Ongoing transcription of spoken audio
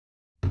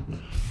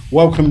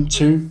Welcome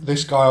to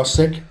This Guy Are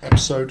Sick,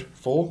 episode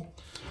 4,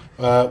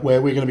 where we're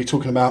going to be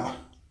talking about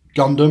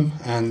Gundam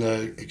and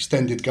the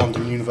extended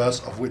Gundam universe,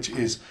 of which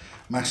is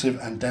massive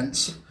and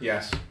dense.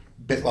 Yes.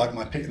 Bit like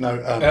my pick. No,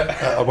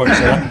 I won't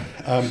say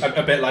that.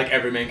 A bit like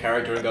every main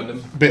character in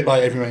Gundam. Bit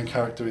like every main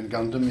character in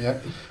Gundam, yeah.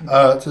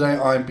 Today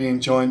I'm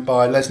being joined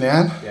by Leslie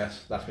Ann.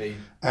 Yes, that's me.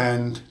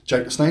 And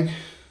Jake the Snake.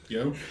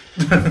 Yo.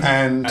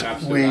 And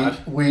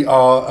we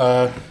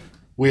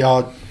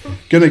are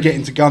going to get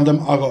into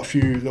Gundam. I've got a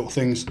few little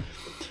things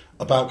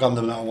about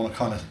Gundam that I want to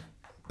kind of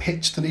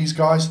pitch to these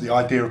guys. The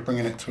idea of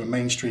bringing it to a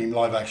mainstream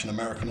live-action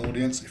American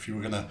audience if you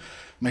were going to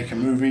make a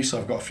movie. So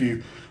I've got a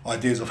few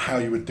ideas of how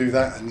you would do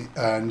that,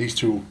 and these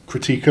two will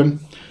critique them.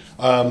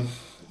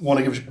 Want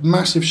to give a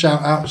massive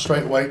shout out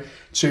straight away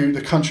to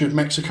the country of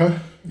Mexico.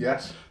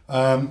 Yes.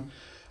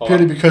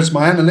 Purely because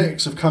my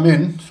analytics have come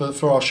in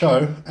for our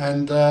show,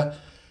 and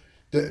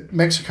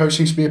Mexico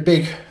seems to be a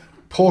big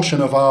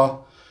portion of our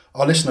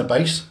listener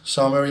base,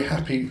 so I'm very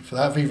happy for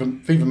that.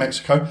 Viva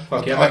Mexico!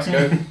 Fuck yeah,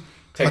 Mexico!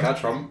 Take that,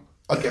 Trump.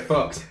 I'd get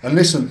fucked. And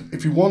listen,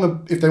 if they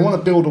want to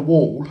build a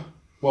wall,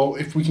 well,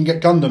 if we can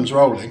get Gundams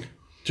rolling,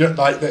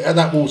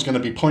 that wall's going to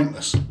be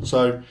pointless.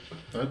 So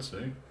I'd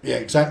say. Yeah,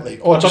 exactly.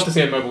 Or I'd love to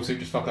see a mobile suit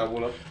just fuck that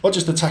wall up. Or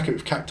just attack it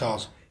with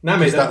cactars. No,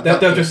 mate,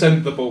 they'll just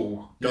send the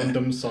ball.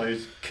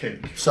 Gundam-sized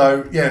kick.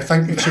 So yeah,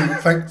 thank you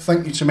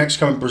to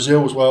Mexico and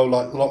Brazil as well.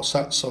 Like lots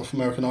of South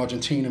America and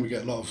Argentina, we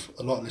get a lot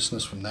of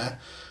listeners from there.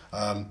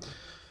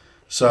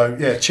 So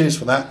yeah, cheers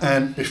for that.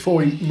 And before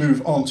we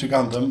move on to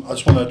Gundam, I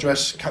just want to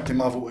address Captain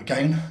Marvel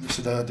again. This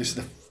is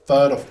the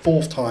third or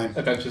fourth time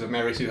Adventures of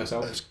Mary Sue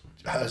herself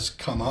has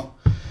come up.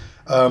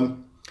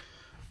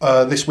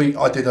 This week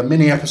I did a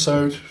mini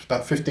episode,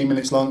 about 15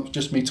 minutes long,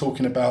 just me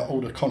talking about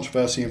all the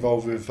controversy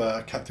involved with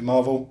Captain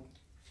Marvel.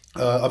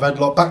 I've had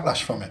a lot of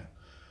backlash from it.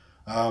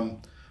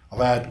 I've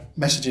had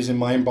messages in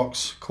my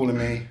inbox calling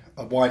me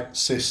a white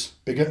cis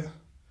bigot.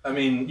 I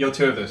mean, you're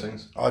two of those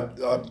things. I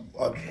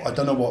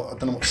don't know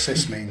what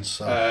cis means.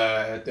 So.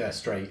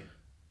 Straight.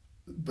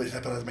 But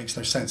that makes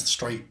no sense.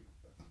 Straight.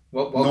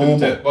 Welcome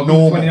to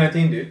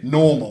 2019, dude.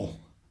 Normal.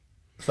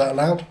 Is that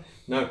allowed?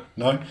 No.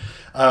 Not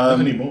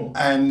anymore.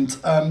 And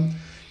and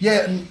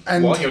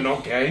what? You're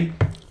not gay?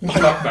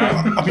 Fuck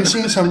that. I've been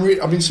seeing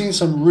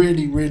some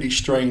really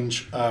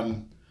strange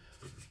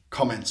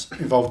comments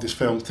involved this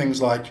film.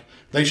 Things like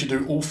they should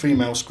do all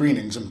female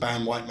screenings and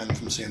ban white men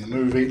from seeing the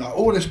movie. Like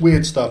all this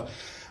weird stuff.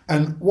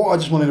 And what I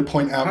just wanted to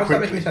point out quickly.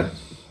 How does that make any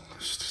sense?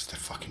 It's just they're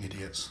fucking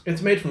idiots.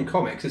 It's made from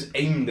comics. It's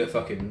aimed at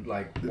fucking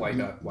like white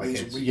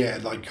kids. Yeah,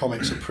 like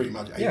comics are pretty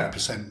much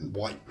 80%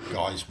 white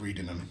guys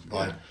reading them.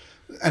 Like,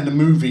 and the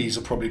movies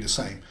are probably the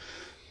same,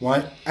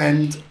 right?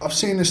 And I've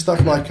seen this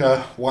stuff like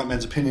white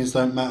men's opinions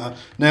don't matter.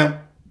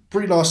 Now,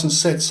 Brie Larson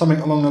said something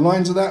along the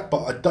lines of that,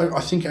 but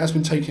I think it has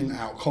been taken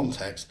out of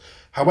context.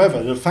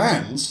 However, the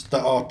fans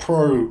that are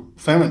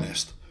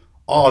pro-feminist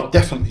are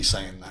definitely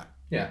saying that.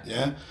 Yeah.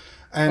 Yeah.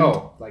 And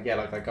like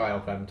that guy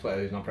off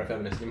Twitter who's not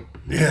pro-feminist anymore.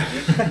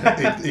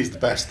 Yeah, he's the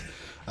best.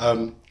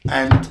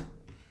 And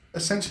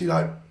essentially,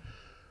 like,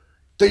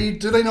 do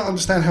they not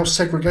understand how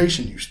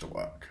segregation used to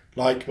work?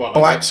 Like,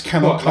 blacks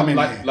cannot come in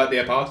here. Like the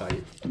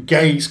apartheid.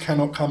 Gays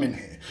cannot come in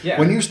here. Yeah.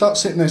 When you start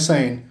sitting there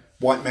saying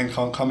white men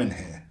can't come in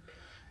here,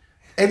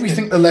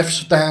 everything the left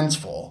stands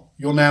for,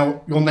 you're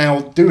now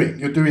doing.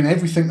 You're doing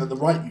everything that the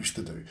right used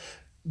to do.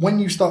 When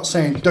you start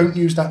saying don't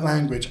use that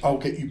language, I'll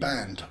get you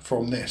banned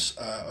from this.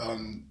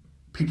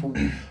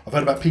 I've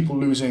heard about people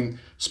losing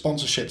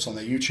sponsorships on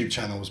their YouTube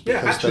channels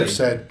because they've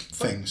said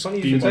things. Funny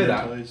you should say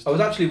that. I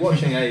was actually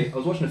watching a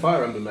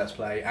Fire Emblem Let's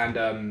Play,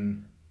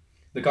 and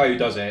the guy who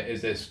does it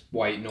is this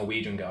white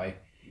Norwegian guy.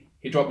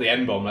 He dropped the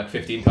N-bomb like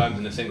 15 times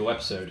in a single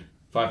episode.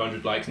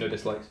 500 likes, no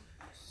dislikes.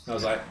 I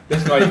was like,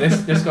 this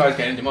guy's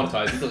getting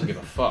demonetized. He doesn't give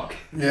a fuck.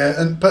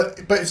 Yeah,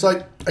 but it's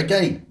like,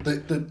 again,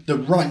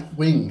 the right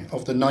wing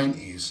of the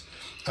 90s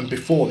and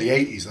before the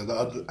 80s and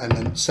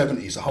the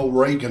 70s, the whole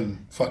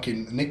Reagan,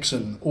 fucking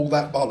Nixon, all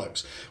that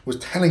bollocks was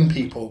telling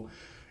people,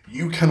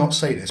 you cannot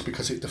say this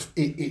because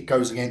it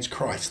goes against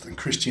Christ and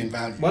Christian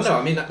values. Well, no,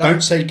 I mean...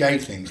 Don't say gay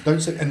things. Don't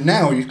say... And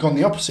now you've gone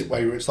the opposite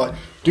way where it's like,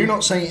 do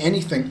not say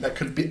anything that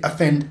could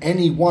offend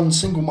any one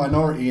single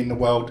minority in the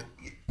world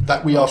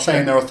that we are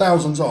saying there are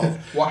thousands of.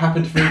 What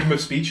happened to freedom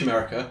of speech,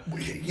 America?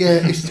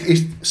 Yeah,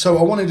 it's so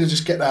I wanted to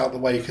just get that out of the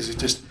way because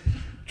it's just...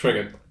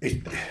 Triggered.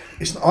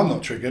 I'm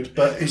not triggered,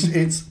 but it's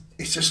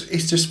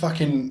just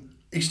fucking...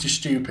 It's just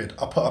stupid.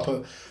 I put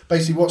up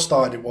basically what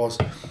started it was,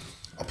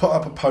 I put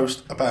up a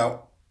post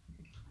about...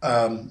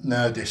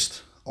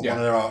 Nerdist on one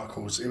of their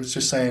articles. It was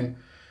just saying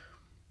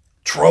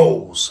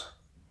trolls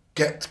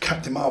get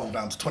Captain Marvel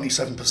down to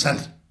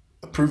 27%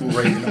 approval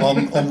rating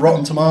on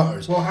Rotten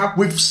Tomatoes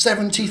with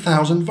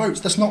 70,000 votes.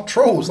 That's not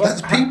trolls.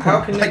 That's people.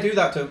 How can they do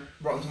that to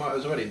Rotten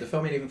Tomatoes already? The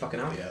film ain't even fucking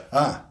out yet.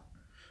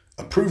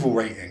 Approval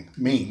rating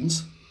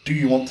means do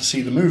you want to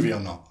see the movie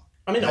or not?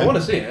 I mean, I want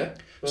to see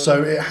it.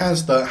 So it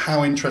has the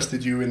how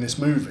interested you in this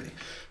movie.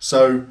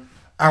 So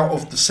out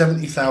of the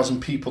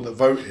 70,000 people that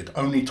voted,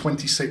 only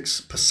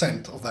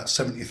 26% of that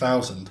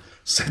 70,000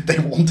 said they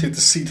wanted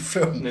to see the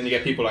film. And then you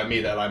get people like me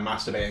that are like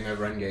masturbating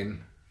over Endgame.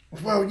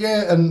 Well,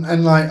 yeah,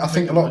 and like I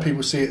think a lot of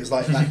people see it as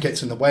like that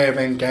gets in the way of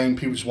Endgame.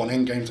 People just want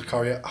Endgame to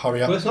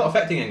hurry up. Well, it's not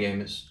affecting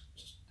Endgame.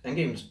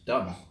 Endgame's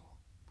done.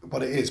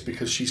 But it is,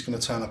 because she's going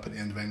to turn up at the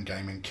end of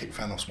Endgame and kick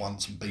Thanos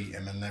once and beat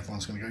him, and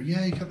everyone's going to go,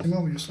 "Yay, Captain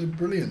Marvel, you're so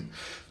brilliant!"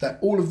 That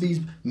all of these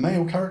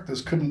male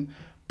characters couldn't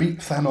beat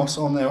Thanos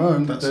on their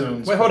own.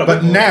 Wait, hold on.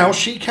 But now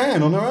she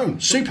can on her own.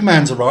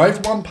 Superman's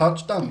arrived, one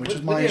punch done, which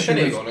is my issue.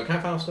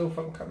 Can Thanos still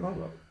fuck Captain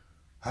Marvel up?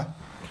 Huh?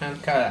 Can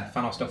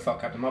Thanos still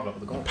fuck Captain Marvel up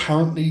with the gauntlet?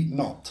 Apparently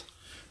not.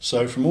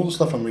 So from all the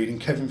stuff I'm reading,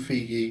 Kevin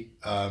Feige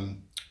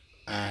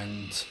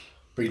and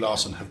Brie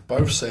Larson have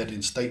both said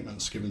in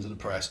statements given to the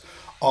press,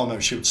 "Oh no,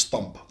 she would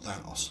stomp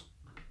Thanos."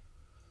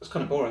 It's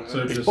kind of boring.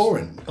 So It's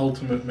boring.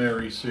 Ultimate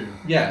Mary Sue.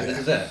 Yeah, this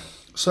is it.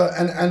 So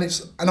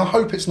and I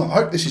hope it's not. I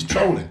hope this is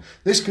trolling.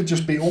 This could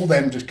just be all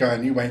them just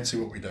going, "You wait and see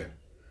what we do,"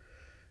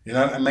 you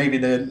know. And maybe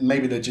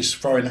they're just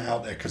throwing it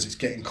out there because it's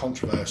getting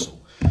controversial.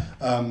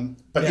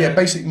 But yeah,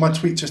 basically my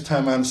tweet just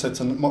turned around and said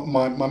to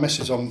my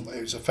message on,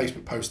 it was a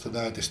Facebook post to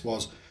Nerdist,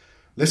 was,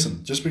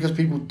 listen, just because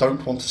people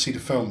don't want to see the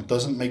film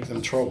doesn't make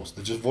them trolls.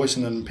 They're just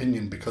voicing an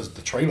opinion because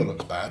the trailer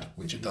looks bad,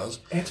 which it does.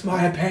 It's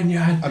my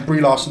opinion. And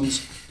Brie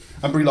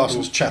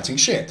Larson's chatting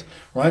shit,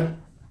 right?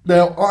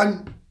 Now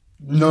I'm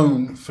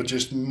known for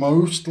just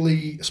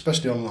mostly,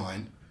 especially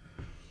online,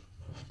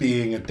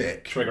 being a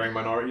dick. Triggering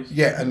minorities.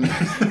 Yeah,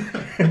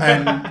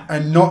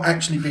 and not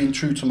actually being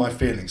true to my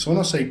feelings. So when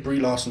I say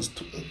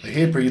they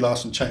hear Brie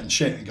Larson chatting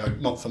shit and go,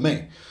 "Not for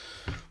me,"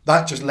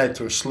 that just led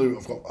to a slew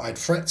of I had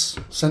threats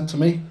sent to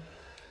me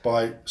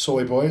by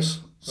soy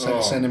boys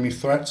sending me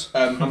threats.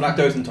 I'm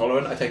lactose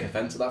intolerant. I take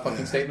offence at that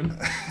fucking statement.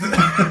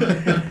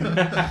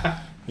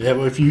 Yeah,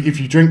 well, if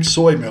you drink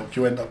soy milk,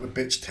 you end up with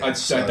bitch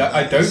tits.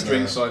 I don't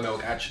drink soy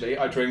milk, actually.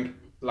 I drink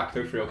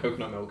lactose-free or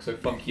coconut milk, so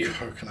fuck you.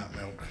 Coconut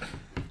milk.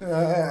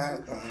 Yeah,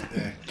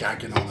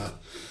 gagging on a...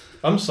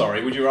 I'm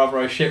sorry, would you rather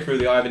I shit through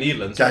the eye of a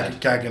needle instead?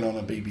 Gagging on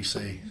a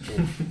BBC.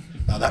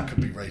 Now that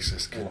could be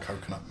racist.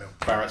 Coconut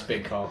milk. Barrett's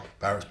big cock.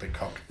 Barrett's big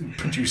cock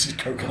produces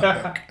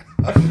coconut milk.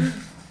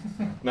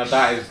 Now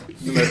that is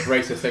the most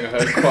racist thing I've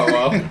heard in quite a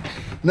while.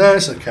 No,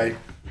 it's okay.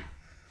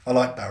 I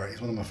like Barrett.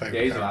 He's one of my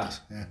favourite characters.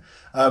 Yeah.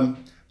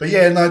 But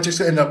yeah, no, I just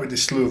ended up with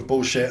this slew of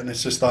bullshit, and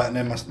it's just like, and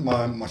then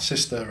my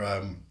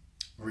sister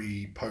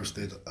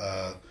reposted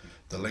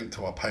the link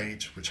to our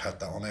page, which had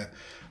that on it,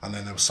 and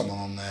then there was someone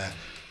on there,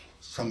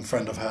 some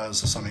friend of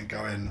hers or something,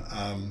 going,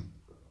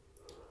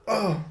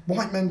 "Oh,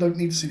 white men don't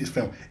need to see this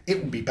film. It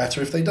would be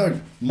better if they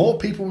don't. More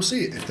people will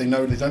see it if they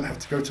know they don't have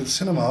to go to the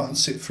cinema and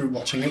sit through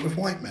watching it with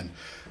white men."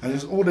 And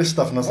there's all this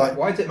stuff, and I was like,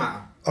 why does it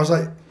matter? I was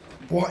like,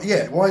 "What?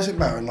 Yeah, why does it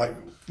matter?" And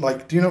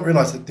like, do you not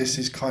realise that this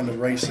is kind of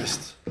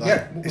racist? Like,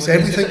 yeah, it's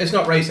everything. It's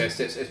not racist.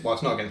 It's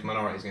not against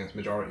minorities, against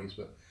majorities,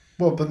 but.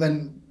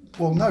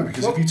 Well, no,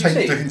 because if you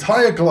take the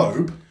entire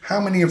globe, how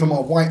many of them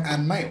are white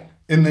and male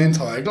in the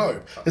entire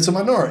globe? It's a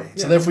minority,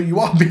 so therefore you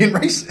are being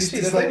racist. You see,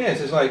 the thing is,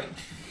 it's like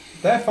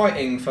they're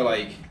fighting for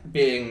like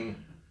being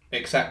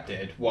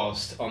accepted,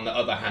 whilst on the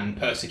other hand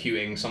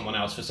persecuting someone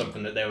else for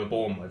something that they were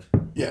born with.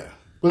 Yeah,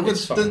 well,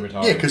 it's fucking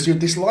retarded. Yeah, because your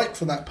dislike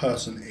for that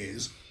person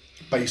is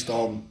based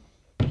on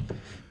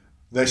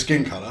their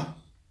skin colour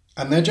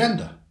and their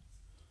gender.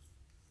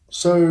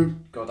 So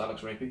God, that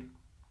looks rapey.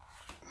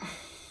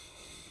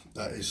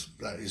 That is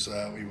what's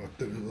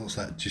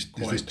that? Is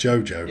this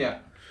JoJo? Yeah.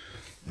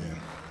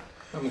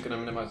 I'm going to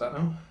minimise that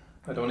now.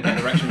 I don't want to get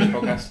an erection in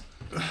this podcast.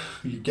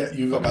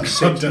 You got about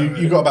 6.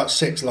 You got about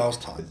 6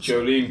 last time.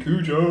 Jolene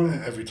Cujo.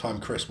 Every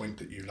time Chris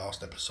winked at you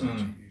last episode,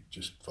 you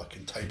just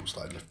fucking table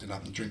started lifting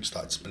up, and the drink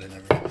started spilling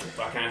everywhere.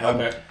 I can't help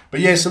it.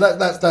 But yeah, so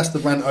that's the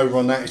rant over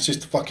on that. It's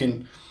just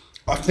fucking.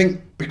 I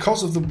think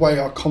because of the way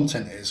our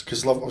content is,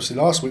 because obviously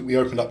last week we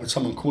opened up with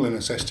someone calling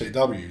us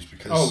SJWs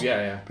because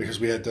because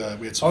we had some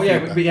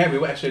feedback. we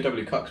were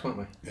SJW cucks, weren't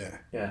we?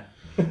 Yeah.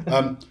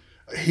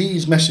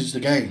 He's messaged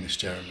again, this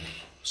Jeremy.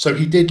 So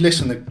he did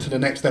listen to the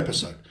next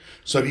episode.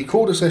 So he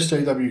called us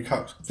SJW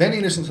cucks. Then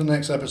he listened to the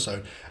next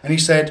episode and he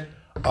said,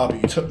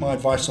 but you took my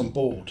advice on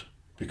board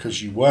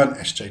because you weren't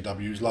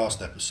SJWs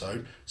last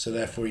episode, so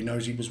therefore he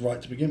knows he was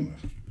right to begin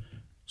with.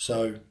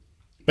 So...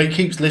 But he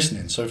keeps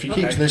listening, so if he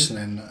keeps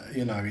listening,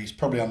 he's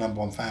probably our number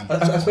one fan.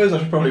 I suppose I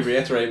should probably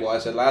reiterate what I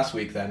said last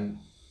week then.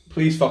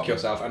 Please fuck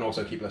yourself and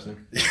also keep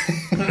listening.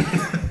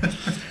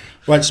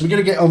 Right, so we're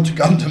going to get on to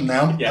Gundam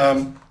now.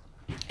 Yeah.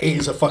 It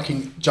is a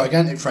fucking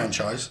gigantic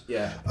franchise.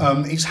 Yeah.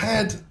 It's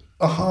had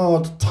a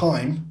hard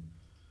time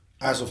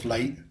as of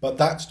late, but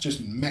that's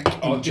just mech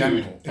in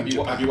general.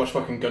 Have you watched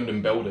fucking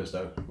Gundam Builders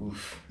though?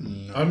 Oof.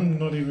 No. I'm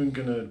not even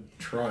gonna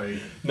try.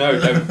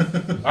 No,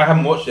 don't. I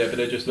haven't watched it, but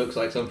it just looks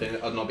like something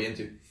that I'd not be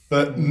into.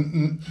 But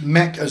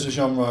mech as a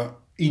genre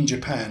in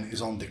Japan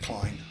is on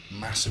decline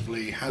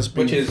massively. Has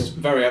been, which is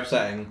very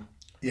upsetting.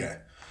 Yeah,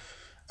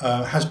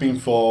 has been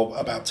for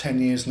about 10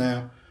 years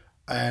now.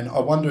 And I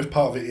wonder if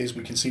part of it is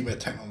we can see where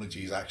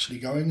technology is actually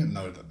going and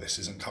know that this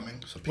isn't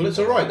coming. So well, it's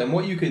all right. Then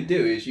what you could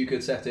do is you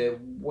could set it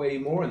way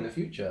more in the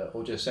future,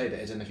 or just say that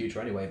it's in the future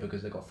anyway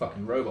because they've got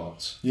fucking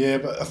robots. Yeah,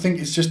 but I think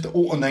it's just the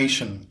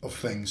automation of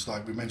things,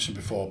 like we mentioned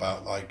before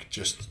about like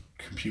just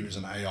computers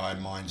and AI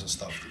minds and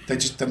stuff. They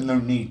just have no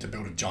need to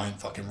build a giant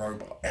fucking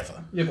robot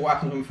ever. Yeah, but what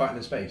happens when we're fighting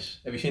in space?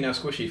 Have you seen how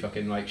squishy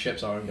fucking like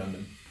ships are in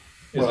Gundam?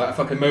 It's like a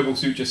fucking mobile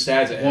suit just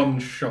stares at it. One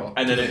shot.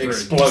 And then it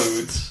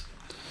explodes.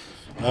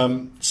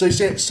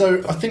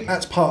 So I think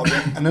that's part of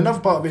it. And another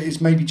part of it is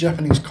maybe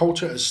Japanese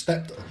culture has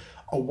stepped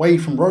away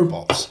from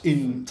robots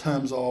in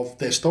terms of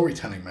their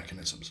storytelling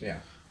mechanisms. Yeah.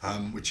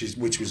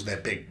 Which was their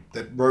big...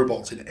 The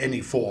robots in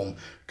any form,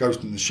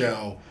 Ghost in the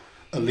Shell,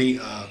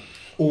 Alita,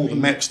 all the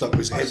mech stuff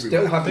was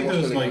everywhere. I think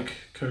there was like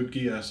Code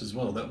Geass as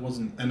well. That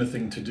wasn't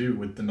anything to do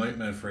with the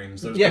Nightmare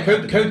frames. Those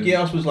Code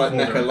Geass was like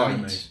Mecha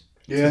Light.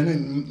 Yeah, and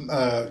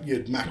then you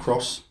had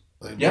Macross,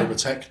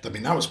 Robotech. I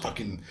mean, that was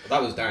fucking...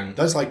 That was dang.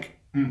 That's like...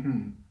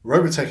 Mm-hmm.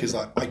 Robotech is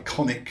like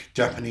iconic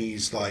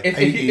Japanese like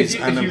 80s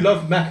if you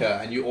love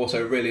mecha and you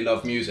also really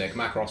love music,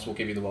 Macross will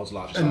give you the world's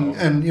largest album.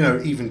 And you know,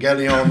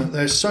 Evangelion,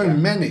 there's so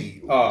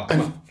many.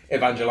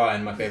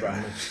 Evangelion, my favourite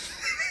anime.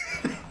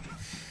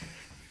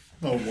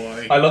 Oh,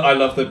 why? I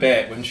love the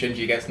bit when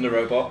Shinji gets in the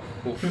robot.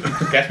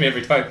 Gets me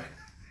every time.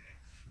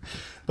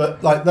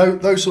 But like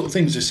those sort of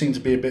things just seem to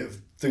be a bit of a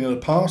thing of the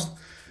past.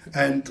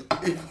 And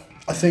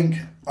I think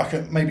I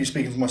can maybe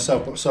speaking for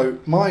myself, but so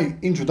my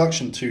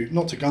introduction to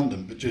not to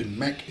Gundam but just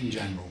mech in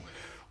general,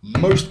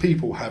 most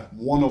people have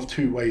one of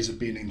two ways of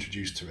being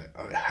introduced to it.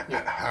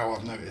 How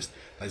I've noticed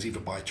is either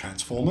by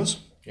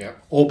Transformers,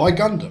 or by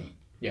Gundam.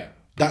 Yeah,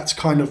 that's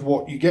kind of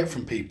what you get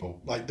from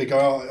people. Like they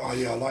go, oh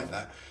yeah, I like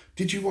that.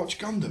 Did you watch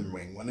Gundam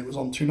Wing when it was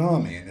on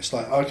Toonami? And it's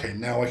like, okay,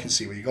 now I can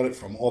see where you got it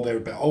from. Or they're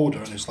a bit older,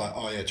 and it's like,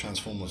 oh yeah,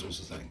 Transformers was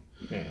the thing.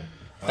 Yeah,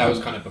 that was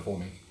kind of before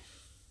me.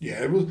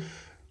 Yeah, it was.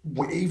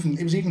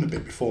 It was even a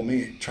bit before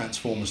me,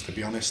 Transformers, to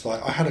be honest.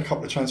 Like I had a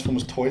couple of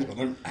Transformers toys, but I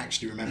don't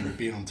actually remember it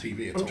being on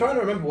TV at all. I'm trying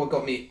to remember what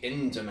got me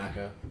into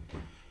mecha.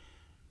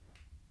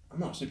 I'm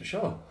not super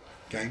sure.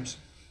 Games?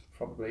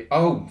 Probably.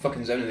 Oh,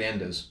 fucking Zone of the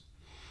Enders.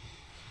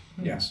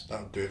 Yes. That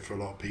would do it for a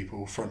lot of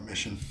people. Front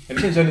Mission. Have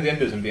you seen Zone of the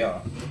Enders in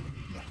VR?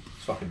 No.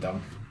 It's fucking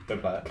dumb.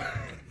 Don't play it.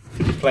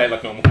 Just play it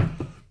like normal.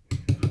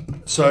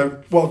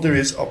 So what I'll do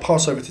is I'll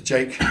pass over to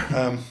Jake.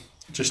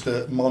 Just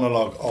a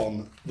monologue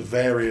on the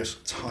various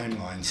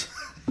timelines.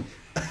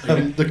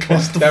 The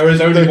cluster. There is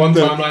only one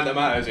timeline that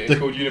matters. It's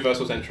called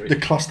Universal Century. The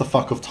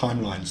clusterfuck of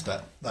timelines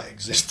that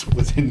exist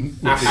within.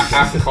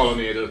 After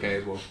Colony is okay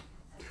as well.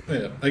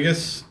 Yeah, I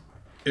guess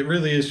it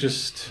really is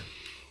just.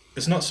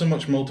 It's not so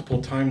much multiple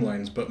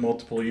timelines, but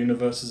multiple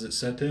universes it's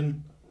set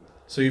in.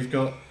 So you've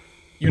got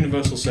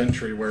Universal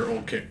Century, where it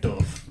all kicked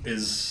off,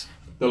 is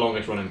the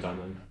longest running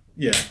timeline.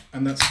 Yeah,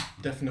 and that's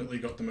definitely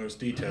got the most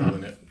detail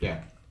in it.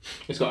 Yeah.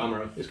 It's got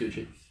Amuro, it's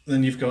Gucci.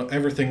 Then you've got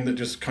everything that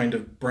just kind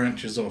of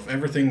branches off.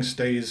 Everything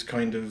stays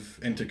kind of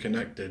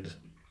interconnected.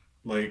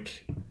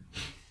 Like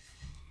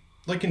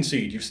in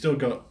Seed, you've still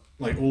got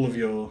like all of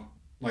your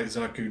like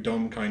Zaku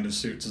Dom kind of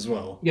suits as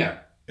well.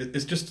 Yeah.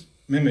 It's just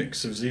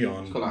mimics of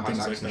Xeon. It's got like and things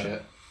high like that.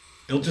 shit.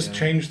 It'll just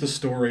change the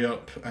story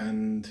up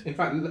and... In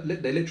fact,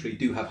 they literally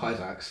do have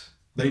Hyzacs.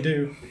 They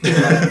do.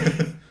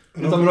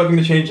 I'm not even going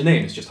to change the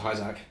name, it's just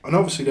Hyzac. And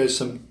obviously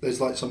there's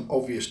like some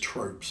obvious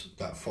tropes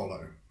that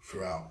follow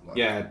throughout.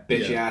 Like,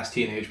 bitchy ass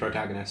teenage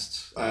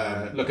protagonists.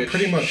 Look at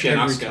pretty much Shin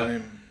every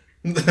Asuka.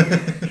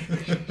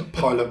 time.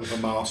 Pilot with a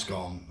mask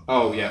on.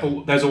 Oh yeah,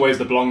 there's always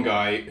the blonde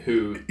guy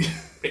who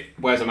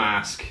wears a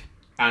mask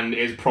and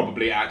is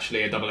probably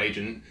actually a double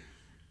agent.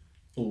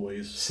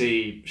 Always.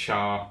 See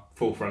Shah,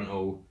 Full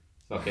Frontal,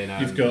 fucking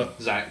You've got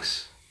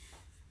Zex.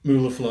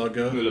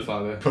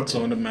 Mulaflaga puts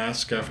on a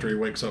mask after he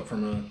wakes up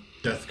from a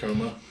death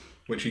coma,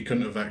 which he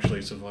couldn't have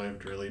actually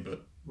survived really,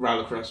 but...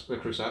 Raul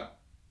Crusat.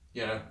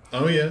 Yeah.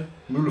 Oh yeah.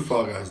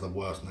 Mulaflaga has the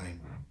worst name.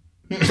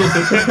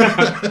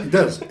 It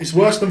does. It's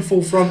worse than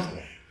Full Frontal.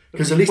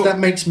 Because at least that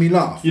makes me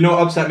laugh. You know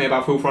what upset me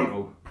about Full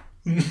Frontal?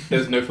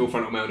 There's no Full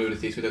Frontal male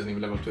nudity, so he doesn't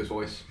even live up to his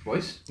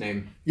voice.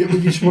 Name. Yeah, but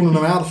you just want to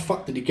know how the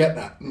fuck did he get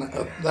that?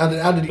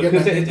 How did he get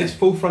that? It's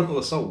Full Frontal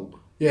Assault.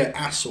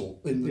 Yeah,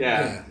 assault.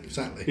 Yeah,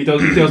 exactly. He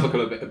does look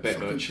a bit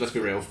butch, let's be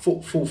real.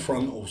 Full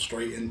frontal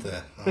straight into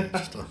there.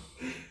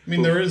 I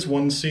mean, there is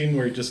one scene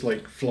where he just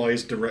like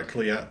flies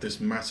directly at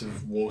this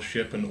massive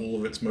warship and all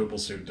of its mobile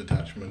suit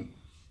detachment.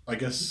 I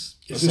guess...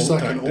 Is this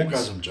like an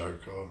orgasm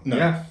joke? Or? No.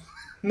 Yeah.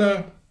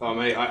 No. Oh,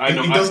 mate, I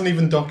know... He doesn't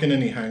even dock in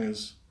any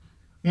hangars.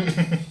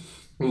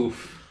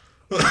 Oof.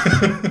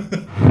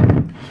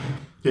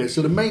 Yeah,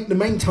 so the main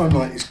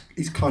timeline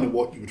is kind of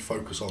what you would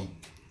focus on,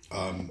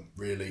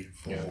 really,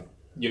 for... Yeah.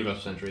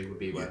 Universal Century would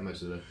be where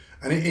most of the...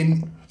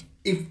 And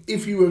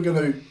if you were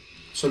going to...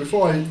 So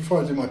before I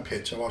do my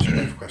pitch, I'll ask you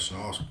both a question.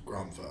 I'll ask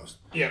Grant first.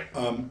 Yeah.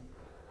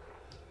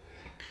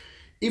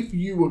 If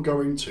you were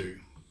going to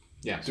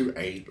do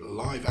a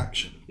live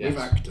action with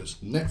actors,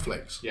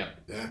 Netflix,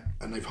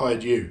 and they've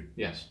hired you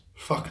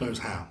Fuck knows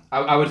how.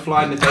 I would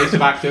fly in the face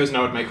of actors and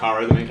I would make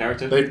Haro the main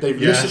character. They've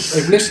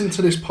listened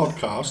to this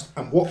podcast,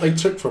 and what they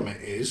took from it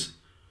is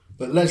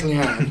that Leslie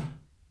Ann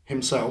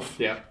himself,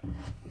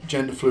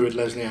 gender fluid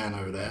Leslie Ann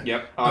over there.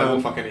 Yep, I will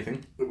fuck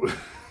anything.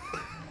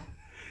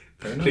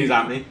 Please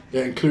at me.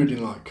 Yeah,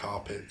 including like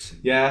carpets.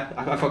 Yeah,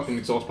 I fucked an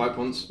exhaust pipe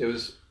once. It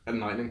was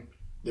enlightening.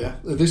 Yeah,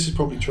 this is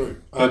probably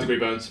true. 3rd-degree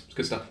burns. It's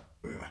good stuff.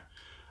 Yeah.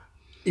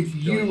 If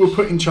you were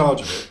put in charge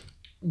of it,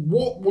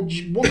 what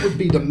would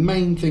be the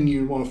main thing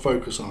you'd want to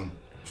focus on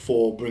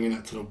for bringing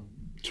it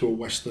to a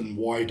Western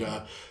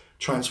wider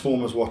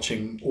Transformers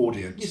watching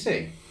audience? You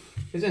see,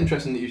 it's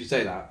interesting that you should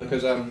say that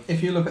because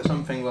if you look at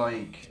something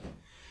like,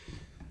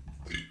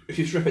 if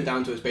you strip it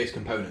down to its base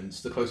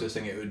components, the closest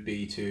thing it would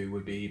be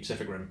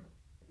Pacific Rim.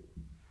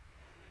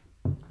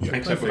 Yeah,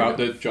 except without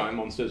the giant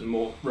monsters and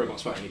more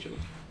robots fighting each other.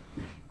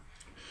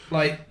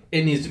 Like,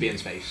 it needs to be in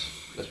space.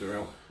 Let's be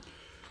real.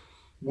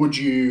 Would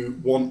you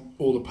want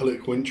all the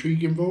political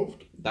intrigue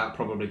involved? That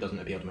probably doesn't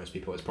appeal to most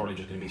people. It's probably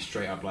just going to be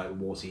straight up like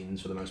war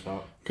scenes for the most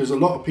part. Because a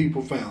lot of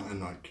people found,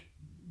 and like,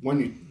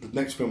 the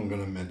next film I'm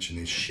going to mention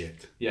is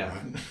shit. Yeah.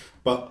 Right?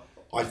 But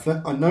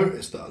I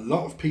noticed that a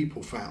lot of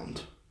people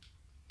found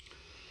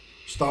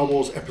Star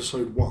Wars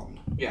Episode 1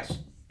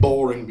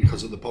 boring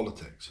because of the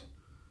politics.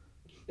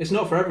 It's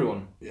not for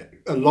everyone. Yeah,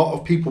 a lot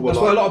of people were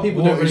That's like... why a lot of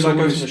people don't really like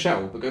always... Ghost in the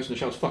Shell, but Ghost in the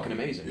Shell's fucking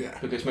amazing. Yeah.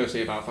 Because it's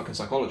mostly about fucking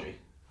psychology.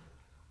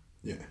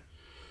 Yeah.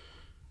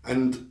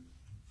 And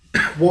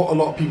what a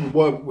lot of people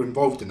were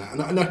involved in that.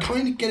 And I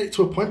kind of get it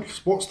to a point,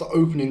 because what's the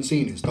opening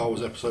scene in Star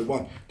Wars Episode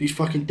 1? These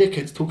fucking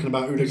dickheads talking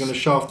about who they're going to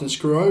shaft and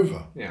screw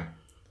over. Yeah.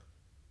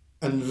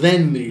 And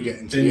then you get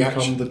into the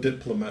action. the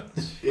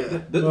diplomats.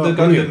 Yeah.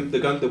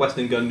 The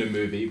Western Gundam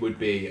movie would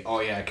be, oh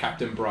yeah,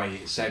 Captain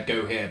Bright said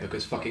go here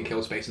because fucking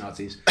kill space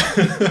Nazis.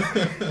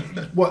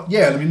 Well,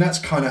 yeah, I mean, that's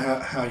kind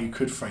of how you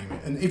could frame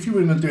it. And if you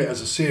were going to do it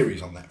as a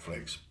series on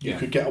Netflix, you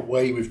could get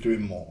away with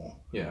doing more.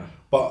 Yeah.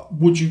 But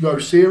would you go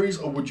series,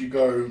 or would you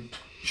go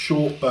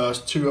short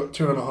burst,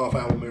 2.5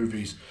 hour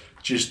movies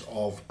just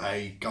of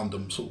a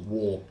Gundam sort of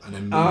war and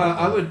then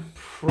I would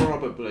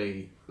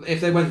probably, if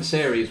they went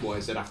series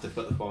wise, they'd have to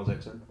put the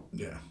politics in.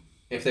 Yeah.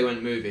 If they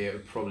went movie, it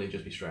would probably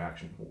just be straight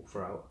action all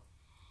throughout.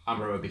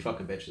 Amuro would be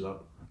fucking bitches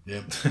up.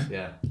 Yeah.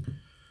 Yeah.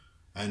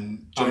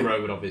 And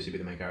Amuro would obviously be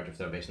the main character if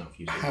they were based off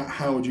Houston.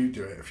 How would you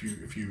do it if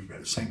you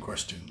had the same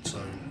question?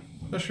 So.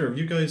 Not sure. Have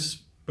you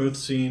guys both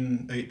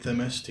seen 8th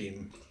MS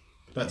Team?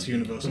 That's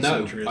Universal No,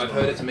 Century as well. I've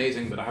heard it's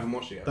amazing, but I haven't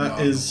watched it yet. That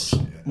is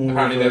more.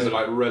 Apparently, there's a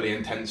like really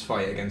intense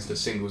fight against a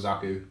single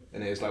Zaku,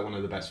 and it is like one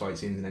of the best fight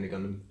scenes in any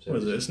Gundam. What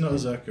is it? It's not a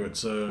Zaku.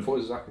 It's a. I thought it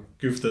was a Zaku.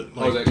 Goof that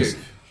like just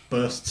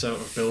bursts out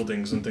of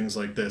buildings and things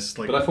like this.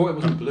 Like, but I thought it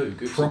wasn't blue.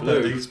 Goof's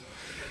blue.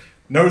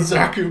 No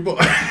Zaku boy.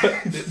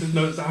 There's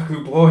no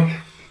Zaku boy.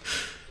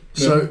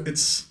 So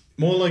it's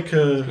more like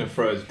a. I'm gonna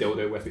throw his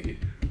dildo whip at you.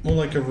 More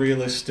like a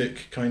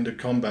realistic kind of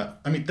combat.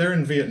 I mean, they're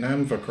in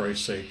Vietnam for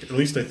Christ's sake. At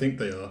least I think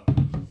they are.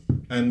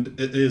 And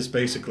it is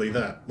basically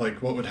that.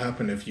 Like, what would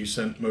happen if you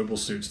sent mobile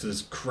suits to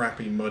this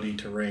crappy, muddy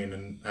terrain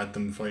and had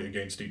them fight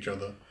against each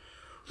other?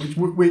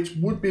 Which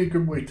would be a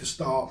good way to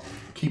start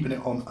keeping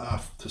it on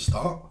Earth to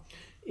start.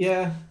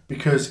 Yeah.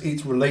 Because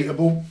it's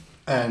relatable,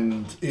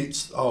 and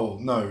it's, oh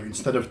no,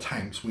 instead of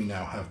tanks, we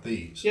now have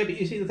these. Yeah,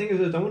 but you see, the thing is,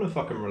 I don't want to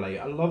fucking relate.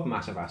 I love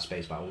massive ass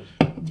space battles.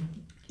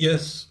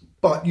 Yes.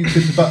 But you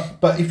could,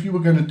 but if you were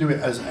going to do it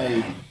as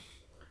a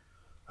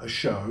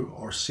show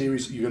or a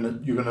series, you're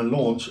gonna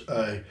launch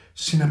a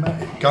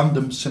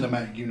Gundam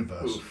cinematic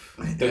universe.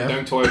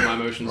 Don't toy with my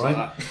emotions right?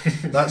 like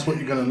that. That's what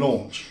you're going to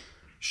launch.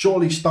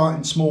 Surely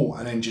starting small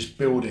and then just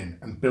building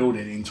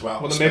into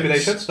outer Well, then maybe they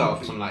should start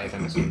with some like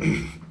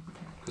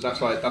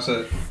because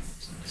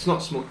it's not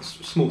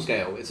small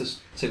scale. It's a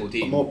single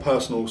team. A more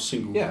personal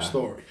single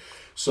story.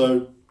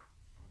 So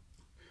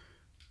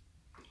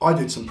I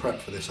did some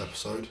prep for this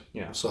episode.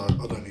 Yeah. So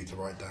I don't need to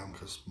write down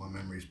because my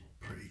memory's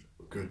pretty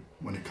good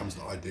when it comes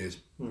to ideas.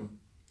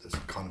 That's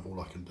kind of all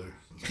I can do.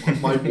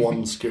 My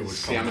one skill is.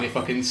 See how many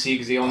fucking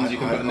Siegzions you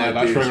can put in there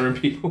about triggering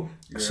people.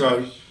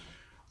 So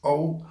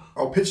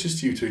I'll pitch this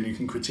to you two, and you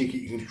can critique it.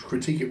 You can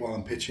critique it while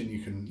I'm pitching. You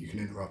can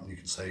interrupt and you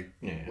can say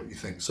what you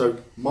think. So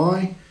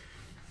my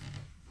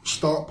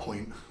start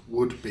point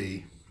would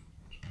be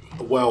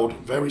a world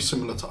very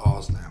similar to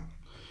ours now,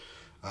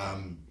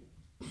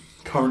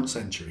 current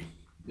century.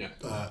 Yeah.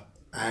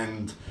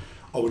 And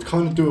I would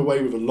kind of do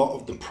away with a lot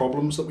of the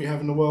problems that we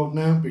have in the world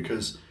now,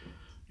 because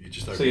you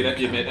just don't. So you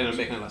end up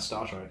making it like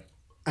Star Trek.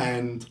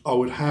 And I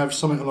would have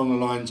something along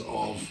the lines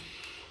of,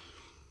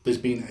 there's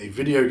been a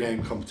video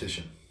game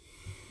competition.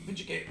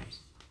 Video games.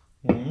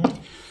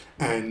 Mm-hmm.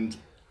 And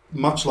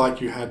much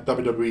like you had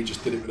WWE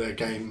just did it with their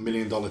game, $1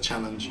 Million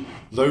Challenge,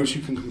 those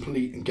who can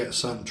complete and get a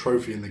certain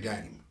trophy in the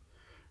game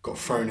got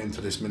thrown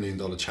into this $1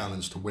 Million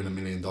Challenge to win $1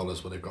 million,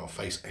 where they've got to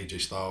face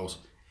AJ Styles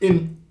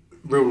in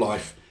real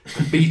life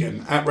and beat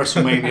him at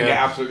WrestleMania. And get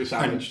absolutely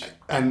savaged.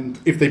 And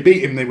if they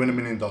beat him, they win $1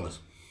 million.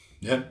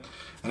 Yeah?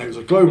 And it was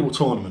a global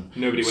tournament.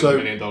 Nobody wins $1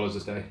 million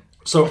this day.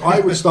 So I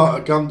would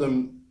start a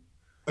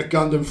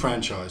Gundam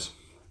franchise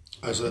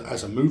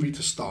as a movie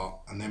to start,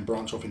 and then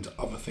branch off into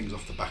other things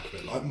off the back of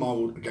it, like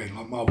Marvel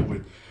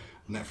with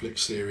Netflix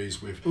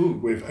series with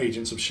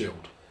Agents of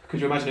S.H.I.E.L.D. Could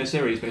you imagine a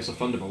series based off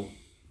Thunderbolt?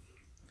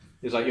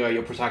 It's like,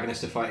 your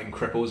protagonists are fighting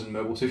cripples in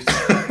mobile suits.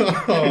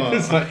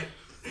 It's like...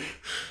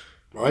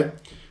 Right?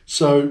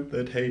 So...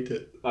 They'd hate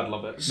it. I'd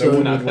love it. No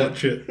one would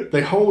watch it.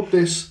 They hold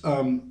this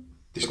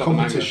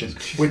competition,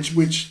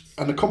 which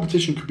and the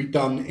competition could be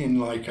done in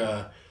like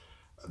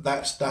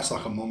that's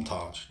like a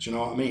montage. Do you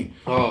know what I mean?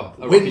 Oh,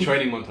 a Rocky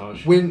training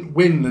montage.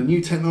 Win the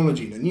new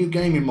technology, the new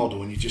gaming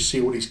model, and you just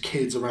see all these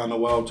kids around the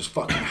world just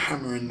fucking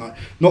hammering, like,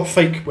 not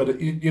fake,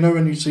 but you know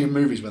when you see in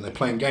movies when they're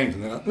playing games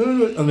and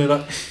they're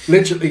like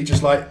literally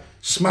just like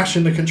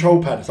smashing the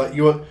control pad. It's like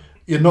you're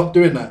not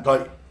doing that.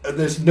 Like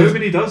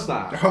nobody does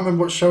that. I can't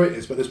remember what show it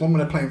is, but there's one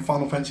where they're playing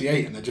Final Fantasy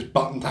VIII and they're just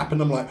button tapping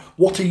them. Like,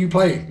 what are you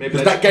playing?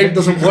 Because that game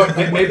doesn't work.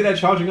 Maybe they're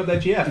charging up their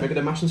GF. Maybe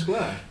they're mashing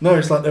square. No,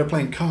 it's like they're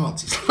playing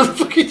cards. It's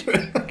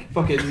like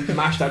fucking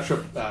mash that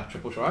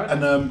triple try.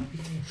 And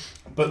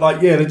but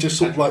like, yeah, they're just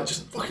sort of like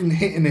just fucking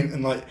hitting it,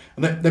 and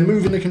they're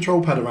moving the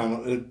control pad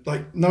around.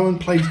 Like no one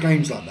plays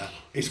games like that.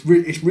 It's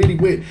really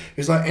weird.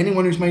 It's like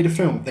anyone who's made a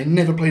film, they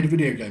never played a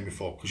video game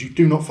before, because you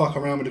do not fuck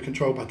around with a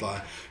control pad like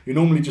that. You're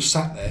normally just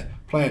sat there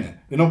playing it.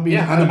 You're not being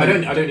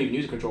animated. I don't even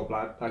use a control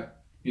pad. I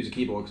use a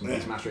keyboard because I'm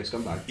a Smash Race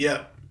scumbag.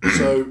 Yeah.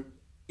 So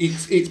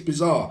it's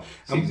bizarre.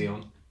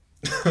 Xeon.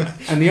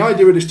 And the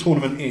idea of this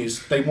tournament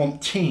is they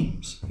want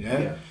teams.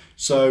 Yeah.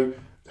 So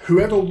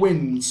whoever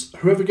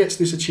gets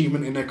this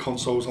achievement in their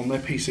consoles, on their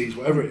PCs,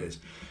 whatever it is,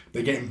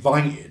 they get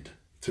invited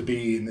to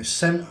be in the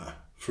centre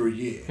for a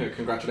year. Yeah,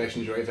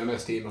 congratulations, you're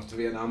FMS team off to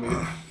Vietnam.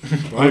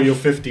 Oh, you're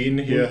 15.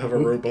 Here, have a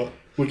robot.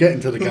 We're getting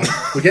to the gun.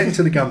 We're getting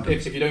to the gun.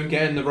 If you don't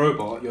get in the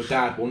robot, your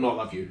dad will not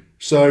love you.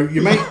 So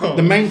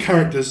the main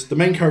characters are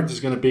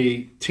going to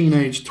be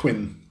teenage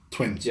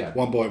twins. Yeah.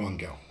 One boy, one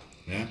girl.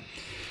 Yeah.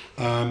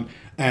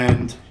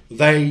 And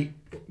they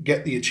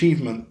get the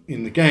achievement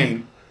in the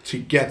game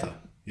together.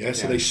 Yeah.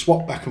 So they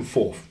swap back and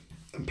forth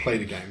and play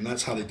the game. And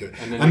that's how they do it.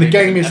 And the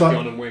game is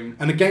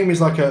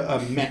like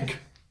a mech.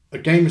 A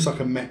game is like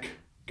a mech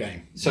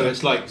game. So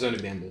it's like Zone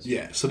of the Enders.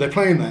 Yeah. So they're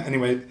playing that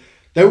anyway.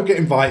 They all get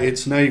invited.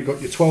 So now you've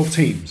got your 12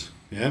 teams.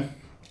 Yeah.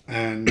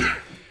 And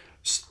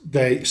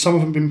some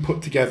of them have been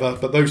put together,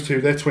 but those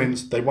two, they're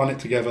twins. They run it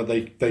together.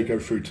 They go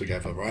through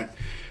together, right?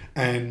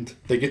 And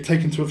they get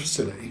taken to a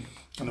facility.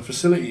 And the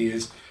facility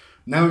is,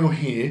 now you're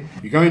here.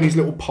 You go in these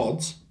little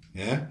pods.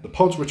 Yeah. The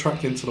pods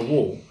retract into the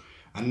wall.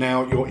 And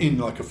now you're in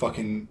like a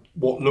fucking,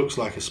 what looks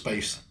like a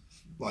space,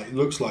 like it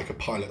looks like a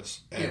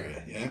pilot's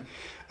area, yeah?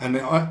 And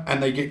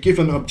they get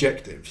given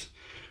objectives,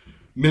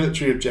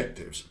 military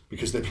objectives,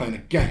 because they're playing a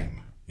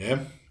game, yeah?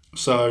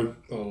 So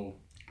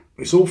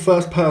it's all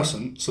first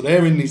person, so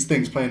they're in these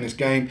things playing this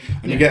game,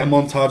 and you get a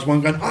montage,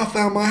 one going, I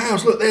found my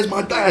house, look, there's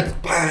my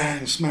dad,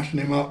 bang, smashing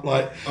him up,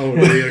 like... Oh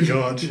dear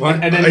God.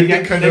 Right? And then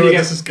I know where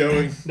this is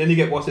going. Then you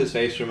get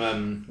what's-his-face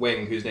from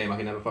Wing, whose name I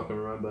can never fucking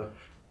remember.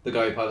 The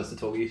guy who pilots the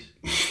tall geese.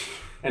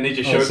 And he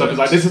just shows up and is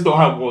like, this is not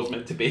how war's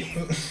meant to be.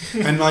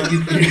 And like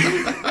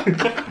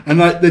and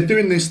like they're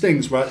doing these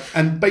things, right?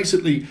 And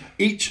basically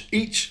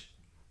each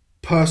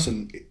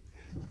person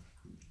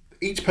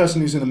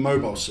is in a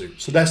mobile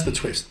suit. So that's the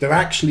twist. They're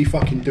actually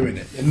fucking doing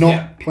it. They're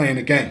not playing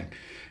a game.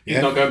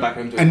 He's not going back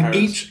home to his And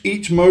parents.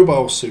 each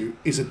mobile suit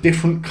is a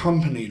different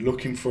company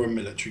looking for a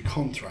military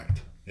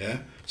contract. Yeah.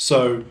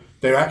 So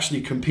they're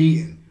actually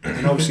competing.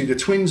 And obviously the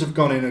twins have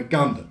gone in a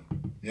Gundam.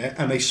 Yeah.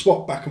 And they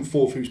swap back and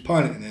forth who's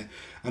piloting it.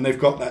 And they've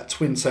got that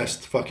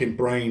twincest fucking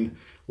brain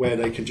where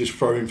they can just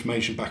throw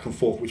information back and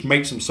forth, which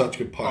makes them such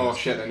good pilots. Oh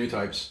shit, they're new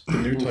types. The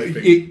new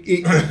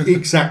typing.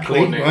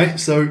 Exactly, right?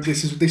 So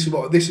this is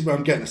where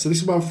I'm getting at. So this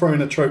is where I'm throwing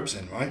the tropes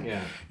in, right?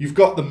 Yeah. You've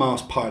got the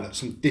masked pilot,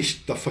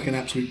 the fucking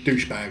absolute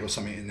douchebag or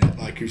something in there,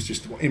 like who's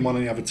just in one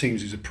of the other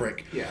teams who's a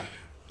prick. Yeah.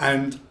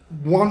 And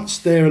once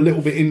they're a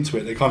little bit into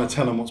it, they kind of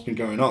tell them what's been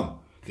going on.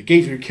 The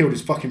geezer who killed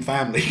his fucking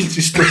family, he's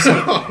just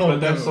but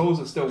their souls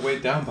are still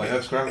weighed down by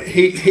Earth's gravity.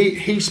 He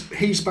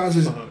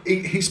spazzes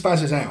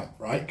out,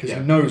 right? Because he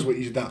knows what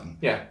he's done.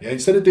 Yeah.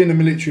 Instead of doing the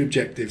military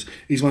objectives,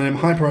 he's one of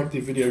them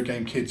hyperactive video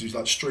game kids who's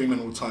like streaming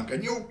all the time,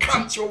 going, "You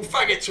cunts, you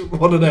faggots!"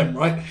 One of them,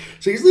 right?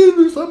 So he's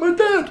it's like my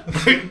dad.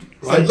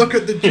 Right? Look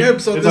at the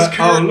jibs on this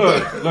character.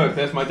 Oh look,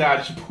 there's my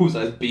dad. Just pulls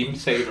out his beam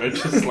saber and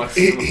just like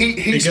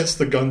he gets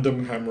the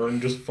Gundam hammer and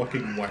just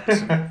fucking whacks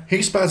him. He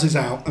spazzes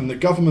out, and the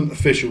government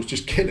officials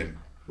just kill him.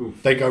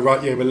 Oof. They go,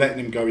 right, yeah, we're letting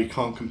him go, he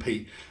can't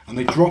compete. And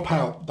they drop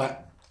out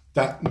that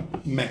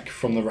mech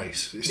from the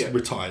race. It's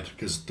retired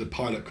because the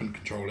pilot couldn't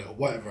control it or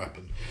whatever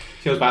happened.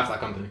 Feels bad for that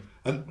company.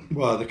 And,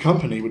 well, the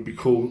company would be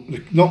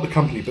called, not the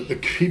company, but the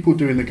people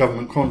doing the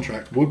government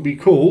contract would be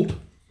called,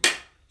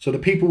 so the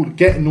people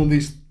getting all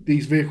these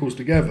vehicles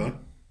together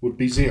would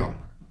be Xeon.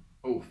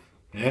 Oof.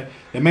 Yeah,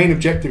 their main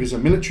objective is a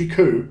military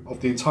coup of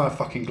the entire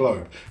fucking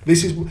globe.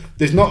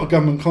 There's not a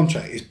government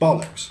contract, it's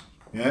bollocks.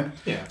 Yeah.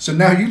 So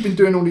now you've been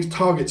doing all these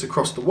targets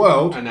across the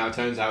world, and now it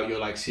turns out you're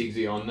like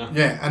Xeon now.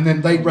 Yeah, and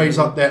then they raise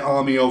up their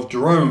army of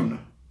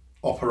drone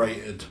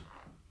operated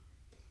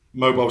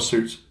mobile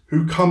suits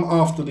who come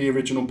after the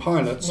original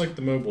pilots. Like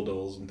the mobile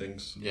dolls and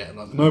things. Yeah,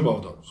 like the mobile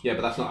dolls. Yeah,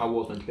 but that's not how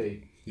war's meant to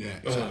be. Yeah,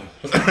 exactly.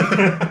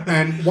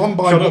 And one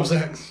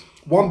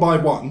by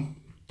one,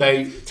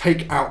 they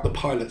take out the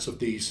pilots of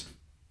these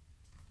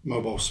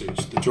mobile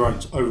suits. The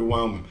drones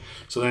overwhelm them.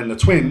 So then the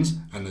twins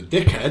and the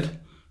dickhead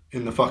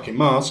in the fucking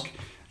mask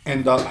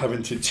end up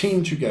having to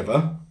team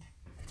together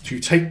to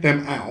take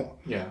them out.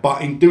 Yeah.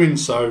 But in doing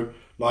so,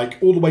 like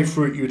all the way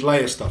through it, you would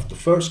layer stuff. The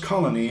first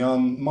colony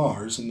on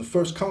Mars and the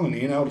first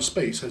colony in outer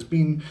space has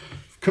been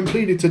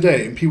completed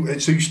today, and people.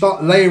 So you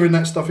start layering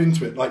that stuff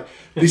into it. Like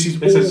this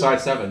is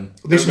Side 7.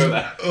 This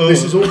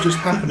is all just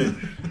happening,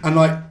 and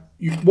like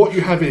what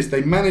you have is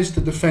they managed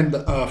to defend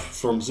the Earth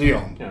from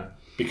Xeon. Yeah.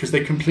 Because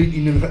they completely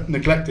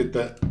neglected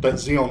that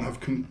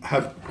Xeon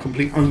have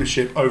complete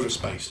ownership over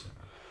space.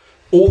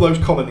 All those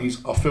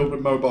colonies are filled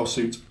with mobile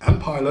suits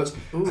and pilots,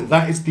 and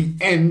that is the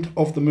end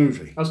of the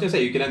movie. I was going to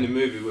say, you could end the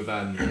movie with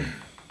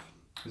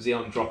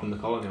Xeon dropping the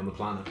colony on the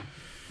planet.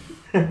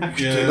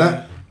 Do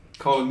that.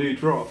 Colony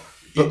drop.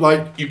 But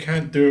like you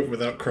can't do it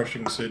without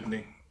crushing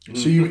Sydney.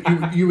 So you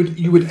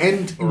would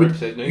end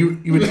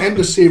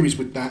the series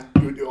with that,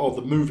 or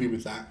the movie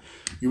with that.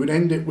 You would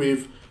end it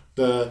with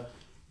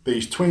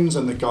these twins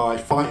and the guy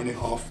fighting it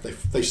off.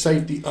 They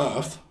saved the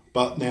Earth,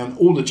 but now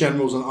all the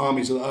generals and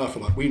armies of the Earth are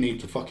like, we need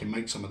to fucking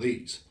make some of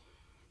these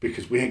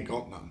because we ain't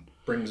got none.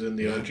 Brings in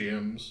the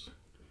RGMs.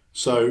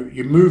 So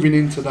you're moving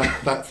into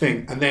that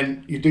thing, and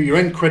then you do your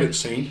end credit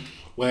scene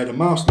where the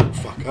masked little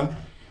fucker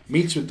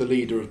meets with the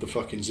leader of the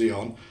fucking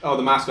Xeon. Oh,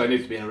 the masked guy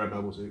needs to be in a red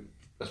mobile suit.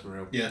 That's for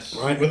real. Yes,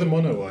 right. With a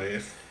mono eye.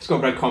 It's got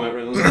a red comment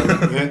written on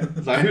it. Yeah.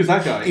 It's like, who's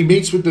that guy? He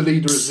meets with the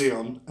leader of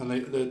Xeon,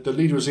 and the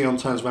leader of Xeon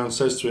turns around and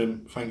says to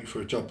him, "Thank you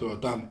for a job that I've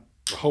done."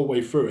 The whole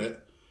way through it,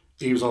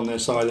 he was on their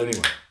side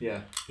anyway.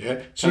 Yeah.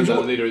 Yeah. Turns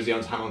out the leader is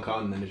Xeon's Hamon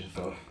Khan, and then it just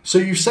fell. So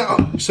you set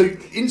up. So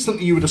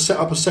instantly you would have set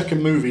up a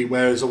second movie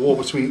where there's a war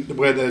between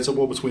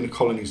the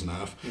colonies and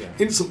Earth. Yeah.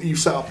 Instantly you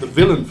set up the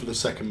villain for the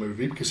second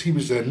movie because he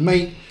was their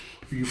mate,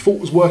 who you thought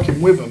was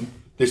working with him,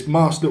 this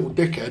masked little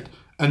dickhead.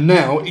 And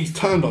now he's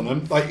turned on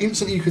them. Like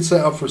instantly, you could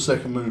set up for a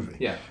second movie.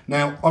 Yeah.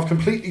 Now I've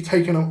completely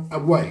taken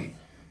away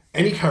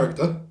any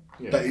character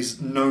that is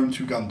known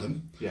to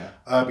Gundam. Yeah.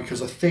 Because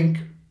I think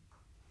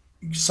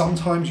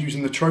sometimes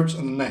using the tropes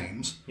and the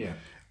names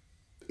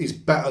is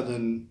better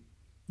than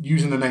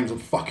using the names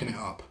and fucking it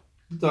up.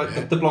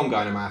 Like the blonde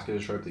guy in a mask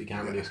is a trope that you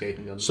can't really escape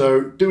in Gundam.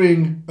 So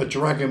doing a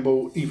Dragon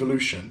Ball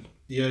evolution.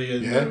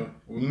 No.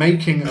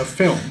 Making a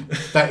film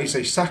that is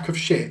a sack of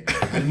shit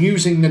and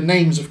using the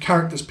names of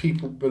characters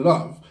people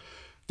below,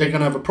 they're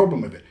going to have a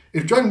problem with it.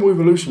 If Dragon Ball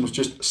Evolution was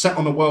just set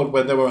on a world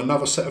where there were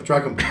another set of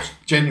Dragon Balls,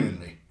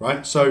 genuinely,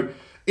 right? So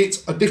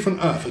it's a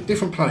different Earth, a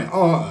different planet,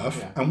 our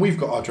Earth, and we've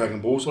got our Dragon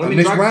Balls. Well, I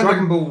mean,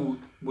 Dragon Ball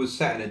was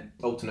set in an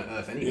alternate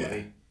Earth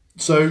anyway.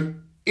 Yeah. So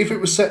if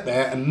it was set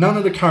there and none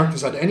of the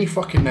characters had any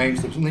fucking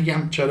names, there wasn't a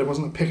Yamcha, there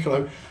wasn't a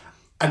Piccolo,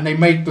 and they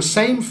made the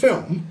same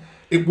film,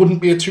 it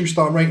wouldn't be a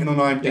 2-star rating on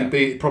IMDb.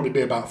 It'd probably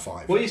be about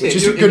 5. What do you say?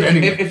 If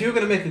you're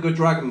going to make a good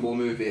Dragon Ball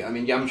movie, I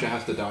mean, Yamcha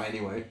has to die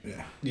anyway.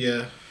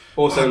 Yeah.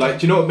 Also, do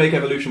you know what would make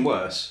Evolution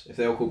worse? If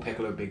they all called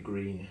Piccolo Big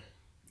Green.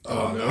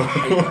 Oh no!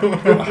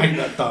 I hate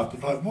that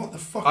dub. Like, what the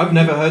fuck? I've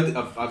never heard.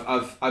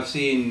 I've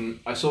seen.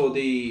 I saw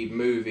the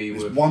movie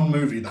with one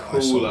movie that I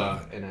saw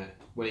Cooler in it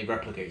when he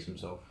replicates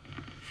himself.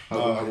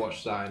 I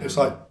watched that. It's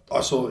like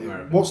I saw.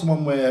 What's the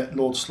one where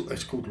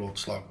it's called Lord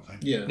Slug, I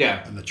think.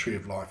 Yeah. And the Tree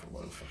of Life, or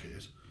whatever the fuck it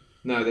is.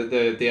 No,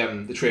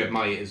 the Tree of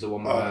Might is the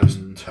one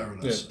with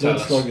Terrorless. Yeah,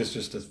 Lord Slug is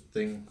just a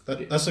thing.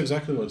 That's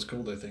exactly what it's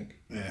called, I think.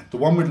 Yeah, the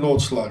one with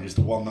Lord Slug is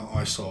the one that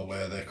I saw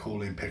where they're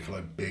calling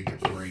Piccolo Big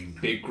Green.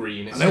 Big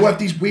Green. And they have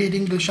these weird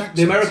English accents.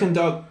 The American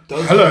dub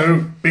does.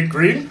 Hello, Big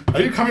Green.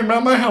 Are you coming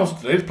round my house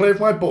today to play with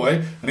my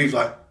boy? And he's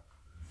like,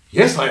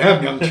 yes, I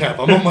am, young chap.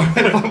 I'm on my.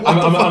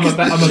 I'm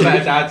a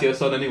better dad to your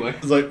son anyway.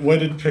 It's like, where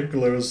did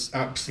Piccolo's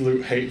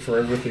absolute hate for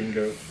everything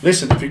go?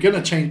 Listen, if you're going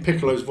to change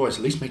Piccolo's voice,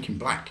 at least make him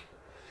black.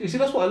 You see,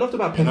 that's what I loved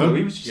about Piccolo. You know?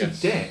 He was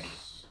just a dick.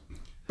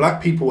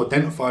 Black people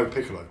identify with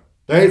Piccolo.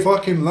 They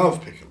fucking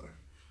love Piccolo.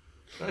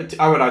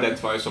 I would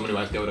identify as someone who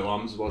has dildo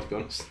arms as well, to be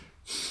honest.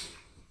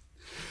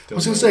 I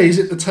was going to say, is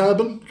it the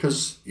turban?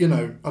 Because, I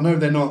know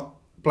they're not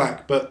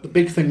black, but the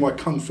big thing why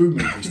Kung Fu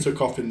movies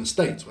took off in the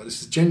States, well,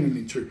 this is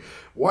genuinely true,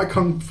 why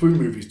Kung Fu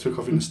movies took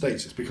off in the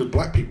States is because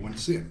black people went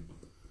to see him.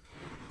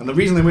 And the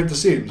reason they went to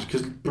see him is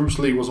because Bruce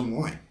Lee wasn't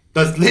white.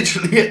 That's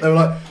literally it. They were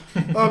like,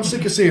 I'm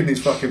sick of seeing these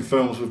fucking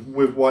films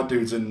with white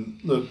dudes and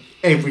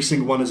every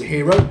single one is a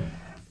hero.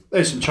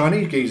 There's some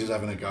Chinese geezers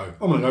having a go.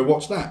 I'm gonna go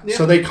watch that. Yeah.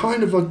 So they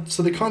kind of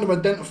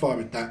identify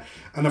with that,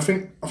 and I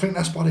think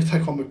that's why they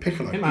take on with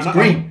Piccolo. Hey man, he's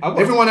green.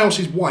 Everyone else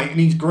is white and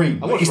he's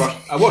green. I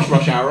watched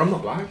Rush Hour. I'm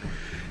not black.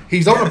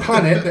 He's on a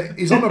planet.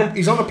 He's on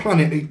a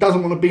planet that he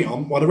doesn't want to be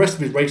on, while the rest of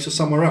his race is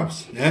somewhere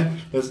else. Yeah,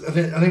 I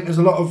think there's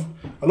a lot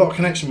of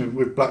connection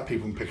with black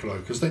people in Piccolo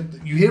because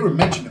you hear him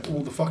mention it all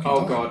the fucking time.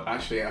 Oh god,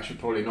 actually, I should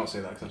probably not say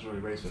that because that's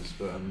really racist.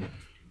 But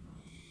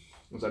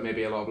it's like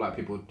maybe a lot of black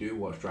people do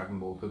watch Dragon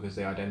Ball because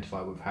they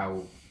identify with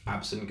how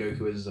absent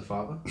Goku is as a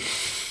father.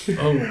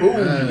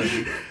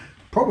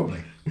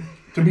 Probably.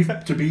 To be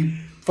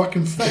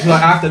fucking fair. It's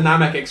like after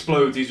Namek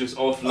explodes, he's just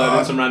off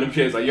learning some random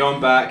shit. It's like, yo, I'm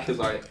back. It's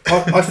like,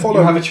 I follow.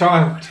 You have a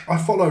child. I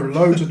follow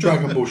loads of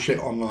Dragon Ball shit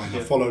online. I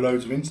follow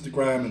loads of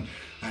Instagram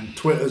and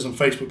Twitters and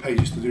Facebook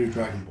pages to do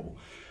Dragon Ball.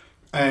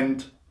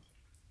 And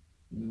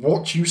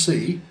what you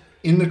see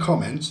in the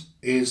comments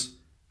is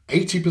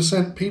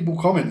 80% people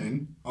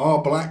commenting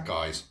are black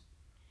guys.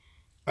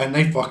 And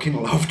they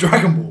fucking love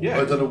Dragon Ball. Yeah.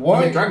 I don't know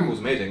why. I mean, Dragon Ball's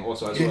amazing.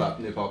 Also, I saw that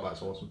new part.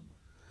 That's awesome.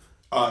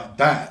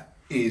 That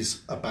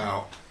is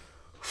about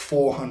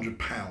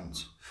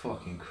 £400.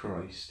 Fucking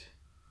Christ.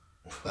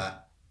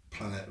 That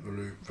Planet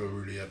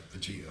Verulia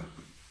Vegeta.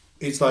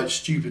 It's like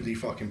stupidly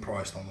fucking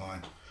priced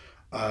online.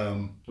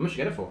 How much did you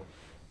get it for?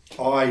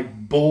 I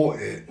bought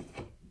it.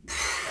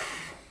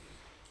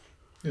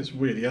 It's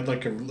weird. He had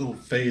like a little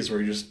phase where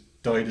he just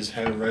dyed his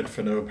hair red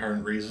for no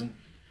apparent reason.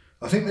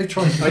 I think they've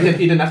tried.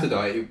 He didn't have to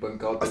die. He went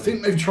God. I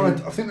think they've tried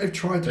to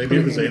Maybe put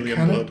it was in the alien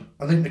canon. blood.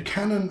 I think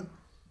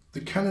the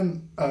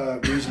canon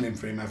reasoning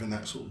for him having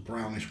that sort of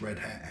brownish red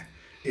hair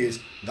is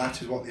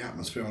that is what the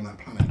atmosphere on that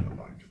planet looked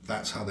like.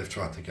 That's how they've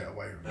tried to get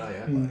away with it.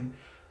 Oh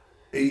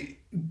yeah.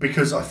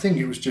 Because I think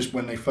it was just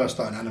when they first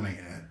started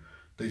animating it,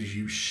 they just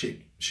used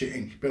shit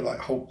ink, a bit like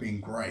Hulk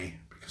being grey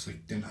because they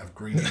didn't have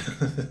green ink,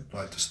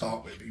 like to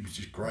start with. He was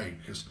just grey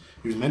because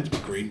he was meant to be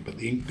green, but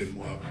the ink didn't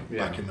work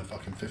back in the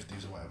fucking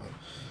 50s or whatever.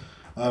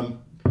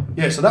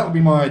 So that would be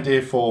my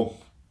idea for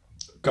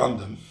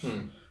Gundam.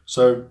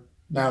 So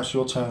now it's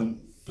your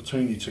turn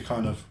between you to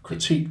kind of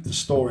critique the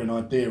story and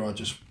idea I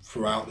just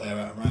threw out there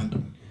at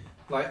random.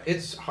 Like,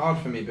 it's hard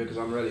for me because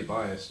I'm really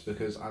biased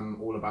because I'm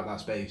all about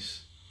that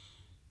space.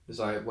 It's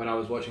like when I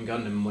was watching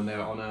Gundam when they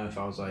were on Earth,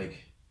 I was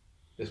like,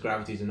 this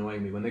gravity's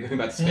annoying me when they're going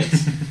back to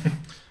space.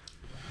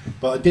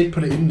 But I did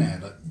put it in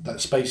there that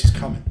space is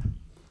coming.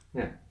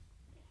 Yeah.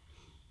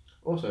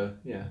 Also,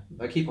 yeah,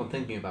 I keep on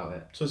thinking about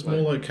it. So it's more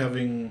like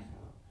having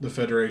the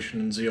Federation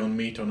and Zeon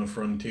meet on a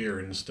frontier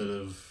instead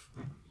of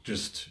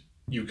just,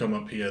 you come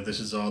up here, this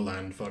is our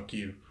land, fuck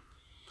you.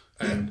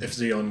 And if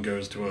Zeon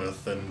goes to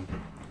Earth, then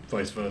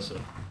vice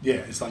versa. Yeah,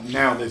 it's like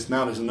now there's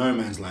a no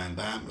man's land.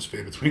 The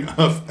atmosphere between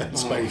Earth and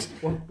space.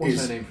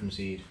 What's her name from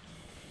Seed?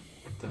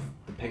 The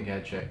pink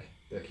haired chick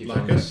that keeps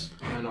Lacus?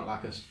 on. No, not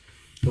Lacus.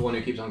 The one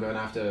who keeps on going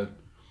after.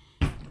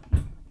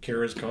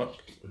 Kira's cock.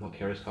 Not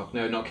Kira's cock.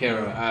 No, not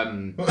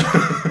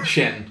Kira.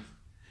 Shen.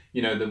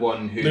 You know, the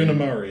one who. Luna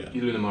Maria.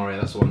 Luna Maria,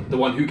 that's the one. The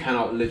one who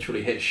cannot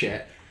literally hit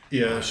shit.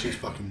 Yeah. She's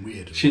fucking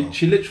weird.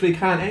 She literally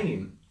can't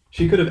aim.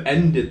 She could have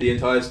ended the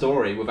entire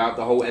story without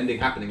the whole ending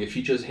happening if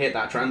she just hit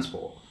that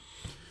transport.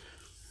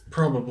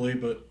 Probably,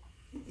 but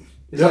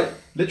it's like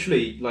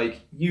literally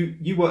like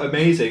you were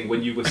amazing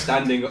when you were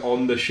standing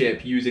on the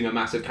ship using a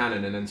massive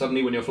cannon, and then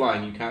suddenly when you're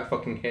flying you can't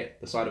fucking hit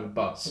the side of a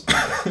bus.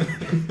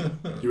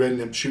 You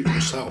ended up shooting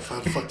yourself. How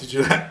the fuck did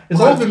you do that? It's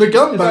holding the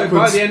gun like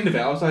backwards. by the end of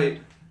it, I was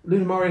like,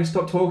 Luna Maria,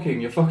 stop talking.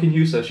 You're fucking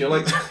useless. You're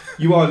like,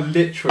 you are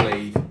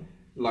literally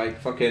like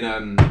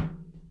fucking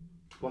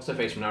what's her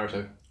face from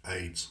Naruto?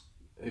 AIDS.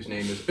 Whose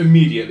name has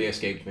immediately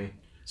escaped me.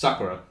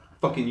 Sakura.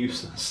 Fucking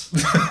useless.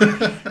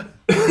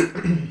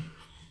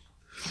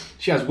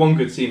 She has one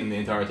good scene in the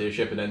entirety of the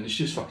ship and then it's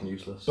just fucking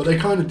useless. But they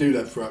kind of do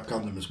that throughout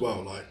Gundam as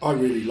well. Like, I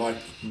really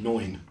liked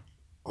Noin.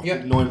 I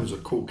think Noin was a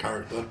cool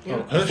character.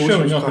 her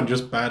showing up and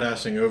just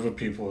badassing over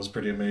people was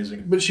pretty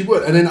amazing. But she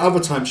would, and then other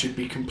times she'd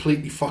be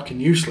completely fucking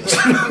useless.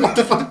 What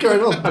the fuck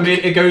going on? I mean,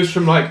 it goes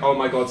from like, oh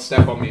my god,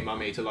 step on me,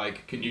 mummy, to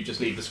like, can you just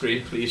leave the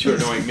screen, please? You're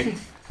annoying me.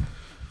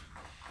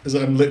 As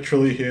I'm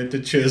literally here to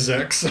cheer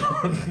Zex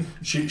on.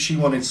 She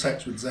wanted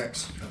sex with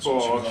Zex. That's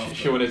what she was after.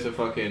 She wanted to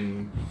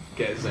fucking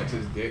get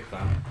Zex's dick,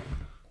 fam.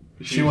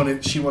 She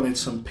wanted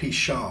some peace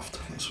shaft.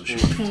 That's what she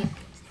wanted.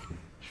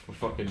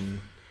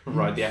 Fucking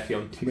ride the Effie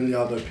on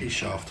Miliardo peace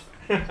shaft.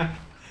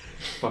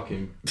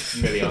 fucking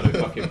Miliardo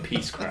fucking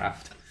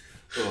peacecraft.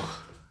 Ugh.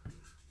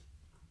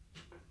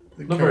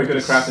 Not very good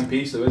at crafting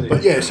peace though, is he?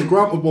 But yeah, so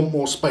Grant would want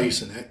more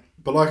space in it.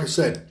 But like I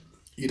said,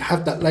 you'd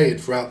have that layered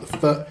throughout the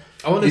first.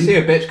 I want to see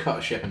a bitch cut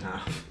a ship in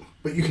half.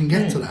 But you can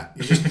get to that.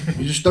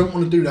 You just don't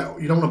want to do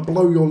that. You don't want to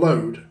blow your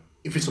load.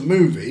 If it's a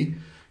movie,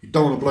 you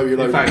don't want to blow your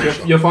load. In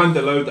fact, you'll find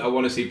the load that I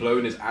want to see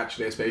blown is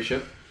actually a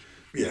spaceship.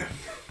 Yeah.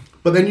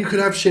 But then you could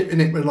have shit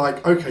in it where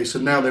like, okay, so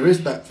now there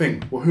is that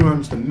thing. Well, who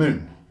owns the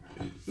moon?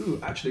 Ooh,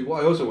 actually,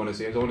 what I also want to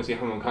see is I want to see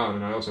Hamon Khan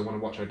and I also want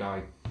to watch her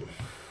die.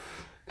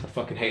 I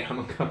fucking hate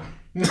Hamon Khan.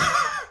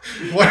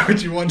 Why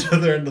would you want her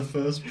there in the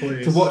first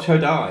place? To watch her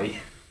die.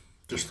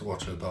 Just to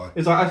watch her die.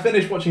 It's like, I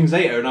finished watching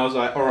Zeta and I was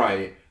like,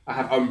 alright, I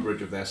have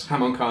umbrage with this.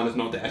 Hamon Khan is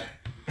not dead.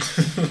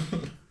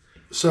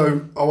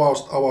 So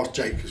I'll ask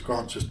Jake because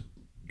Grant's just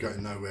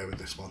going nowhere with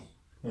this one.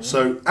 Mm-hmm.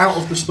 So out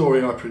of the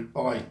story I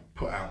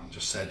put out and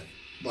just said,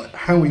 like,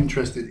 how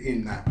interested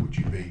in that would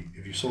you be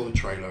if you saw the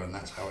trailer and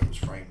that's how it was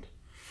framed?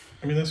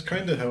 I mean, that's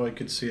kind of how I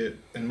could see it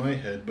in my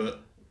head,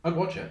 but I'd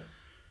watch it.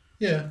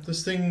 Yeah,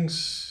 there's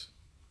things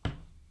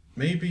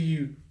maybe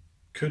you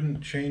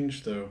couldn't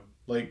change though.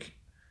 Like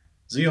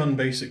Zeon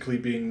basically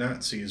being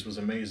Nazis was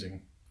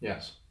amazing.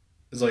 Yes.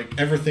 It's like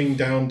everything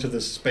down to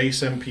the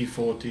space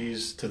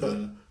MP40s to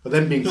the... but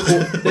then being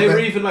caught. They were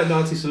even like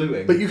Nazi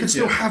saluting. But you could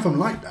still have them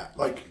like that,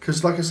 like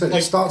because, like I said,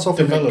 Like, it starts off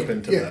develop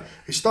into that.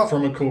 It starts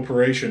from a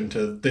corporation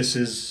to this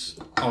is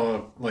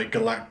our like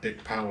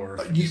galactic power.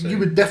 You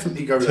would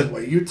definitely go that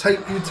way. You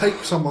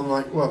take someone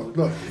like, well,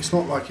 look, it's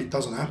not like it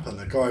doesn't happen.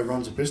 A guy who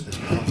runs a business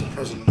becomes the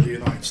president of the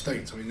United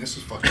States. I mean, this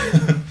is fucking,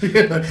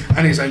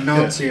 and he's a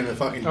Nazi and a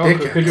fucking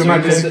dickhead. Could you so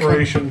imagine a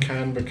corporation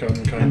can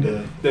become kind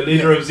of the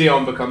leader of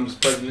Xeon becomes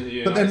president of the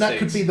United But then that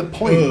States. could be the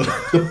point.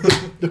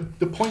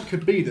 The point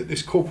could be that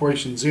this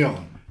corporation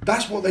Xeon,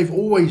 that's what they've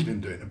always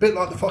been doing. A bit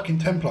like the fucking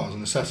Templars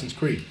in Assassin's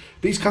Creed.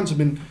 These cunts have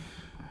been,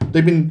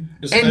 they've been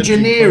just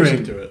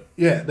engineering. to it.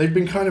 Yeah, they've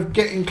been kind of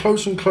getting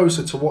closer and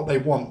closer to what they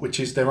want, which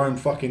is their own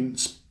fucking.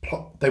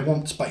 They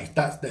want space.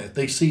 That's there.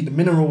 They see the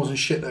minerals and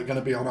shit that are going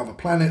to be on other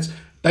planets.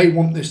 They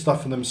want this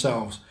stuff for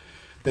themselves.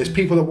 There's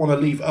people that want to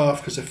leave Earth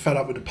because they're fed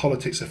up with the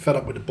politics, they're fed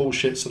up with the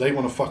bullshit, so they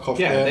want to fuck off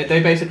there.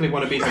 They basically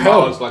want to be the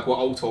Mars, like what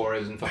Ultor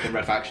is in fucking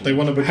Red Faction. They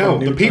want to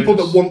become the people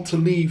that want to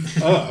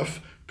leave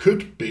Earth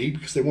could be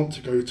because they want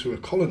to go to a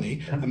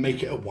colony and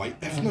make it a white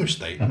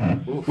ethno-state,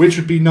 which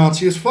would be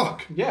Nazi as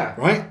fuck. Yeah.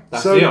 Right?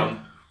 That's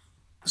Xeon.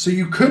 So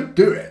you could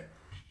do it.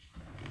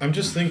 I'm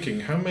just thinking,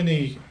 how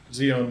many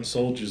Xeon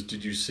soldiers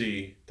did you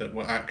see that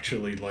were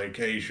actually like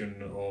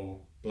Asian or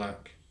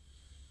black?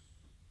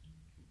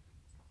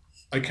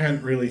 I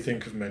can't really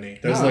think of many.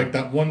 There's like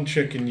that one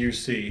chick in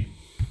UC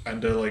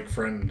and her like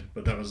friend,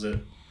 but that was it.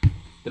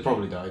 They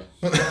probably died.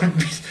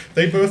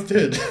 They both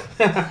did.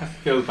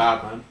 Feels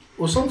bad, man.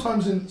 Well,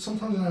 sometimes in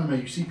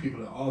anime you see people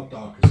that are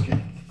darker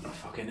skin.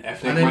 Fucking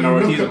ethnic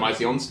minorities in my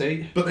Xeon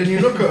state. But then you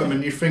look at them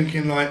and you're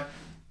thinking like,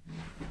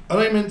 are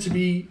they meant to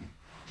be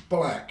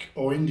black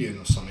or Indian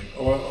or something,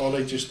 or are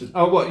they just?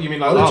 What you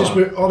mean like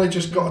Lala? Are they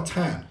just got a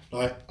tan?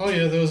 Like, oh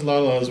yeah, there was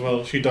Lala as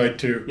well. She died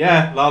too.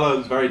 Yeah, Lala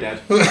is very dead.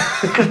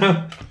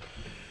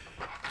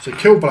 So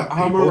kill black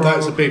people.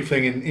 That's a big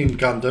thing in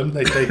Gundam.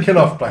 They kill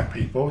off black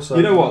people. So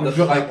you know what? We've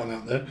got that one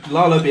out there.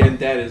 Lala being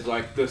dead is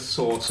like the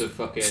source of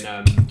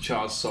fucking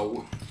Char's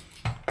soul.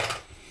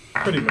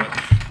 Pretty much.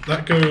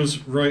 That goes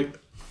right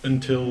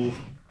until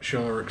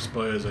Char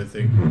expires. I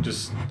think.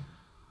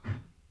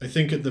 I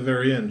think at the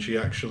very end she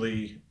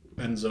actually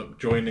ends up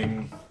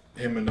joining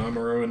him and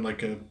Amuro in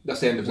like a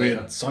that's the end of weird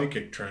Zeta.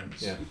 psychic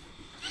trance. Yeah,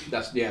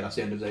 that's the end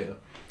of Zeta.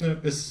 No,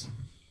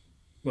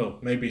 well,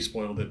 maybe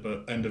spoiled it,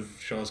 but end of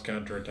Char's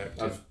counterattack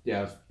too.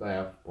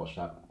 I've watched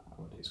that.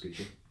 I want to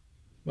Scoochie.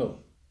 Well,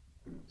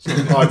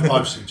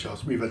 I've seen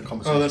Charles. We've had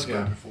conversations that's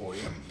good. before.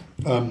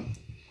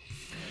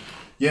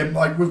 Yeah,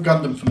 like with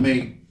Gundam for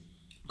me,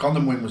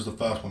 Gundam Wing was the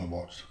first one I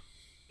watched.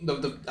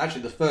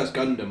 Actually, the first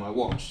Gundam I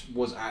watched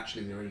was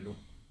actually the original.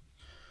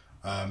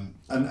 And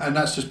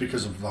that's just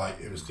because of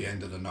like it was the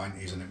end of the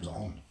 90s and it was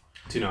on.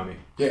 Toonami.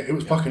 Yeah, it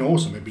was fucking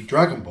awesome. It'd be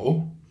Dragon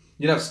Ball.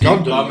 You'd have Steve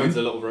Gundam, Blum's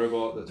a little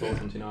robot that talks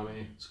on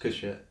Toonami. It's good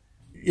shit.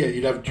 Yeah,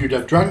 you'd have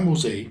Dragon Ball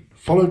Z,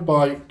 followed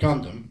by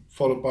Gundam,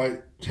 followed by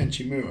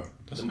Tenchi Muyo.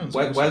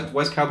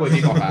 Where's Cowboy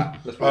Bebop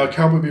at?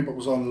 Cowboy Bebop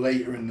was on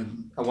later in the.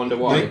 I wonder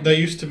why. There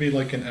used to be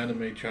like an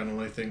anime channel,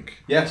 I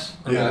think. Yes.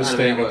 And I was Anime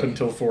staying Network. up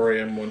until 4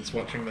 a.m. once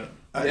watching that.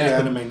 The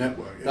Anime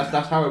Network. Yeah.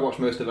 That's how I watch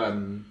most of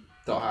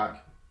Dot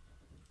Hack.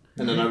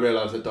 And then I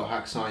realised that Dot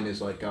Hack sign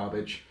is like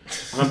garbage.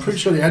 And I'm pretty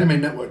sure the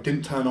Anime Network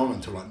didn't turn on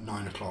until like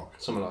 9 o'clock.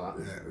 Something like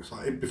that. Yeah, it was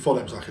like before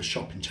that was like a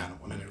shopping channel,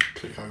 and then it would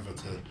click over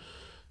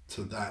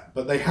to that.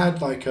 But they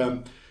had like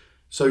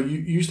so you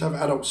used to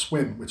have Adult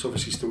Swim, which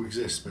obviously still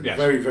exists, but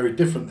very, very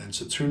different then.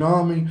 So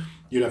Toonami,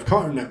 you'd have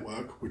Cartoon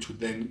Network, which would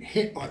then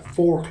hit like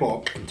 4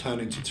 o'clock and turn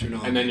into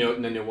Toonami. And then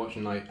you're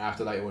watching like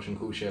after that you're watching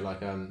cool shit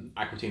like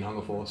Aqua Teen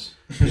Hunger Force.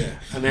 Yeah,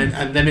 and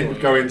then it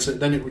would go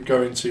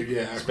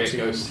into Space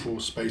Ghost.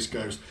 Force, Space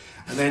Ghost,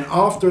 and then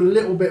after a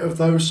little bit of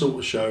those sort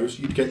of shows,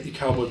 you'd get your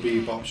Cowboy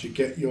Bebops, you'd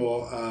get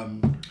your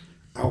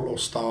Outlaw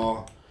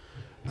Star.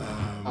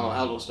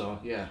 Outlaw Star,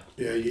 yeah.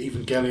 Yeah, your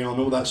Evangelion,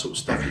 all that sort of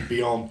stuff would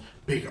be on.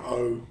 Big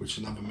O, which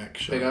is another mech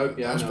show. Big O,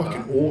 yeah, that's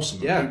fucking awesome.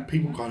 Yeah,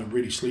 people kind of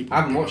really sleep on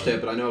I haven't watched it,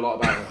 but I know a lot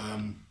about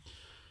it.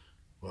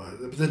 Well,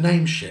 the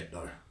name shit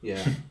though.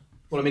 Yeah.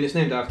 Well, I mean, it's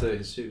named after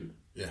his suit.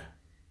 Yeah,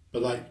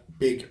 but like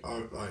Big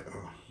O,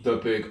 the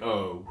Big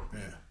O.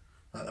 Yeah,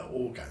 like the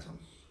orgasm.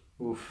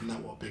 Oof. Isn't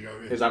that what Big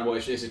O is? Is that what?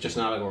 Is it just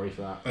an allegory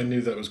for that? I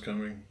knew that was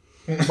coming.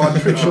 But I'm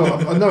pretty sure.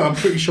 I'm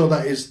pretty sure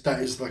that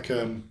is like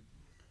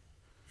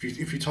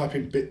If you type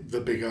in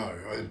the Big O,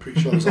 I'm pretty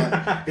sure it's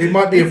like it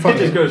might be a fucking.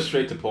 It just goes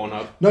straight to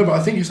Pornhub. No, but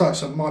I think it's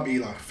like it might be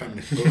like a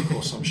feminist book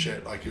or some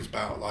shit. Like it's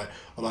about like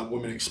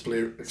women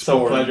exploring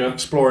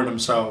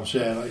themselves.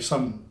 Yeah, like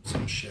some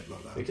shit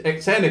like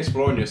that. Saying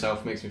exploring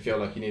yourself makes me feel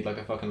like you need like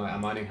a fucking like a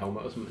mining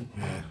helmet or something.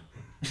 Yeah,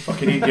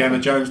 fucking Indiana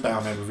Jones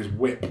down there with his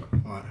whip.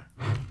 Like,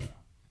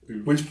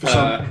 which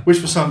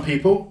for some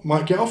people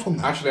might get off on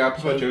that. Actually, I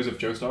prefer Joseph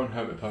Joestar and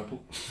Hermit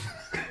Purple.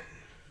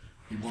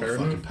 You want a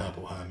fucking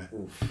purple hermit.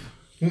 Oof.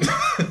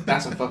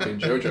 That's a fucking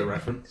JoJo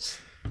reference.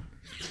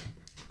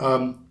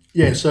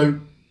 Yeah, so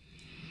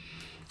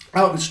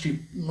out of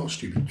not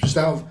stupid, just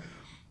out of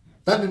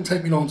that didn't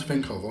take me long to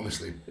think of,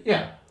 honestly.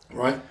 Yeah.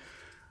 Right?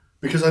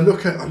 Because I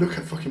look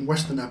at fucking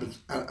Western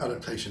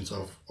adaptations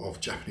of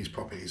Japanese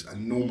properties,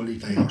 and normally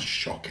they are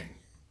shocking,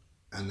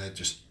 and they're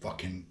just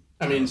fucking.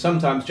 I mean,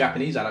 sometimes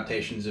Japanese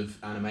adaptations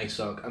of anime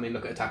suck. I mean,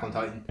 look at Attack on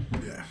Titan.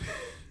 Yeah.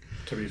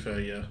 To be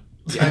fair, yeah.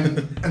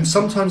 And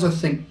sometimes I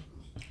think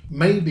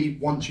maybe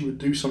once you would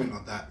do something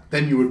like that,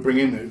 then you would bring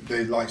in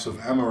the likes of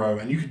Amuro,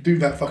 and you could do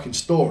that fucking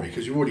story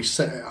because you've already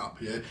set it up.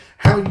 Yeah.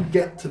 How you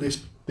get to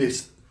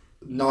this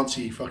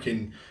Nazi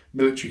fucking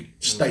military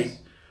state.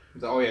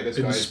 Oh yeah, this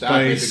In guy's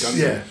space. Gundam.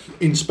 Yeah,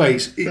 in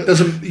space. It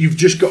doesn't. You've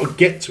just got to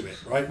get to it,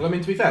 right? Well, I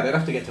mean, to be fair, they'd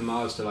have to get to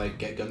Mars to like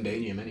get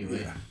Gundanium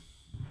anyway.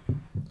 Yeah.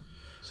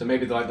 So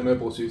maybe the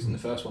mobile suits in the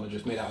first one are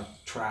just made out of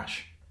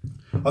trash.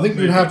 I think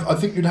you'd have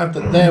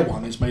that their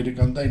one is made of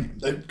Gundanium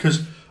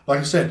because,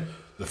 like I said,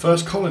 the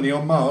first colony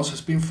on Mars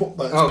has been fought.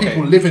 There's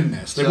people living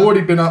there, so they've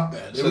already been up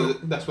there.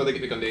 That's where they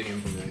get the Gundanium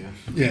from there.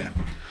 Yeah.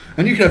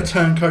 And you could have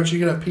turncoats, you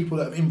could have people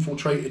that have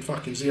infiltrated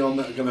fucking Xeon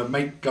that are going to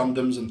make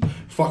Gundams and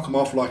fuck them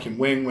off like in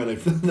Wing, where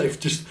they've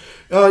just,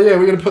 oh yeah,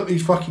 we're going to put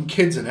these fucking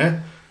kids in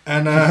it,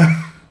 and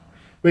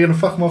we're going to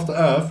fuck them off to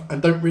Earth,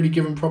 and don't really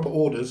give them proper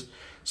orders,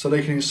 so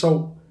they can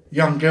assault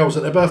young girls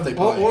at their birthday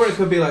party. Or it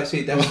could be like,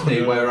 see,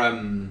 Destiny, where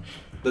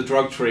the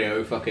drug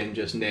trio fucking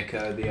just nick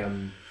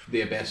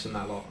the Abyss and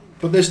that lot.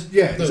 But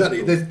exactly.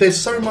 Cool. There's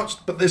so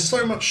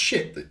much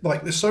shit,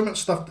 there's so much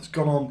stuff that's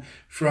gone on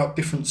throughout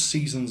different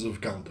seasons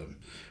of Gundam.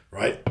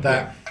 Right,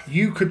 that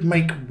you could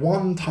make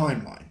one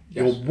timeline,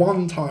 your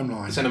one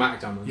timeline, cinematic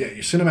timeline. Yeah,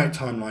 your cinematic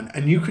timeline,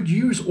 and you could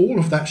use all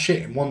of that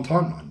shit in one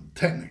timeline,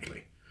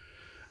 technically,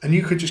 and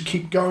you could just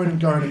keep going and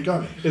going and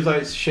going. It's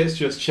like shit's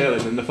just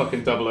chilling, and the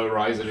fucking 00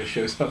 Riser just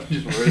shows up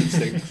and just ruins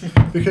things.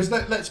 Because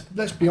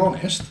let's be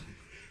honest,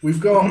 we've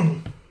got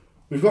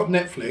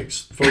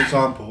Netflix, for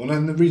example, and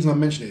then the reason I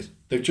mention it is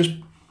they've just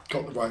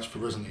got the rights for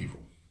Resident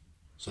Evil,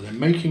 so they're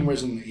making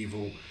Resident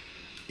Evil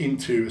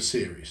into a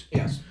series.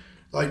 Yes,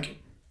 like.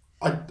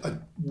 I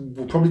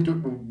will probably do.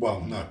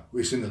 Well, no,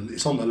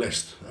 it's on the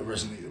list of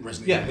Resident Evil.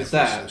 Yeah, it's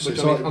there.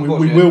 So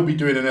we will be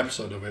doing an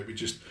episode of it. We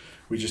just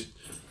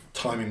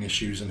timing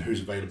issues and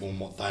who's available on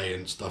what day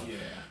and stuff. Yeah,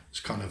 it's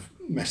kind of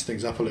messed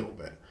things up a little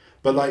bit.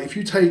 But like, if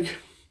you take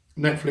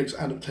Netflix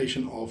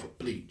adaptation of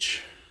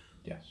Bleach,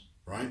 yes,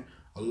 right.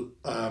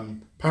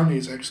 Apparently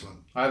it's excellent.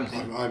 I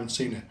haven't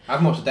seen it. I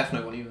haven't watched the Death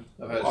Note one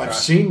either. I've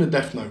seen the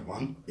Death Note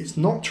one. It's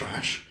not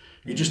trash.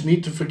 You just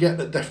need to forget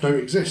that Death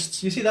Note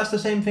exists. You see, that's the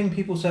same thing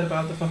people said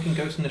about the fucking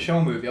Ghost in the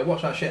Shell movie. I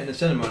watched that shit in the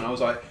cinema and I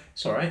was like,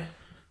 it's alright.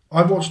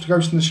 I watched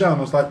Ghost in the Shell and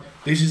I was like,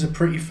 this is a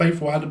pretty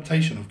faithful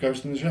adaptation of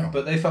Ghost in the Shell.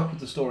 But they fucked with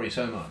the story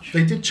so much.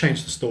 They did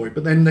change the story,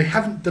 but then they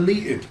haven't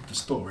deleted the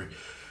story.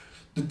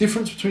 The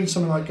difference between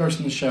something like Ghost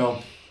in the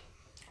Shell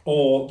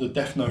or the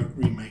Death Note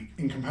remake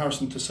in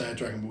comparison to, say, a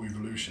Dragon Ball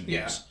Evolution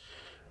is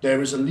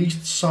there is at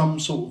least some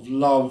sort of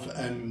love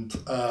and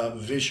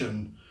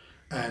vision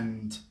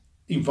and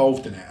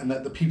involved in it, and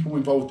that the people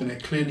involved in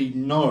it clearly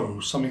know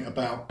something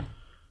about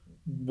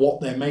what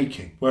they're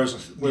making.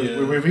 Whereas with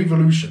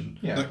Evolution,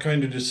 that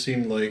kind of just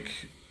seemed like,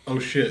 oh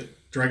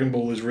shit, Dragon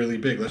Ball is really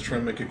big. Let's try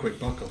and make a quick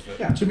buck off it.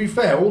 Yeah. To be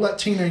fair, all that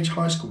teenage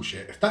high school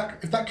shit. If that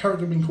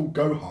character had been called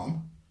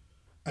Gohan,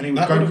 and he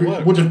was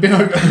Goku, would have been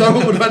no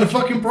one would have had a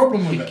fucking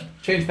problem with it.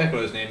 Change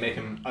Piccolo's name, make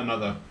him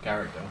another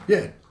character.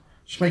 Yeah,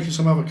 just make him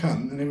some other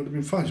cunt, and it would have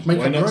been fine. Just make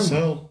up your own.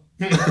 Sell?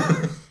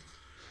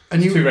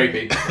 And it's too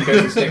rapey. He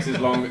goes and sticks his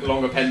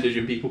long appendage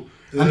in people.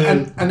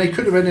 And they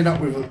could have ended up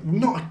with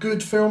not a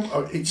good film.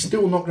 It's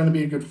still not going to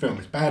be a good film.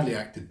 It's badly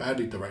acted,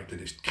 badly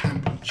directed. It's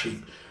camp and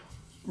cheap,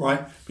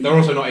 right? But they're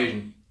also not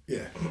Asian.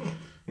 Yeah.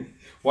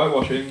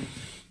 Whitewashing.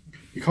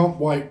 You can't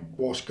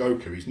whitewash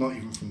Goku. He's not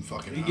even from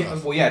fucking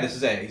Earth. Well, yeah, this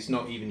is it. He's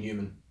not even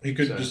human. He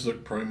could just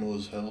look primal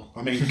as hell.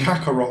 I mean,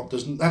 Kakarot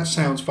doesn't. That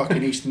sounds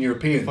fucking Eastern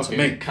European to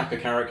me. Kaka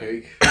carrot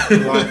cake.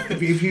 Like,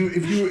 if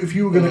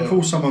you were going to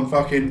call someone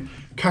fucking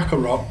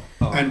Kakarot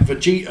and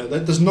Vegeta,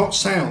 that does not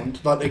sound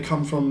like they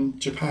come from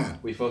Japan.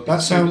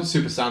 That sounds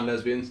Super Saiyan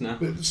lesbians now.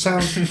 It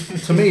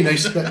sounds to me they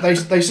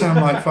sound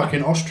like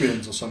fucking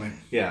Austrians or something.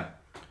 Yeah.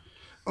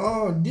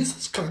 Oh, this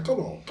is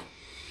Kakarot.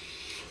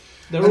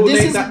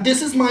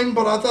 This is my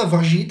brother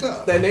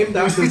Vegeta. They're named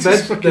after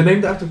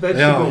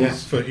vegetables. Yeah.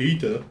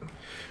 Fajita.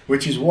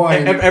 Which is why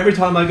every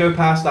time I go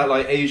past that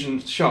like Asian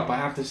shop, I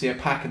have to see a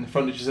pack in the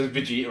front that just says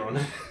Vegeta on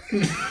it.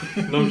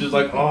 And I'm just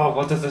like, oh,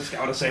 what does this guy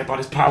want to say about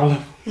his power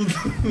level?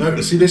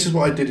 No, see, this is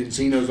what I did in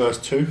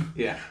Xenoverse 2.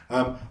 Yeah.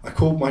 I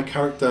called my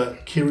character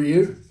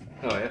Kiryu.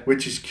 Oh yeah.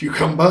 Which is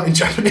cucumber in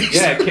Japanese.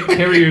 Yeah,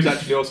 Kiryu is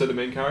actually also the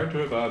main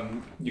character of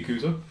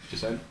Yakuza.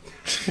 Just saying.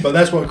 But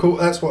that's what I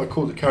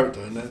called the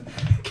character, and then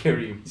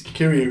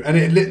Kiryu, and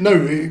I didn't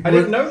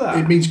know that.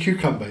 It means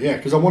cucumber, yeah,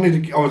 because I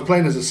was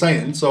playing as a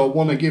Saiyan, so I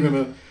want to give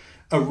him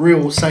a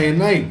real Saiyan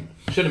name.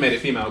 Should have made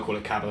it female, call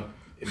it Kaba.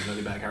 It's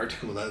only bad character.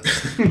 Well,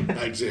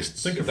 that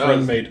exists. I think a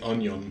friend made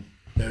Onion.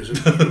 There's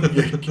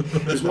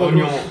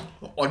Onion.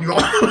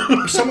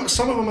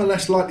 Some of them are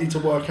less likely to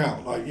work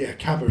out. Like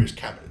Kaba is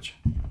cabbage,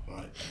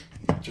 right?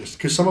 just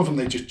because some of them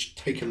they just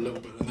take a little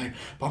bit of the name.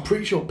 But I'm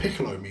pretty sure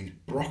Piccolo means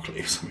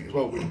broccoli or something as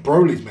well, which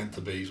Broly's meant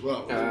to be as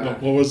well.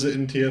 What was it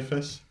in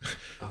TFS?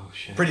 Oh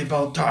shit! Pretty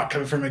bold talk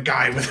coming from a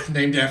guy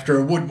named after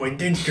a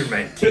woodwind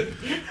instrument. Team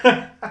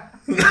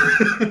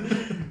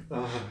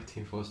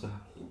 4-star.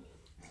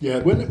 Yeah,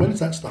 when is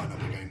that starting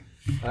up again?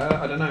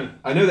 I don't know.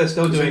 I know they're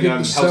still doing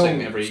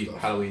Helsing every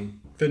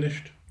Halloween.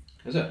 Finished.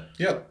 Is it?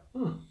 Yep.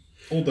 Hmm.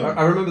 All done.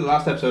 I remember the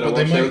last episode But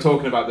I watched, they were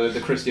talking about the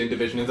Christian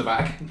division in the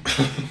back.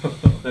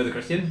 No, the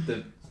Christian?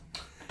 The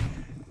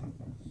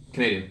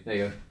Canadian. There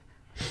you go.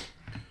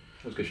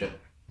 That was good shit.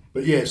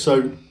 But yeah,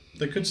 so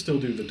They could still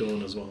do the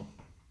Dawn as well.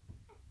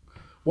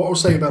 what I'll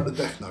say about the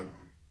Death Note,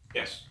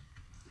 Yes.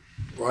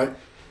 right?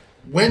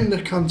 When the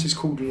cunt is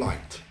called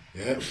Light,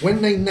 yeah,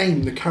 when they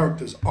name the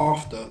characters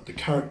after the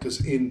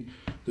characters in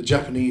the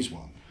Japanese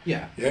one,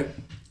 Yeah. yeah,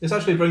 This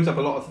actually brings up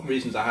a lot of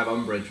reasons I have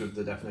umbrage with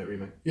the Death Note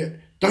remake. yeah,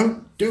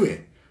 don't do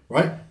it,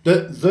 right?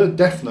 The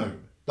Death Note,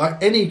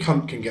 like any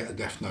cunt can get a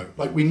Death Note.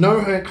 Like we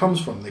know how it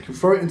comes from. They can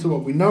throw it into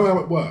what we know how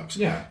it works.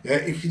 Yeah. Yeah.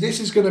 If this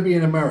is going to be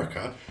in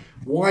America,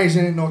 why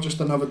isn't it not just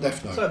another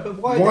Death Note? So,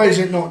 but why is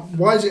it not?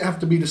 Why does it have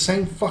to be the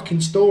same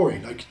fucking story?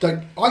 Like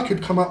I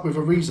could come up with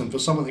a reason for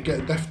someone to get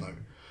a Death Note.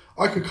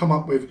 I could come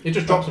up with. It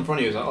just drops in front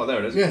of you. It's like, oh, there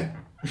it is. Yeah.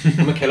 I'm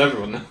gonna kill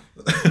everyone now.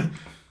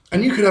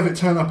 And you could have it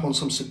turn up on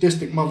some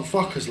sadistic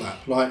motherfucker's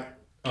lap, like.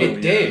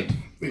 It did.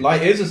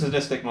 Light is a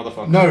sadistic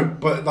motherfucker. No,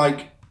 but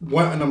like.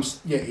 What, and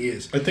yeah, he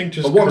is. I think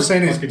just. But what I'm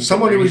saying fucking is,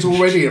 someone who is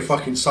deranged. already a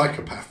fucking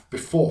psychopath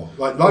before,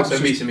 like Also,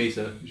 just,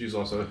 Misa, she's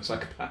also a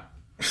psychopath.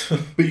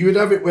 but you would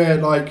have it where,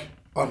 like,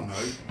 I don't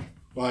know,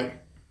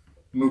 like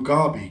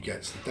Mugabe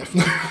gets the Death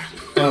Note.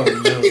 Oh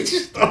no! It's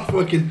just a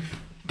fucking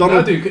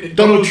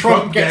Donald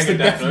Trump gets the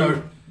Death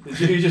Note.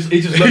 He just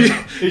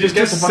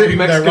gets a fucking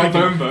Mexican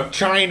phone book.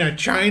 China. No,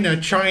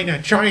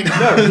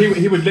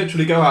 he would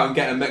literally go out and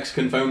get a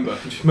Mexican phone book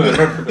and just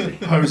murder everybody.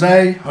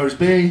 Jose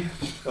B.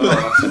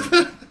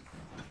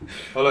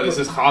 Oh look, this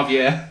is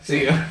Javier.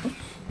 See ya.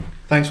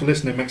 Thanks for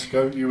listening,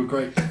 Mexico. You were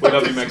great. We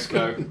love you,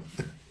 Mexico.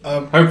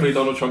 Hopefully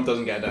Donald Trump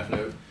doesn't get a Death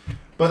Note.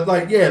 But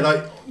but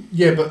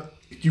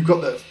you've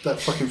got that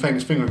fucking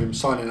famous thing of him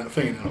signing that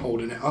thing and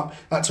holding it up.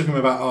 That took him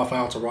about half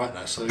hour to write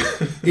that, so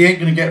he ain't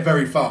gonna get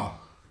very far.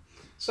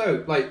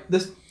 So, like,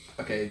 this...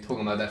 Okay,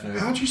 talking about Death Note.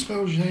 How do you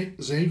spell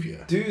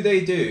Xavier? Do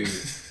they do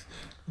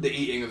the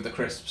eating of the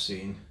crisps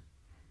scene?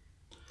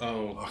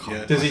 Oh,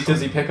 yeah. Does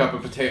he pick up a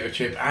potato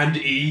chip and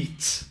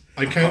eat?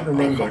 I can't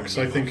remember because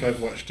I think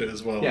I've watched it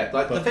as well. Yeah,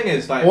 like, the thing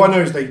is, like... All I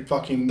know is they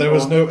fucking... There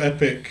was no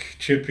epic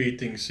chip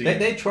eating scene.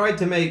 They tried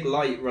to make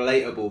Light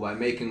relatable by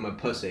making him a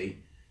pussy.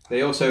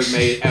 They also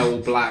made L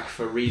black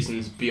for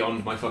reasons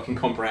beyond my fucking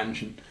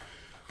comprehension.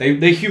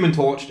 They human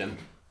torched him.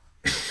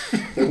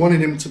 They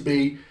wanted him to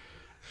be...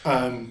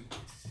 again,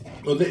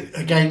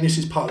 this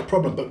is part of the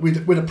problem, but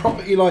with a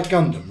property like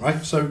Gundam,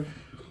 right? So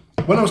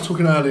when I was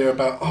talking earlier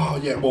about,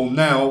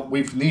 now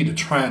we need a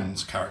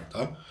trans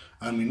character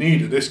and we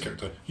need this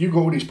character. You've got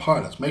all these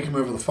pilots, make them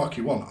whoever the fuck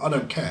you want. I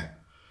don't care.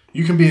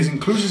 You can be as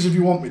inclusive as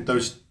you want with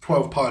those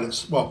 12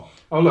 pilots. Well,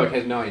 oh look,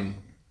 here's 9.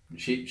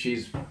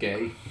 She's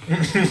gay.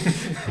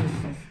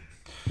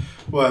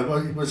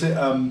 Well, was it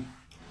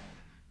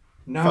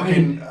 9.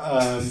 fucking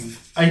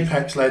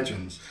Apex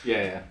Legends?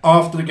 Yeah.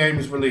 After the game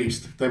was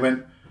released, they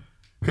went,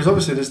 because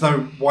obviously there's no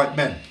white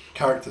men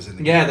characters in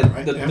the game,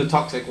 right? The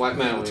toxic white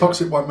male. The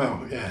toxic white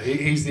male, yeah.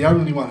 He's the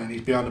only one and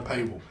he's behind a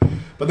paywall.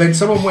 But then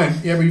someone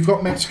went, well, you've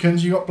got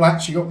Mexicans, you've got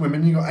blacks, you've got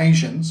women, you've got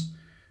Asians.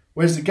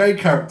 Where's the gay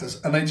characters?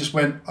 And they just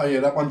went, oh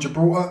yeah, that one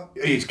Gibraltar,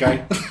 he's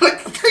gay.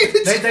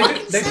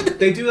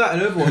 They do that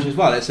in Overwatch as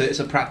well. It's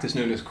a practice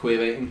known as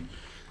queerbaiting.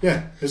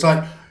 Yeah, it's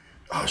like,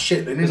 oh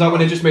shit. It's like when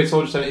they just made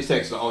Soldier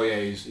 76, like, oh yeah,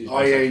 he's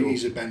bisexual.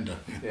 he's a bender.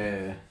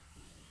 Yeah.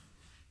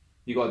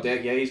 You got a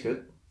dick? Yeah, he's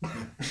good.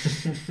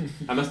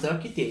 I must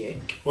have your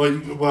dick.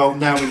 Well,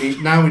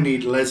 now we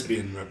need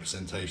lesbian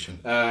representation.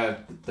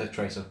 The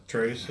Tracer.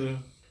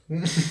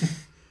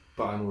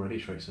 But I'm already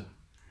Tracer.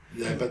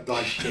 Yeah, but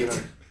like,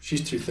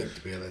 she's too thick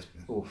to be a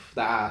lesbian. Oof,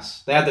 that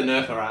ass. They had to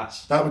nerf her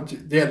ass. They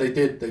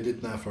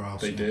did nerf her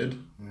ass. They did?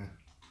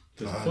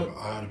 Yeah.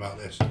 I heard about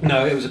this.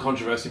 No, it was a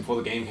controversy before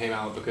the game came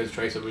out because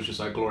Tracer was just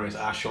like glorious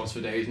ass shots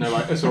for days. No,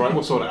 like, it's alright,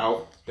 we'll sort it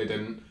out. They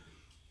didn't.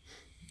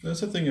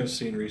 That's a thing I've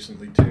seen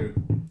recently too.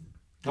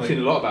 I've seen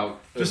a lot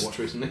about Overwatch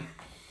recently.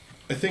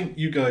 I think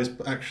you guys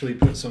actually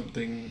put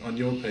something on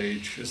your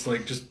page. It's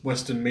like just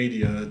Western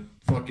media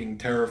fucking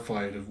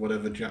terrified of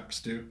whatever Japs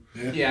do.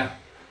 Yeah.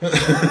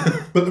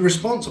 But the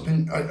response,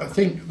 I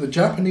think the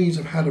Japanese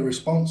have had a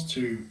response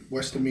to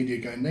Western media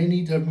going, they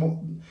need to have more,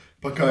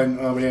 but going,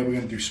 oh yeah, we're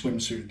going to do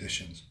swimsuit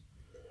editions.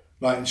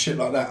 Like, and shit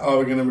like that. Oh,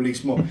 we're going to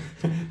release more.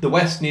 The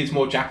West needs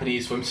more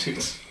Japanese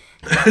swimsuits.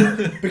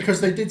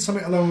 Because they did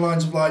something along the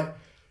lines of like,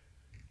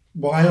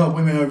 why are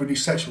women overly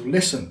sexual?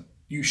 Listen,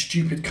 you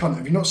stupid cunt.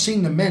 Have you not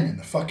seen the men in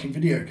the fucking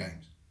video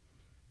games?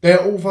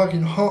 They're all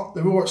fucking hot.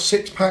 They're all got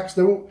six packs.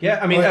 They're all... Yeah,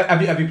 I mean, like,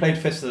 have you played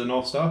Fist of the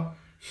North Star?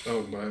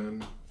 Oh,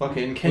 man.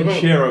 Fucking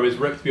Kenshiro is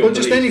ripped beyond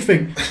just belief.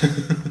 anything.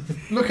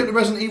 Look at the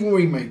Resident Evil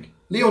remake.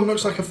 Leon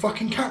looks like a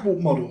fucking catwalk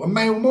model, a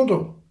male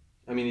model.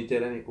 I mean, he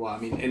did any. Well, I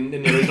mean, in the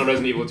original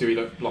Resident Evil 2, he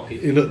looked blocky.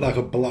 He looked like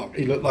a block.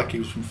 He looked like he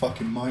was from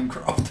fucking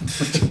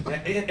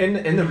Minecraft.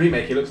 in the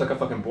remake, he looks like a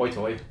fucking boy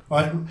toy.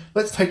 Right,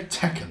 let's take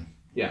Tekken.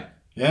 Yeah.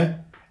 Yeah?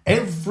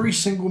 Every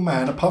single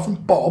man, apart from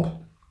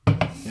Bob,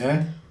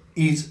 yeah,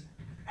 is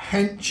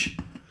hench,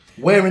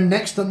 wearing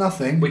next to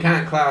nothing. We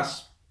can't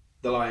class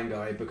the lion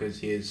guy because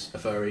he is a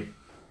furry.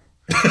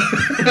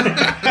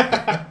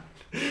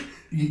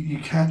 You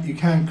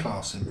can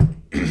class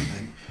him.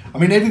 I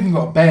mean, they've even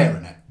got a bear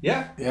in it.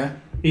 Yeah. Yeah.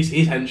 He's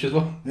hench as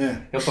well.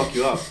 Yeah. He'll fuck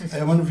you up.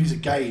 I wonder if he's a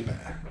gay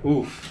bear.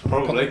 Ooh,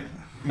 probably.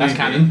 That's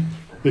canon.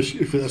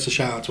 If that's a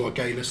shout out to our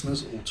gay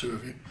listeners, all two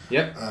of you.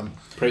 Yep.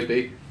 Praise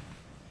be.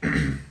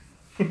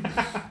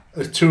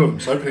 There's two of them,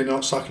 so hopefully they're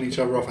not sucking each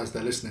other off as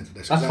they're listening to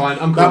this. That's fine.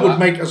 I'm cool that with would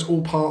make us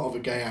all part of a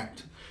gay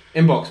act.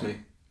 Inbox me.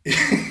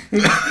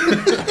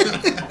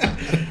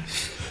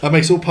 That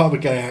makes all part of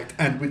a gay act,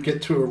 and we'd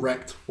get too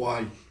erect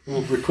while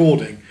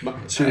recording.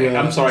 I'm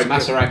sorry,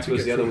 Mass Erect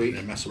was the other week.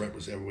 Yeah, Mass Erect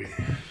was the other week.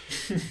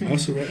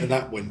 Mass Erect, and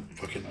that went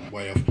fucking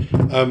way off.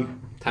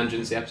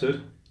 Tangents the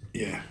episode.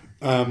 Yeah.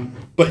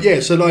 But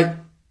yeah, so like,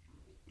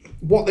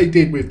 what they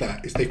did with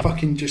that is they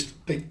fucking just,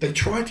 they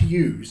tried to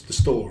use the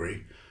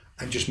story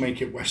and just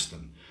make it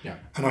Western. Yeah.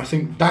 And I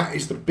think that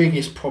is the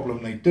biggest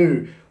problem they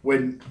do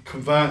when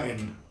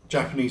converting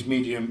Japanese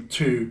medium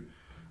to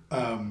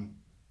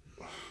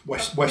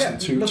Western,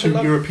 to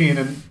European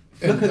and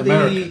look at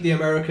American. the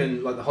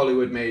American, like the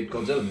Hollywood-made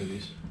Godzilla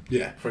movies.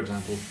 Yeah. For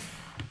example.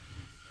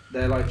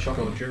 They're like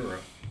chocolate. Gojira.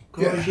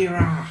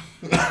 Yeah.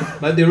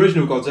 Like the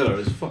original Godzilla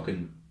is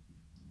fucking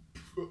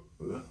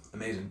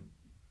amazing.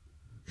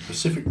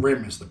 Pacific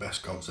Rim is the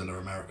best Godzilla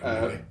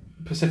American movie.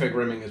 Pacific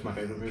Rimming is my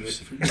favourite movie.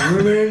 Pacific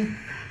Rimming?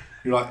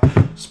 You like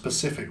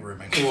specific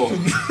rimming.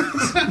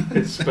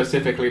 It's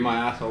specifically my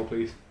asshole,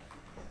 please.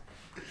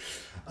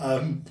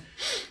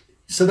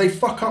 So they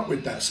fuck up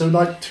with that. So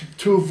like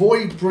to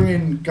avoid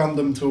bringing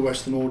Gundam to a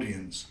Western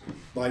audience,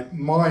 like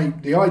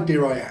the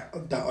idea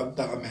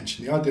that I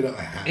mentioned, the idea that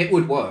I have, it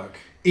would work,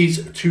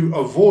 is to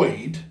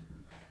avoid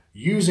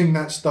using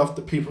that stuff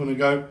that people are going to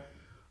go,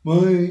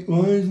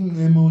 why isn't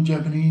there more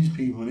Japanese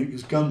people in it?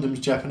 Because Gundam's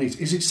Japanese.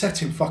 Is it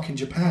set in fucking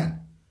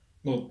Japan?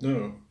 Well,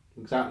 no.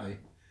 Exactly.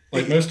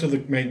 Like most of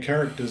the main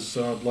characters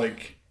are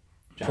like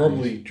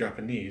probably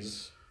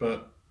Japanese,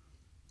 but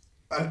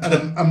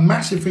a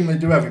massive thing they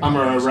do have. I'm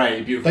a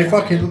Ray, beautiful. They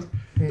fucking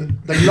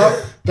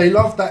they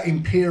love that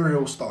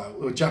imperial style.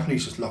 Well,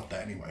 Japanese just love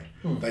that anyway.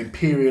 The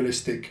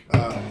imperialistic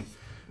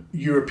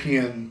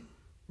European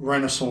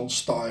Renaissance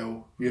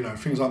style. You know,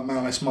 things like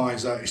Malice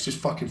Miser. It's just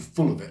fucking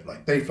full of it.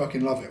 Like they fucking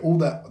love it. All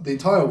that, the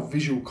entire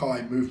visual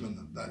Kai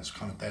movement that's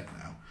kind of dead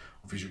now.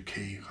 Or visual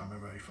Ki, I can't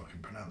remember how you fucking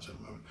pronounce it at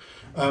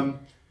the moment.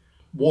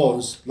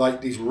 Was like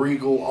these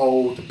regal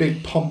old, the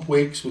big pomp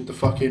wigs with the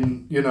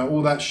fucking, you know,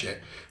 all that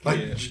shit.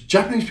 Like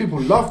Japanese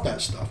people love that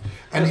stuff,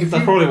 and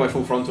that's probably why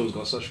Full Frontal's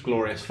got such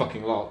glorious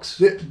fucking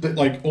locks.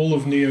 Like all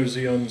of Neo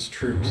Zeon's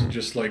troops are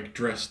just like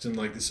dressed in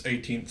like this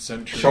 18th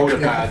century shoulder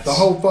pads. The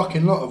whole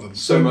fucking lot of them.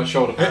 So much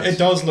shoulder pads. It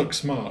does look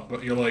smart,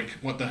 but you're like,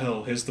 what the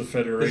hell? Here's the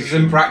Federation. This is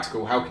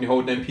impractical. How can you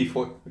hold an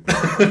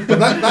MP40? But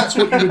that's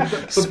what you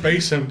would.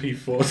 Space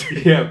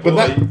MP40. Yeah,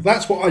 but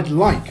that's what I'd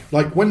like.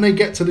 Like when they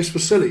get to this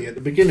facility at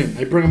the beginning,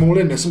 they bring them all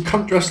in. There's some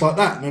cunt dressed like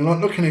that, and they're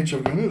like looking at each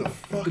other, going, "Who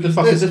the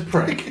fuck is this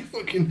prick?"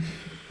 Fucking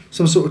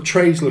some sort of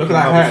trades looking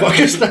at that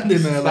motherfucker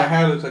standing there. That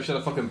hair looks like she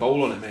had a fucking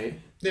bowl on it, mate.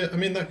 Yeah, I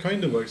mean that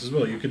kind of works as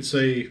well. You could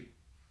say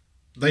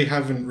they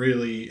haven't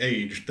really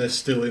aged. They're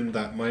still in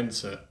that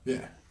mindset.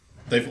 Yeah,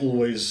 they've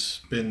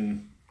always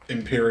been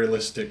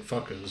imperialistic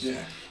fuckers.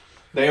 Yeah,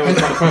 they always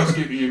try to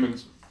persecute the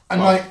humans. And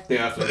like the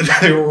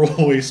Earth. They were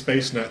always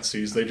space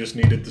Nazis. They just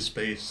needed the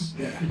space.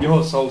 Yeah,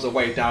 your souls are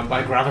weighed down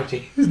by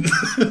gravity.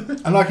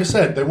 And like I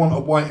said, they want a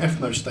white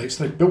ethno state,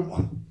 so they built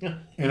one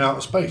in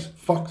outer space.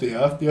 Fuck the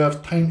Earth. The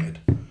Earth's tainted.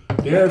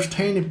 The Earth's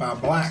tainted by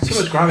blacks. Too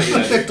much gravity.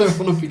 They don't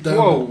want to be down.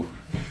 Whoa.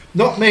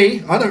 Not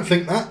me. I don't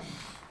think that.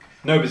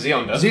 No, but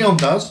Xeon does. Xeon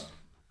does.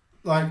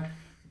 Like,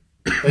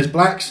 there's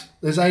blacks,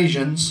 there's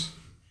Asians,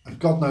 and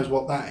God knows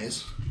what that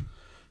is.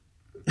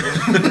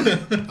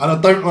 And I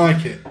don't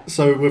like it,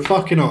 so we're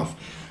fucking off.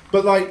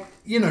 But like,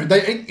 you know,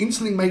 they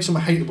instantly makes him a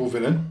hateable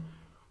villain.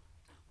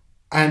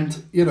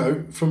 And, you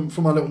know, from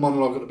my little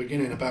monologue at the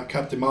beginning about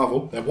Captain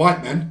Marvel, they're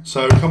white men,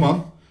 so come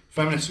on,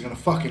 feminists are going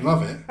to fucking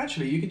love it.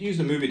 Actually, you could use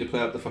the movie to play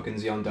up the fucking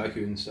Xeon Daiku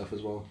and stuff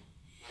as well.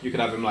 You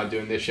could have him like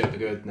doing this shit for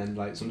good, and then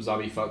like some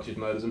Zabi fucks just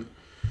murders him.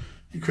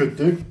 You could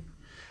do.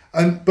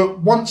 But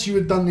once you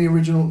had done the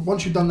original,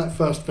 once you'd done that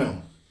first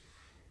film,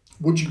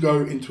 would you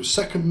go into a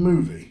second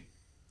movie?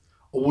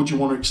 Or would you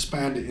want to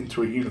expand it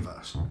into a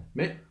universe?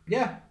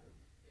 Yeah.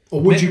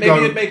 Or would you go...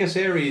 Maybe you'd make a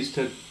series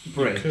to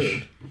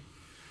bridge.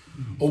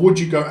 Or would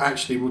you go,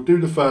 actually, we'll do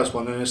the first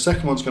one, and the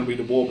second one's going to be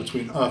the war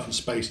between Earth and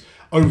space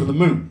over the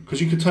moon? Because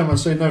you could turn around and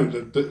say, no,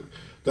 the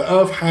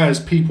Earth has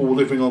people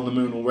living on the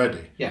moon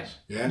already. Yes.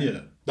 Yeah?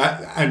 Yeah.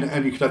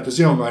 And you could have the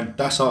Xeon line,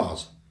 that's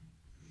ours.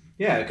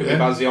 Yeah, it could be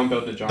about Xeon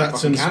building a giant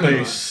That's fucking in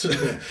cannon.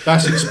 space. Yeah,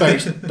 that's in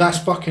space. That's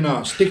fucking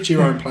ours. Stick to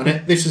your own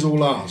planet. This is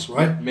all ours,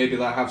 right? Maybe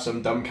they'll have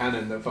some dumb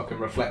cannon that fucking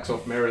reflects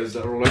off mirrors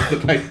that are all over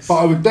the place. But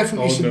I would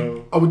definitely,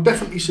 no. I would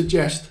definitely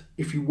suggest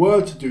if you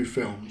were to do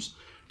films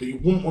that you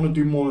wouldn't want to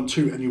do more than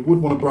 2, and you would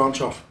want to branch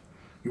off.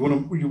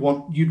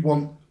 You'd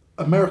want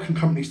American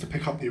companies to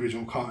pick up the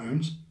original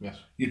cartoons. Yes.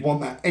 You'd want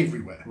that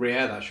everywhere.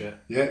 Re-air that shit.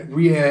 Yeah,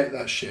 re-air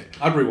that shit.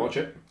 I'd rewatch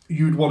it.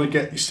 You'd want to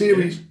get your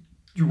series. Yeah.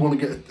 You want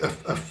to get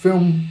a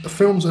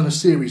films and a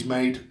series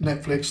made,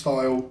 Netflix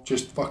style.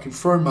 Just fucking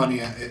throw money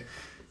at it.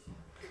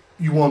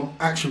 You want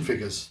action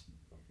figures.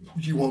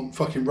 You want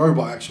fucking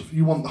robot action.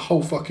 You want the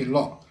whole fucking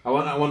lot. I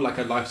want like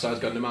a life-size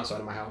Gundam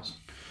outside of my house.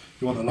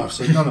 You want a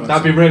life-size Gundam?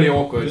 That'd be really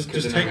awkward.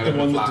 Just take the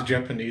one that the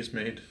Japanese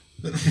made.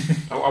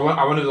 I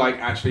want to like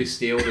actually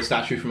steal the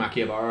statue from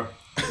Akihabara.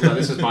 Like,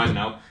 this is mine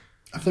now.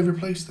 Have they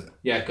replaced it?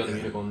 Yeah, Gundam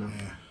Unicorn now.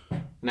 Yeah.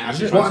 And it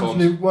actually What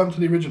transforms. happened to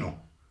the original?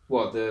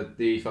 What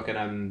the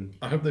fucking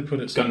I hope they put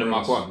it Gundam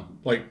Mark else. 1.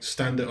 Like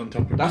stand it on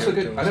top of. That's a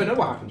good. I don't know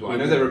what happened to it. I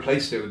know they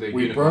replaced it with the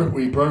Unicorn.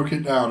 We broke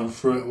it down and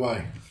threw it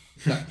away.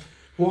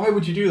 Why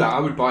would you do that? I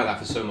would buy that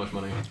for so much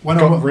money. When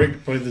Got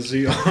rigged by the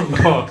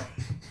Xeon. God.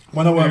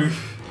 When I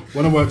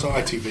worked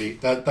at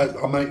ITV,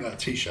 I'll make that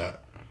T-shirt.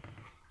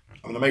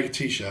 I'm going to make a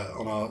T-shirt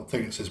on our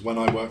thing that says "When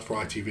I worked for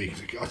ITV."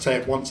 Because I say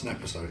it once an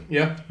episode.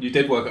 Yeah, you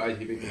did work at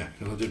ITV. Yeah,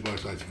 because I did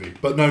work at ITV.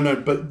 But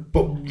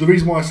but the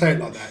reason why I say it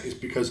like that is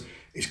because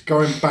it's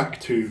going back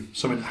to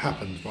something that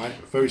happened, right?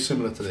 Very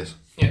similar to this.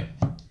 Yeah.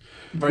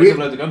 Very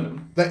similar to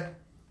Gundam.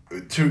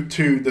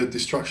 To the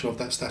destruction of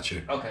that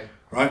statue. Okay.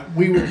 Right,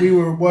 we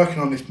were working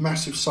on this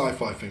massive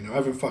sci-fi thing. They were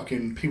having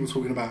fucking people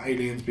talking about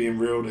aliens being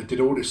real. They did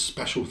all this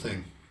special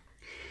thing.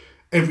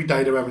 Every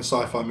day they were having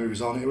sci-fi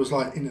movies on. It was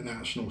like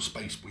International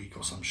Space Week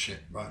or some shit,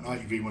 right? And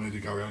ITV wanted to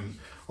go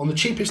on the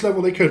cheapest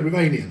level they could with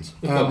aliens.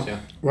 Of course, yeah.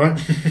 Right?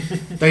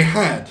 They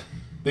had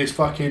this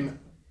fucking...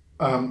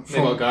 They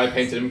got a guy,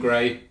 painted him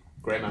grey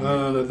man.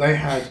 No, they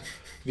had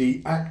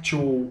the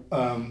actual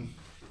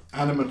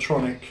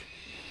animatronic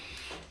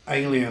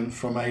alien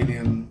from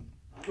Alien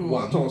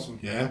 1. That's awesome.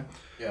 Yeah.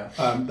 Yeah.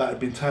 That had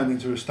been turned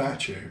into a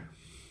statue.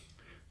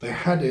 They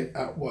had it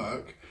at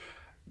work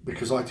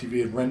because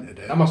ITV had rented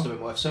it. That must have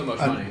been worth so much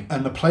money.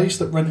 And the place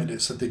that rented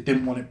it said they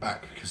didn't want it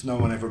back because no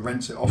one ever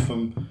rents it off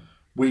them.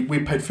 We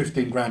paid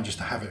 15 grand just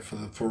to have it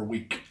for a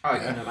week. I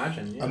can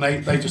imagine, yeah.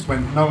 And they just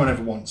went, no one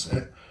ever wants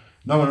it.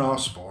 No one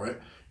asked for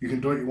it. You can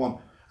do what you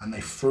want. And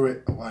they threw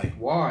it away.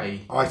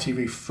 Why?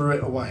 ITV threw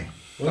it away.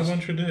 What a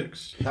bunch of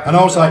dicks. And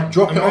I was like,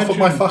 drop it off at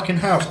my fucking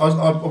house. I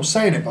was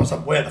saying it, but I was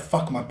like, where the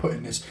fuck am I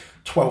putting this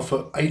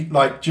 12'8"?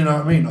 Like, do you know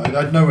what I mean? I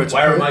had nowhere to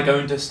Where put am it. I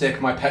going to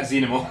stick my pet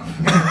Xenomorph?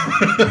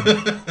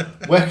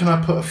 Where can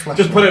I put a flashlight?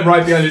 Just put it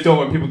right behind your door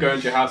when people go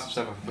into your house and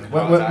stuff.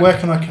 Where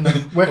can I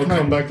connect? I'll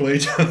come back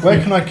later.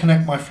 Where can I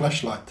connect my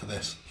flashlight to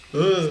this?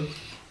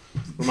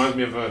 Reminds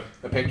me of a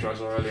picture I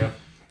saw earlier.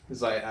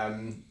 It's like,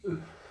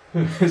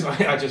 it's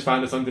like, I just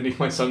found this underneath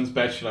my son's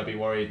bed. Should I be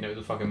worried? And it was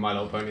a fucking My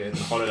Little Pony and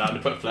hollowed out to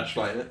put a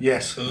flashlight in it.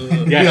 Yes.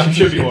 Yes, you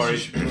should be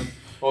worried.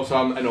 Also,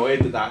 I'm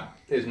annoyed that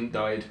isn't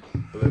dyed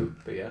blue,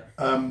 but yeah.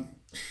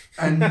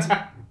 And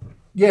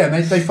yeah,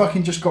 they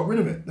fucking just got rid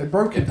of it. They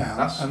broke it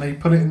down and they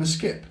put it in the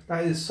skip.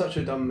 That is such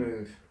a dumb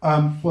move.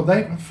 Well,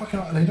 they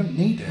don't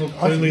need it. Well,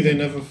 clearly they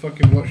never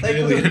fucking watched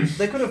Alien.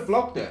 They could have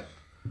vlogged it.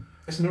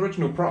 It's an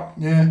original prop.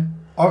 Yeah,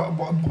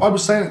 I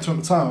was saying it to them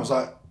at the time. I was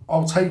like,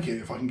 I'll take it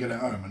if I can get it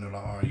home. And they're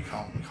like, oh, you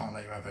can't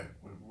let you have it.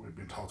 We've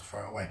been told to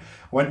throw it away. I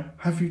went,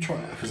 have you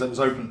tried? Because it was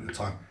open at the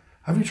time.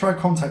 Have you tried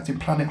contacting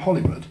Planet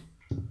Hollywood?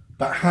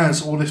 That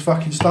has all this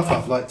fucking stuff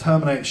up, like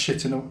Terminator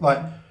shit in it,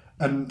 like.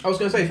 And I was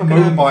going to say,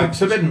 Forbidden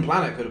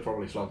Planet could have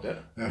probably flogged it.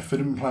 Yeah,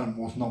 Forbidden Planet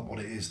was not what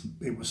it is.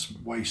 It was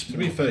way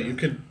smaller. To be fair, you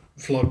could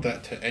flog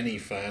that to any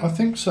fan. I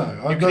think so.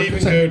 You could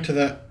even go to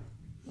that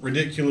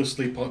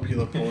ridiculously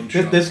popular porn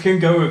shop. This can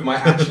go with my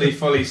actually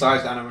fully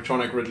sized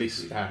animatronic Ripley,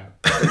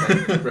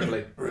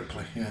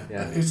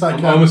 yeah. It's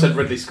like I almost said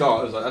Ridley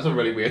Scott. I was like, that's a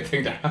really weird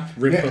thing to have.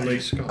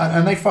 Ripley Scott.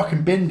 And they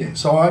fucking binned it.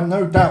 So I have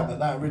no doubt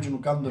that original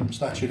Gundam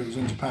statue that was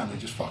in Japan, they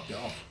just fucked it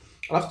off.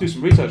 I'll have to do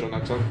some research on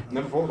that because I've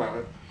never thought about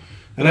it.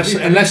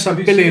 Unless a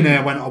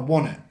billionaire went, I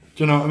want it.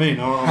 Do you know what I mean?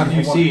 Have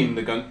you seen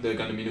the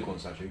Gundam Unicorn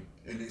statue?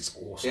 It is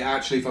awesome. It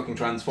actually fucking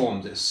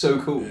transforms. It's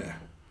so cool. Yeah.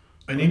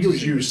 I think it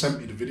was you who sent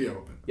me the video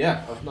of it.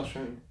 Yeah, I've not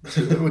shown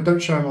you. Don't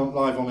show him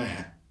live on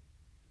air.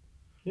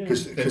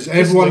 Because Yeah.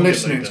 everyone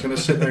listening is going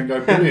to sit there and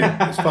go,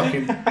 brilliant. It's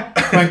fucking...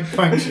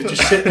 Thanks. You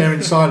just sit there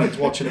in silence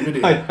watching a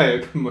video. I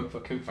open my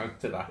fucking phone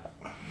to that.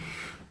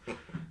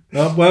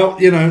 Well,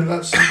 you know,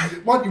 that's...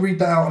 Why don't you read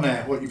that out on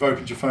air, what you've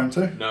opened your phone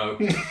to? No.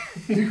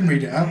 You can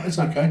read it out. It's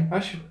okay. I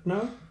should...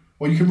 No?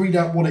 Or you can read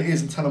out what it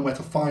is and tell them where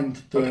to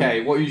find the...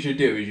 Okay, what you should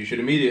do is you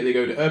should immediately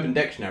go to Urban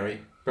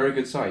Dictionary, very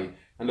good site,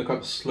 and look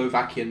up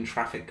Slovakian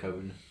traffic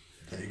cone.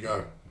 There you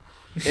go.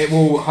 It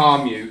will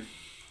harm you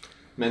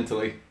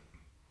mentally.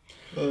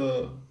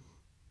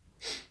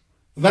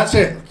 That's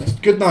it.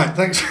 Good night.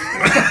 Thanks.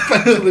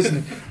 Thanks for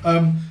listening.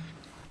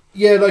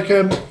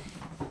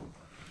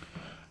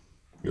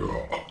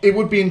 It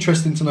would be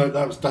interesting to know.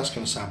 That's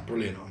going to sound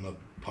brilliant on the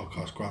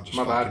podcast. Grant just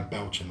My fucking bad.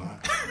 belching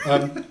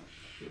that.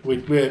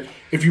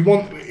 If you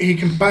want, he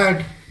can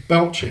bag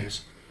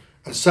belches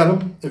and sell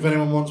them if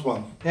anyone wants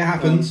one. It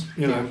happens.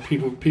 You know,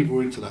 people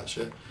are into that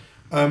shit.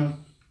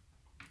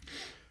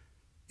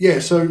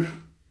 So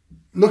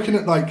looking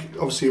at like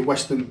obviously a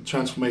Western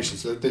transformation,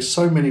 so there's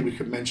so many we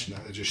could mention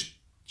that are just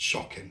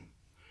shocking.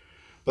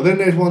 But then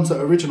there's ones that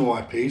are original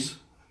IPs.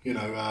 You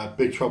know,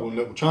 Big Trouble in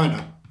Little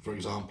China, for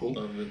example,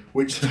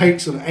 which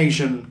takes an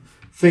Asian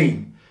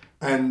theme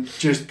and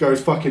just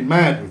goes fucking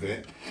mad with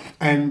it.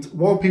 And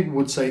while people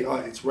would say,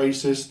 it's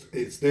racist,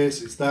 it's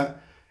this, it's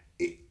that,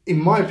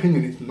 in my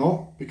opinion, it's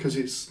not, because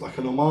it's like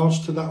an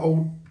homage to that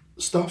old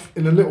stuff,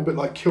 in a little bit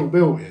like Kill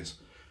Bill is.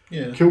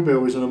 Yeah. Kill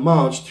Bill is an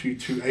homage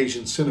to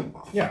Asian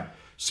cinema. Yeah.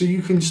 So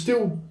you can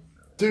still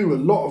do a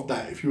lot of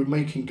that if you were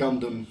making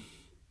Gundam.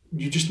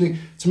 You just need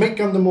to make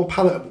Gundam more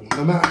palatable,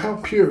 no matter how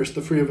purist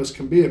the three of us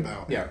can be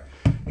about it. Yeah.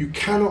 You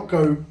cannot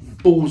go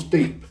balls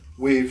deep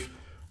with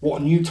what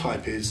a new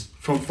type is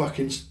from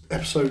fucking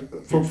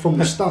episode from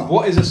the start.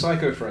 What is a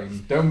psycho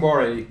frame? Don't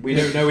worry, we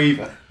don't know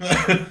either.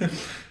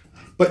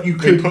 But you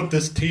could put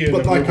this tea in.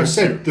 But like I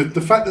said,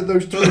 the fact that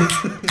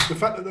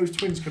those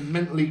twins can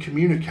mentally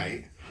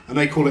communicate and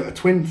they call it a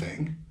twin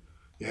thing,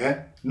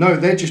 yeah. No,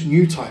 they're just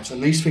new types,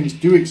 and these things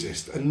do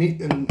exist, and they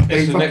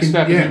It's the next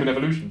step in human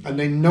evolution. and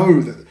they know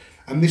that,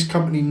 and this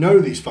company know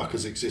these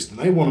fuckers exist, and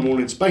they want them all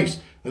in space.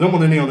 They don't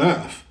want any on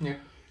Earth. Yeah.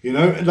 You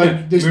know,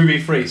 like this. Movie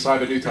free,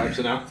 cyber new types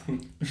are now.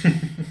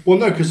 Well,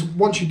 no, because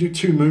once you do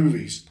 2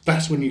 movies,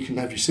 that's when you can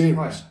have your series.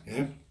 Right.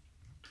 Yeah.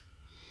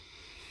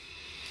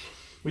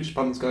 We just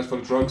pumped this guy's full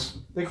of drugs.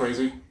 They're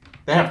crazy.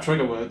 They have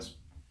trigger words.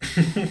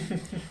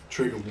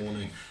 Trigger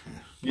warning.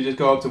 You just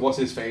go up to what's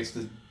his face,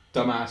 the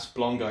dumbass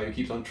blonde guy who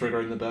keeps on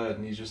triggering the bird,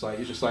 and he's just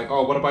like,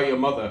 oh, what about your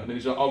mother? And then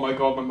he's like, oh my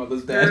god, my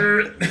mother's dead.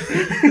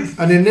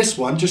 And in this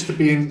one, just to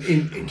be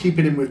in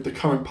keeping in with the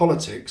current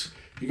politics,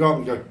 you go up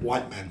and go,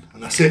 white men,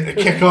 and that's it. They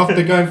kick off,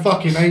 they're going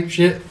fucking ape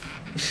shit.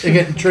 They're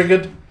getting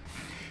triggered.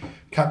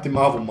 Captain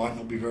Marvel might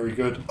not be very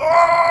good.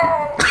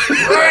 Oh,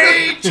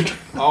 rage!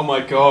 Oh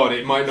my god,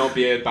 it might not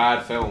be a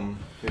bad film.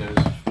 Who knows?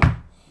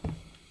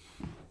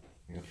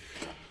 Yeah.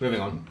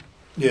 Moving on.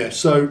 Yeah,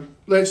 so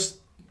let's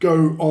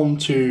go on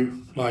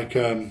to like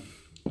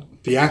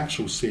the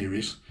actual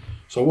series.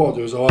 So what I'll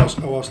do is I'll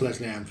ask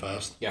Leslie Ann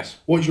first. Yes.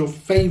 What is your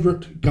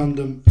favourite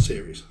Gundam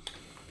series?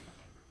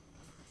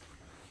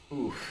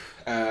 Ooh.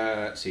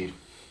 Seed.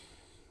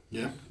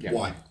 Yeah? Yeah.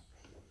 Why?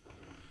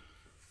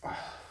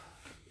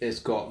 It's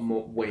got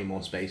way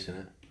more space in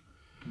it.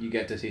 You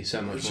get to see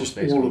so much It's more just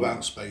space. all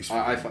about space.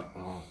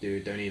 Oh,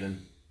 dude, don't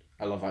even.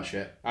 I love that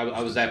shit.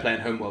 I was there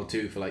playing Homeworld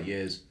 2 for like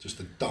years. Just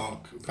the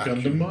dark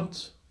vacuum. Gundam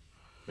mods?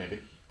 Maybe.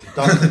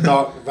 The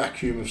dark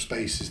vacuum of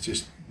space is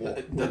just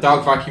what... The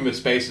dark vacuum of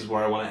space is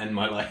where I want to end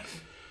my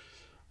life.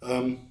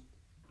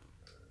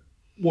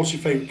 What's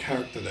your favourite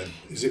character then?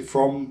 Is it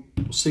from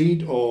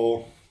Seed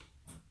or...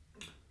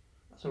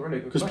 That's a really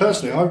good Because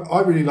question. personally,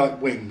 I really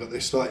like Wing, but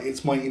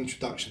it's my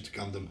introduction to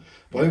Gundam.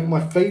 But I think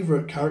my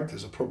favourite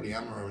characters are probably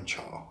Amuro and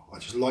Char. I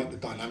just like the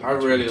dynamic. I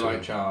between really the two.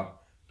 like Char.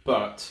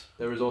 But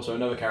there is also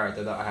another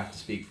character that I have to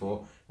speak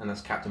for, and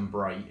that's Captain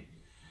Bright.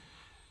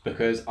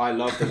 Because I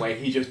love the way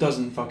he just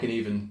doesn't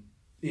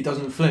he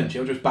doesn't flinch,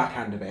 he'll just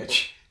backhand a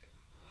bitch.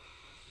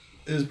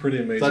 It is pretty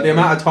amazing. It's like the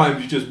amount of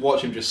times you just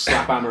watch him just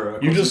slap Amuro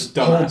across You just his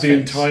dumbass hold the face.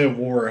 entire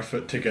war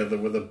effort together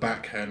with a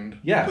backhand.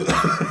 Yeah.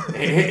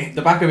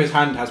 The back of his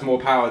hand has more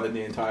power than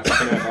the entire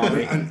fucking Earth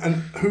army. And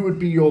who would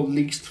be your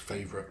least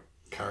favourite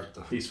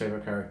character? Least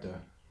favourite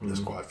character. There's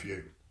quite a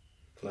few.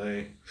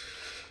 Play.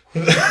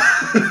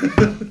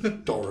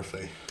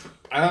 Dorothy.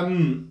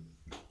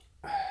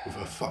 With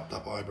her fucked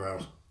up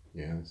eyebrows.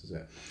 Yeah, this is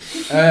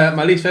it.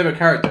 My least favourite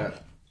character.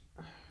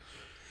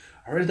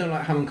 I really don't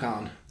like Hammond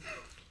Khan.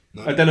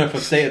 No. I don't know if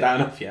I've stated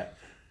that enough yet.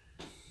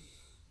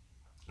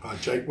 Hi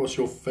Jake, what's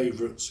your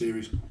favourite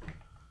series?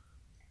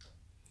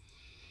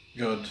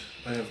 God,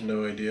 I have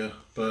no idea.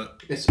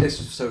 But It's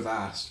so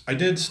vast. I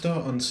did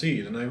start on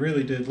Seed and I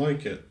really did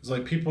like it. It's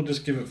like people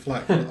just give it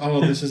flack.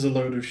 Oh, this is a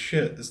load of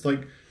shit. It's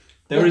like,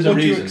 There is a what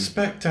do you reason.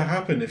 expect to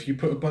happen if you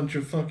put a bunch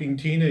of fucking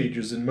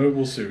teenagers in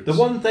mobile suits? The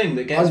one thing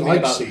that I gets me like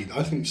about Seed.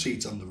 I think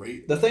Seed's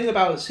underrated. the thing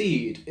about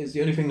Seed is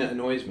the only thing that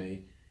annoys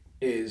me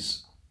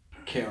is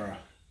Kira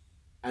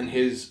and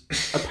his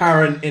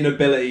apparent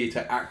inability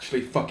to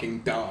actually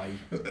fucking die.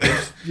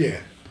 Yeah.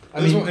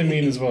 That's what I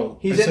mean as well.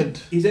 He's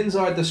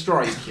inside the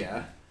strike,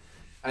 yeah,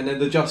 and then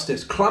the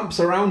Justice clamps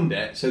around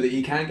it so that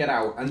he can't get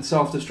out and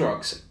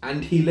self-destructs,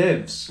 and he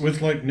lives.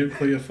 With like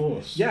nuclear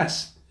force.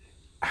 Yes.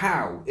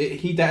 How?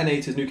 He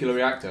detonates his nuclear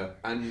reactor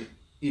and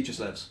he just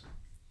lives.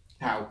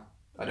 How?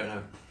 I don't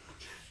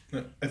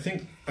know. I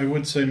think I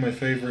would say my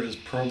favourite is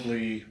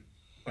probably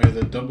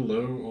either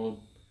 00 or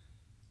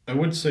I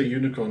would say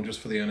Unicorn just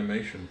for the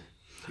animation.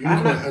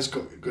 Unicorn has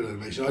got good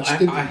animation. I just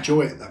didn't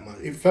enjoy it that much.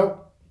 It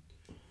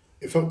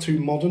felt too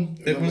modern.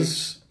 It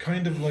was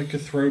kind of like a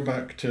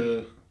throwback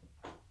to...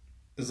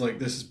 It's like,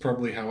 this is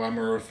probably how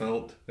Amuro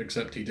felt,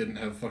 except he didn't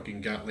have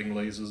fucking Gatling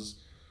lasers.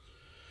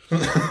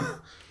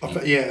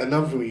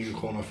 Another thing with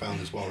Unicorn I found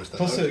as well is that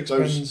Plus it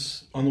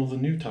expands on all the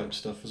new type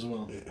stuff as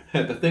well.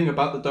 Yeah. The thing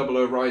about the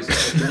 00 Riser,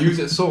 it can use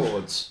its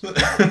swords,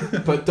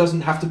 but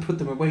doesn't have to put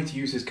them away to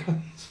use his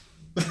guns.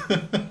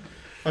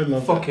 I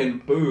love Fucking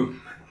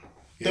boom.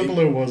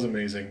 00 was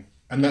amazing.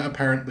 And that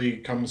apparently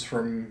comes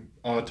from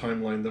our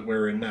timeline that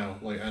we're in now,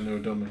 like Anno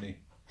Domini.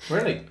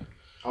 Really?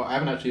 Oh, I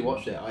haven't actually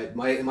watched it.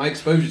 My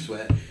exposure to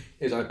it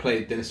is I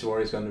played Dynasty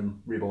Warriors Gundam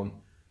Reborn.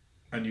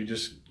 And you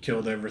just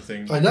killed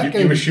everything. Like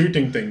you were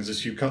shooting things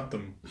as you cut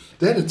them.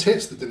 They're the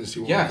tits, the Dynasty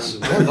Warriors. Yes,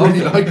 Gundam. I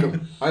really like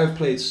them. I have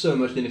played so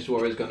much Dynasty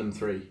Warriors Gundam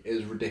 3. It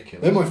is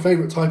ridiculous. They're my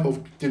favourite type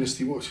of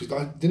Dynasty Warriors.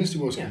 Because Dynasty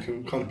Warriors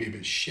can kind of be a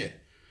bit shit.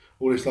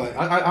 Or it's like...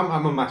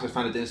 I'm a massive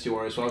fan of Dynasty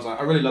Warriors, so I was like,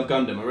 I really love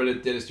Gundam. I really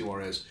love Dynasty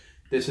Warriors.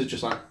 This is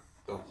just like...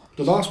 Oh.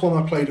 The last one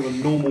I played of a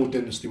normal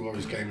Dynasty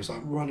Warriors game was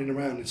like running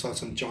around inside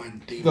some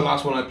giant demon. The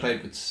last one I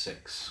played was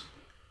 6.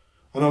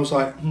 And I was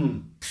like,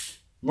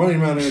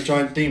 running around in a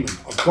giant demon.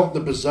 I've got the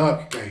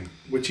Berserk game,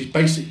 which is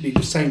basically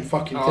the same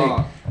fucking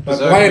thing. But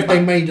why have they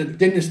made a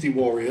Dynasty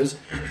Warriors,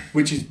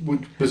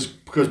 because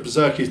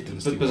Berserk is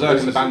Dynasty Warriors. Berserk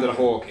and the Band of the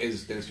Hawk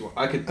is Dynasty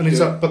Warriors.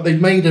 But they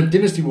made a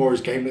Dynasty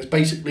Warriors game that's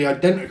basically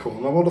identical.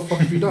 I'm like, what the fuck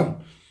have you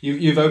done?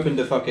 You've opened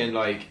a fucking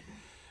like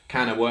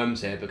can of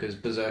worms here, because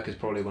Berserk is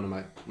probably one of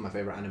my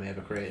favourite anime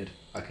ever created.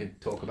 I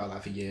could talk about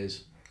that for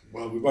years.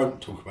 Well, we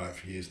won't talk about it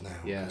for years now.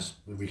 Yeah.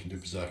 We can do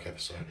Berserk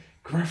episode.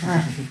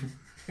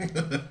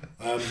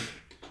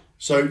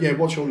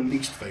 What's your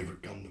least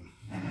favourite Gundam?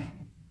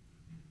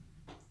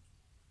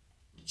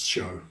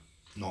 Show,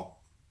 not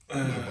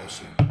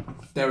boss.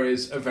 There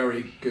is a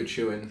very good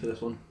shoe-in for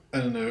this one. I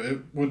don't know, it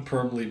would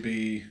probably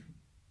be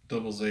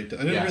Double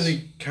Zeta. I don't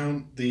really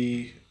count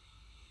the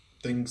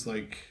things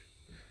like...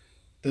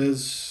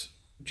 There's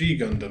G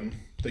Gundam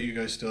that you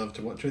guys still have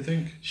to watch, I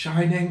think.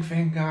 Shining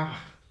Finger.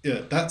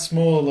 Yeah, that's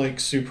more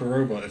like Super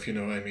Robot, if you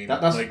know what I mean.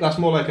 That's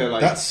more like a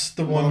like. That's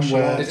the one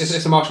where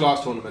it's a martial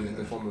arts tournament in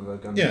the form of a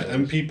Gundam. Yeah,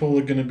 and people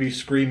are going to be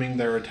screaming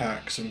their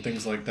attacks and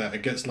things like that.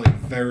 It gets like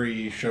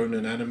very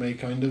shonen anime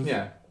kind of.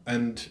 Yeah.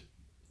 And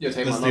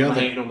take my love, my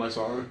hate, and all my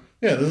sorrow.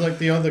 Yeah, there's like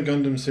the other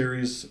Gundam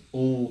series.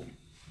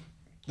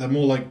 They're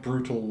more like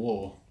brutal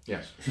war.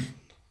 Yes.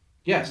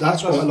 Yes.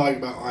 That's what I like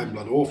about Iron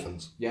Blood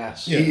Orphans.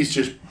 Yes. Yeah. It is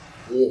just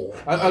war.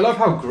 I love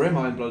how grim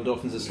Iron Blood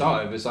Orphans has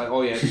started. It's like,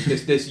 oh yeah,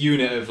 this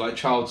unit of like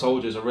child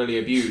soldiers are really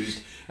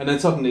abused, and then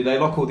suddenly they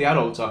lock all the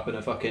adults up in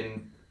a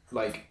fucking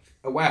like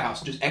a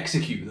warehouse and just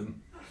execute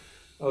them.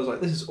 I was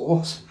like, this is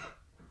awesome.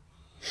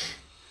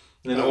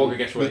 And then the Augur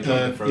gets really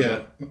drunk and throws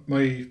up.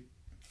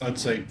 I'd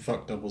say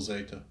fuck Double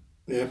Zeta.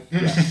 Yeah.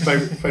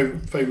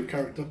 Favorite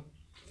character.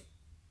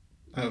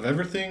 Out of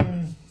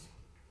everything,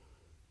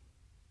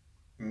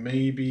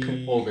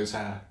 maybe Augur's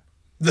hair.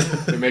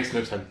 It makes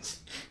no sense.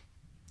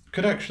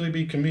 Could actually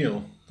be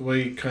Camille, the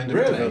way he kind of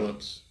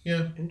develops.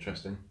 Yeah.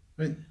 Interesting.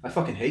 I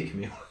fucking hate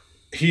Camille.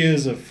 He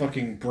is a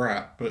fucking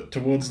brat, but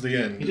towards the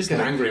end... He just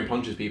gets angry and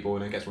punches people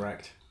and then gets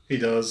wrecked. He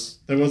does.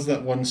 There was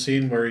that one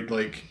scene where he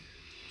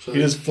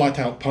just flat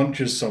out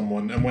punches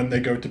someone, and when they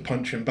go to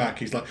punch him back,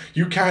 he's like,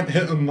 "You can't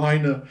hit a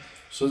minor."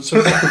 So that's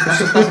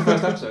the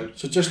first episode.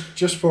 So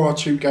just for our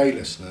two gay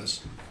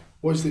listeners,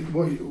 both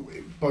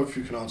of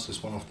you can answer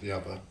this one after the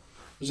other.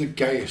 Who's the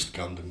gayest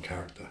Gundam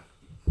character?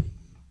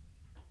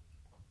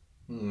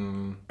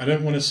 I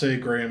don't want to say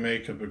Graham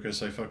Maker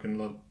because I fucking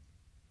love...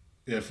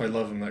 Yeah, if I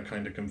love him, that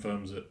kind of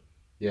confirms it.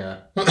 Yeah.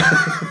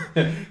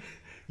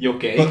 You're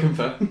gay, but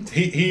confirmed.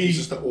 He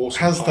just an awesome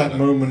has pilot. That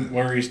moment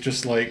where he's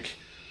just like...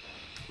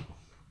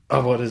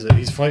 Oh, what is it?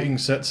 He's fighting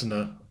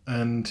Setsuna,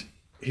 and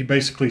he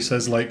basically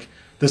says, like,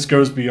 this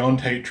goes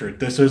beyond hatred.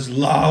 This is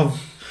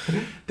love.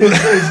 This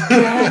is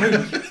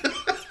gay.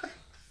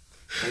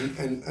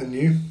 And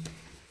you?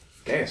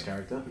 Gayest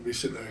character. We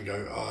sit there and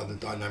go, the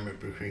dynamic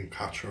between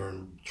Katra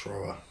and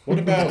Troa. What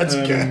about... That's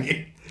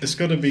gay. It's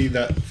got to be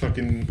that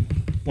fucking...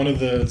 One of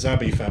the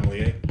Zabi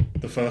family, eh?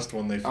 The first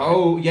one they fight.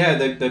 Oh, yeah,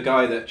 the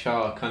guy that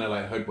Char kind of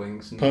like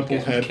hoodwinks and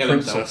purple-haired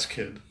princess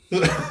kid.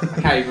 I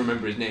can't even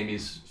remember his name.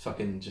 He's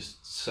fucking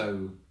just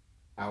so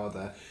out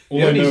there. All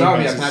the only I know Zabi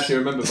I is can actually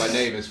remember by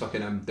name is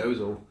fucking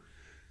Dozel.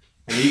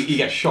 And he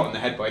gets shot in the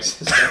head by his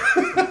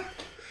sister.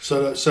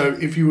 So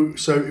if you were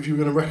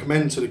going to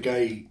recommend to the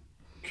gay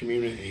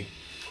community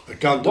a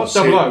Gundam What's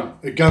 00?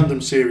 A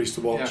Gundam series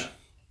to watch. Yeah.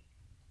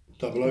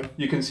 00?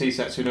 You can see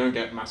Setsuna and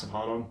get massive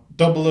hard on.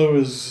 00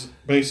 is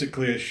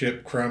basically a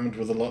ship crammed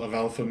with a lot of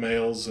alpha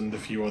males and a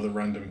few other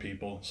random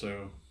people,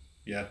 so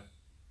yeah.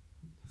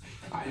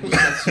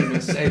 Unless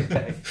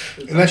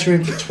you're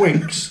into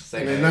twinks,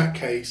 and in that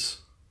case...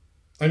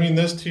 I mean,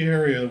 there's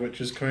Tieria, which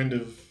is kind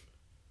of...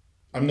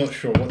 I'm not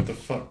sure what the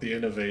fuck the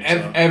innovators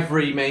are.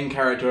 Every main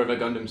character of a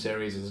Gundam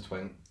series is a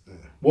twin. Yeah.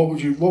 What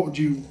would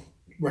you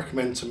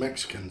recommend to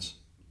Mexicans?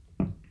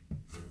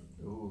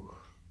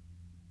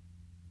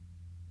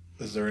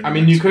 Is there any I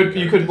mean, you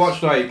could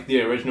watch like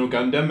the original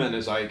Gundam, and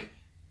it's like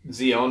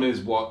Zeon is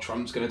what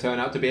Trump's going to turn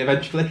out to be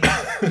eventually.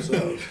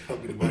 So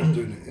probably the way of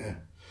doing it,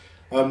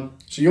 yeah.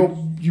 So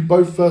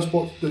you first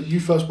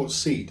watched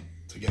Seed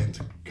to get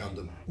into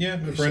Gundam. Yeah,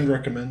 my friend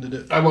recommended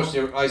it. I watched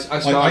the. I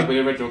started with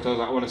the original because I was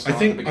like, I want to start. I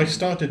think I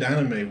started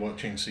anime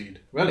watching Seed.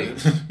 Really?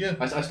 Yeah.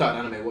 I started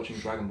anime watching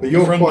Dragon Ball. But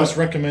Your friend just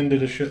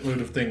recommended a shitload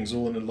of things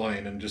all in a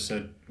line and just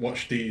said,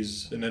 watch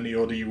these in any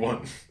order you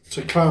want.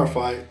 To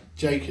clarify,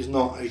 Jake is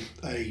not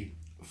a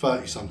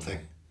 30-something.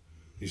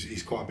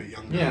 He's quite a bit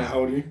younger. Yeah. How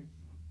old are you?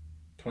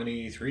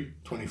 23?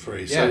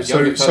 23. Yeah, youngest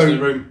person in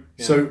the room.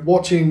 Yeah. So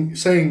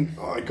saying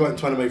I got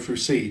into anime through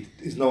Seed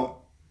is not,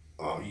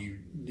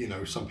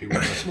 some people.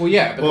 Well,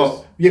 yeah,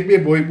 but yeah,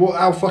 boy.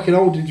 How fucking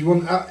old did you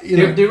want?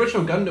 The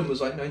original Gundam was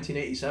like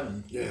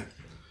 1987. Yeah. You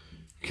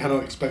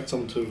cannot expect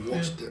someone to have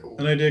watched it all.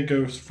 And I did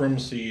go from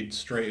Seed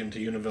straight into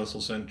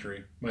Universal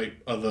Century. My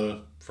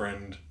other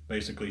friend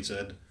basically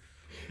said,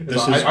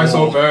 I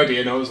saw Birdie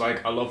and I was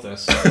like, I love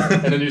this.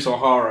 And then you saw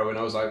Haro and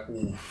I was like,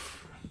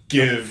 oof.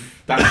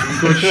 Give. That's some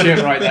good shit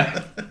right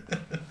there.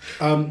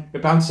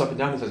 It bounces up and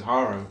down and says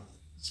Haro.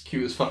 It's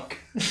cute as fuck.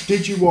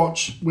 Did you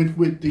watch,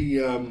 with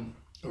the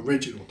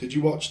original, did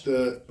you watch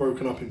the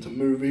broken up into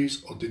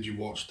movies or did you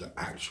watch the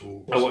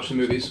actual... I watched the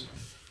movies.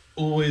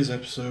 Always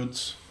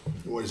episodes.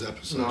 Always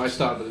episodes. No, I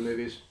started with the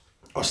movies.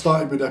 I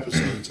started with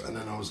episodes and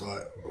then I was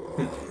like,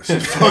 this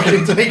is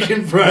fucking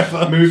taking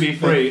forever. Movie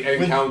 3,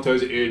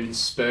 Encounters in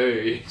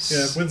Space.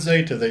 Yeah, with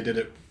Zeta they did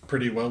it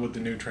pretty well with the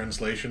new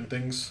translation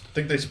things. I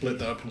think they split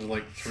that up into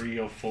like 3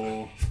 or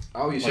 4.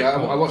 Oh, you see,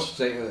 I watched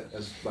Zeta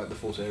as like the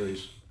full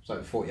series. It's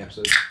like 40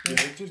 episodes. Yeah,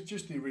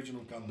 just the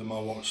original Gundam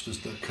I watched as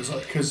because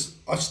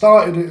I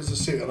started it as a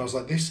series and I was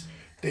like,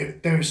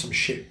 there is some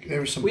shit,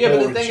 there is some. Well, yeah,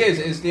 but the thing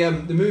is the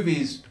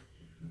movies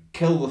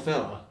kill the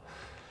filler.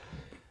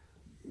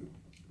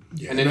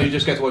 Yeah, and then you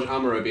just get to watch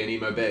Amuro be an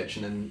emo bitch,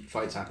 and then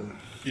fights happen.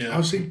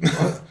 Yeah,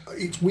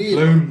 it's weird.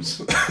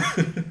 Blooms.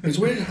 It's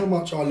weird how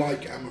much I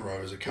like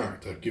Amuro as a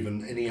character.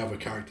 Given any other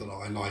character that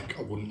I like,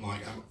 I wouldn't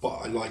like, but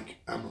I like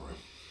Amuro.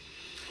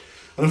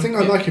 And I think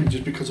I like him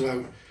just because of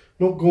how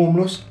not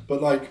gormless,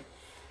 but like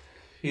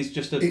he's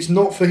just it's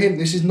not for him.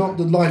 This is not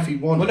the life he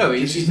wanted. Well, no,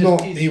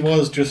 he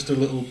was just a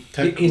little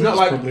tech. He's not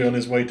like, probably on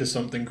his way to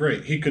something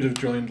great. He could have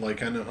joined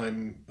like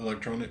Anaheim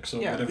Electronics or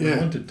whatever he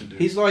wanted to do.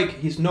 He's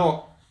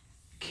not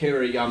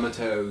Kira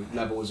Yamato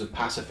levels of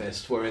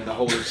pacifist, where in the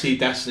whole of Sea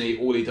Destiny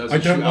all he does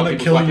is shoot out people's weapons. I don't want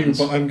to kill you,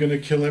 but I'm going to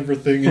kill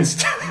everything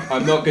instead.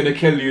 I'm not going to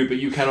kill you, but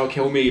you cannot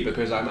kill me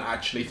because I'm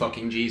actually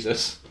fucking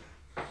Jesus.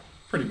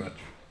 Pretty much.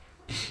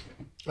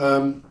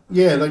 To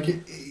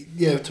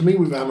me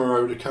with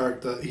Amuro, the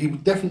character, he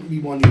would definitely be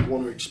one you'd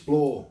want to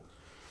explore,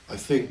 I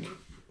think,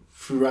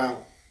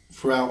 throughout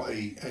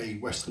a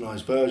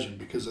westernised version,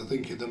 because I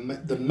think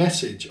the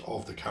message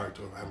of the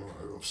character of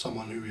Amuro, of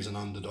someone who is an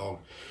underdog,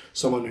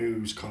 someone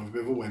who's kind of a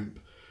bit of a wimp,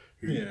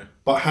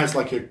 but has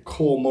like a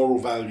core moral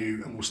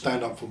value and will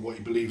stand up for what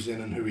he believes in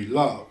and who he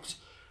loves,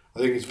 I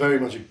think it's very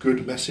much a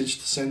good message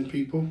to send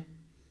people.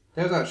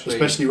 There's actually,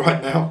 especially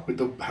right now with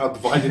how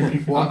divided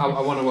people are.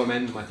 I want to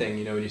amend my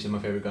thing. When you said my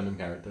favourite Gundam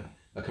character,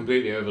 I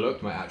completely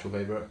overlooked my actual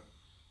favourite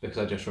because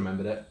I just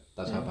remembered it.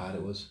 That's how bad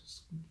it was.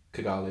 It's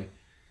Kigali.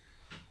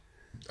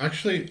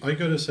 Actually, I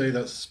gotta say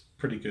that's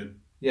pretty good.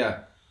 Yeah.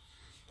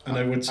 And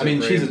I would say. I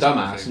mean, she's a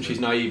dumbass and she's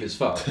naive as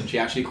fuck, and she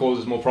actually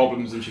causes more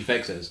problems than she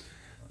fixes.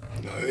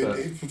 No,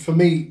 for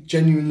me,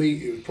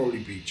 genuinely, it would probably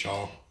be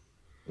Char.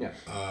 Yeah.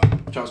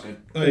 Char's good.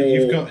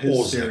 You've got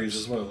his series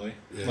as well, eh?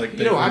 Yeah. Like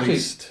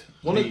actually,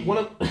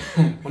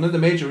 one of the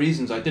major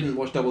reasons I didn't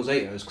watch Double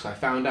Zeta is because I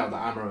found out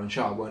that Amuro and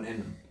Char weren't in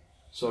them.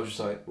 So I was just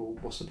like, well,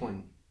 what's the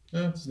point?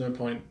 No, there's no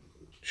point.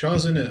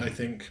 Char's in it, I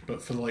think,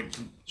 but for like...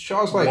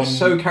 Char's like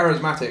so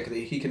charismatic that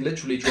he can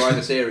literally drive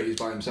a series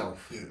by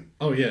himself. Yeah.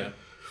 Oh yeah,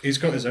 he's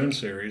got his own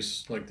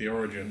series, like the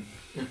Origin.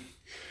 Yeah.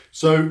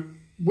 So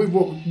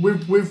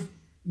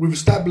we've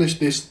established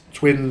this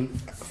twin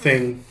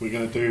thing we're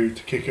going to do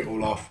to kick it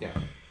all off.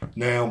 Yeah.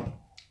 Now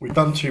we've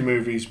done 2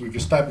 movies. We've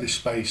established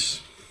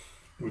space.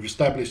 We've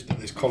established that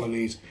there's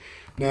colonies.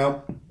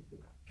 Now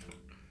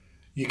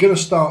you're going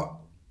to start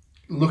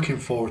looking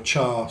for a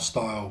Char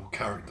style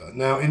character.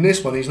 Now in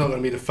this one, he's not going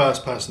to be the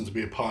first person to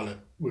be a pilot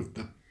with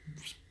the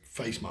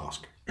face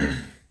mask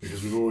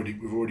because we've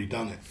already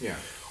done it. Yeah.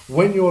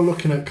 When you're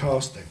looking at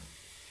casting,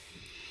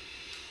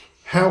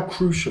 how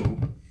crucial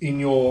in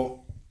your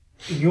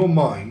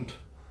mind,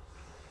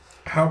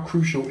 how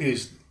crucial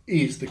is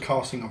the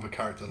casting of a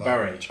character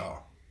like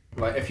Char?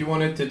 Like if you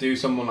wanted to do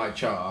someone like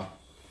Char,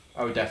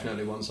 I would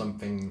definitely want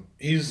something.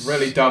 He's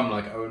really dumb,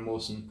 like Owen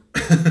Wilson.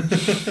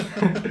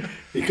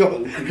 He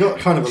got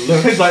kind of a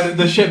look. It's like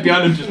the ship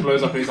behind him just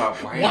blows up, and he's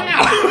like, "Wow,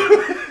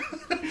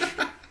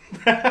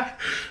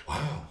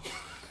 wow,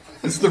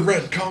 it's the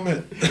red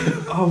comet."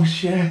 Oh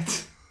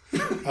shit! He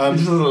just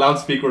has a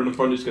loudspeaker in the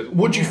front. Just goes.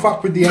 Would you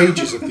fuck with the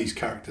ages of these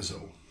characters at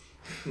all?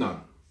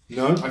 No.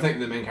 No? I think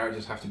the main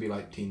characters have to be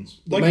like teens.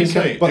 Like you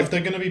say, if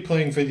they're going to be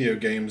playing video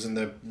games and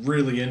they're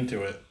really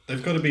into it,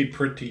 they've got to be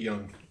pretty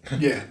young.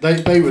 Yeah,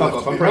 they would. Fuck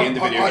off, I'm pretty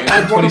into video games.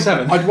 I'm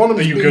 27. I'd want them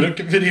Are to you be, good at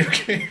video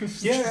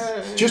games?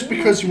 Yeah. Just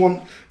because you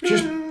want,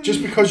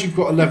 just because you've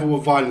got a level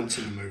of violence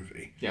in the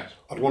movie. Yes.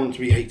 I'd want them to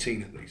be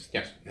 18 at least.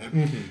 Yes. Yeah?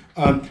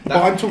 Mm-hmm. But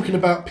I'm talking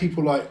about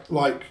people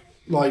like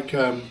like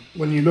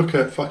when you look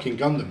at fucking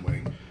Gundam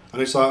Wing,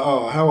 and it's like,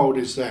 oh, how old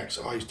is Zex?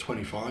 Oh, he's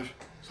 25.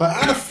 It's like,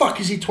 how the fuck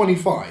is he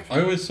 25?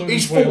 I always thought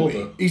he's way 40.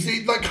 older.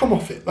 He's like, come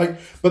off it. Like,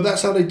 but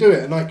that's how they do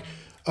it. And like,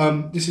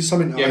 this is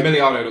something. Yeah,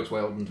 Miliardo looks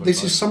way older than 25.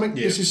 This is something.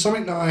 Yeah. This is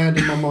something that I had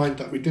in my mind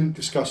that we didn't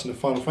discuss in the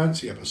Final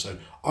Fantasy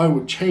episode. I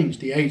would change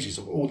the ages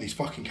of all these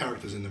fucking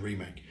characters in the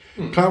remake.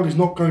 Cloud is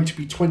not going to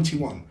be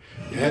 21.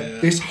 Yeah,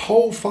 this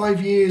whole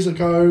 5 years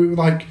ago,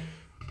 like,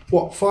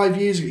 what, 5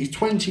 years ago, he's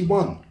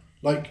 21.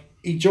 Like,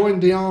 he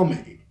joined the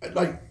army.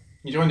 Like,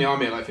 he joined the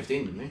army at like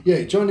 15, didn't he? Yeah,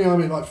 he joined the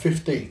army at like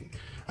 15.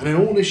 And then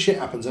all this shit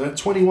happens, and at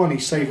 21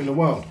 he's saving the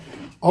world.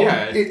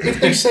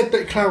 If they said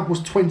that Cloud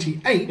was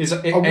 28,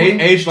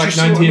 aged like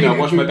 19, I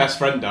watched my best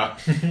friend die.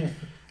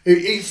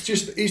 It's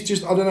just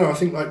I don't know. I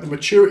think like the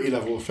maturity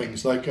level of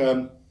things. Like,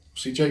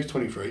 see, Jake's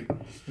 23.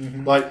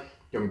 Like,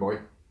 young boy.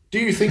 Do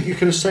you think you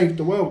could have saved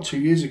the world 2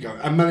 years ago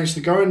and managed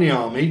to go in the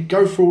army,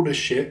 go through all this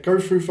shit, go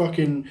through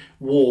fucking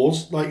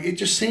wars? Like, it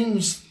just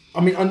seems.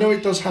 I mean, I know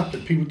it does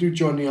happen. People do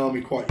join the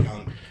army quite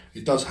young.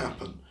 It does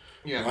happen.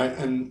 Yeah. Right.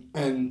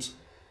 And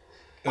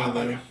I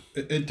don't know.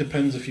 It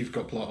depends if you've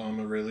got plot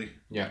armor, really.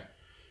 Yeah.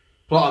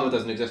 Plot armor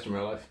doesn't exist in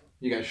real life.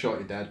 You get shot,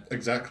 you're dead.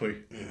 Exactly.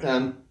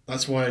 Yeah.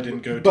 That's why I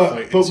didn't go to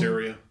fight in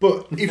Syria.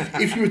 But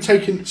if you were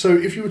taking... So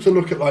if you were to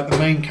look at like the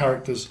main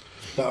characters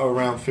that are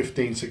around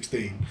 15,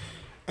 16,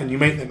 and you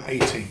make them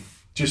 18,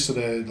 just so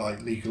they're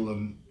like legal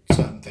and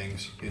certain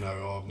things, you know,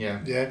 or...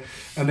 Yeah.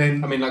 And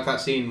then... I mean, like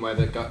that scene where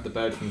the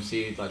bird from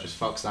Seed like just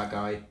fucks that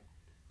guy.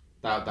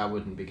 That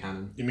wouldn't be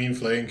canon. You mean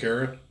Flay and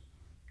Kara?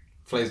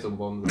 Flay's the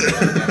one.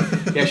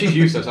 Yeah, she's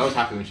useless. I was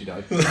happy when she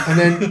died.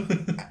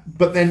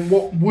 But then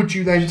what would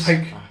you then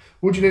take?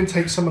 Would you then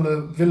take some of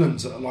the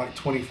villains that are like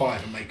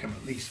 25 and make them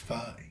at least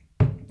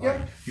 30?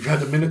 Like, you've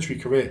had a military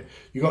career.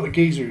 You got the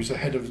geezer who's the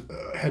head of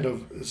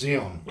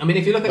Xeon. I mean,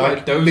 if you look at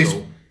like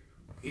Dozle,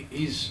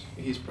 he's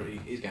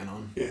getting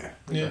on. Yeah.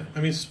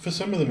 I mean, for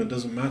some of them it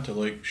doesn't matter.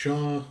 Like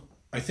Shaw,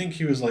 I think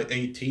he was like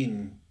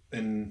 18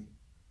 in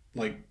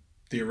like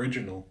the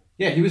original.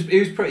 Yeah, he was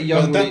pretty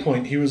young. But at that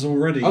point, he was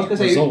already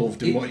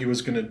resolved in what he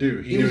was going to do.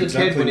 He was a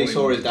kid when he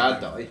saw his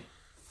dad die.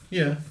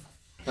 Yeah.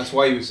 That's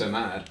why he was so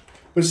mad.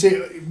 But see,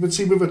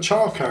 with a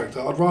child character,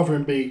 I'd rather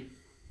him be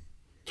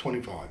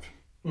 25.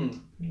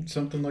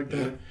 Something like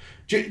that.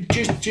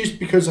 Just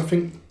because I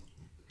think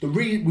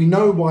we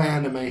know why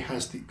anime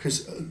has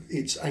because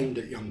it's aimed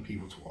at young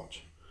people to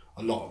watch.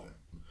 A lot of it,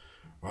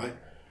 right?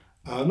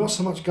 Not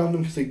so much Gundam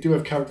because they do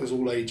have characters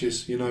all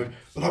ages, you know.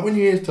 But like when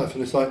you hear stuff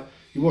and it's like,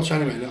 you watch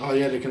anime and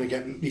they're going to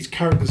get... These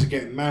characters are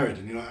getting married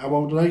and you're like, how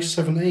old are they?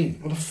 17.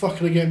 What the fuck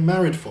are they getting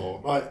married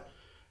for? Like,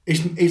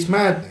 it's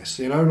madness,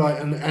 you know?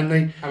 Like, and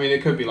they... I mean,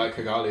 it could be like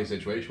Kagali's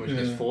situation where she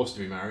gets forced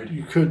to be married.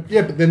 You could...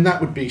 Yeah, but then that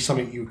would be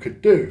something you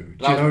could do.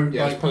 You know?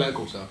 Yeah, like, it's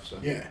political stuff, so...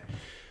 Yeah.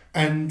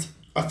 And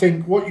I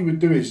think what you would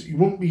do is you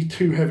wouldn't be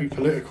too heavy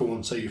political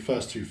on, say, your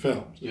first two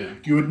films. Yeah.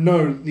 You would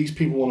know these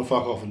people want to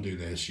fuck off and do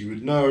this. You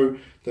would know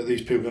that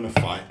these people are going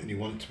to fight and you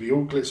want it to be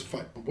all glitz and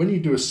fight. But when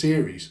you do a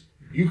series...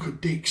 You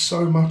could dig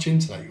so much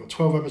into that. You've got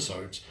 12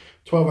 episodes,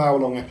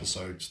 12-hour-long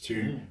episodes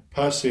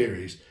per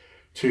series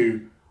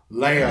to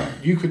layer.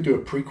 You could do a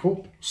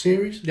prequel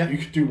series. Yeah. You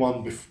could do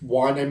one with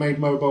why they made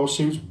mobile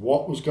suits,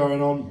 what was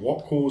going on,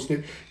 what caused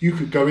it. You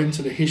could go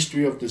into the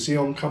history of the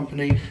Xeon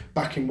company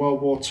back in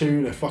World War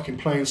II. They're fucking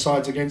playing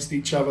sides against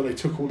each other. They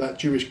took all that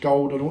Jewish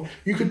gold and all.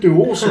 You could do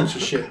all sorts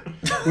of shit.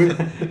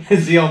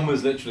 Xeon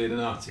was literally the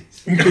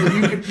Nazis. You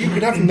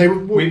could have them. They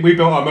would. We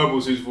built our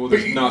mobile suits for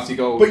this Nazi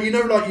gold. But you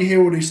know, like you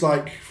hear all this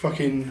like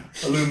fucking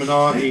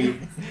Illuminati.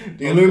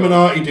 The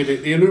Illuminati did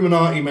it. The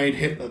Illuminati made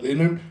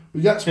Hitler.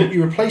 That's what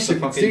you replace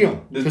it with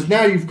Xeon. Because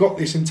now you've got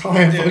this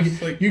entire...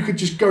 you could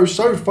just go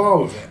so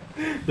far with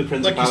it. The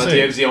principality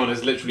of Xeon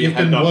is literally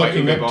headed up by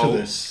You've been working up to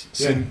this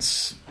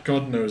since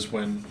God knows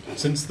when.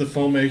 Since the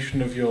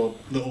formation of your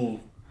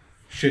little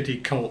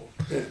shitty cult.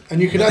 Yeah.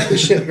 And you could have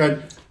this shit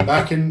going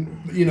back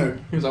in, you know...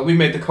 He was like, we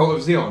made the cult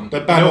of Xeon. You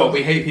know what?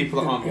 We hate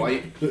people that aren't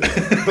white.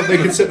 But they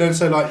could sit there and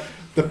say, like,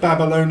 the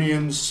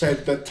Babylonians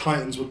said that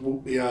Titans would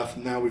walk the earth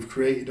and now we've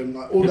created them.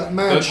 Like, all that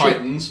mad shit. The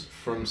Titans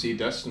from Sea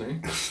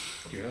Destiny.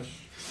 Yes.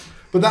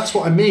 But that's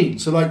what I mean.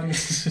 So like,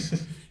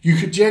 you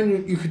could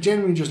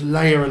genuinely just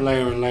layer and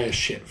layer and layer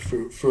shit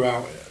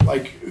throughout it.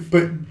 Like,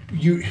 but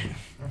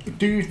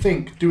do you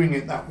think doing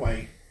it that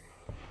way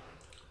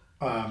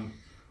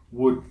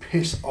would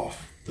piss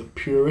off the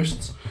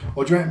purists,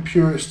 or do you reckon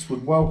purists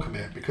would welcome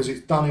it because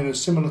it's done in a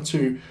similar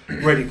to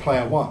Ready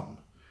Player One,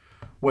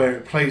 where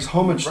it plays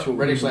homage to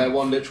Ready Player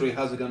One literally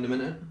has a Gundam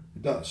in it.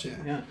 It does,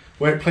 yeah.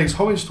 Where it plays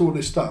homage to all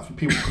this stuff, and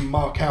people can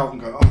mark out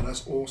and go, "Oh,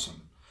 that's awesome."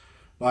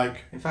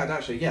 Like, in fact,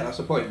 actually, yeah, that's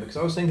the point. Because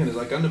I was thinking, is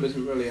like Gundam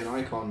isn't really an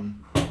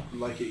icon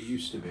like it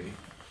used to be,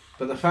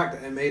 but the fact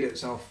that it made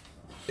itself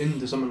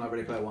into something like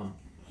Ready Player One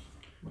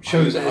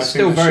shows that it's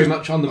still very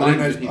much on the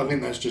mind of people. I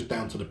think that's just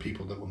down to the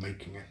people that were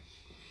making it.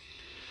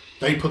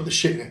 They put the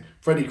shit in it.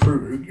 Freddy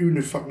Krueger, who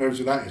the fuck knows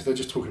who that is? They're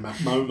just talking about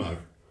Momo.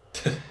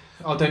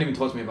 Oh, don't even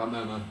talk to me about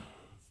Momo.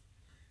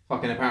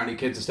 Fucking apparently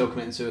kids are still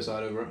committing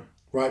suicide over it.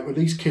 Right, well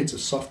these kids are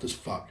soft as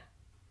fuck.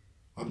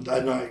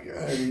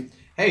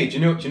 Hey, do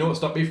you know what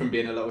stopped me from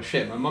being a little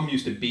shit? My mum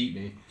used to beat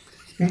me.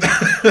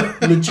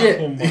 Legit.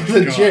 Oh my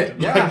Legit.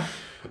 God. Yeah.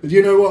 Do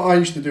you know what I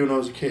used to do when I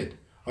was a kid?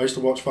 I used to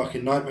watch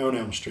fucking Nightmare on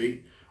Elm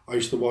Street. I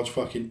used to watch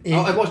fucking It.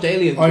 I watched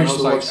Aliens I when I used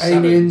was to like watch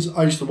 7. Aliens.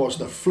 I used to watch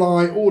The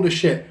Fly. All the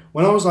shit.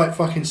 When I was like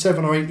fucking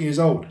 7 or 8 years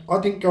old, I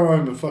didn't go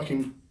home and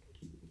fucking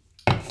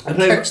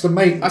text a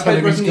mate. And I tell played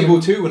him he's Resident gonna-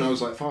 Evil 2 when I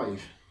was like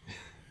 5.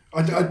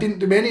 I didn't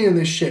do any of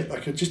this shit.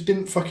 Like, I just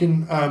didn't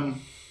fucking...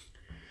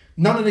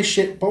 none of this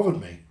shit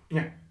bothered me.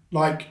 Yeah.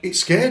 Like, it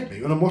scared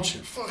me when I'm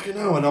watching it. Fucking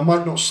hell, and I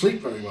might not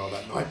sleep very well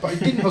that night, but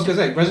it I didn't. was going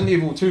to say, Resident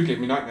Evil 2 gave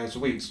me nightmares for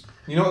weeks.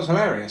 You know what's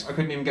hilarious? I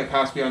couldn't even get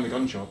past behind the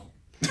gun shop.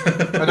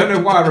 I don't know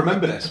why I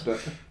remember this,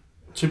 but...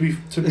 To be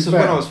This is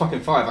fair, when I was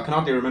fucking 5. I can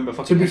hardly remember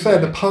fucking... to be fair,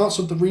 yesterday. the parts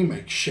of the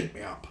remake shit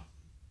me up.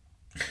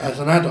 As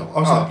an adult, I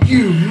was like,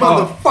 "You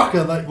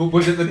motherfucker!" Like,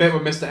 Was it the bit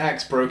where Mr.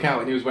 X broke out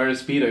and he was wearing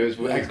Speedos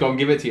with X Gone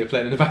Give It To You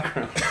playing in the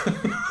background?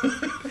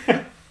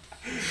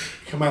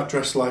 come out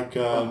dressed like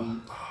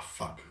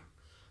fuck,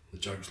 the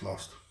joke's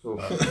lost. Oh,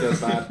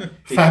 feels bad.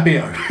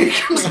 Fabio. He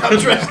comes out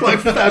dressed like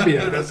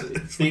Fabio,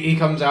 doesn't he? He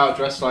comes out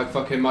dressed like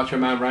fucking Macho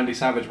Man Randy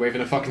Savage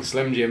waving a fucking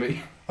Slim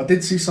Jimmy. I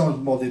did see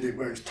someone modded it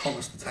where it's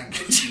Thomas the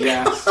Tank Engine.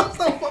 Yes.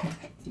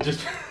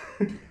 Just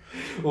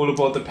all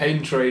aboard the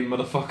pain train,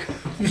 motherfucker.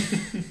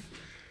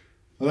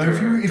 Although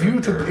if you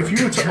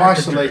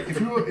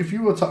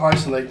were to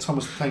isolate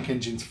Thomas the Tank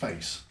Engine's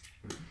face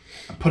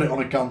and put it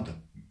on a Gundam,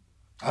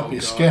 that'd be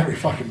a scary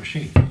fucking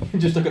machine.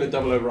 Just look at a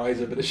double O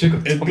riser, but it should go.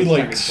 It'd be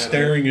like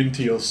staring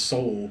into your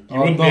soul. You I'm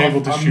wouldn't be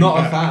able to shoot I'm not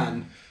back. a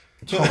fan.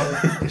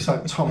 It's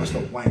like Thomas the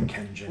Wank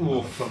Engine.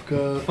 Oof.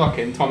 Motherfucker.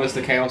 Fucking Thomas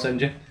the Chaos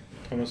Engine.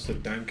 Thomas the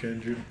Dank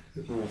Engine.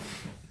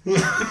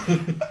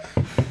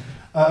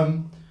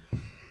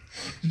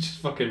 Just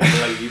fucking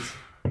blades.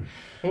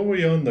 What were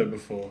we on though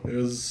before? It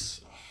was...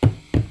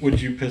 Would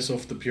you piss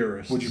off the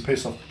purists? Would you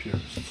piss off the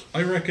purists?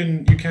 I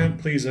reckon you can't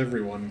please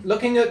everyone.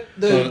 Looking at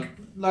the...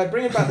 Like,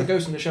 bringing back the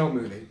Ghost in the Shell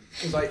movie,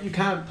 it's like, you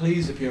can't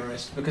please the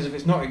purist, because if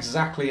it's not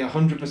exactly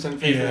 100%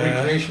 faithful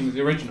recreation of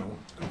the original...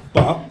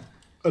 But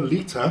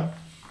Alita,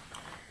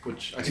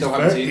 which I still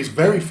haven't seen. is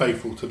very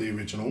faithful to the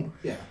original.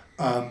 Yeah.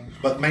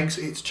 But makes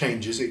its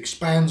changes. It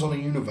expands on a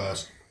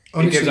universe. It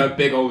Honestly, gives out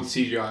big old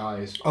CGI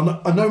eyes.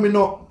 I know we're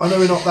not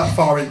that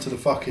far into the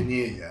fucking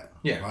year yet.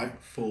 Yeah. Right.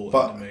 Full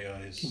But anime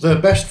eyes. the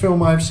best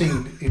film I've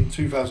seen in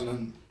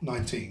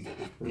 2019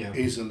 Yeah.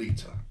 is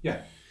Alita.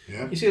 Yeah.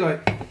 Yeah. You see,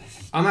 like,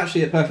 I'm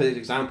actually a perfect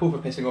example for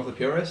pissing off the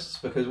purists,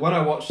 because when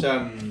I watched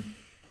Ghost in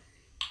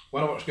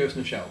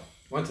the Shell,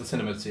 went to the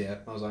cinema to see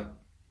it, I was like,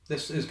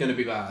 this is going to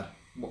be bad.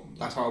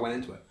 That's how I went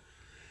into it.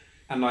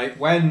 And like,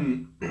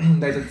 when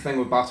they did the thing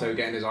with Bato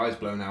getting his eyes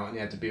blown out and he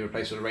had to be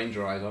replaced with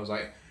Ranger eyes, I was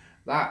like,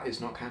 that is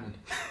not canon.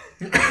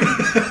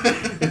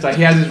 It's like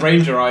he has his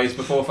Ranger eyes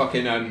before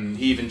fucking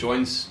he even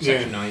joins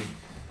Section 9.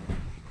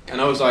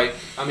 And I was like,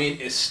 I mean,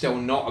 it's still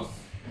not a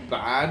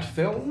bad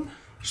film.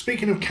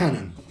 Speaking of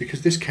canon,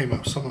 because this came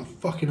up, someone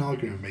fucking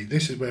arguing with me.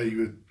 This is where you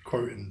were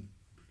quoting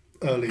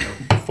earlier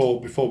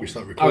before we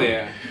start recording. Oh,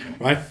 yeah.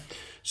 Right?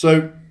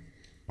 So,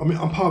 I mean,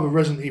 I'm part of a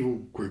Resident Evil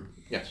group.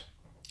 Yes.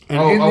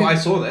 And I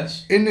saw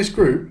this. In this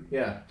group,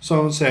 Yeah.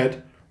 someone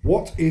said,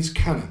 what is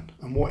canon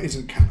and what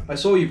isn't canon? I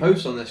saw you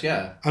post on this,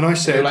 yeah. And I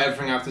said, like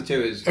everything after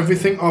 2 is...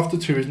 everything after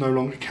 2 is no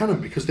longer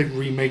canon because they've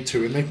remade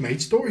 2 and they've made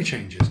story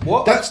changes.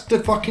 What? That's the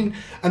fucking...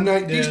 And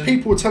these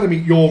people were telling me,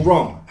 you're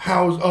wrong.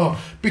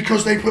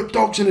 Because they put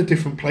dogs in a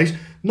different place.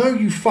 No,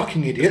 you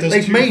fucking idiot.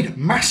 They've made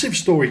massive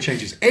story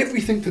changes.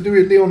 Everything to do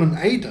with Leon and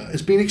Ada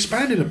has been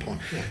expanded upon.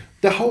 Yeah.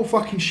 The whole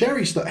fucking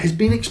Sherry stuff has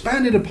been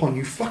expanded upon,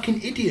 you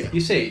fucking idiot.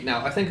 You see,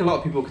 now, I think a lot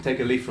of people could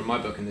take a leaf from my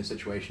book in this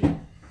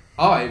situation.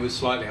 I was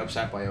slightly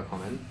upset by your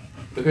comment,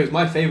 because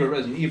my favourite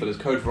Resident Evil is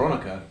Code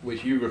Veronica,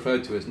 which you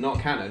referred to as not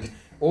canon.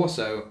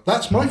 Also...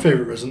 That's my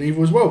favourite Resident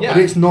Evil as well, yeah.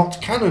 but it's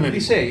not canon anymore.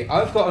 You see,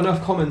 I've got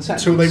enough common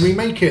sense... Until they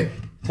remake it.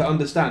 ...to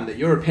understand that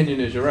your opinion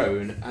is your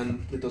own,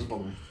 and it doesn't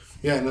bother me.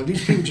 Yeah, no,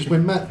 these people just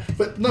went mad.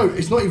 But no,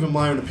 it's not even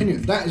my own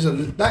opinion. That is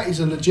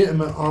a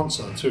legitimate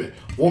answer to it.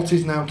 What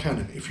is now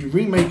canon? If you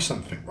remake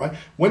something, right?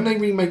 When they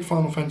remake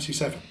Final Fantasy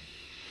VII,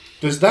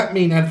 does that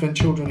mean Advent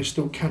Children is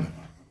still canon?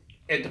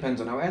 It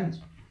depends on how it ends.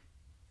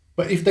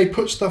 But if they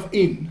put stuff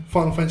in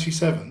Final Fantasy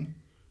VII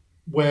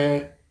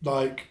where,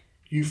 like,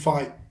 you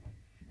fight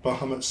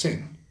Bahamut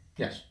Sin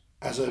yes,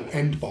 as an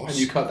end boss, and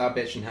you cut that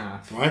bitch in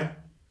half, right?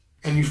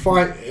 And you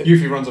fight it,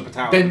 Yuffie runs up a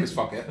tower then, because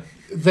fuck it.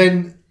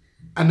 Then,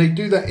 and they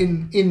do that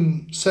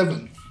in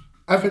 7,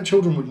 Advent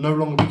Children would no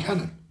longer be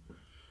canon.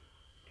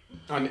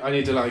 I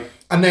need to like...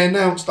 And they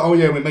announced, oh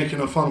yeah, we're making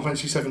a Final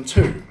Fantasy VII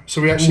 2.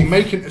 So we're actually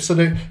making... So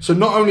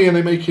not only are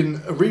they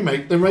making a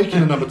remake, they're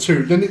making another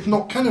 2. Then it's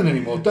not canon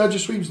anymore. Dirge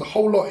of Streams, the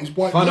whole lot is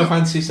wiped Final out.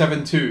 Fantasy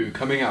VII 2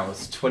 coming out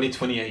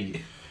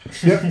 2028.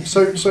 Yeah,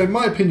 so in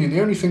my opinion, the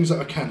only things that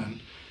are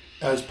canon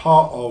as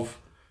part of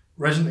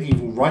Resident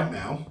Evil right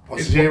now are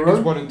It's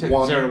 0, 1 and 2.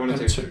 1 0, 1 and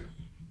and 2. 2.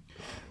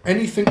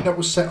 Anything that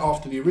was set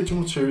after the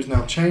original 2 is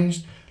now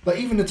changed. Like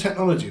even the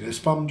technology, there's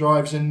thumb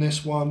drives in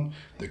this one.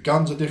 The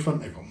guns are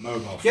different. They've got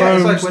mobile phones.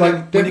 Yeah, it's like when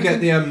you everything-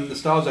 get the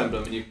Stars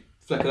emblem and you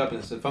split it up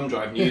into a thumb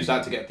drive and you use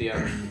that to get the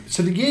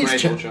so the years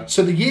grenade launcher.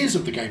 so the years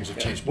of the games have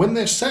changed. When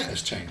their set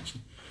has changed,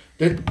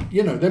 they're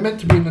meant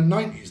to be in the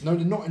 90s. No,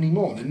 they're not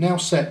anymore. They're now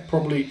set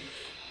probably,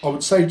 I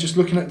would say, just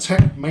looking at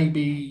tech,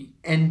 maybe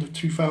end of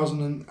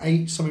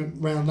 2008, something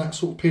around that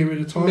sort of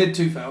period of time. Mid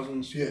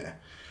 2000s. Yeah.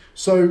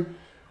 So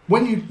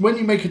when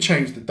you make a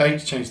change, the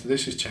date's changed,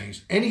 this has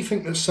changed.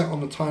 Anything that's set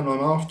on the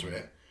timeline after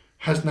it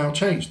has now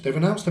changed. They've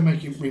announced they're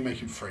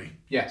remaking 3.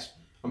 Yes,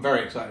 I'm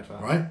very excited for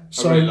that. Right.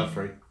 I really love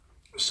 3.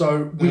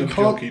 So we Jill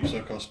can't. keeps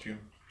her costume.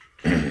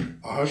 I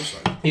hope so.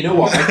 You know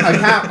what?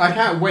 I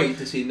can't wait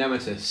to see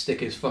Nemesis stick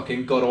his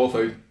fucking god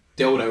awful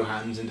dildo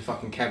hands into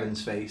fucking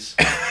Kevin's face.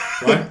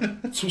 Right.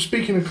 So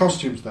speaking of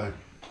costumes, though,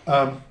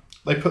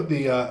 they put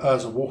the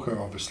Urza Walker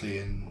obviously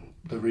in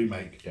the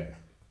remake. Yeah.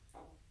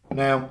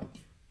 Now,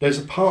 there's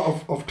a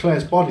part of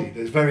Claire's body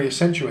that's very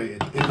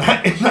accentuated in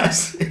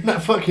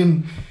that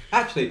fucking.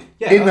 Actually,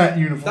 yeah. In that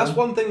uniform. That's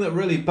one thing that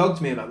really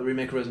bugged me about the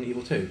remake of Resident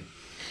Evil 2.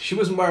 She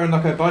wasn't wearing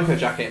like a biker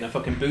jacket and a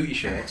fucking booty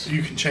shorts.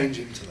 You can change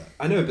into that.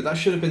 I know, but that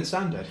should have been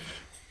standard.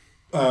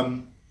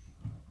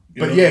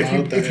 But yeah,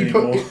 if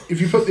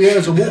you put the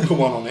Urza Walker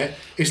one on it,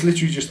 it's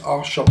literally just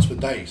arse shots for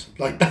days.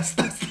 Like that's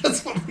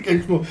what the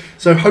game's for.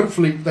 So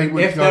hopefully they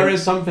would. If there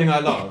is something I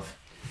love,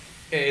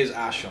 it is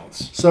ass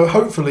shots. So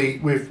hopefully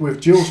with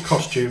Jill's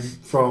costume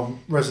from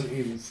Resident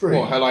Evil 3,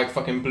 What, her like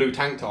fucking blue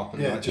tank top?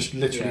 And yeah, like, just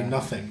literally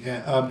nothing.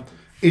 Yeah,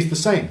 is the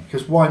same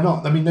because why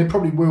not? I mean, they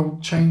probably will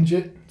change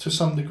it to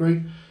some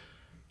degree.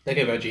 They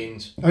give her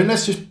jeans. I mean,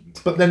 let's just.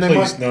 But then they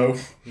Please might. no.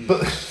 But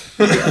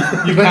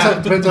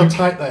depends how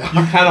tight they are.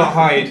 You cannot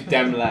hide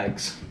them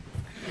legs.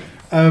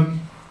 Yeah,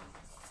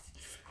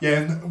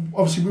 and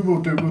obviously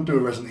we'll do a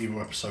Resident Evil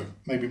episode.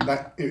 Maybe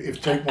that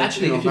if Jake wants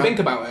Actually, to. if you think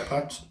about it,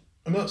 perhaps.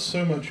 I'm not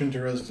so much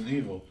into Resident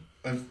Evil.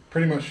 I've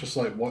pretty much just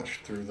like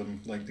watched through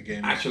them, like the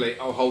games. Actually,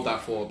 I'll hold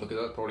that forward because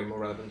that's probably more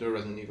relevant to a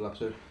Resident Evil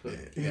episode. But.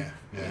 Yeah.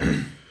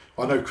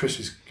 I know Chris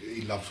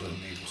he loves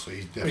Resident Evil, so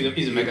he's definitely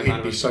He's a mega fan he'd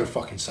of be it. so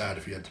fucking sad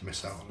if he had to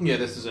miss out on it. Yeah,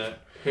 this is it.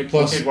 He'd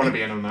want to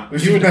be in on that.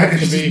 If You you would have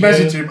to be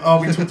message here. him, oh,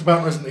 we talked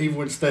about Resident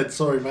Evil instead.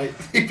 Sorry, mate.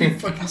 He'd be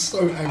fucking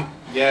so angry.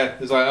 Yeah,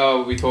 it's like,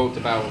 oh, we talked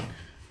about.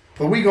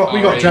 But we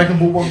got Dragon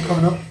Ball 1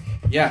 coming up.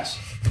 Yes.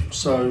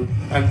 So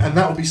and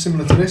that would be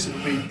similar to this.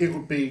 It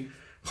would be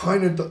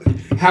kind of.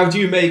 How do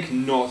you make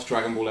not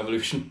Dragon Ball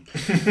Evolution?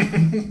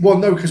 Well,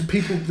 no, because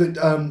people that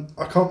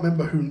I can't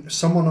remember who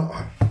someone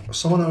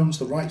owns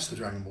the rights to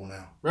Dragon Ball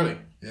now. Really?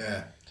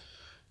 Yeah,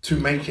 to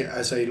make it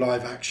as a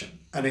live action,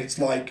 and it's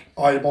like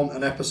I want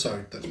an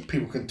episode that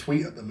people can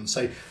tweet at them and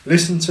say,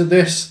 "Listen to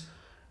this,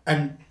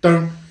 and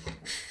don't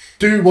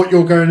do what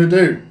you're going to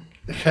do."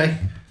 Okay,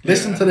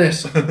 listen to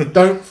this.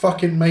 Don't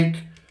fucking make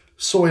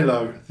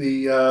Solo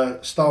the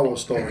Star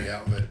Wars story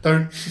out of it.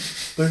 Don't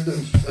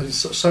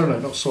Solo,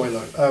 not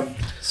Soilo.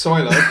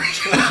 Soilo.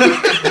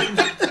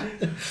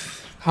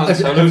 Han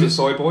Solo's a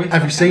soy boy.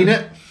 Have you seen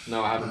it?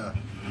 No, I haven't.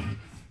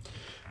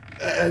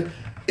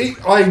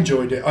 I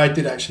enjoyed it. I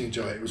did actually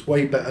enjoy it. It was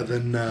way better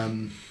than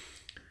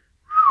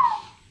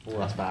Oh,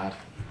 that's bad.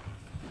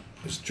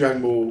 it's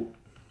Dragon Ball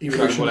Dragon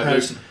Evolution Ball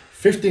has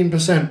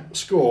 15%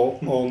 score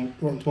on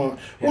Rotten Tomatoes.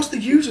 What's the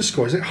user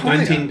score? Is it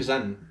higher?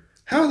 19%.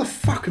 How the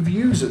fuck have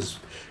users?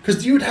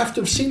 Because you would have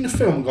to have seen the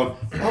film and gone,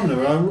 I'm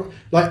gonna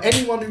like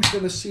anyone who's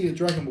going to see a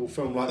Dragon Ball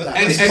film like that.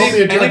 It's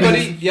probably a Dragon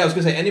Anybody? Yeah, I was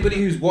gonna say anybody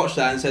who's watched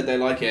that and said they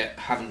like it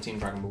haven't seen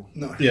Dragon Ball.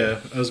 No. Yeah,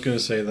 I was going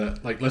to say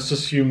that. Like, let's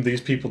assume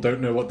these people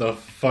don't know what the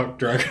fuck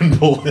Dragon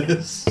Ball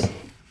is.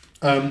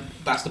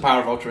 That's the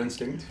power of Ultra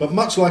Instinct. But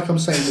much like I'm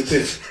saying with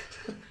this,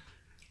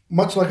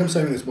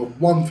 but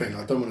one thing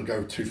I don't want to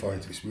go too far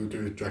into this. We'll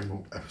do a Dragon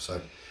Ball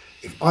episode.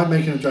 If I'm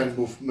making a Dragon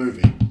Ball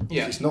movie,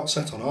 it's not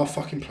set on our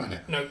fucking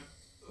planet. No.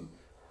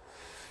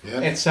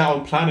 Yeah. It's set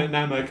on planet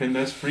Namek and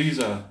there's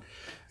Frieza.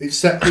 It's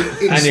set. And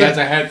he has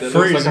a head that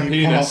looks like a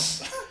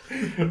penis.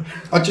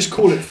 I just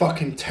call it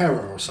fucking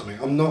Terror or something.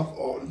 I'm not.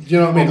 You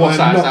know what I mean? Well, what's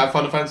I'm that? Is not, that a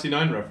Final Fantasy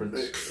 9 reference?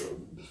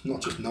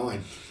 Not just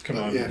 9. Come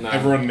on. Yeah. No.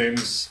 Everyone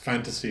names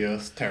Fantasy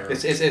Earth Terror.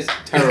 It's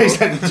Terror. It's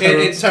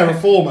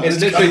Terraformer. It's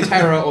literally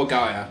Terra or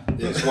Gaia.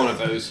 It's one of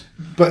those.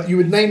 But you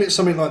would name it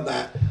something like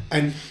that,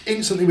 and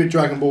instantly with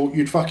Dragon Ball,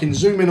 you'd fucking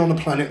zoom in on a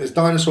planet. There's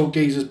dinosaur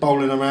geezers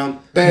bowling around,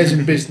 bears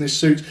in business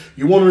suits.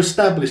 You want to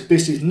establish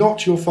this is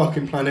not your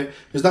fucking planet,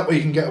 because that way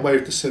you can get away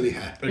with the silly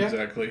hair.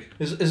 Exactly.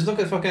 It's look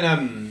at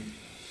fucking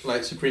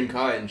like Supreme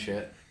Kai and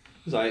shit.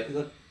 It's like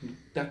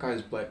that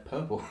guy's like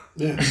purple.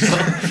 Yeah.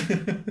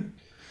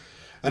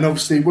 And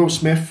obviously Will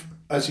Smith,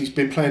 as he's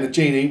been playing a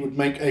genie, would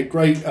make a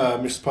great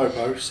Mr.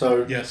 Popo.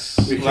 So Yes.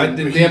 Like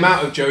the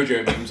amount of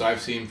JoJo memes I've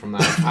seen from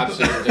that,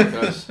 absolutely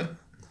ridiculous.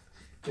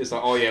 It's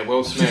like, oh yeah,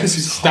 Will Smith This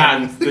is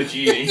stands the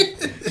genie.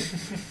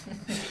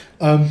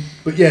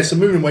 But yeah, so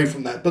moving away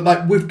from that. But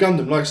like with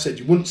Gundam, like I said,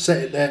 you wouldn't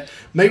set it there.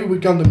 Maybe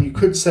with Gundam you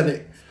could set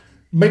it.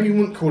 Maybe you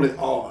wouldn't call it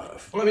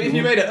Earth. Well, I mean, if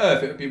you made it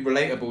Earth, it would be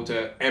relatable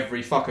to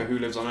every fucker who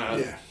lives on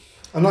Earth. Yeah.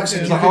 And like I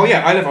said, It's you like, could- oh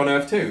yeah, I live on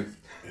Earth too.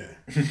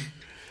 Yeah.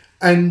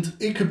 And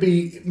it could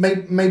be,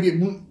 maybe it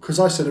wouldn't, because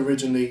I said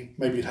originally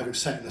maybe you'd have it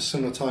set in a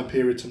similar time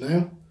period to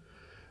now.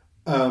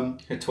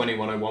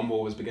 2101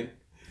 War was beginning.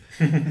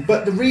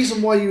 But the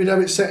reason why you would have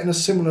it set in a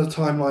similar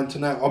timeline to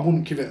now, I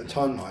wouldn't give it a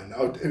timeline.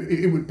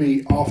 It would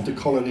be after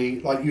Colony,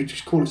 like you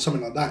just call it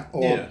something like that,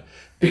 or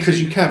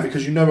because you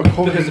know a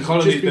colony because the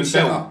colony's just been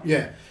set built. up.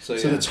 Yeah. So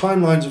the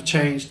timelines have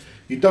changed.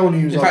 You don't want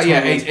to use. In fact,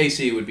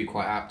 AC would be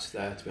quite apt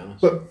there, to be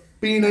honest. But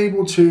being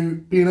able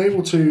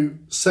to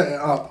set it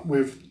up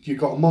with, you've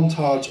got a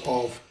montage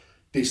of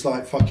these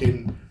like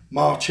fucking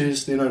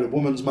marches, the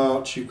Women's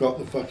March, you've got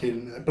the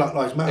fucking Black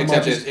Lives Matter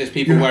Except marches. it's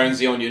people wearing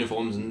Xeon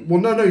uniforms and...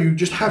 Well, no, you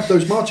just have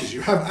those marches.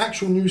 You have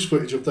actual news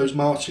footage of those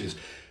marches.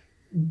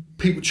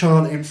 People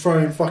chanting,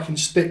 throwing fucking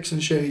sticks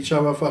and shit at each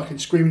other, fucking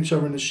screaming at each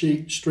other in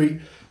the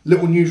street.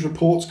 Little news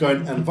reports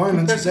going, and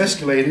violence has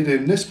escalated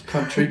in this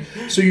country.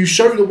 So you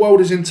show the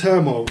world is in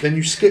turmoil, then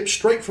you skip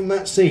straight from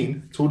that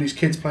scene to all these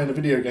kids playing the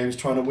video games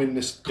trying to win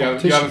this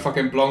competition. You have a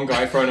fucking blonde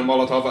guy throwing a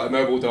Molotov at a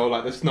mobile doll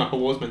like this Sniper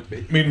War's meant to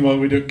be. Meanwhile,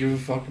 we don't give a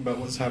fuck about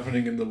what's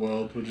happening in the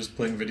world. We're just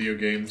playing video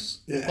games.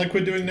 Yeah. Like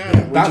we're doing now.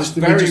 Yeah, That's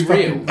very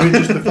real.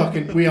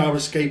 We are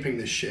escaping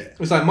this shit.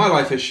 It's like, my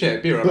life is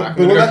shit. Be right back. I'm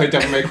going to go play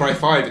Devil May Cry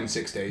 5 in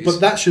 6 days. But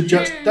that's your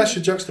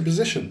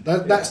juxtaposition.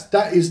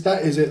 That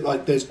is it.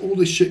 Like, there's all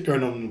this shit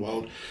going on in the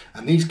world,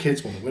 and these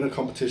kids want to win a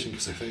competition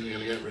because they think they're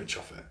going to get rich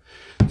off it.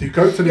 You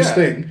go to this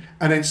thing,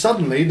 and then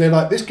suddenly they're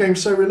like, "This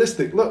game's so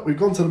realistic. Look, we've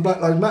gone to the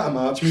Black Lives Matter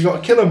march, and we've got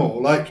to kill them all."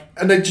 Like,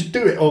 and they just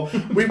do it. Or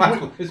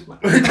but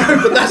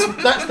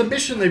that's the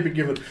mission they've been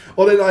given.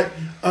 Or they're like,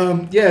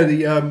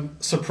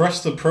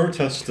 suppress the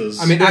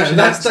protesters. I mean,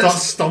 actually, start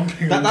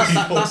stomping on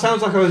people. That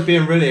sounds like I was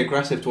being really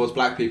aggressive towards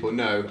black people.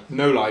 No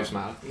lives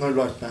matter. No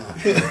lives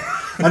matter.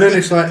 And then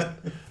it's like.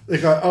 They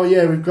go, oh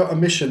yeah, we've got a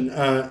mission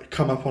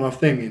come up on our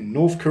thing in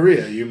North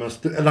Korea. You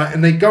must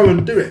and they go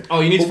and do it. Oh,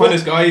 you need to find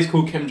this guy. He's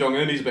called Kim Jong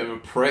Un. He's a bit of a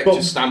prick.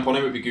 Just stamp on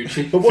him. It'd be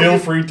Gucci. But feel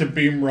free to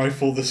beam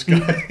rifle this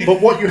guy.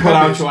 But what you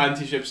have is your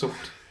anti-ship sword.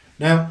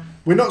 Now,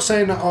 we're not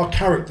saying that our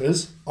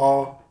characters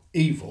are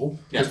evil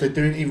because they're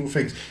doing evil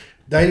things.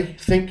 They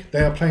think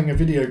they are playing a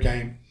video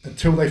game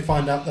until they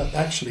find out that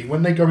actually,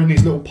 when they go in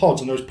these little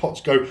pods and those pods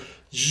go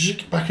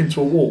back into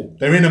a wall,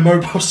 they're in a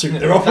mobile suit.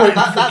 They're operating.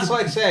 That's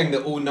like saying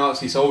that all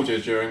Nazi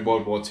soldiers during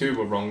World War II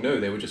were wrong. No,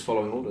 they were just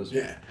following orders.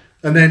 Yeah,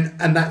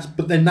 that's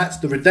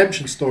the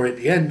redemption story at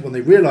the end when they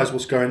realise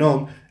what's going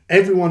on.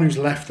 Everyone who's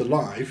left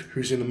alive,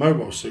 who's in the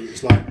mobile suit,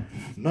 is like,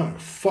 no,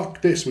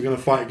 fuck this. We're going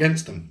to fight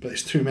against them, but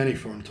it's too many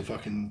for them to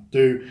fucking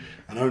do,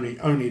 and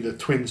only the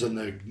twins and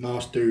the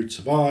masked dude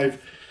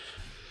survive.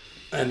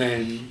 And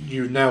then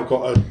you've now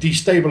got a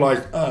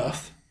destabilised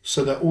Earth.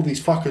 So that all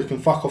these fuckers can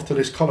fuck off to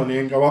this colony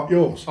and go up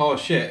yours. Oh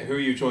shit, who are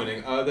you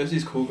joining? There's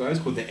these cool guys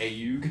called the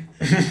AUG.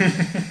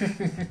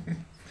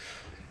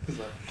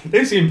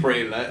 They seem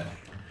pretty lit.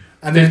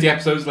 And 50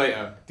 episodes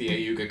later, the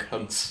AUG are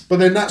cunts. But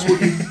then that's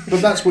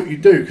what you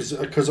do,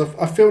 because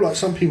I feel like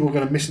some people are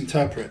going to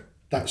misinterpret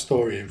that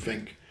story and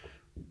think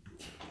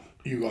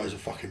you guys are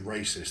fucking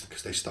racist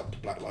because they stopped the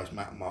Black Lives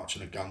Matter march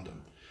in a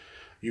Gundam.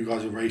 You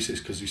guys are racist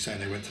because you're saying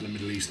they went to the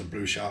Middle East and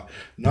blew shit up.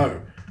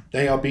 No,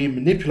 they are being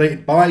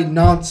manipulated by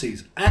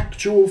Nazis.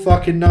 Actual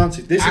fucking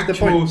Nazis. This is the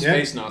point.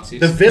 Space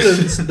Nazis.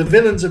 The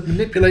villains have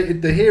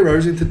manipulated the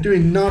heroes into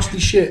doing nasty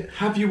shit.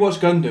 Have you watched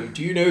Gundam?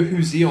 Do you know who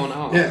Xeon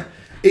are? Yeah.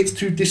 It's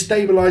to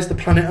destabilise the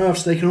planet Earth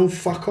so they can all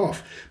fuck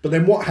off. But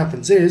then what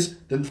happens is,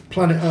 then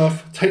planet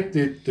Earth take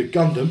the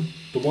Gundam,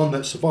 the one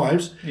that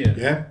survives,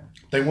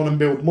 they want to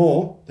build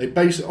more, they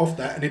base it off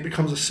that, and it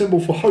becomes a symbol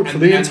for hope for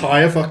the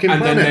entire fucking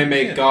planet. And then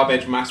they make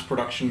garbage mass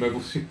production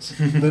mobile suits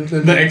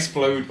that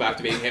explode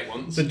after being hit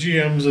once. The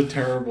GMs are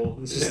terrible.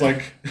 It's just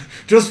like,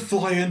 just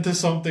fly into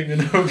something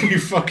and hope you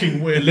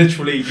fucking win.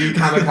 Literally, you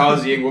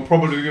kamikazeing will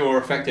probably be more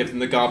effective than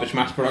the garbage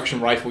mass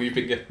production rifle you've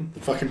been given. The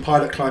fucking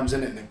pilot climbs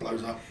in it and it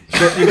blows up.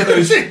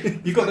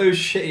 You've got those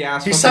shitty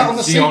ass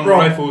Xeon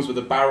rifles with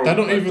a barrel. They're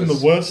not even the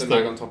worst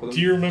thing. On top of them.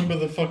 Do you remember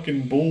the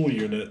fucking ball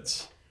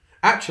units?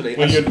 Actually,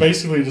 when you'd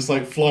basically just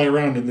like fly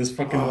around in this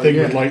fucking thing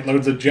with like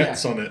loads of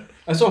jets on it.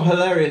 I saw a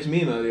hilarious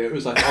meme earlier. It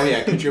was like, oh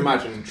yeah, could you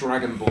imagine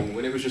Dragon Ball?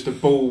 And it was just a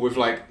ball with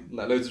like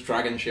loads of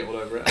dragon shit all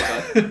over it.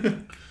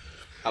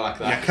 I like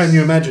that. Yeah, can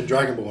you imagine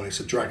Dragon Ball? It's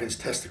a dragon's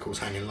testicles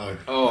hanging low.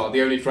 Oh,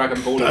 the only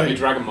Dragon Ball let me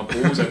dragging my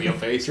balls over your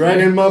face.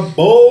 Dragging my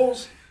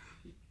balls.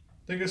 I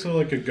think I saw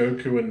like a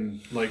Goku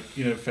and like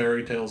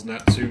Fairy Tales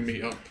Natsu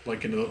meet up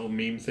like in a little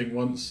meme thing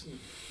once.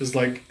 It's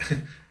like.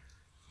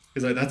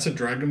 He's like, that's a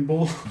Dragon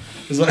Ball?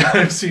 He's like,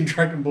 I've seen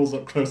Dragon Balls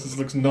up close, this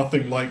looks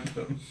nothing like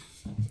them.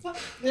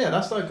 Yeah,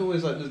 that's like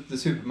always like the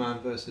Superman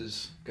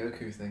versus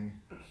Goku thing.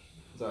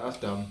 Like, that's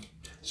dumb.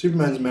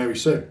 Superman's Mary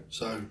Sue,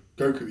 so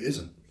Goku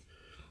isn't.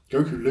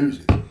 Goku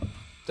loses.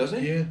 Does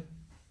he? Yeah.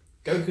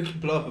 Goku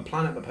could blow up a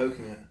planet by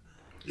poking it.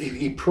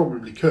 He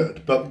probably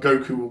could, but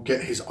Goku will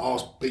get his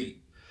ass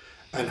beat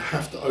and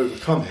have to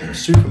overcome it.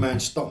 Superman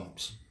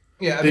stomps.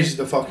 Yeah, This is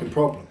the fucking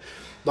problem.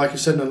 Like I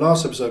said in the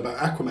last episode about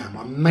Aquaman,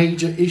 my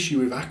major issue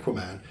with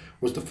Aquaman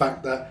was the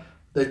fact that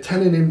they're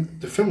telling him,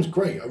 the film's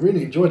great, I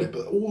really enjoyed it,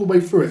 but all the way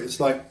through it, it's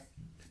like,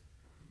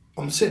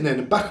 I'm sitting there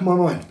in the back of my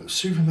mind, but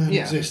Superman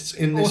exists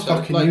in this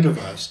fucking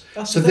universe,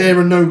 so there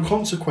are no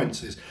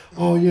consequences.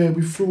 Oh yeah,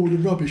 we threw all the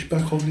rubbish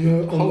back on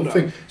the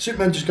thing.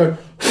 Superman just go,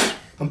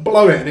 and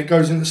blow it and it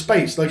goes into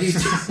space. Like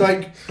he's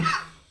like.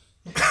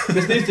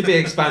 This needs to be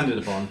expanded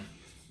upon.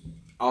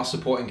 Are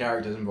supporting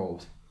characters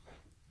involved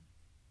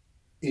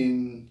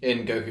in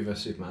Goku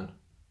vs Superman?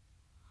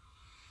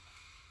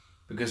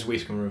 Because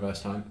Whis can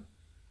reverse time.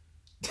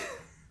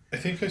 I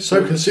think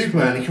so can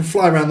Superman. He can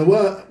fly around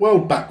the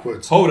world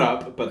backwards. Hold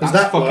up, but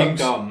that's fucking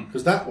dumb.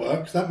 Because that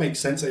works. That makes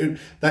sense.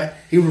 That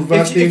he would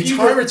reverse the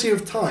entirety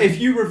of time.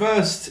 If you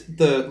reversed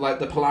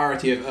the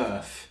polarity of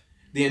Earth,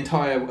 the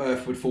entire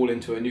Earth would fall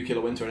into a nuclear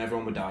winter and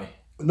everyone would die.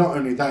 Not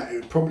only that, it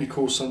would probably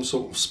cause some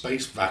sort of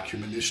space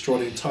vacuum and destroy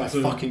the entire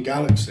fucking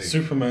galaxy.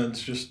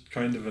 Superman's just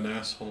kind of an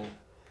asshole.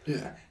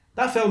 Yeah.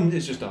 That film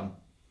is just dumb.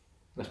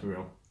 Let's be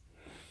real.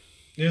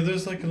 Yeah,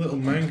 there's like a little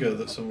manga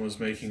that someone was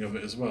making of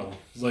it as well.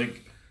 It's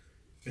like,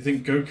 I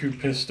think Goku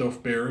pissed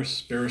off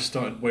Beerus. Beerus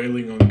started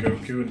wailing on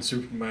Goku, and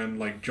Superman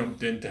like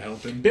jumped in to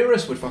help him.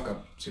 Beerus would fuck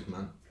up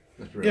Superman.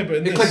 Let's be real. Yeah,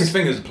 but it's like his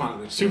fingers are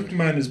planted.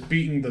 Superman is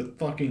beating the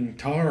fucking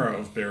tar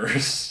out of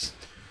Beerus.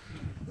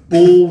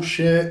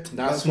 Bullshit.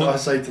 That's what I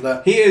say to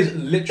that. He is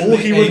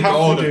literally a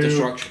god of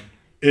destruction.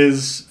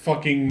 Is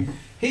fucking.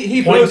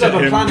 He blows up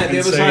a planet the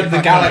other side of the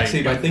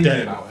galaxy by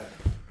thinking about it.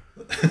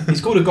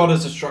 He's called a god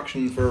of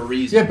destruction for a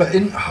reason. Yeah, but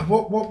in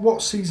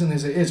what season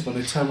is when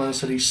they turned around and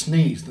said he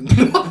sneezed and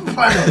blew up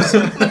planets?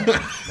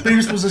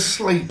 Beerus was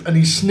asleep and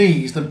he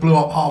sneezed and blew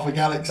up half a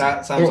galaxy.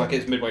 That sounds like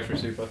it's midway through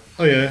Super.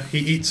 Oh yeah, he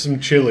eats some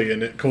chili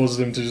and it causes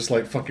him to just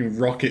like fucking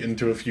rocket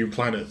into a few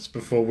planets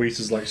before Whis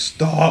is like,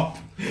 stop!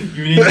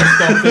 You need to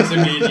stop this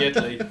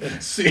immediately.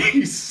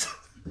 Cease.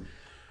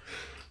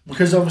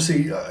 Because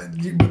obviously...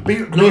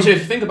 and also, if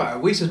you think about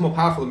it, Whis is more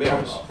powerful than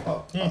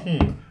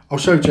Beerus. I'll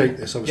show Jake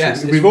this,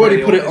 obviously. Yes, we've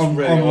already put it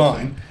really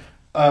online.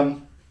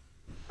 Awesome.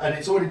 And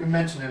it's already been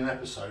mentioned in an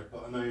episode,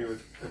 but I know you're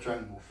a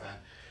Dragon Ball fan.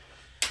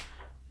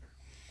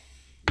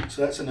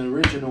 So that's an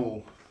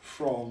original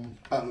from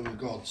Battle of the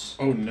Gods.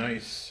 Oh,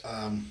 nice.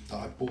 That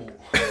I bought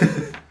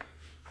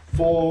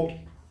for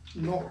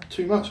not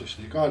too much,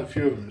 actually. I had a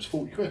few of them. It was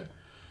 40 quid.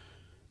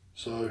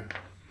 So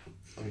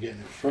I'm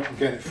getting it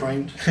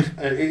framed.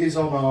 It is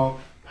on our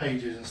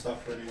pages and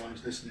stuff for anyone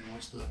who's listening and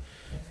wants to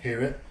hear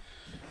it.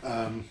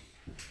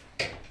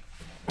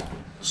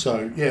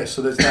 So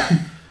there's that.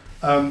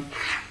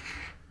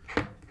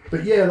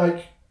 But yeah,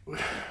 like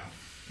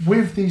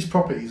with these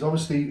properties,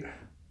 obviously,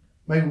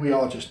 maybe we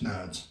are just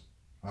nerds,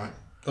 right?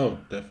 Oh,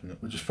 definitely.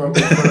 We'll just throw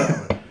it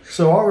out.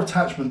 So our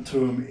attachment to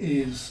them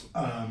is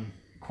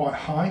quite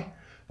high,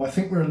 but I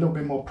think we're a little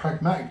bit more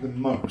pragmatic than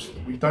most.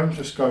 We don't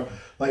just go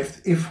like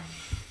if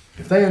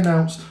they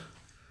announced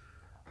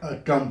a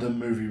Gundam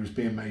movie was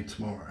being made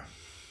tomorrow.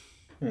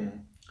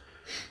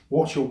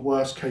 What's your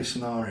worst case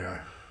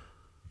scenario?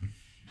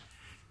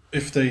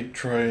 If they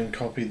try and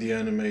copy the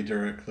anime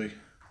directly.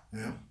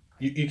 Yeah.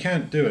 You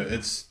can't do it.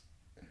 It's...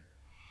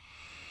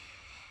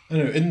 I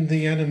don't know, in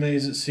the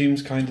animes it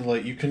seems kind of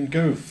like you can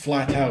go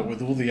flat out with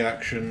all the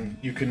action,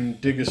 you can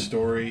dig a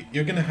story.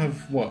 You're going to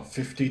have,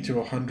 50 to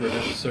 100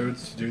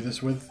 episodes to do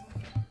this with?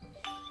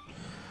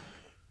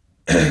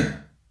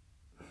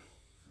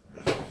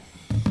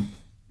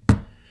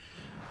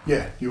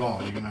 Yeah, you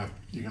are. You're gonna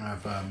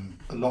have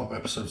a lot of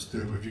episodes to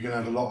do it with. You're gonna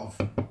have a lot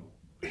of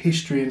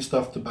history and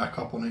stuff to back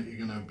up on it. You're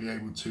gonna be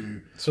able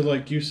to. So,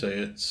 like you say,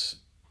 it's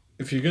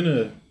if you're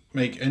gonna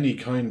make any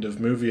kind of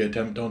movie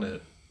attempt on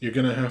it, you're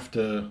gonna have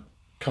to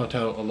cut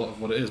out a lot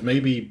of what it is.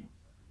 Maybe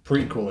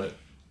prequel it,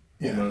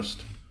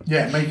 almost.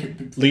 Yeah, make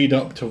it lead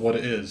up to what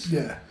it is.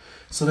 Yeah,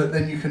 so that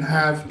then you can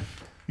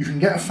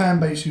get a fan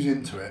base who's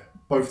into it,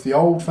 both the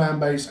old fan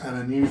base and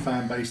a new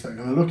fan base that are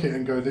gonna look at it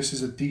and go, "This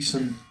is a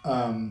decent."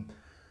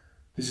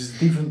 This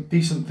is a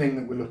decent thing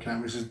that we're looking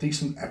at. This is a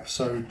decent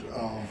episode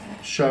of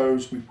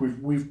shows. We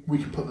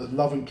can put the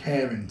love and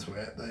care into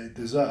it that it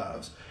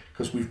deserves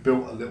because we've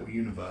built a little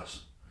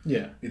universe.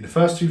 Yeah. In the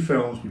first two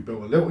films, we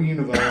built a little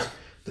universe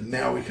that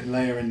now we can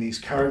layer in these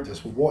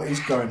characters. Well, what is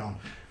going on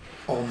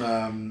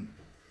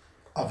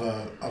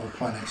other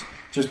planets?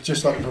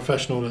 Just like the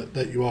professional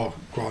that you are,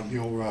 Grant,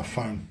 your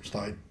phone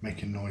started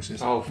making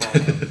noises. Oh, fuck.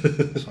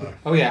 So.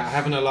 Oh, yeah, I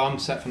have an alarm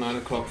set for 9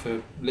 o'clock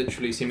for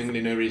literally seemingly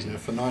no reason. Yeah,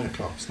 for 9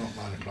 o'clock, it's not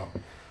 9 o'clock.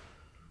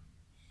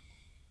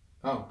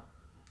 Oh.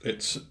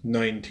 It's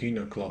 19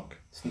 o'clock.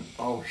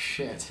 Oh,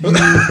 shit. But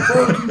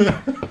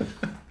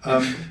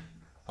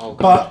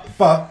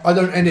I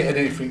don't edit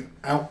anything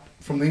out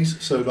from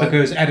these, so like,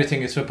 because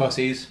editing is for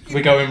pussies.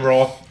 We go in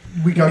raw.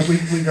 We go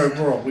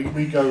raw. We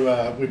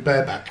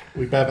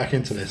bareback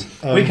into this.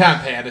 We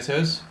can't pay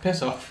editors.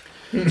 Piss off.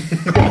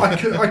 Well,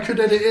 I could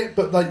edit it,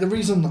 but like the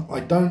reason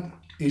I don't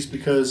is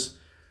because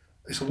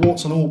it's a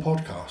warts and all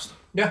podcast.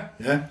 Yeah.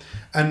 Yeah.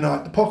 And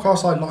the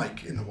podcasts I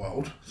like in the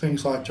world,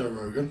 things like Joe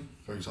Rogan,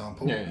 for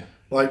example. Yeah.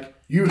 Like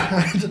I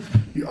listened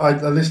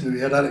to it.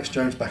 We had Alex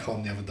Jones back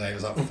on the other day. It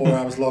was like 4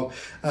 hours long,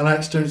 and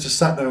Alex Jones just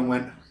sat there and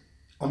went,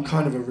 "I'm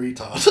kind of a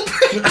retard."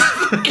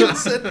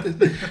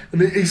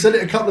 And he said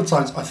it a couple of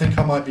times. I think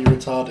I might be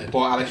retarded.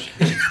 What, Alex?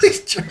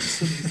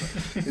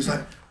 He's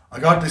like, I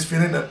got this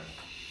feeling that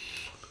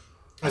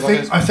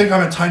I think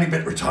I'm a tiny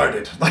bit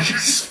retarded. Like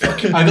it's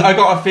fucking. I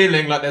got a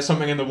feeling like there's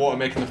something in the water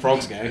making the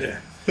frogs go. Yeah.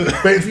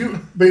 But if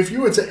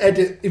you were to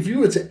edit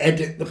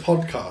the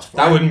podcast, right,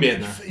 that wouldn't be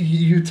in there.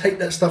 You take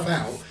that stuff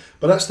out,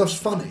 but that stuff's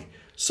funny.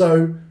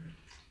 So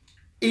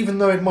even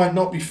though it might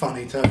not be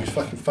funny to have your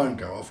fucking phone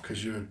go off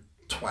because you're a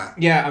twat.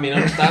 Yeah, I mean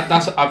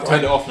that's I've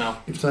turned it off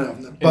now. You've turned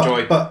it off now.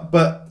 Enjoy.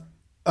 But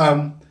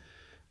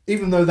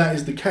even though that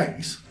is the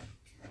case,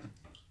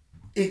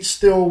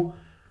 it's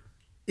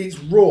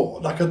raw.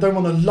 Like, I don't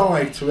want to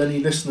lie to any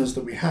listeners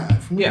that we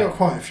have. We've got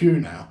quite a few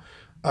now.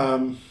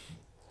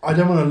 I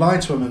don't want to lie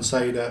to them and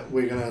say that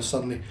we're going to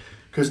suddenly...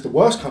 Because the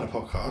worst kind of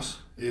podcast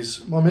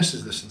is... My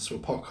missus listens to a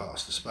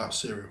podcast. It's about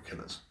serial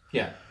killers.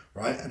 Yeah.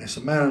 Right? And it's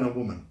a man and a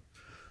woman.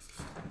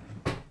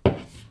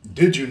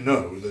 Did you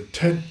know that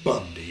Ted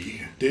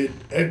Bundy did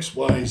X,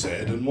 Y, Z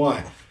and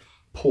Y?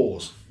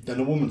 Pause. Then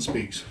a woman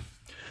speaks.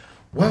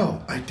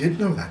 Well, I did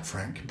know that,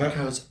 Frank,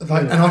 because and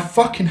I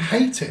fucking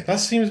hate it.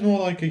 That seems more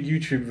like a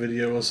YouTube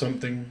video or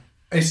something.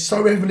 It's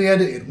so heavily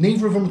edited.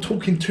 Neither of them are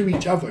talking to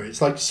each other.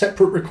 It's like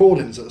separate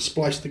recordings that are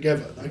spliced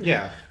together. Like,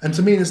 yeah. And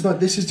to me, it's like,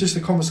 this is just a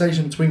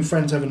conversation between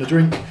friends having a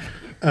drink.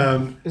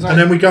 And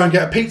then we go and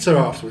get a pizza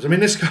afterwards. I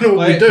mean, this is kind of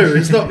what we do.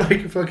 It's not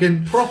like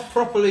fucking...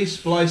 Properly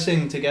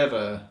splicing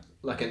together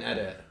like an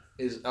edit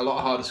is a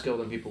lot harder skill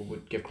than people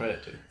would give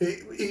credit to.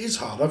 It is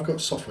hard. I've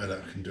got software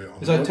that can do it on.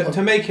 It's like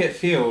to make it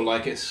feel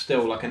like it's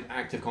still like an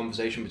active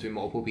conversation between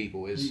multiple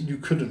people is... You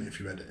couldn't if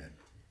you edit it.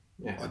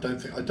 Yeah. I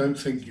don't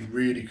think you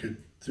really could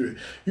do it.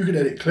 You could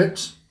edit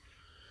clips.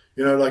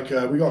 You know, like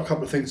we got a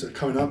couple of things that are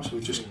coming up, so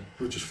we'll just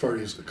throw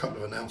these a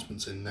couple of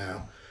announcements in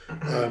now.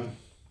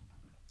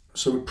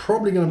 So we're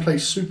probably going to play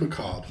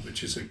Supercard,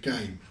 which is a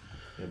game,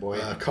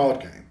 a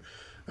card game.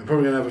 And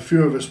probably going to have a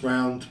few of us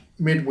round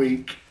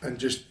midweek and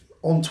just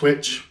on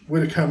Twitch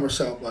with a camera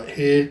set up like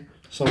here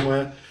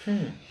somewhere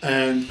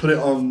and put it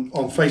on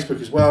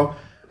Facebook as well.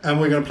 And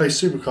we're going to play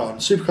Supercard. And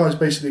Supercard is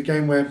basically a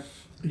game where...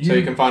 So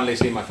you can finally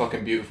see my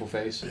fucking beautiful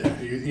face.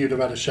 Yeah, you'd have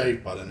had a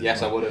shave by then.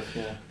 Yes, I would have,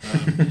 yeah.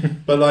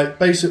 But like,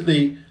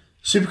 basically,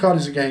 Supercard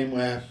is a game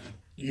where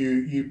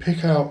you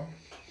pick out...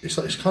 It's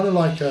kind of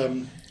like...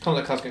 kind of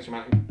like Clash Against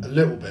Humanity. A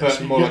little bit. But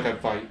so more like a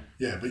fight.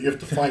 Yeah, but you have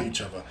to fight each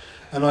other.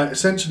 And like,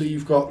 essentially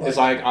you've got... Like, it's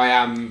like, I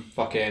am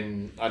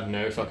fucking, I don't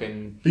know,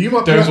 fucking but you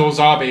might Dozal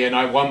Zabi and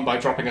I won by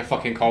dropping a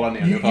fucking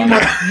colony on your card.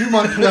 You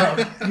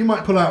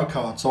might pull out a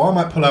card. So I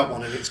might pull out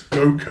one and it's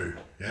Goku.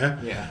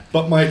 Yeah? Yeah.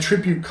 But my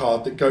tribute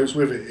card that goes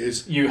with it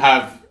is... You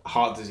have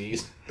heart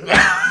disease.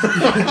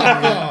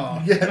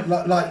 Yeah,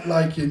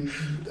 like in...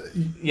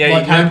 Yeah,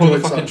 like you can't pull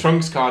the fucking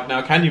Trunks card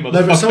now, can you,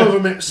 motherfucker? No,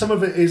 but some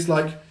of it is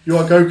like, you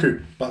are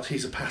Goku, but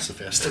he's a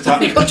pacifist.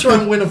 You've got to try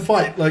and win a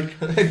fight. Like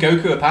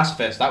Goku a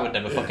pacifist, that would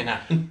never fucking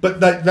happen. But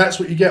that's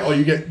what you get, or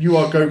you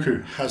are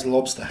Goku, has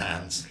lobster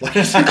hands. Like,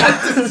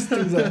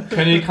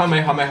 can you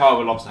Kamehameha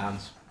with lobster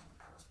hands?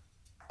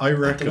 I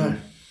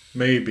reckon,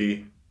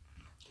 maybe.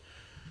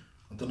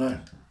 I don't know.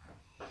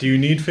 Do you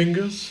need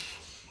fingers?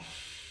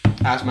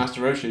 Ask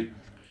Master Roshi.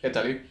 He'll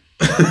tell you.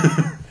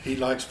 He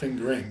likes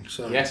fingering,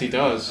 so... Yes, he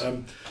does.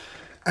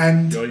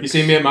 And... You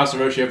see, me and Master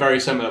Roshi are very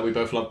similar. We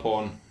both love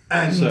porn.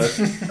 And,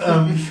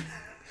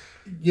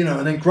 you know,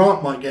 and then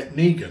Grant might get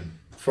Negan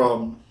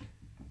from...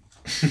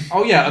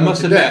 Oh, yeah, I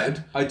must admit,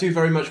 I do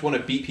very much want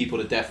to beat people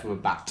to death with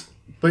a bat.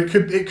 But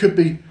it could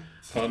be...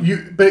 But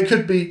it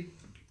could be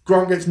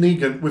Grant gets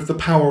Negan with the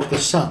power of the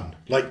sun.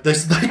 Like,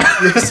 this... Like,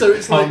 yeah, so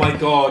it's like... Oh, my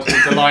God.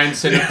 The Lion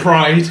Sin of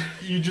Pride.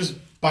 You just...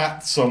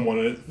 bat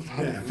someone at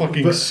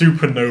fucking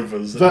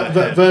supernovas.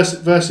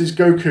 Versus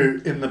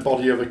Goku in the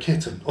body of a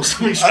kitten or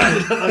something.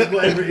 Like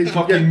whatever it is.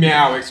 Fucking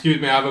meow,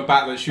 excuse me, I have a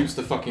bat that shoots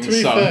the fucking sun. To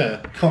be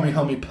fair,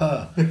 Kami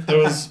purr. There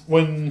was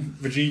when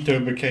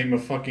Vegito became a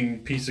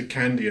fucking piece of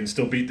candy and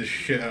still beat the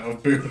shit out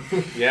of Boo.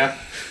 Yeah.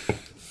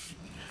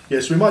 Yeah,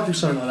 so we might do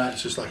something like that.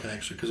 It's just like an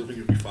extra because I think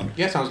it'll be fun.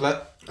 Yeah, sounds lit.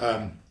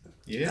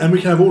 Yeah. And we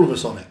can have all of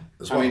us on it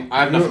as well. I mean,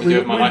 I have nothing to do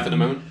with my life at the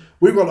moment.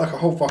 We've got like a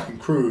whole fucking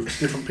crew of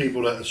different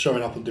people that are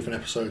showing up on different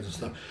episodes and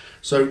stuff.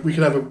 So we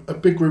can have a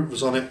big group of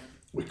us on it.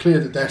 We clear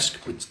the desk,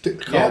 we stick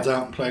the cards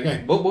out and play a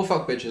game. We'll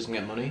fuck bitches and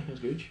get money. That's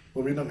good.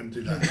 Well, we're not going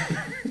to do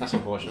that. That's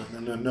unfortunate.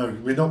 No.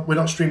 We're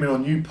not streaming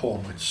on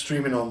YouPorn. We're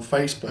streaming on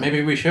Facebook.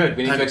 Maybe we should.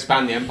 We need to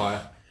expand the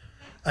empire.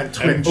 And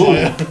Twitch.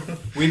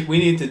 we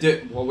need to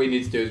do. What we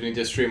need to do is we need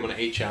to stream on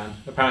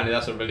 8chan. Apparently,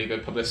 that's a really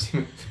good publicity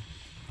move.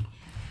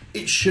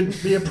 It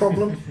shouldn't be a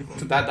problem.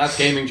 That's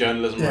gaming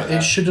journalism right there.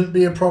 It shouldn't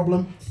be a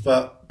problem,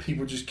 but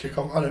people just kick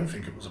off. I don't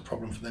think it was a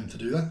problem for them to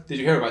do that. Did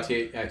you hear about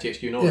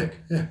THQ Nordic?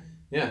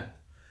 Yeah.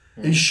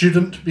 It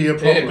shouldn't be a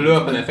problem. It blew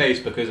up in their face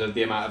because of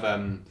the amount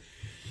of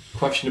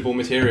questionable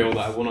material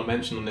that I will not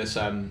mention on this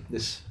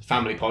this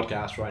family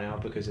podcast right now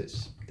because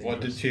it's...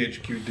 What did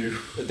THQ do?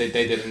 They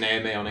did an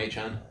AMA on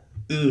 8chan.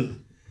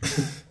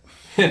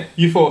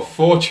 You thought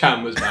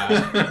 4chan was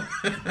bad.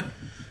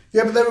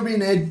 Yeah, but they were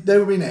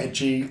being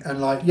edgy and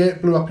like, it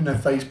blew up in their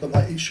face, but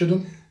like, it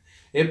shouldn't.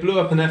 It blew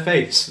up in their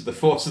face. The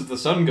force of the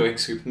sun going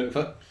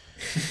supernova.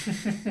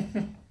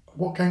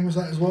 What game was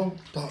that as well?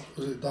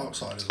 Was it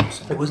Darksiders or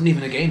something? It wasn't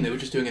even a game. They were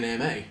just doing an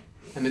AMA.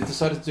 and it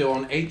decided to do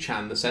on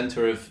 8chan, the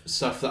centre of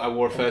stuff that I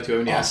will refer to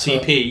only as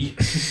CP.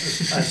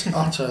 As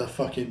utter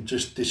fucking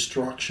just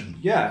destruction.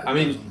 Yeah, I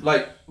mean,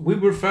 like, we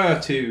refer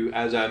to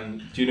as,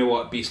 do you know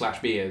what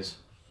B/B is?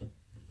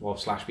 Well,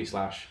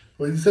 /B/.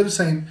 Well,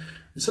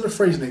 instead of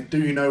phrasing it, do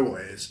you know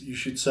what it is? You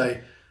should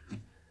say,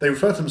 they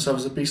refer to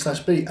themselves as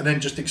B/B, and then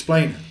just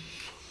explain it.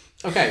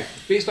 Okay,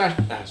 B/B/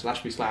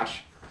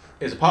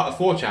 is a part of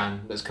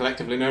 4chan that's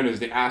collectively known as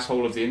the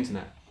asshole of the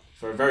internet.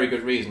 For a very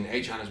good reason,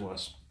 8chan is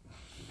worse.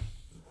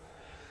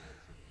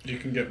 You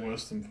can get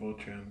worse than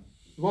 4chan.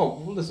 Well,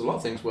 there's a lot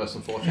of things worse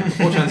than 4chan.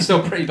 4chan's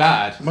still pretty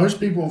bad. Most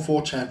people on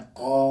 4chan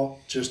are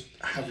just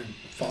having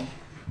fun.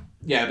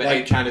 Yeah, but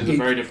 8chan is a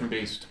very different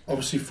beast.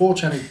 Obviously,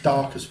 4chan is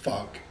dark as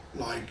fuck,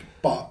 like,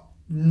 but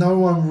no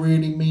one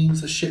really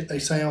means the shit they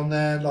say on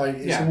there. Like,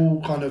 it's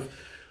all kind of,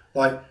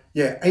 like,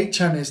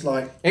 8chan is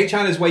like...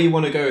 8chan is where you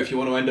want to go if you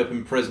want to end up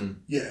in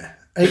prison. Yeah.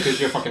 Because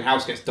your fucking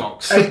house gets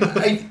doxed.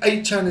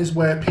 8chan is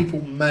where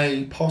people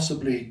may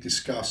possibly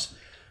discuss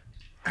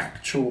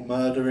actual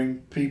murdering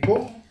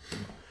people.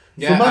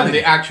 Yeah, and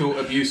the actual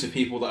abuse of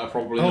people that are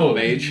probably not of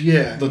age.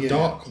 Yeah. The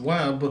dark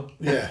web.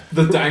 Yeah.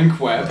 The dank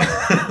web.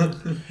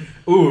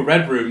 Ooh,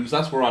 red rooms,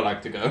 that's where I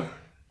like to go.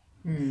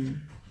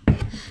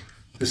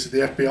 This is the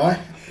FBI?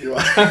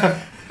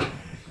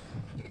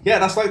 Yeah,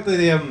 that's like the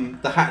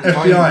Hat in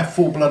Time. FBI,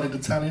 full-blooded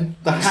Italian.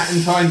 The Hat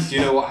in Time, do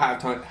you know what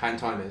Hat in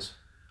Time is?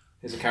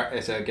 It's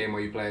a game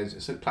where you play as...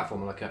 It's a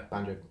platformer like a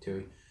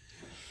Banjo-Tooie.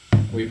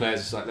 Where you play as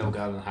this like, little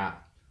girl in a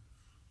hat.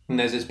 And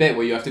there's this bit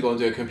where you have to go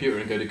onto a computer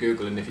and go to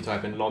Google, and if you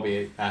type in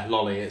lolly,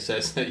 it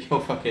says that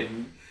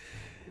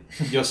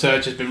your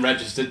search has been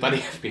registered by the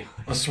FBI.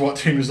 A SWAT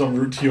team is en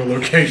route to your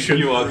location.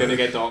 You are going to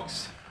get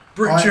doxxed.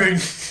 Breaching.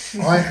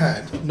 I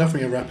had...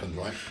 Nothing ever happened,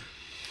 right?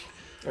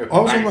 Open I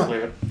was on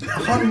bank,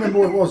 I can't remember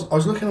what it was. I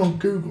was looking on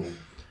Google,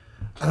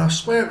 and I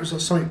swear it was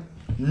like something...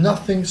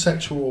 Nothing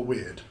sexual or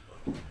weird.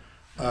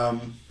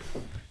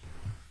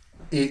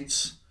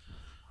 It's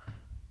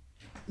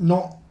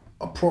not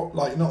a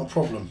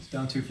problem. It's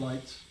down 2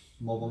 flights,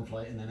 more 1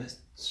 flight, and then it's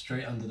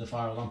straight under the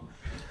fire alarm.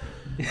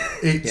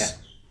 It's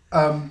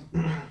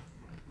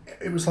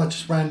it was like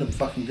just random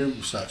fucking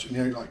Google search, and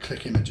you know, like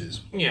click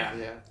images. Yeah.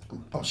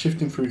 I was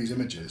shifting through these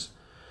images,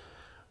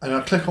 and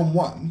I click on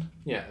one,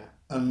 Yeah.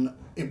 and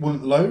it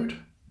wouldn't load,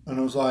 and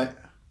I was like,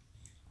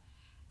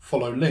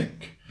 follow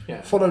link.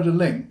 Yeah. Followed a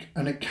link,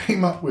 and it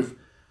came up with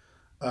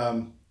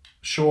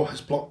Shaw has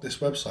blocked this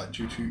website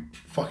due to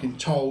fucking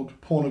child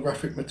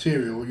pornographic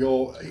material.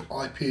 Your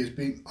IP is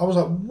being... I was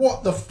like,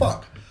 what the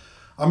fuck?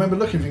 I remember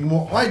looking thinking,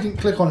 well, I didn't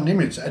click on an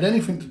image that had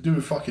anything to do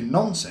with fucking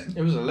nonsense.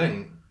 It was a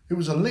link. It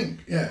was a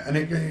link, yeah. And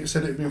it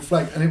said it had been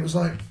flagged. And it was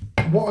like,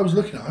 what I was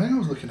looking at, I think I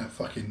was looking at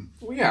fucking...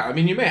 Well, yeah, I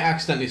mean, you may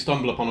accidentally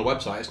stumble upon a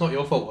website. It's not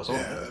your fault, was it?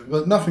 Yeah,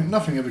 but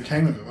nothing ever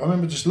came of it. I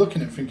remember just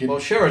looking at it thinking... Well,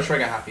 sure, a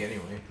trigger happy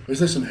anyway.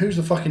 Listen, who's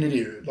the fucking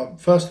idiot? Like,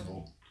 first of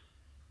all,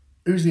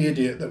 who's the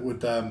idiot that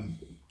would...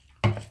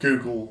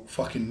 Google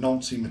fucking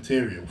Nazi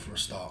material for a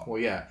start. Well,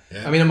 yeah.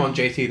 I mean, I'm on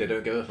JT, they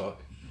don't give a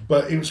fuck.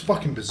 But it was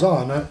fucking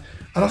bizarre, and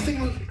I think,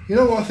 you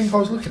know what I think I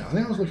was looking at? I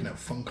think I was looking at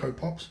Funko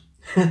Pops.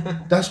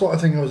 That's what I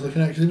think I was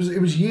looking at, because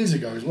it was years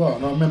ago as well,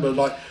 and I remember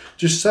like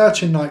just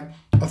searching like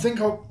I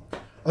think I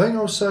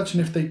was searching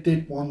if they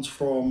did ones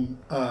from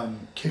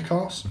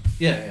Kick-Ass.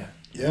 Yeah.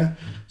 Yeah.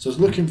 So I was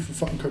looking for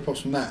Funko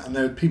Pops from that, and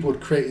there people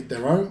had created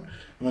their own,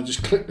 and I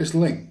just clicked this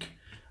link.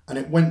 And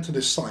it went to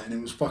this site, and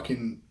it was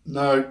fucking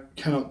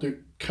cannot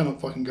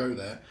fucking go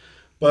there.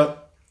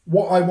 But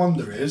what I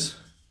wonder is,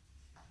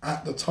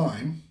 at the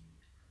time,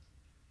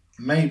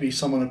 maybe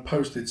someone had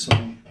posted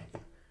some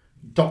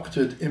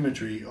doctored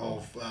imagery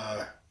of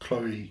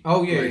Chloe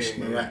Grace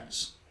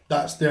Moretz.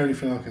 That's the only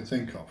thing I can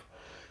think of,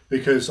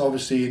 because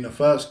obviously in the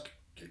first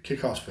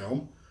Kick-Ass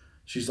film,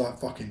 she's like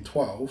fucking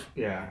 12.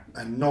 Yeah.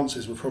 And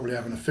nonsense were probably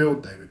having a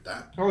field day with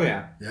that. Oh,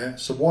 yeah. Yeah.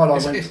 So while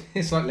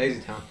It's like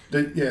Lazy Town.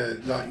 Yeah,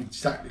 like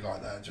exactly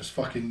like that. Just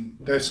fucking...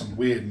 There's some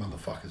weird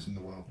motherfuckers in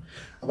the world.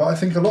 But I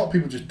think a lot of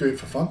people just do it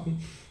for fun.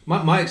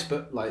 My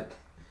expert, like...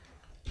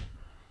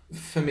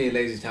 For me,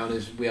 Lazy Town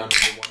is we are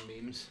 #1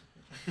 memes.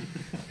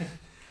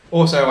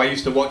 Also, I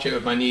used to watch it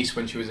with my niece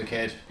when she was a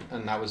kid,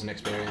 and that was an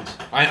experience.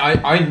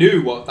 I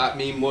knew what that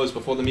meme was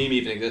before the meme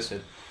even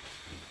existed.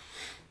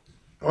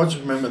 I just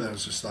remember it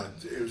was just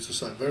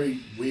like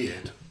very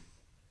weird,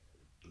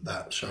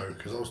 that show,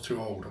 because I was too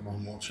old, I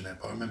wasn't watching it,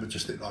 but I remember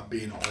just it like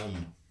being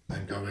on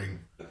and going,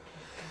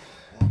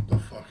 what the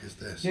fuck is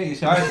this? Yeah, you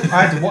see, I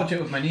had to watch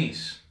it with my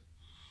niece,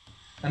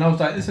 and I was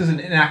like, this is an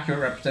inaccurate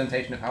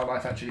representation of how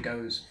life actually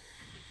goes.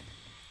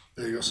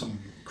 There you got some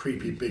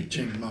creepy big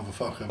chin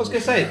motherfucker. I was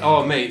gonna say,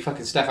 oh mate,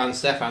 fucking Stefan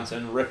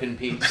Stefansson ripping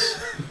Pete's.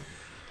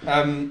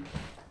 Yeah,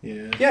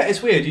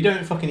 it's weird. You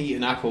don't fucking eat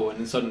an apple and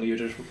then suddenly you're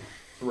just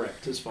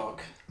ripped as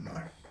fuck. No.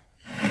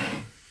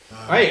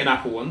 I ate an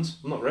apple once.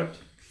 I'm not ripped.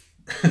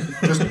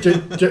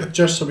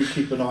 just so we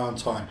keep an eye on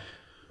time.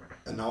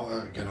 And I'll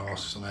ask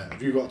this on that.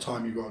 Have you got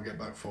time you've got to get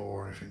back for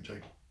or anything,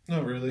 Jake?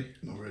 Not really.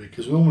 Not really,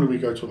 because normally we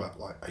go to about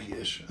like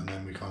 8ish and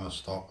then we kind of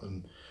stop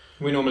and...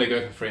 We normally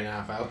go for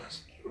 3.5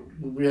 hours.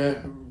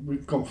 Yeah,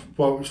 we've gone.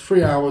 Well, it was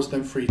 3 hours,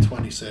 then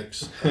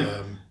 3:26.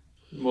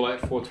 More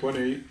like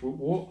 4:20.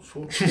 What?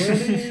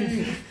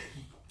 4:20.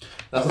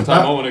 That's the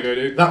time I want to go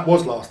do. That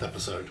was last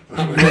episode. We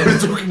were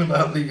talking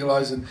about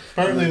legalising.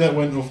 Apparently that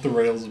went off the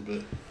rails a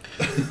bit.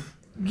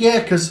 Yeah,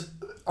 because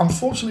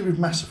unfortunately with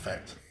Mass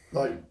Effect,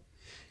 like,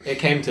 It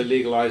came to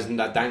legalising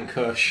that dank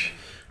kush.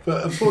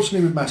 but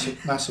unfortunately with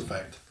Mass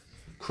Effect,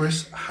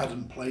 Chris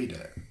hadn't played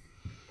it.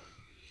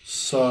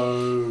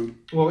 So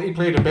Well, he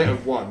played a bit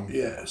of one.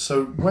 yeah,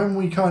 so when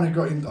we kind of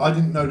got in, I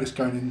didn't know this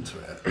going into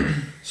it.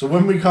 So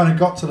when we kind of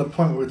got to the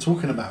point where we were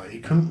talking about it, he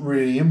couldn't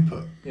really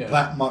input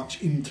that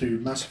much into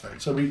Mass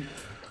Effect. So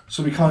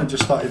we kind of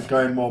just started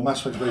going, well, Mass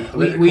Effect's very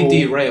political. We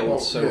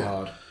derailed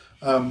hard.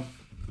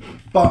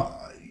 But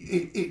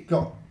it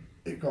got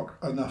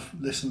enough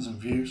listens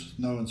and views.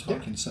 No one's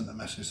fucking sent a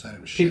message saying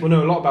it was shit. People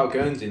know a lot about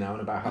Guernsey now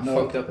and about how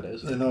fucked up it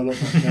is. They know a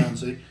lot about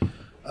Guernsey.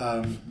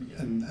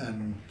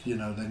 And you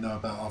know, they know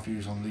about our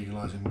views on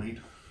legalising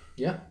weed.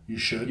 Yeah. You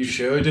should. You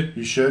should.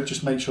 You should.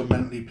 Just make sure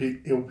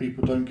mentally ill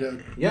people don't get...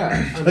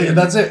 Yeah. I mean,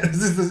 that's it.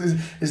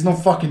 It's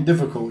not fucking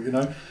difficult, you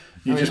know.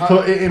 You just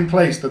put it in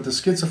place that the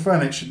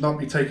schizophrenic should not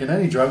be taking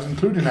any drugs,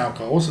 including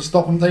alcohol, so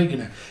stop them taking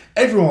it.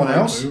 Everyone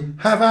else,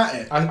 have at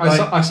it.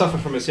 I suffer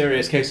from a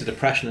serious case of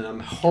depression and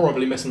I'm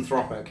horribly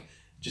misanthropic.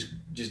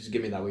 Just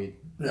give me that weed.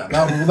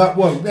 Yeah,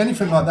 well,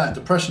 anything like that,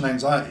 depression,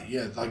 anxiety,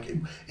 yeah, like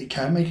it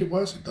can make it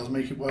worse. It does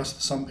make it worse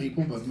to some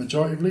people, but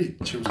majoritively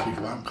it chills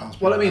people out and calms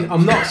people Well, I mean, out.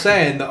 I'm not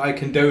saying that I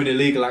condone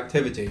illegal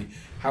activity.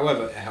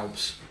 However, it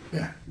helps.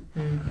 Yeah.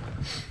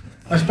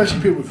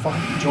 Especially people with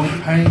fucking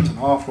joint pains and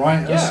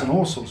arthritis and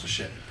all sorts of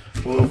shit.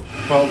 Well,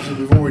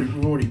 obviously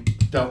we've already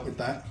dealt with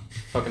that.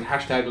 Fucking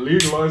hashtag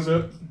legalise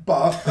it.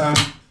 But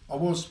I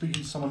was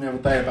speaking to someone the other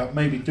day about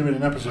maybe doing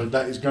an episode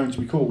that is going to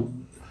be called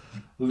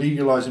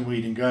Legalising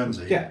Weed in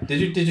Guernsey. Yeah.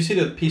 Did you see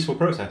the peaceful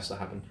protest that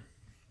happened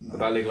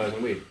about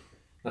legalising weed?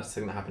 That's the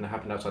thing that happened. It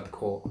happened outside the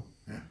court.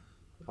 Yeah.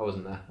 I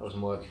wasn't there. I was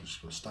in work.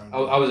 Just got stoned.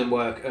 I was in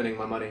work earning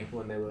my money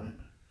when they were.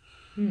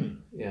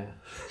 Yeah.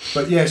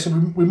 But yeah, so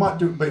we might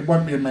do, but it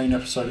won't be a main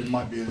episode. It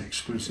might be an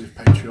exclusive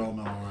Patreon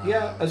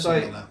or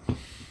something like that.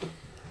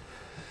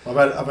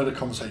 I've had a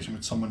conversation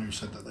with someone who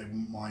said that they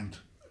wouldn't mind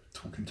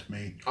talking to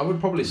me. I would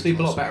probably sleep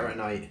a lot better at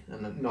night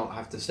and not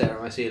have to stare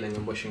at my ceiling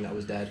and wishing that I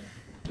was dead.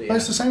 But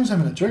it's the same as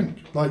having a drink.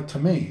 Like, to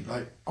me,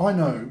 like, I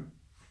know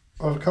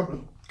I have a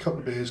couple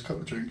of beers,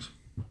 couple of drinks.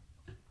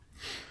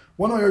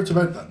 When I go to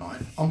bed that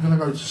night, I'm going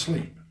to go to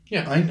sleep.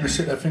 Yeah. I ain't going to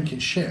sit there thinking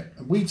shit.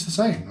 And weed's the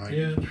same. Like,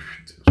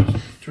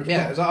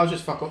 I'll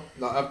just fuck off.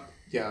 Like,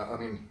 I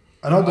mean,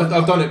 and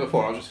I've done it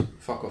before. I'll just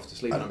fuck off to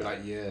sleep and I'll be like,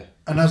 yeah.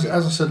 And as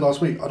I said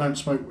last week, I don't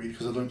smoke weed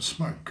because I don't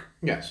smoke.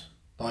 Yes.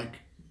 Like,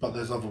 but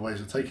there's other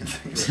ways of taking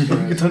things.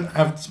 You don't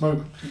have to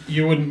smoke.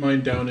 You wouldn't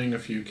mind downing a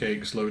few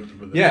cakes loaded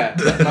with it. Yeah,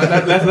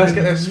 let's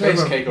get a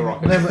space cake or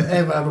rocket. Never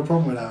ever have a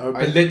problem with that.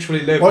 I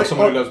literally live with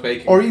someone who loves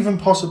baking. Or even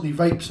possibly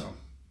vape some.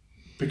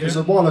 Because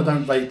while I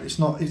don't vape, it's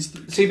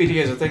CBD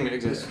is a thing that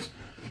exists.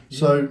 Yeah.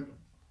 So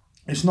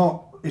it's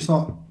not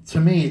to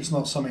me, it's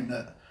not something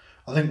that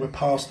I think we're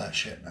past that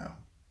shit now.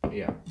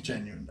 Yeah.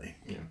 Genuinely.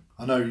 Yeah.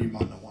 I know you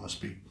might not want to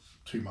speak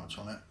too much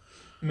on it.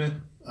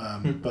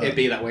 But it'd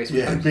be that way.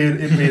 Yeah, it'd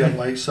be that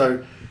way.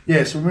 So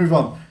so we move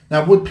on.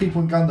 Now, would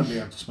people in Gundam be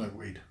able to smoke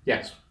weed?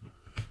 Yes.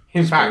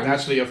 In fact,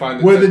 actually, you'll find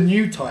that were the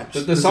new types.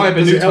 The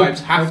cyber new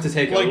types have to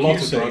take a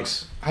lot of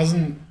drugs.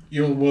 Hasn't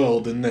your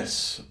world in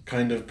this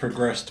kind of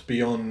progressed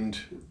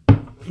beyond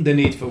the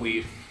need for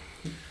weed?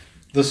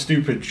 The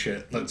stupid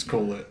shit, let's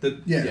call it.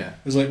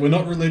 It's like, we're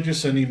not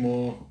religious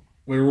anymore.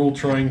 We're all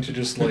trying to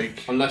just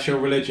like... Unless your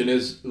religion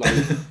is like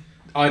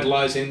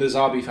idolising the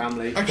Zabi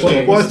family.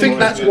 Actually, I think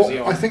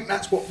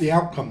that's what the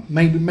outcome.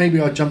 Maybe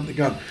I jumped the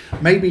gun.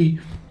 Maybe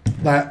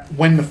that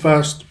when the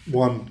first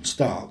one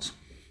starts,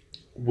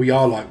 we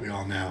are like we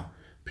are now.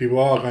 People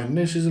are going,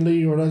 this is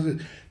illegal.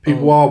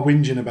 People are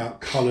whinging about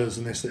colours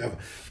and this and the other.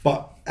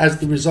 But as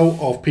the result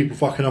of people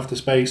fucking off to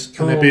space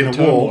and there being a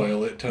war,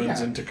 it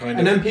turns into kind of...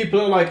 And then people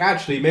are like,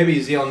 actually, maybe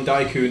Zeon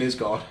Daikun is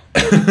God.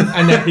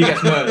 And then he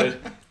gets murdered.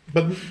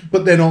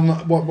 But then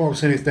what I'm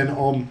saying is then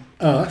on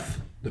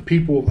Earth, the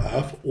people of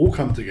Earth all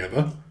come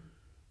together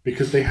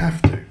because they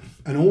have to.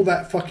 And all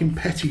that fucking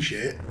petty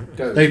shit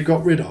they've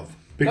got rid of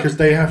because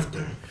they have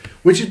to.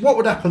 Which is what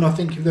would happen, I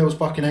think, if there was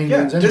fucking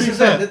aliens.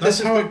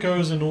 That's how it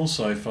goes in all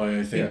sci-fi,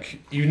 I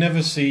think. You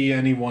never see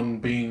anyone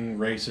being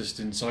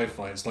racist in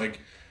sci-fi. It's like,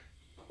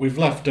 we've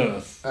left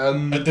Earth.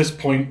 At this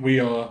point,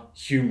 we are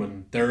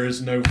human. There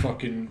is no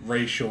fucking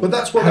racial... But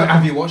that's what...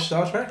 Have you watched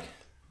Star Trek?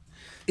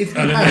 If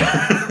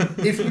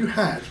you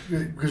had,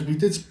 because we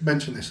did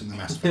mention this in the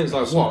Mass Effect. It's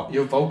like, what?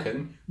 You're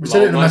Vulcan. We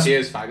said it in Mass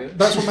Effect. Faggot.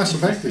 That's what Mass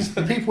Effect is.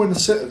 The people in the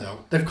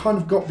Citadel, they've kind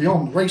of got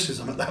beyond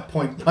racism at that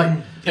point. Like,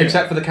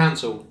 except for the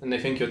Council, and they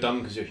think you're dumb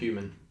because you're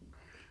human.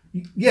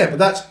 Yeah, but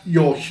that's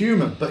you're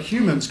human. But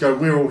humans go,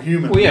 we're all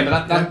human. Well, yeah,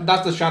 but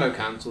that's the Shadow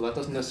Council. That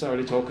doesn't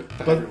necessarily talk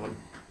to everyone.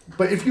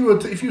 But if you were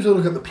to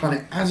look at the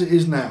planet as it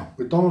is now,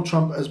 with Donald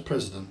Trump as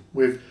president,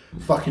 with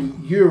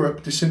fucking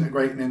Europe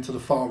disintegrating into the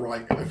far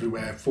right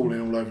everywhere,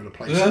 falling all over the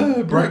place,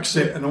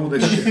 Brexit and all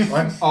this shit,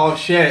 right? Oh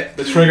shit!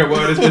 The trigger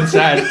word has been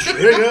said.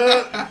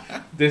 Trigger.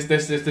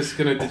 This is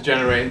going to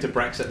degenerate into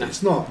Brexit now.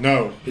 It's not.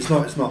 No. It's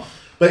not.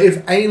 But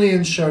if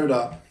aliens showed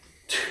up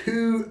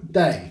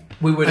today,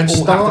 We would all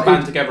have to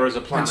band together as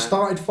a planet. and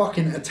started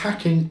fucking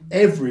attacking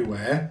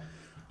everywhere,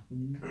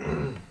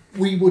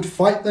 we would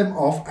fight them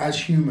off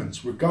as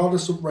humans,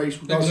 regardless of race.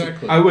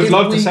 Exactly. I would If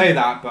love to we- say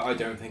that, but I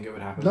don't think it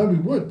would happen. No, we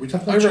would. We'd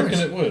have no I choice. reckon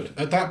it would.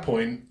 At that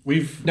point,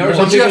 we've... There are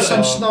Once you have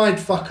some people snide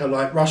fucker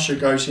like Russia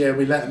goes, yeah,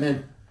 we let them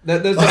in.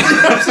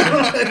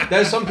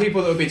 There's some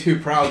people that would be too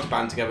proud to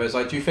band together. It's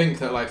like, do you think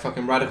that like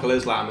fucking radical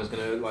Islam is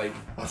going to like...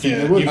 I think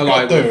Yeah, they would. you've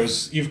Allied got with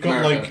those. You've got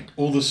America. like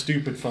all the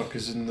stupid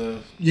fuckers in the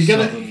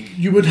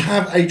You would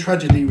have a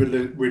tragedy with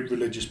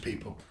religious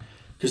people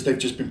because they've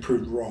just been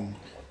proved wrong.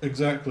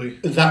 Exactly.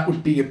 That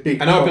would be a big.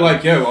 And I'd be problem.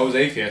 like, yo, I was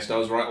atheist. I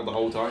was right all the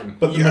whole time.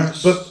 But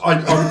Yes. but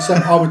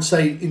I would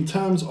say in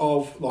terms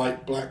of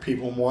like black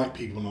people and white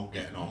people not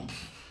getting on,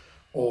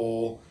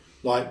 or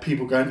like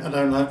people going, I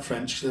don't like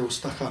French because they're all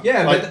stuck up.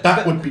 Yeah, like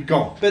but would be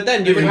gone. But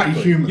then you It would, would have,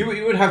 be human.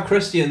 you would have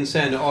Christians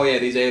saying, oh yeah,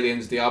 these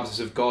aliens, the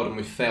arbiters of God, and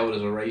we failed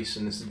as a race,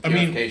 and this is I mean,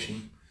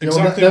 purification.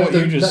 Exactly what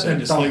you just said.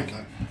 them It's die, like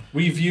though.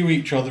 we view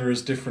each other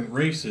as different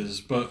races,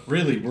 but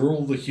really we're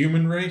all the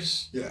human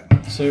race. Yeah.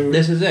 So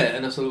This is it,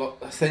 and it's a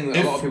thing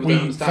that a lot of if people we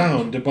don't understand.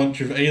 found a bunch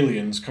of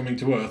aliens coming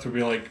to Earth, we'd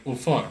be like, well,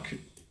 fuck.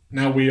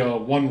 Now we are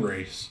one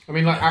race. I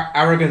mean, like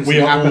arrogance We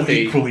and are all apathy.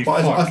 equally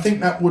But fucked. I think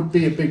that would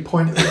be a big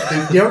point.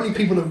 The only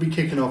people that would be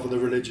kicking off are the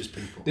religious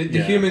people. The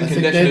Yeah. human I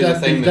think condition is they're a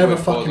thing they're that a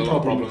would cause fucking a lot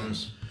of problem.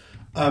 problems.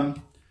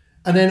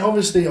 And then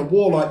obviously a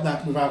war like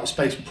that with outer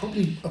space would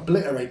probably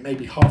obliterate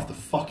maybe half the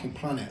fucking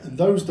planet. And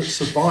those that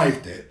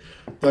survived it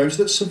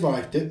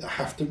that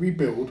have to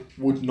rebuild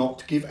would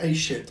not give a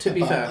shit To be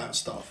about fair, that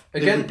stuff.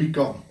 again- It would be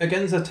gone.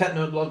 Against a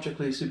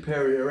technologically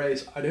superior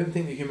race, I don't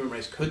think the human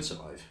race could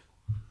survive.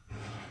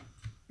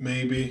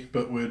 Maybe,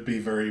 but we'd be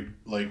very,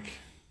 like...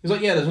 It's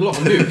like, yeah, there's a lot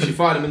of nukes. You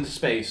fire them into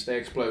space, they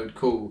explode.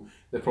 Cool.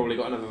 They've probably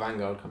got another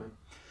Vanguard coming.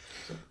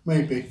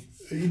 Maybe.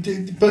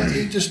 But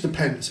it just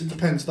depends. It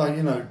depends, like,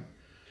 you know,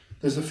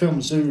 there's the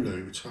film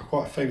Zulu, which is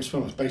quite a famous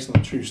film. It's based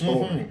on a true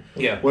story. Mm-hmm.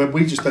 Yeah. Where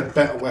we just had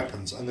better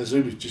weapons and the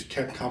Zulus just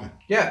kept coming.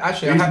 Yeah,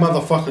 actually, These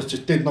motherfuckers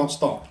just did not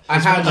stop. I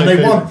had And they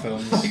favourite won.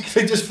 films. Like,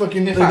 they just fucking...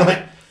 In they're fact,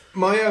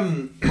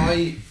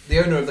 like, the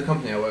owner of the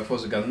company I work for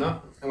was a gun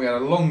nut, and we had a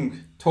long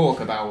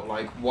talk about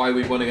like why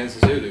we won against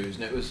the Zulus,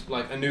 and it was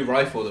like a new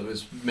rifle that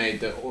was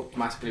made that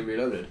automatically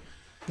reloaded.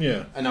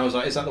 Yeah. And I was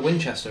like, "Is that the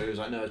Winchester?" He was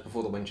like, "No, it's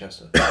before the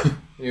Winchester." And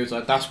he was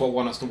like, "That's what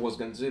won us the wars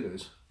against the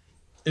Zulus."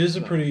 It is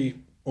a pretty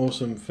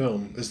awesome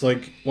film. It's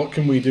like, what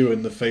can we do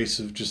in the face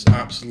of just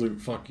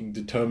absolute fucking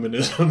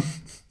determinism?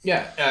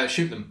 Yeah,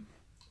 shoot them.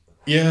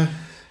 Yeah,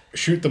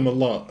 shoot them a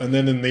lot. And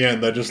then in the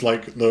end, they're just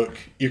like, look,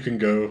 you can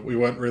go. We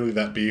weren't really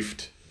that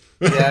beefed.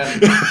 Yeah,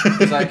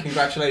 it's like,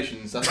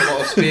 congratulations, that's a lot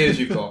of spears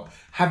you've got.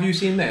 Have you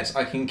seen this?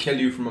 I can kill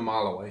you from a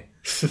mile away.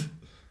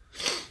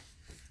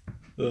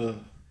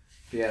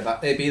 Yeah,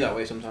 it'd be that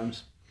way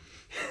sometimes.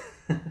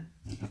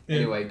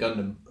 Anyway,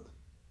 Gundam.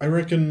 I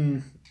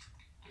reckon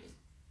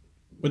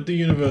with the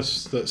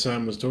universe that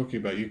Sam was talking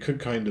about, you could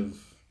kind of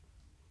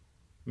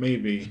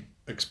maybe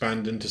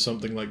expand into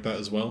something like that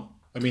as well.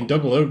 I mean,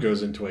 00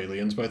 goes into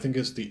aliens, but I think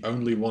it's the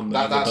only one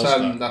that ever does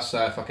that. That's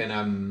fucking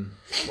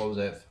what was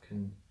it?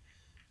 Fucking,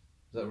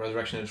 is that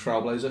Resurrection of the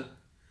Trailblazer?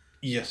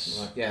 Yes.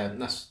 Like, yeah,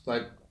 and that's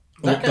like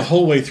Well, that the gets,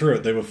 whole way through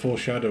it, they were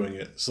foreshadowing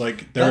it. It's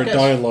like there That are gets-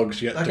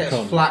 dialogues yet that to gets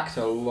come. flacked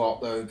a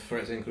lot though for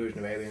its inclusion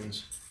of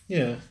aliens.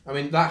 Yeah. I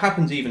mean, that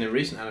happens even in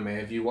recent anime.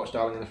 Have you watched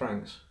Darling in the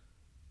Franxx?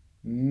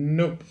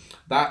 Nope.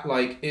 That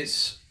like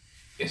it's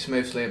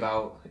mostly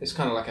about, it's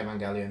kind of like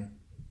Evangelion,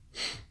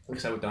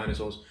 except with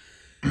dinosaurs.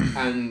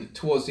 And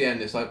towards the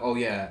end, it's like, oh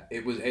yeah,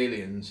 it was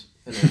aliens,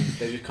 and then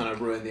they just kind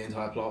of ruined the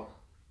entire plot.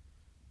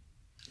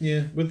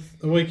 Yeah, with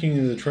Awakening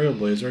of the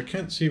Trailblazer, I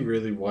can't see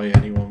really why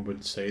anyone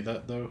would say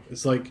that, though.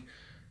 It's like,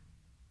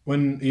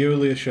 when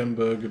Eolia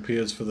Schoenberg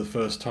appears for the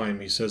first time,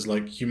 he says,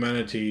 like,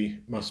 humanity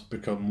must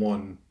become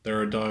one. There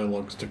are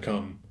dialogues to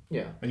come.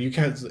 Yeah. And you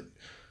can't...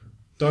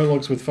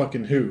 Dialogues with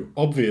fucking who?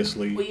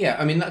 Obviously. Well, yeah,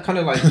 I mean, that kind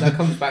of like, that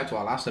comes back to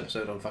our last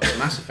episode on fucking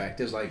Mass Effect,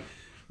 is like,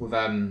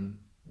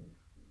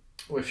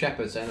 with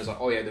Shepard saying, it's like,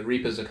 oh yeah, the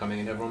Reapers are coming,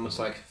 and everyone was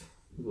like,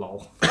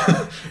 lol.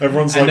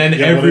 Everyone's And like... then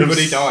yeah, everybody what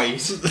is-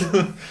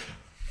 dies.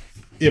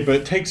 Yeah, but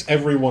it takes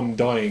everyone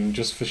dying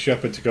just for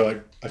Shepard to go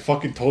like, I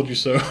fucking told you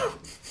so.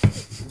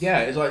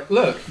 Yeah, it's like,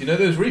 look, you know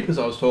those Reapers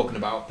I was talking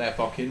about? They're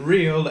fucking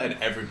real,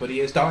 and everybody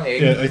is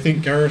dying. Yeah, I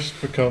think Garrus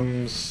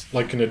becomes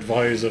like an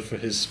advisor for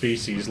his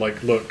species.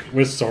 Like, look,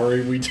 we're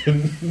sorry we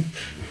didn't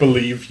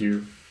believe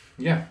you.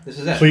 Yeah, this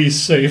is it.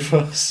 Please save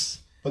us.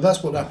 but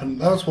that's what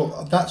happened. That's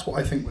what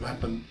I think would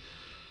happen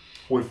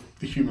with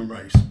the human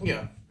race.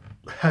 Yeah.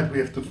 Had we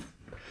have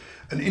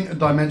an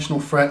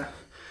interdimensional threat,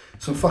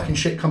 some fucking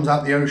shit comes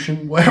out the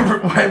ocean,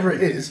 whatever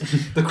it is.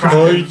 The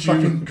Kraken.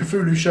 Fucking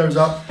Cthulhu shows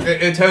up.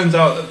 It turns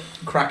out that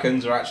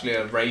Krakens are actually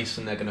a race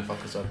and they're going to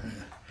fuck us up.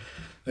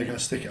 They're going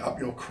to stick it up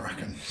your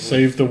Kraken.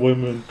 Save the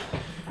women.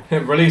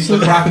 Release the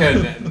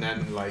Kraken and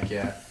then, like,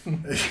 yeah.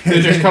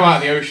 They just come out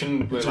of the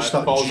ocean with, just like,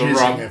 start balls of jizzing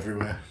rum.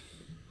 everywhere.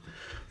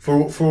 For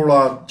all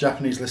our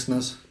Japanese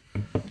listeners,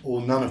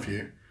 or none of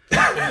you,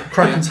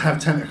 Krakens have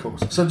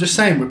tentacles. So just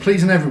saying, we're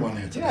pleasing everyone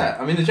here today. Yeah,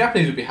 I mean, the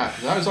Japanese would be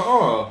happy. I was like,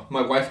 oh,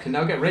 my wife can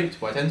now get raped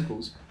by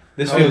tentacles.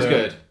 This feels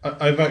good.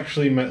 I've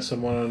actually met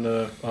someone on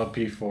a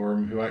RP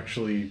forum who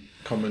actually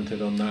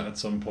commented on that at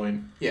some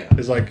point. Yeah.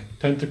 It's like,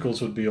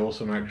 tentacles would be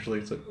awesome, actually.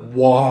 It's like,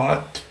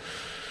 what?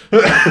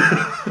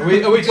 Are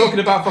we talking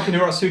about fucking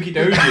Urotsuki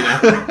Doji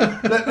now?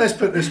 Let's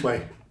put it this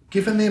way.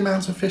 Given the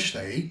amount of fish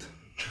they eat,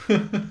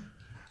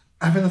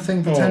 having a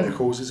thing for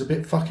tentacles is a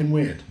bit fucking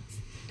weird.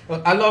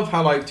 Well, I love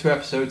how, like, 2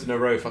 episodes in a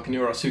row fucking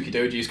Urotsuki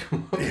Doji's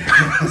come up.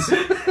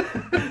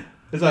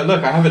 It's like,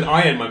 look, I have an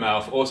eye in my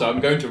mouth. Also,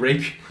 I'm going to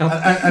rape you.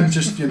 and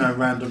just,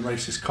 random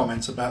racist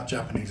comments about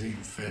Japanese eating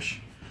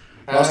fish.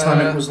 Last time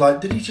it was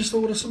like, did he just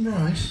order some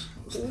rice?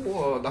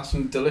 Oh, that's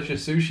some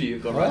delicious sushi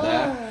you've got right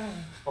there.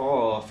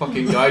 Oh,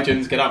 fucking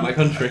gaijins, get out of my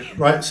country.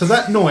 Right, so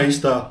that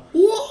noise,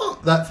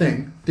 that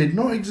thing, did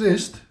not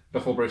exist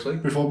Before Bruce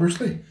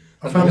Lee.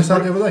 I found this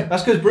out the other day.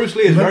 That's because Bruce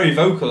Lee is very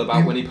vocal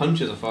about when he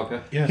punches a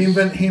fucker. Yes.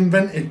 He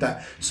invented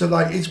that. So,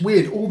 like, it's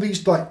weird. All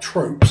these, like,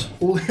 tropes,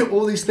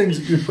 all these things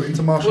that you put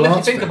into martial Well, if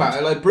arts you think films,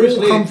 about it, like, Bruce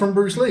all Lee come from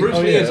Bruce Lee. Bruce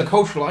Oh, Lee yeah. is a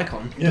cultural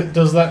icon. Yeah.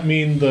 Does that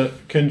mean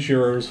that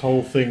Kenshiro's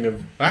whole thing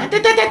of...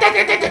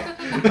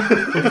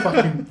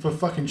 for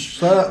fucking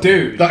shirt.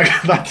 Dude,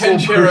 that's all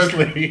Bruce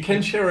Lee.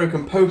 Kenshiro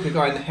can poke a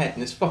guy in the head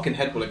and his fucking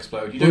head will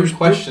explode. You Bruce- don't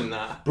question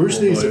that. Bruce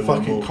Lee is a One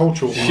fucking more.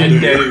 cultural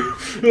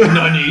Shinderu.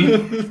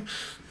 Nani?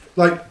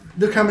 Like,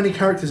 look how many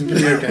characters in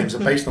video games are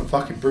based on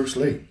fucking Bruce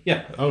Lee.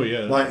 Yeah. Oh,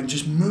 yeah. Like, and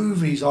just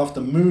movies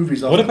after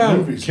movies after What about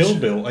movies. Kill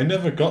Bill? I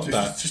never got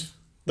that. Just,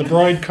 The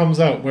bride comes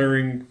out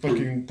wearing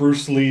fucking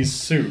Bruce Lee's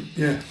suit.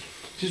 yeah.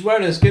 She's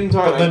wearing a skin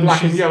tight, But like, then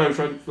black and she's-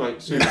 yellow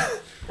like suit.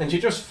 And she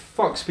just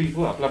fucks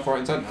people up left, right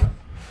and centre.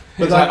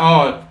 But It's like,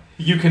 oh,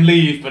 you can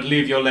leave, but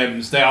leave your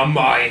limbs. They are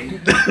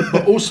mine.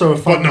 But also a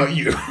fun, But not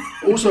you.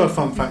 also a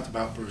fun fact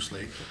about Bruce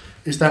Lee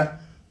is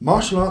that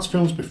martial arts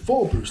films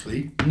before Bruce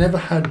Lee never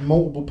had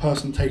multiple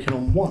person taking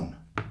on one.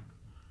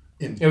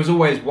 It was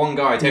always one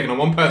guy taking on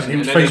one person, And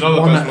and he then faced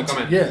another one person at will a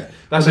come in. yeah.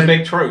 That's But a then-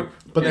 big trope.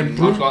 But then, in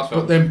martial arts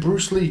films.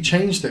 Bruce Lee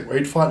changed it where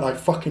he'd fight like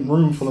fucking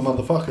room full of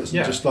motherfuckers and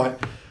Yeah. just like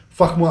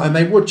fucking one, and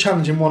they would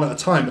challenge him one at a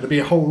time, but it'd be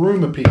a whole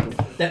room of people,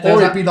 There's or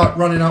it'd that- be like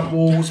running up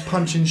walls,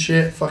 punching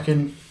shit,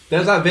 fucking.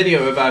 There's that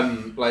video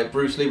of like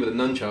Bruce Lee with the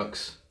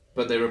nunchucks,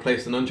 but they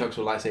replaced the nunchucks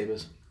with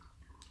lightsabers.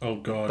 Oh,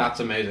 God. That's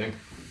amazing.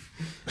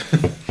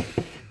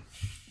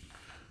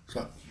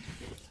 So,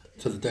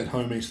 to the dead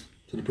homies,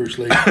 to the Bruce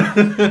Lee,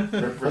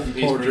 Rip in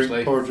peace, pour Bruce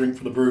Lee. a drink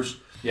for the Bruce.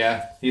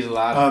 Yeah, he's a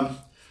lad.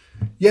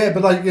 Yeah,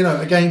 but like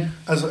again,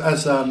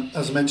 as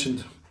I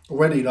mentioned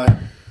already, like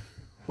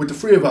with the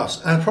three of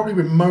us, and probably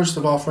with most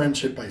of our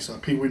friendship base,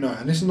 like people we know,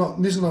 and this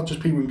is not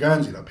just people in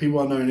Guernsey, like people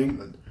I know in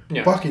England.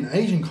 Yeah. Fucking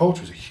Asian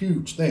culture is a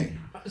huge thing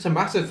It's a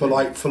massive for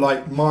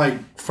like my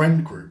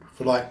friend group,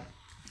 for like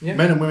Yeah.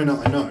 men and women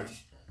that I know.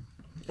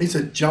 It's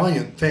a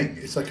giant thing.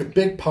 It's like a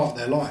big part of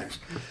their lives,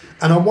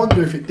 and I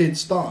wonder if it did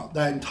start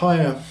that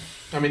entire.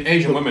 I mean,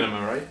 Asian women, am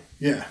I right?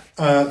 Yeah,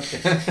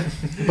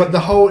 but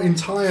the whole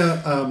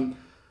entire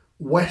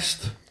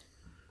West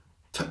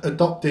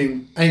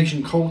adopting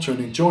Asian culture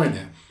and enjoying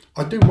it,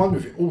 I do wonder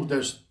if it all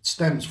does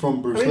stems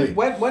from Bruce I mean, Lee.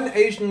 when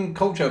Asian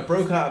culture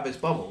broke out of its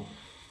bubble,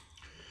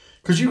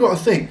 Because you got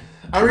to think,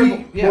 I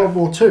remember- yeah. World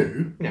War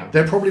II, Yeah.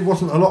 there probably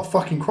wasn't a lot of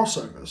fucking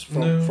crossovers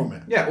from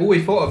it. yeah, all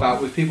we thought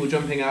about was people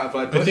jumping out of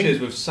like I think bushes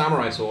with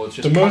samurai swords,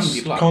 just The cutting most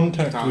people up.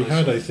 contact we Towers.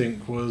 had, I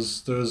think,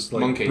 was there was like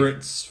Monkey.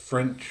 Brits,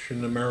 French,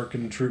 and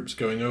American troops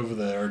going over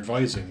there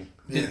advising.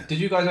 Yeah. Did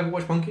you guys ever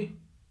watch Monkey?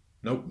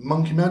 Nope.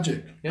 Monkey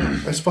Magic. Yeah.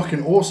 That's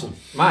fucking awesome.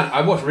 Man,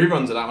 I watched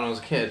reruns of that when I was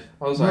a kid.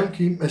 I was like,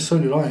 Monkey, so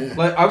did I, yeah.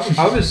 like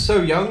I was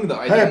so young that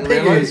I Hey, didn't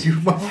piggy, realise you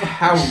motherfucker.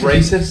 how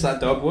racist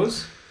that dub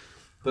was.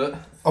 But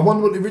I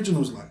wonder what the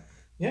original's like.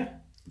 yeah,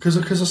 Because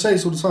I say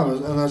this all the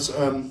time, and as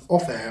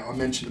off air I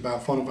mentioned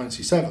about Final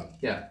Fantasy VII.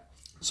 yeah,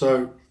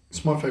 So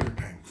it's my favourite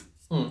game.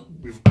 Mm.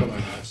 We've got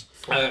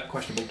that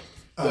questionable.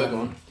 Go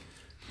on.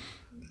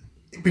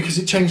 because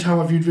it changed how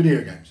I viewed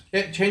video games.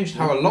 It changed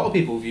how a lot of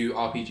people view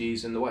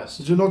RPGs in the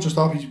West. So not just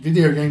RPG,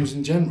 video games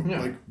in general.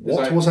 Yeah. Like It's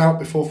what like- was out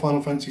before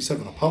Final Fantasy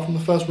VII, apart from the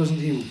first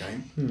Resident Evil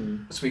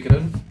game?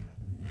 Suikoden?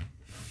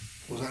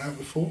 Was that out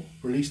before?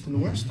 Released in the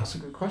West? That's a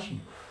good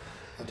question.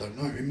 I don't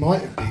know. It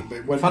might have been, but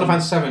it went Final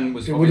Fantasy VII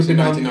was it would have obviously been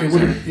it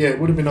would 1997. have, yeah, it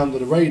would have been under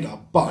the radar. I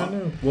But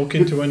know. Walk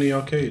into any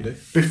arcade. Eh?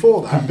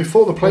 before that,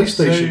 before the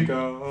PlayStation,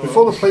 Sega.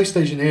 before the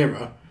PlayStation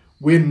era,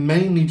 we're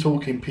mainly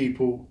talking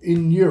people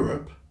in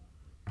Europe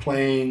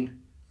playing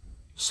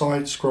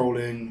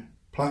side-scrolling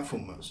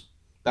platformers.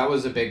 That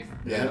was a big,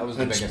 that was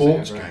the and biggest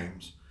sports thing, right?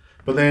 games.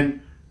 But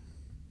then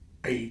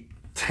a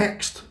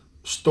text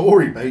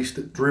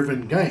story-based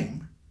driven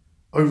game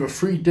over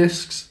 3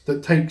 discs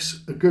that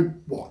takes a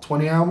good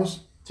 20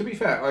 hours. To be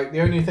fair, like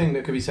the only thing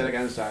that could be said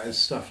against that is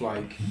stuff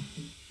like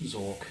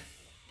Zork.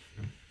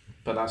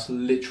 but that's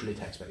literally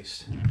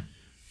text-based.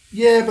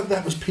 Yeah, but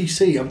that was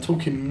PC. I'm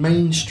talking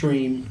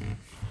mainstream.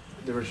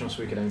 The original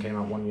Suikoden came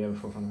out 1 year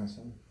before Final Fantasy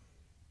 7.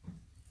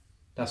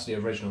 That's the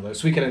original, though.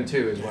 Suikoden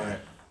 2 is where it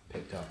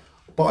picked up.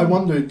 But I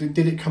wonder,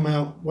 did it come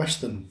out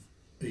Western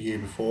a year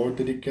before? Or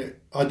did it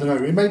get... I don't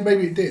know.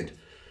 Maybe it did.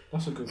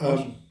 That's a good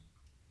question.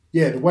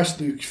 Yeah,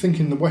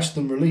 thinking the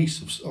Western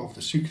release of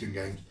the Suikoden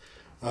games,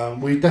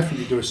 we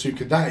definitely do a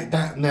Suikoden.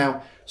 That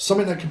now,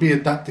 something that could be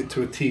adapted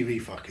to a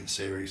TV fucking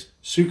series.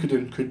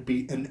 Suikoden could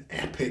be an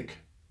epic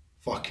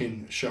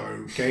fucking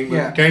show.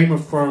 Game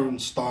of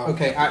Thrones style.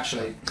 Okay,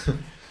 actually,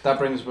 that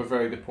brings up a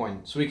very good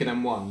point.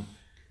 Suikoden 1,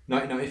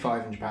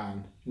 1995 in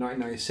Japan,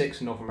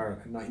 1996 in North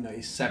America,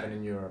 1997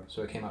 in Europe.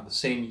 So it came out the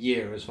same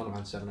year as Final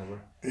Fantasy 7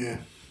 over. Yeah.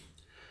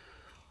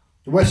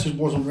 The West just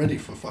wasn't ready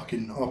for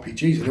fucking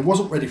RPGs, and it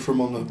wasn't ready for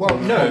them on the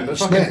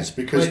SNES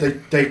because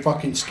they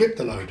fucking skipped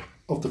a load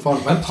of the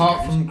Final Fantasy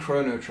apart games. from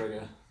Chrono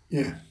Trigger.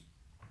 Yeah,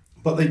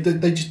 but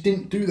they just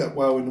didn't do that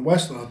well in the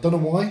West, and I don't know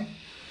why.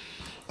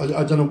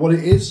 I don't know what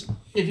it is.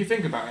 If you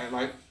think about it,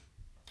 like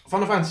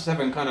Final Fantasy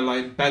 7 kind of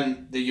like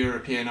bent the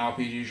European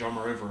RPG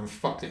genre over and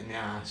fucked it in the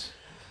ass.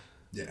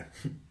 Yeah,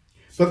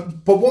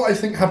 but what I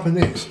think happened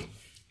is,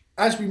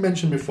 as we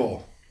mentioned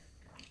before,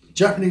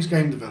 Japanese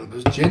game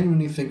developers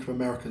genuinely think of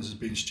Americans as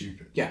being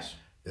stupid. Yes.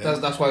 Yeah.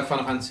 That's why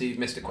Final Fantasy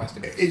Mystic Quest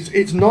exists.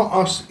 It's not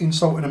us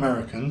insulting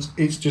Americans,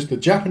 it's just the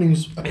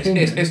Japanese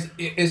opinion.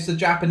 It's the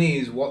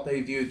Japanese, what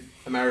they viewed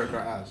America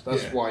as.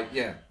 That's why,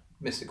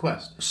 Mystic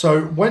Quest.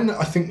 So when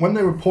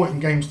they were porting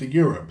games to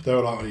Europe, they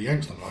were like, oh, the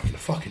Yanks don't like it, the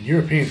fucking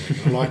Europeans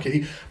don't like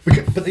it.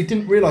 But they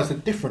didn't realise the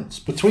difference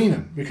between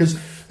them, because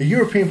the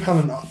European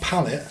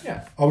palette,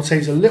 I would say,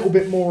 is a little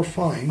bit more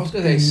refined. I was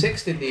going to say,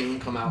 6 didn't even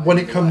come out. When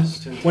it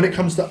comes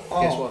to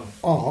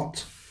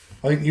art,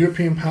 I think the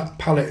European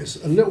palette is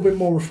a little bit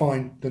more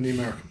refined than the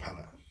American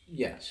palette.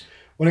 Yes.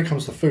 When it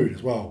comes to food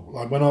as well,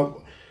 like when I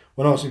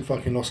was in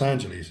fucking Los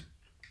Angeles.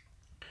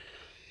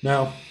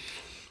 Now,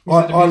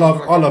 I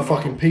love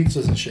fucking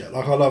pizzas and shit.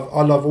 Like I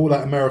love all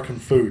that American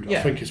food. Yeah.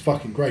 I think it's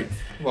fucking great.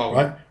 Well,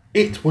 right?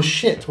 It was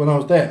shit when I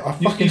was there.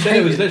 You said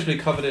it was literally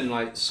covered in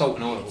like salt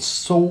and oil.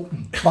 Salt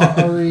and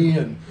buttery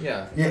and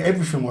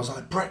everything was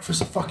like breakfast.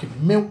 The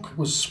fucking milk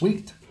was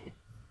sweet.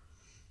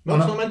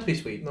 Milk's not meant to be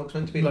sweet. Milk's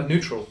meant to be like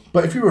neutral.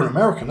 But if you were an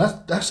American,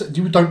 that's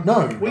you don't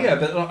know. Well, yeah,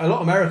 but a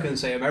lot of Americans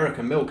say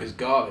American milk is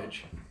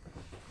garbage.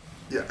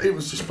 Yeah, it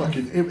was just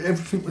fucking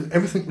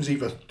everything was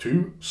either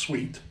too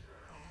sweet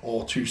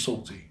or too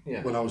salty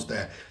when I was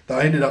there.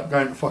 That I ended up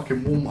going to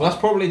fucking Walmart. Well, that's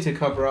probably to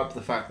cover up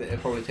the fact that it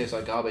probably tastes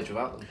like garbage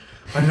without them.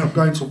 I ended up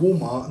going to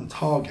Walmart and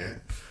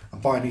Target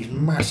and buying these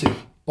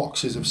massive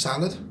boxes of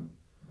salad.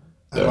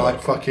 And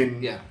like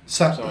fucking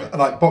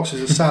like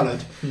boxes of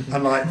salad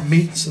and like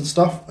meats and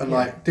stuff and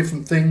like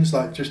different things,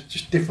 like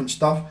just different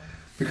stuff,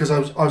 because I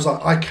was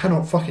like, I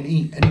cannot fucking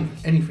eat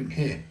anything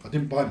here. I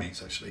didn't buy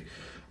meats actually.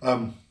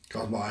 God,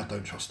 I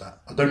don't trust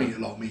that. I don't eat a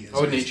lot of meat. I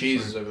wouldn't eat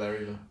cheeses over there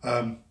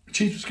either.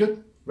 Cheese was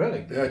good.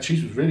 Really? Yeah,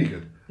 cheese was really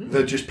good.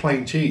 They're just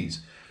plain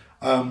cheese.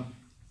 But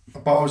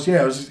I was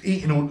just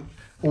eating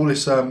all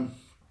this.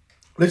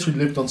 Literally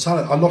lived on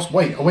salad. I lost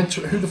weight. I went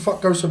to... Who the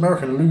fuck goes to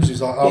America and loses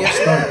like half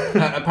a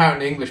stone?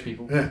 Apparently English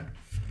people. Yeah.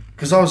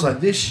 Because I was like,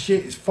 this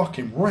shit is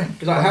fucking rank.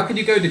 It's like, how could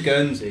you go to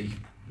Guernsey,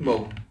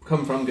 well,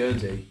 come from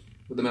Guernsey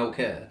with the milk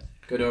here,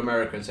 go to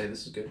America and say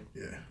this is good?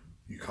 Yeah,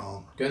 you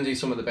can't. Guernsey's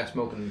some of the best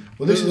milk in...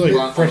 Well, this is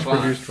like fresh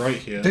produced right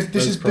here.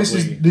 This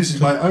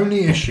is my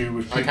only issue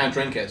with... I can't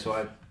drink it, so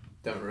I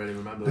don't really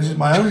remember. This is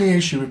my only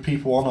issue with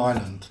people on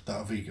island that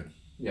are vegan.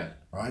 Yeah.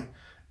 Right?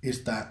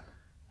 Is that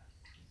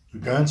the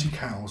Guernsey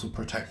cows are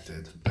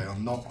protected. They are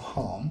not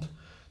harmed.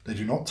 They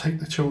do not take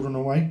the children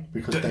away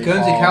because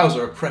Guernsey cows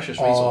are a precious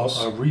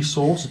resource. A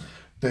resource.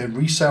 Their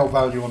resale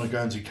value on a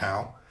Guernsey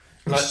cow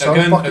is like so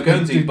a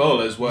Guernsey bull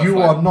is worth.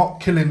 You are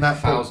not killing that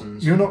thousands.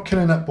 Bull. You're not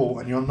killing that bull,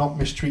 and you're not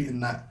mistreating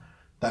that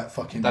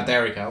fucking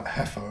dairy cow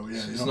heifer.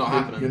 Yeah, it's not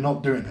happening. You're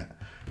not doing it,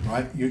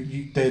 right?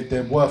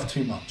 They're worth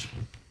too much.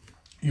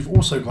 You've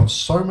also got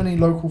so many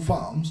local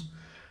farms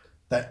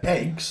that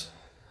eggs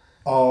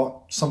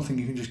are something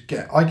you can just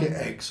get. I get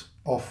eggs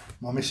off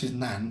my Mrs.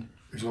 Nan,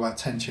 who's got about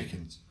 10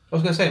 chickens. I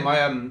was going to say,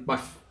 my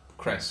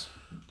Chris,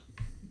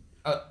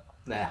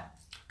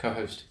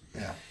 co-host,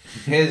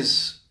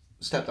 his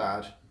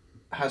stepdad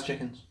has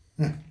chickens.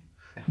 Yeah.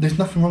 There's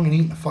nothing wrong in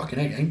eating a fucking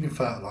egg. It ain't been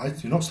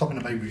fertilised. You're not stopping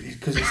a baby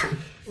because it's...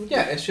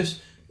 Yeah, it's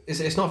just...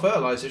 It's not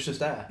fertilised, it's just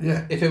there.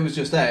 Yeah. If it was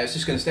just there, it's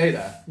just going to stay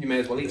there. You may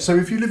as well eat it. So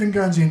if you live in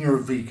Guernsey and you're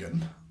a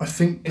vegan, I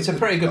think... It's a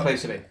pretty good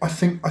place to be. I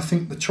think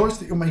the choice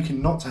that you're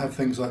making not to have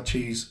things like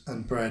cheese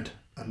and bread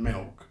and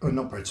milk... Or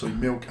not bread, sorry,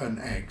 milk and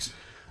eggs.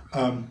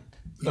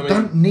 You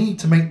don't need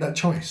to make that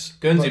choice.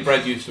 Guernsey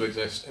bread used to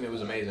exist and it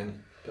was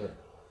amazing. But...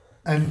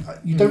 And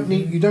you don't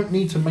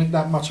need to make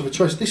that much of a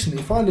choice. Listen,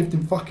 if I lived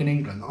in fucking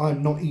England,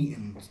 I'm not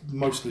eating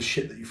most of the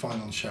shit that you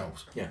find on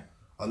shelves. Yeah.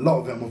 A lot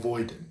of it I'm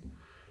avoiding.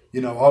 You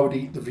know, I would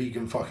eat the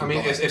vegan fucking... I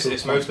mean,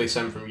 it's mostly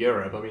sent from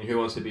Europe. I mean, who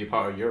wants to be a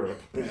part of Europe?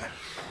 Yeah.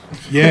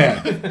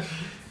 Yeah.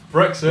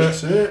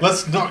 Brexit.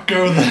 Let's not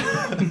go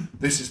there.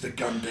 This is the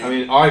Gundam. I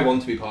mean, I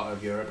want to be part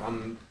of Europe.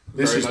 I'm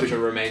very much a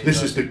Remain.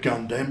 This is the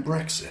Gundam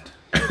Brexit.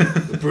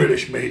 The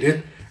British made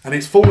it, and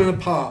it's falling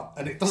apart,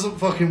 and it doesn't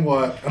fucking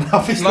work. And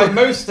obviously, like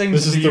most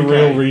things. This is the UK,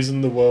 real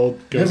reason the world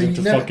goes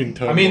into fucking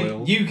turmoil. I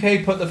mean,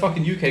 UK put the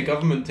fucking UK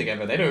government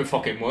together. They don't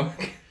fucking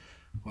work.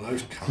 Well,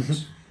 those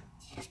cunts.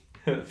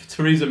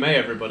 Theresa May,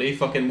 everybody,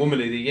 fucking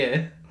Woman of the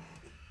Year.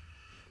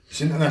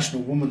 It's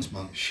International Women's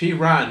Month. She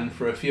ran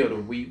for a field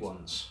of wheat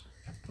once.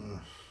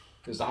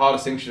 It was the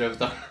hardest thing she'd ever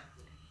done.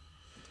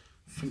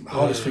 I think the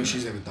hardest thing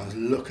she's ever done is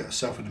look at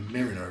herself in the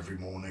mirror every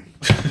morning.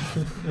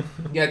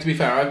 Yeah, to be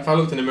fair, if I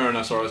looked in the mirror and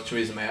I saw her as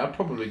Theresa May, I'd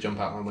probably jump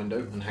out my window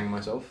and hang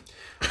myself.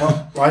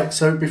 Right,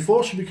 so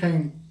before she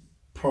became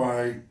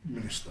Prime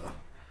Minister,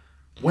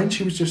 when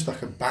she was just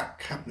like a back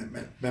cabinet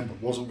member,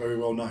 wasn't very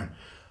well known.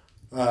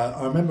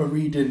 I remember I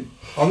read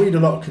a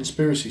lot of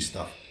conspiracy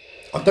stuff.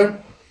 I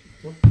don't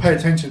pay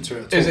attention to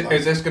it at all.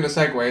 Is this going to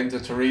segue into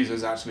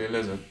Theresa's actually a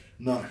lizard?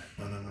 No.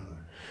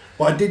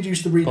 But I did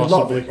used to read a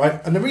lot of it,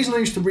 right? And the reason I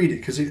used to read it,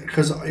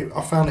 because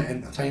I found it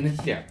entertaining.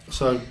 Yeah.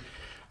 So,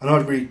 and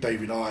I'd read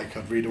David Icke,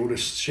 I'd read all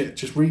this shit,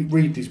 just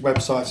read these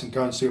websites and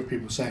go and see what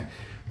people were saying.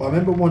 But I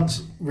remember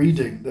once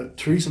reading that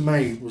Theresa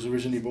May was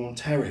originally born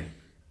Terry.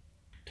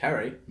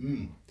 Terry?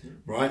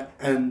 Right?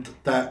 And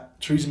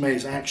that Theresa May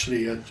is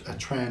actually a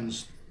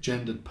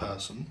transgendered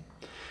person.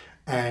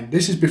 And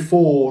this is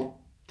before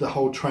the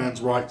whole trans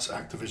rights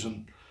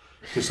activism,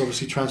 because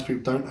obviously trans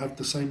people don't have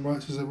the same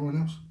rights as everyone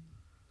else.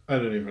 I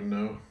don't even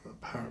know.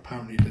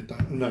 Apparently they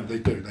don't. No, they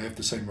do. They have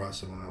the same rights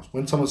as everyone else.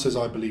 When someone says,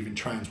 I believe in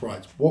trans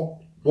rights, what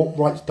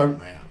rights don't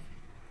they have?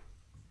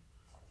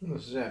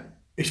 This is it.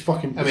 It's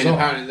fucking bizarre. I mean,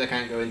 apparently they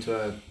can't go into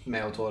a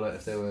male toilet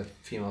if they were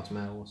female to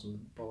male or some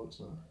bollocks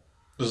like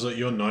that. Is that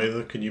you're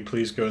neither? Can you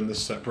please go in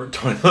this separate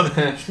toilet?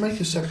 Just make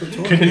a separate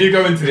toilet. Can you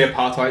go into the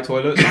apartheid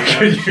toilet?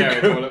 So you share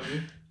a toilet with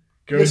you?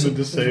 Go in the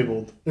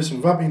disabled. Listen,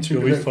 without being too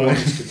political,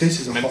 because this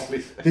is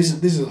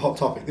a hot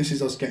topic. This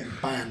is us getting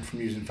banned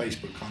from using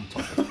Facebook kind of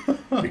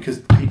topic because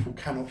people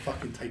cannot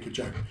fucking take a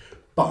joke,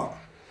 but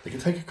they can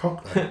take a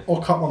cocktail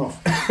or cut one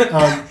off.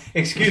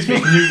 Excuse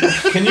me,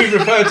 can you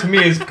refer to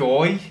me as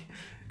Goy?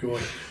 Goy.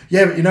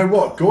 Yeah, but you know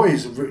what? Goy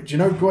is. Do you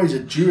know Goy is a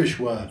Jewish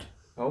word?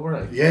 Oh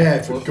really?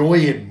 Yeah, for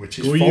goyim, which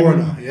is Goyim.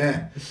 foreigner.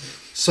 Yeah.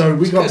 So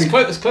we got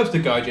it's close to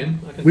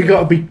Gaijin. We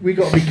got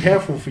to be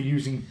careful for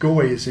using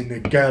goy as in a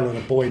girl and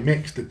a boy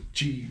mixed, the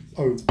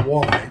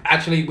Goy.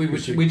 Actually, we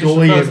just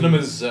refer to them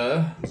as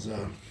Zer.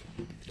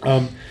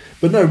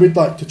 But no, with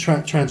like the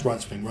trans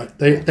rights thing, right?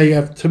 They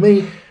have, to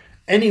me,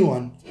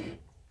 anyone.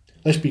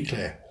 Let's be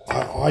clear.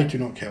 I do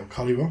not care what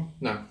colour you are.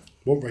 No.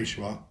 What race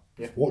you are.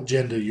 Yeah. What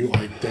gender you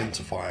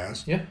identify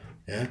as. Yeah.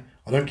 Yeah.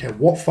 I don't care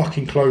what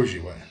fucking clothes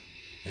you wear.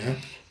 Yeah. Right?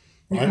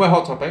 You can wear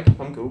Hot Topic.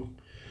 I'm cool.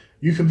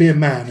 You can be a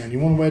man and you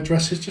want to wear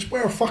dresses, just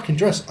wear a fucking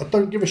dress. I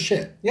don't give a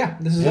shit. Yeah,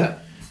 this is it.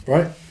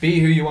 Right?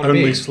 Be who you want to be.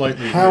 Only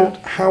slightly.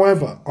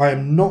 However, I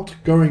am not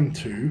going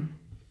to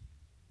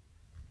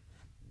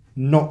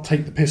not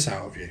take the piss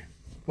out of you.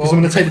 Because I'm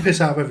going to take the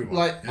piss out of everyone.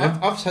 Like, yeah?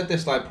 I've said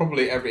this like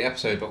probably every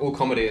episode, but all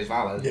comedy is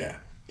valid. Yeah.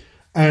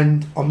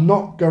 And I'm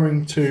not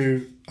going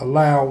to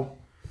allow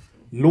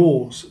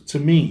laws to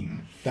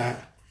mean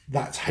that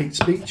that's hate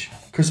speech,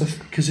 because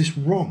it's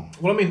wrong.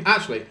 Well, I mean,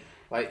 actually...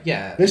 Like,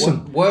 yeah,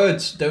 listen,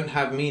 words don't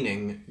have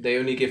meaning. They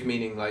only give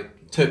meaning,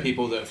 like, to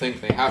people that think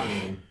they have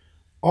meaning.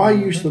 I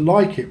used to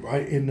like it,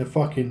 right, in the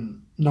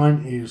fucking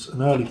 90s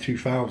and early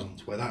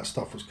 2000s, where that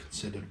stuff was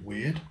considered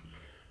weird.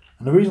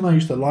 And the reason I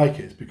used to like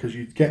it is because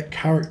you'd get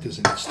characters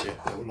in this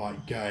shit that were,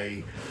 like,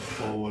 gay,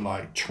 or were,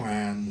 like,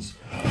 trans,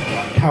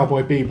 like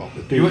Cowboy Bebop.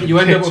 The dude you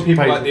end up with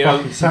people like the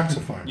fucking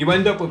saxophone. You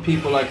end up with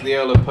people like the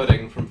Earl of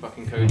Pudding from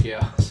fucking Code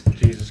Geass.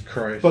 Jesus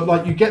Christ. But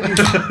like you get these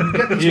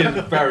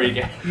very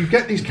gay. You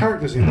get these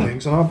characters in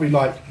things, and I'll be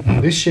like,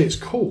 this shit's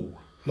cool.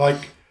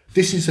 Like,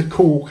 this is a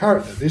cool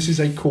character. This is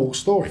a cool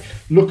story.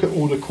 Look at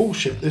all the cool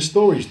shit this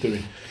story's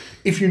doing.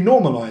 If you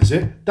normalise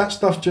it, that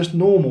stuff's just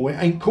normal. It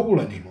ain't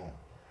cool anymore.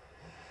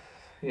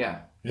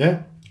 Yeah.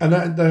 Yeah. And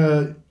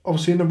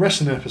obviously in the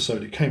wrestling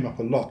episode, it came up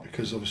a lot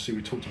because obviously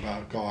we talked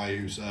about a guy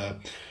who's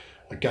a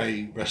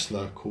gay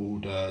wrestler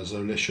called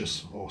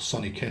Zolicious or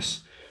Sonny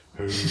Kiss.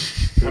 Who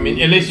I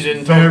mean, at least you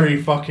didn't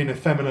very fucking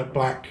effeminate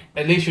black.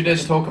 At least you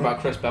didn't talk about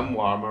Chris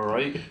Benoit, am I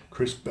right?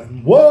 Chris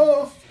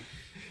Benoit.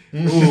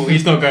 Ooh,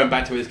 he's not going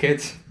back to his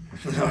kids.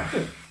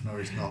 No,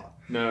 he's not.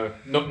 No,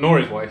 nor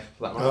his wife,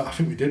 for that matter. I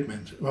think we did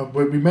mention. Well,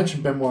 we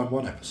mentioned Benoit in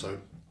one episode.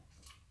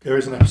 There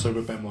is an episode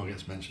where Benoit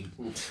gets mentioned.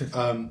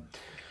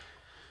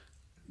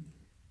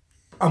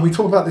 And we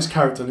talk about this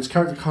character, and this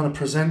character kind of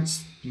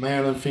presents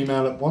male and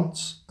female at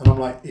once, and I'm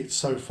like, it's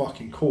so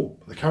fucking cool.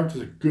 The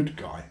character's a good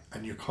guy,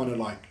 and you kind of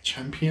like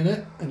champion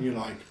it, and you're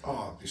like,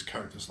 oh, this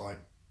character's like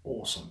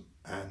awesome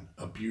and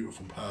a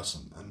beautiful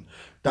person, and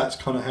that's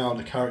kind of how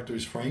the character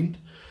is framed.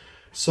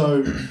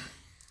 So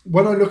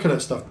when I look at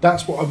that stuff,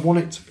 that's what I want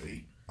it to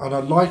be, and I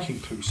like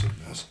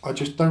inclusiveness. I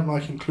just don't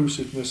like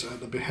inclusiveness at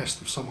the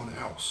behest of someone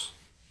else.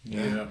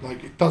 Yeah.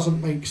 Like, it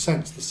doesn't make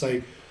sense to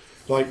say,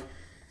 like,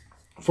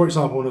 for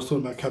example, when I was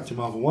talking about Captain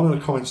Marvel, one of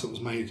the comments that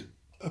was made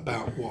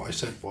about what I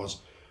said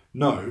was,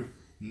 no,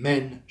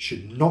 men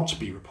should not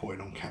be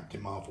reporting on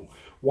Captain Marvel.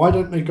 Why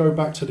don't they go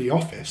back to the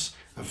office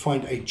and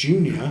find a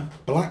junior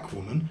black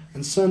woman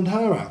and send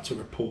her out to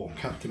report on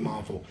Captain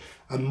Marvel?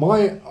 And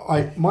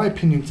my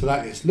opinion to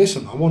that is,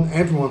 listen, I want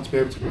everyone to be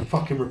able to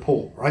fucking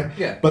report, right?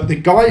 Yeah. But the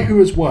guy who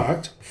has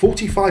worked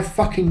 45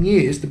 fucking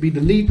years to be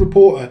the lead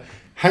reporter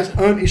has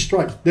earned his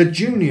stripes. The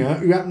junior,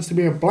 who happens to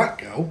be a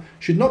black girl,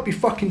 should not be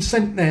fucking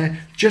sent there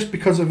just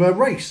because of her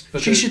race.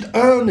 But she should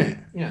earn it.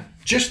 Yeah.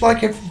 Just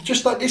like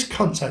this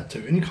cunt's had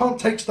to. And you can't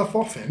take stuff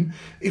off him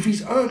if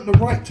he's earned the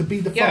right to be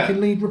the fucking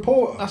lead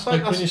reporter. That's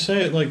Like, when you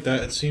say it like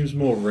that, it seems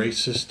more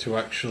racist to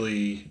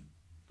actually,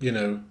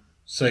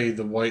 say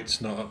the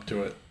white's not up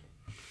to it.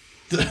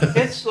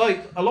 It's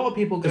like a lot of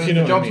people go If you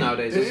into know what I jobs mean.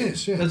 nowadays. It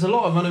is, yeah. There's a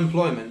lot of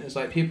unemployment. It's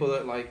like people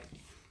that like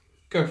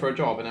go for a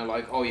job and they're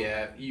like, oh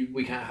yeah,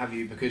 we can't have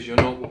you because you're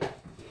not what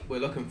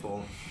we're looking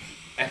for,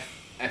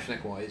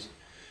 ethnic wise.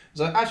 It's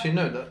like, actually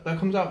no, that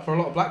comes out for a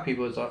lot of black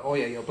people. It's like, oh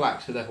yeah, you're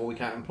black, so therefore we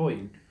can't employ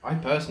you. I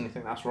personally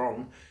think that's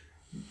wrong.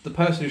 The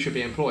person who should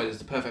be employed is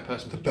the perfect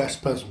person for The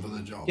best person for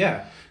the job.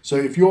 Yeah. So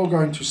if you're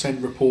going to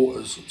send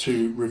reporters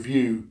to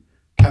review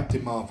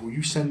Captain Marvel,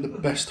 you send the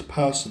best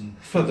person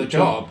For the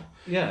job.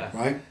 Yeah.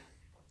 Right?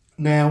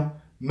 Now,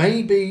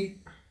 maybe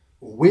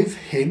with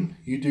him,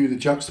 you do the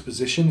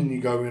juxtaposition and you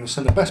go, we're going to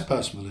send the best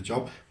person for the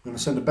job, we're going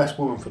to send the best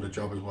woman for the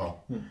job as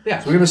well. Yeah.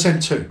 So we're going to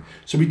send two.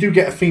 So we do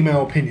get a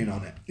female opinion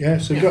on it. Yeah?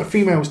 So you've got a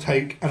female's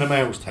take and a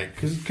male's take,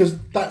 because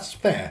that's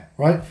fair,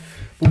 right?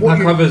 But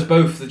That covers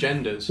both the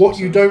genders. What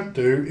you don't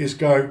do is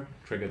go,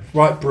 Triggered.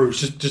 right,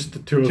 Bruce. Just the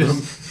two of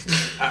them.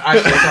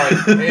 Actually,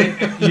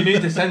 sorry. You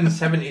need to send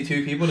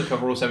 72 people to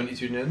cover all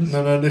 72 genders.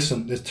 No,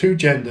 listen, there's two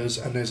genders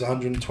and there's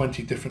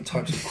 120 different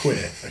types of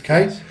queer,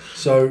 okay? Yes.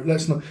 So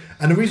let's not...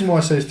 And the reason why I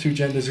say it's two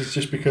genders is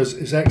just because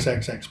it's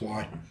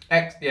XXXY.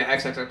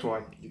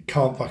 XXXY. You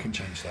can't fucking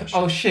change that shit.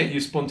 Oh shit, you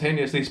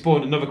spontaneously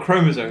spawned another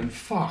chromosome.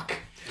 Fuck.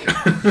 You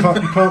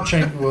can't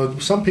change... Well,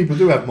 some people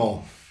do have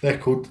more. They're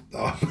called...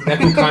 They're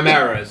called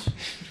chimeras.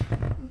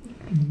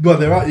 Well,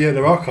 there are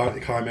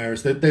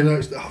chimeras.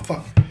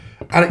 Fuck.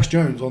 Alex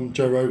Jones on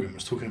Joe Rogan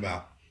was talking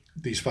about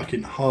these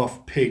fucking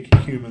half pig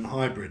human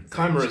hybrid things,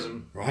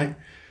 Chimerism. right?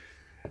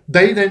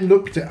 They then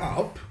looked it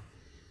up.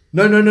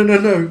 No.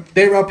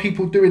 There are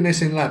people doing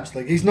this in labs.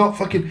 Like, he's not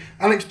fucking...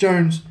 Alex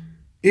Jones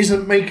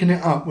isn't making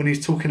it up when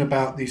he's talking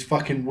about these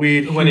fucking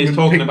weird... When he's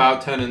talking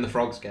about turning the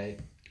frogs gay.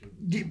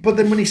 But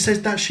then when he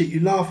says that shit,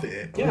 you laugh at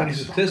it. Yeah,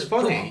 it's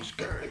funny.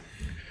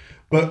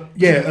 But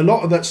yeah, a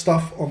lot of that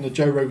stuff on the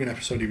Joe Rogan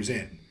episode he was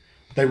in,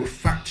 they were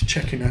fact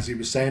checking as he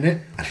was saying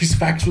it, and his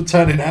facts were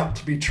turning out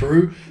to be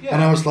true. Yeah.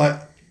 And I was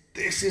like,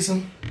 this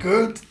isn't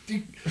good.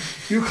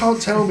 You can't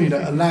tell me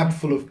that a lab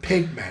full of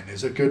pigmen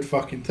is a good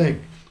fucking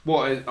thing.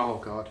 What is... Oh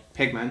god,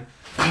 pigmen.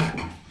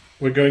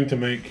 We're going to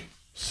make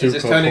Super Is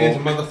this turning Hulk.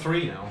 into Mother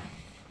 3 now?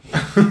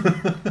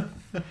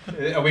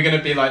 Are we going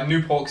to be like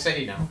New Pork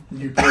City now?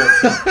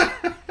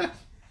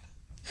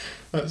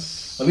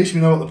 That's... At least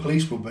we know what the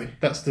police will be.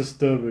 That's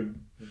disturbing.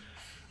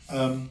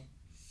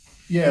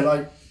 Yeah,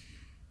 like...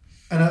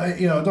 And I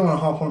don't want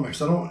to harp on it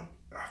because I don't...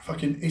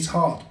 Fucking... It's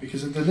hard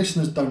because the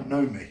listeners don't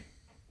know me.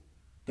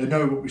 They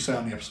know what we say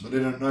on the episode, but they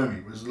don't know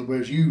me.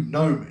 Whereas you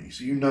know me,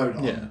 so you know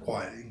that I'm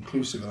quite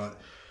inclusive. And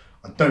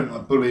I don't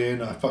like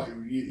bullying. I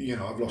fucking...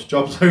 I've lost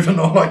jobs over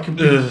not liking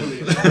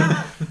bullying.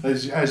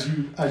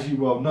 as you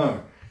well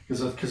know.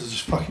 Because I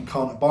just fucking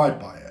can't abide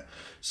by it.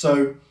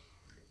 So...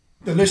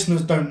 The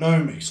listeners don't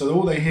know me, so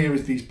all they hear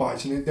is these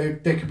bites, and there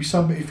could be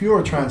some. If you're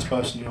a trans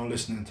person, you're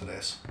listening to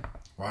this,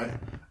 right?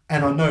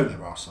 And I know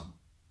there are some.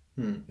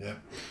 Yeah.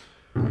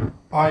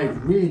 I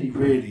really,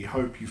 really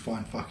hope you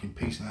find fucking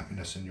peace and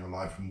happiness in your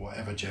life, and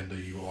whatever gender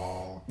you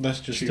are.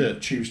 That's just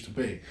choose to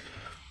be.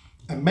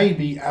 And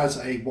maybe as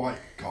a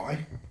white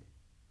guy,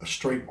 a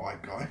straight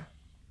white guy,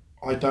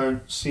 I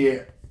don't see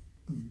it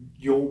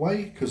your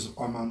way because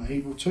I'm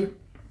unable to.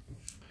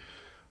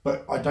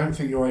 But I don't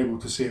think you're able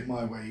to see it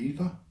my way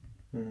either.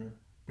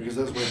 Because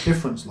that's where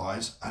difference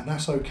lies, and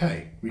that's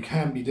okay. We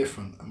can be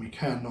different and we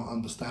can not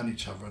understand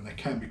each other, and there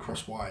can be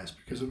cross wires,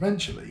 because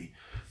eventually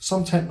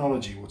some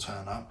technology will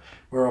turn up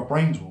where our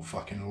brains will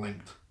fucking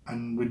linked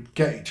and we'd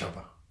get each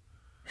other.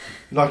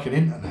 Like an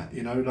internet,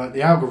 like the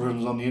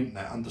algorithms on the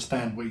internet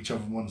understand what each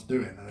other one's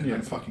doing and they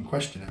don't fucking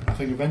question it. And I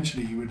think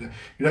eventually you'd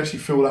actually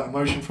feel that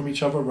emotion from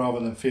each other rather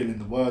than feeling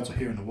the words or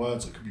hearing the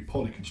words that could be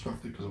poorly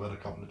constructed because I've had a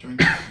couple of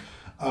drinks.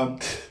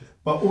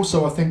 But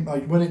also I think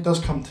like when it does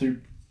come to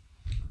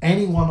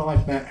anyone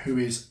I've met who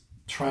is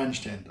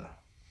transgender,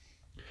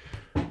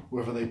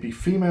 whether they be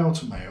female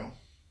to male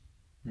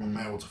or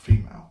male to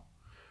female,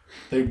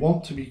 they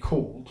want to be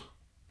called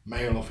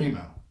male or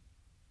female.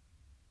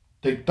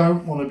 They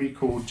don't want to be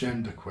called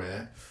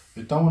genderqueer.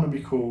 They don't want to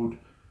be called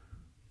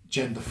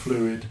gender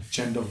fluid,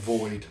 gender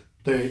void.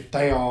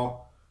 They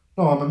are,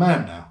 no, I'm a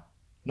man now.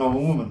 No, I'm a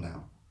woman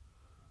now.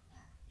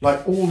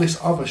 Like all this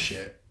other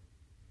shit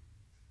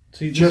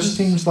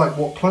seems like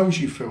what clothes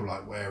you feel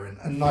like wearing.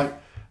 And like,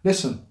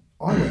 listen,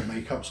 I wear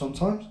makeup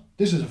sometimes.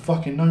 This is a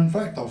fucking known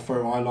fact. I'll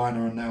throw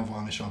eyeliner and nail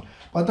varnish on.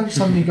 But I don't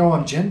suddenly go,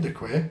 I'm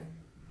genderqueer.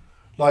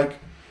 Like,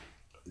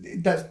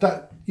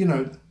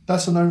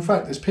 that's a known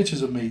fact. There's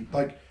pictures of me.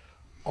 Like,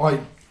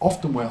 I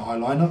often wear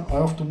eyeliner. I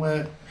often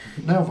wear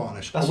nail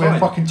varnish. That's I wear fine.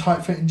 fucking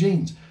tight-fitting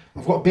jeans.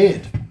 I've got a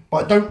beard.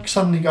 But I don't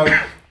suddenly go,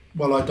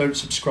 well, I don't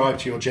subscribe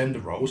to your gender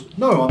roles.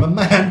 No, I'm a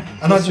man,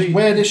 and I just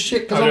wear this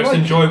shit because I just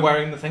like enjoy it.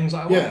 wearing the things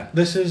that I wear. Yeah.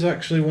 This is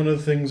actually one of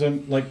the things I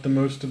like the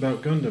most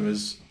about Gundam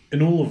is,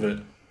 in all of it,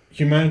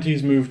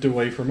 humanity's moved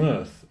away from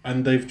Earth,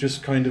 and they've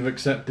just kind of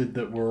accepted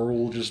that we're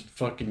all just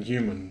fucking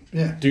human.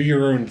 Yeah. Do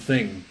your own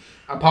thing.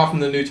 Apart from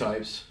the new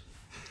types.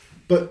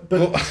 But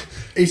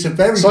it's a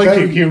very, Psychic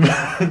very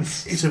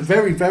humans. it's a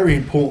very, very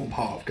important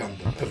part of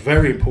Gundam. A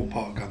very important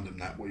part of Gundam,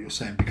 that what you're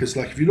saying, because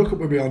like if you look at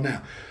where we are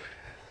now,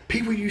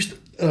 people used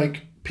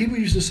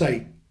to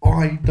say,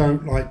 I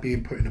don't like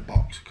being put in a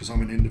box because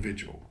I'm an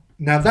individual.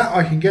 Now that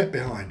I can get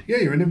behind. Yeah,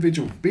 you're an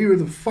individual. Be who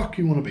the fuck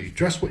you want to be.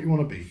 Dress what you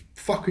want to be.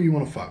 Fuck who you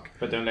want to fuck.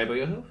 But don't label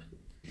yourself.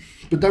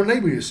 But don't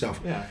label yourself.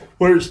 Yeah.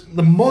 Whereas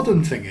the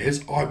modern thing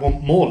is, I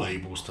want more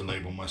labels to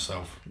label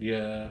myself.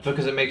 Yeah.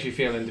 Because it makes you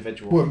feel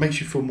individual. Well, it makes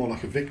you feel more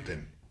like a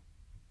victim.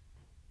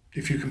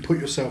 If you can put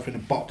yourself in a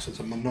box that's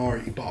a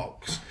minority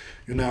box,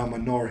 you're now a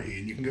minority,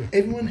 and you can go,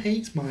 everyone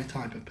hates my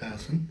type of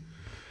person.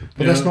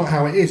 But that's not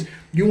how it is.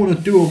 You want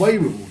to do away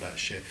with all that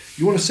shit.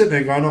 You want to sit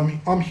there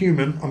going, I'm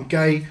human, I'm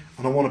gay,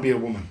 and I want to be a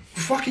woman.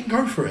 Fucking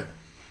go for it.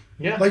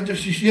 Yeah. Like,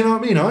 just, you know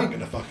what I mean? I ain't going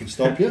to fucking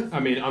stop you. I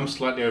mean, I'm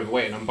slightly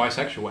overweight and I'm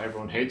bisexual.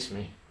 Everyone hates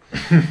me.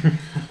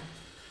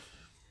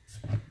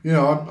 You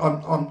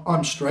know,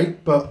 I'm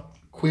straight, but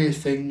queer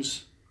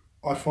things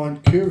I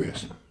find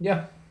curious.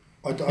 Yeah.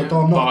 I'm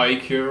not.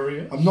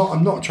 Bi-curious. I'm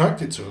not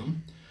attracted to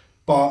them,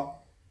 but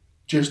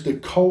just the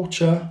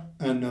culture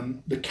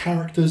and the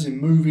characters in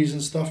movies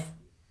and stuff,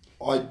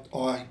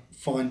 I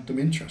find them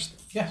interesting.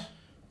 Yes.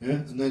 Yeah,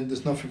 and then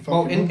there's nothing fucking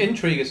Well, wrong.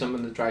 intrigue is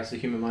something that drags the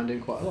human mind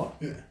in quite a lot.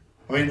 Yeah.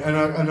 I mean, and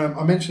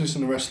I mentioned this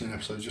in the wrestling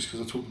episode just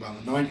because I talked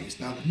about the 90s.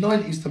 Now, the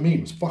 90s to me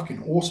was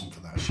fucking awesome for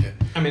that shit.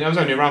 I mean, I was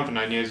only around for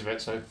 9 years of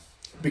it, so...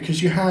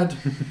 Because you had,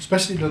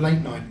 especially the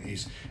late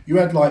 90s, you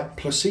had like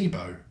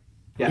Placebo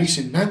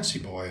releasing Nancy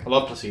Boy, I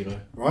love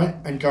Placebo. right?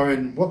 And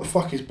going, what the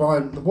fuck is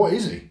Brian, what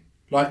is he?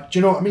 Like, do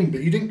you know what I mean?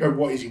 But you didn't go,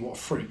 what is he, what a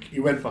freak?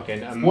 You went,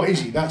 Fucking... what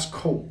is he? That's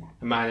cool.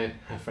 A man,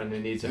 a friend who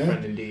needs a Yeah.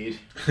 friend indeed.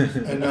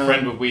 And, A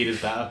friend with weed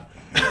is better.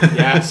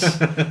 Yes.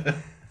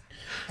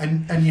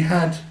 And you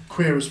had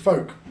Queer as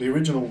Folk, the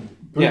original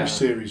book Yeah.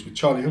 series with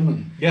Charlie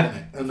Hunnam Yeah. in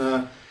it. And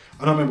I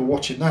remember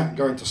watching that and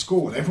going to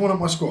school. And everyone at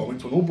my school, I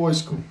went to an all-boys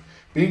school.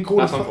 Being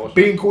called a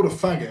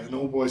faggot at an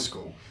all-boys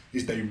school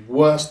is the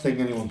worst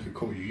thing anyone could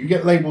call you. You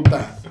get labelled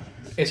that,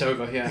 It's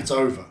over, yeah. it's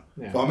over.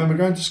 Yeah. But I remember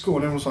going to school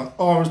and everyone was like,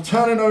 oh, I was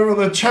turning over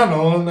the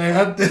channel and they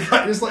had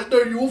that. It's like, no,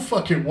 you all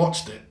fucking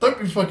watched it. Don't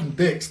be fucking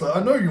dicks. Like,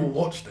 I know you all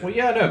watched it. Well,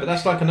 yeah, no, but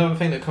that's like another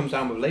thing that comes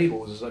down with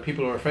labels, is that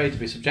people are afraid to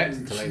be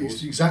subjected to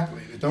labels.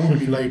 Exactly. They don't want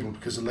to be labelled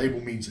because a label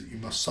means that you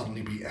must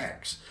suddenly be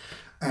X.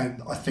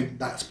 And I think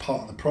that's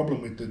part of the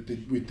problem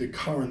with the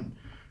current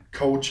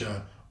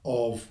culture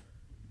of,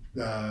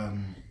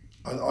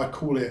 I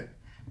call it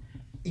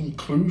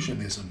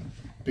inclusionism.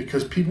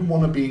 Because people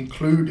want to be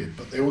included,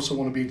 but they also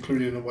want to be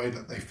included in a way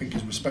that they think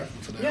is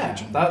respectful to their Yeah,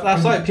 original that's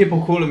opinion. like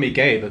people calling me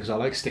gay because I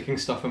like sticking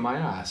stuff in my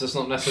ass. That's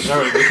not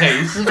necessarily the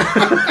case.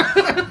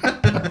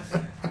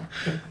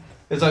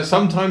 It's like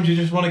sometimes you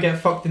just want to get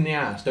fucked in the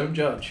ass. Don't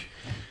judge.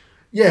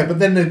 Yeah, but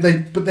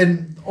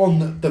then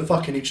on the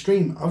fucking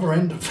extreme other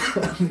end of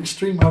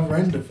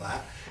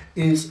that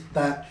is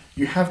that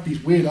you have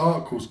these weird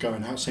articles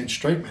going out saying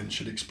straight men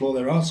should explore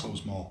their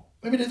assholes more.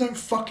 Maybe they don't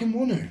fucking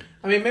want to.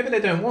 I mean, maybe they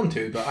don't want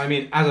to, but I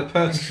mean, as a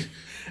person,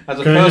 as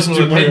a Can I just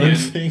personal do my own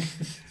opinion, thing?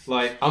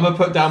 like I'm gonna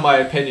put down my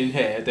opinion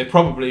here. They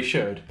probably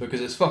should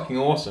because it's fucking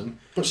awesome.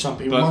 But some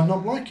people might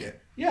not like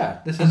it. Yeah,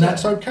 this is And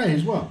that's it. okay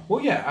as well.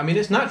 Well, yeah, I mean,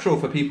 it's natural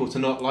for people to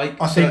not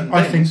like I certain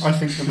think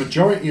things. the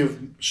majority of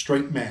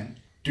straight men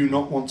do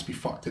not want to be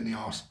fucked in the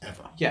arse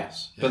ever.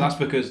 Yes, Yeah. but that's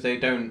because they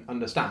don't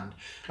understand.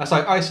 That's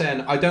like I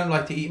saying I don't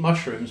like to eat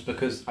mushrooms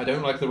because I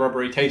don't like the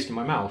rubbery taste in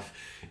my mouth.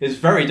 It's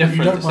very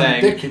different don't to want a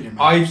saying dick in your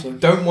mouth, I so-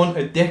 don't want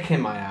a dick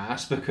in my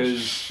ass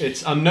because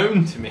it's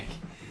unknown to me.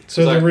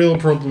 So It's the like- real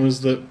problem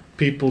is that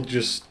people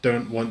just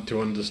don't want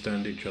to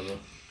understand each other.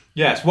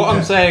 Yes, what Yeah.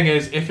 I'm saying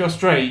is if you're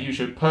straight, you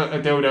should put a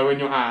dildo in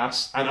your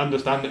ass and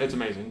understand that it's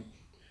amazing.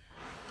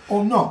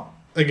 Or not.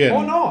 Again,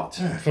 Or not.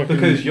 Yeah. fucking-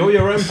 Because you're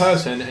your own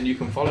person and you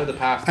can follow the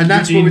path. And you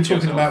that's what deem we're to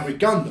talking yourself. about with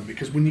Gundam,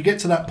 because when you get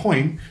to that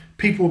point,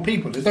 people are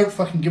people. They don't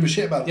fucking give a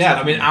shit about Yeah,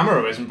 stuff. I mean,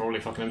 Amuro isn't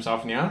probably fucking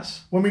himself in the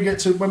ass. When we get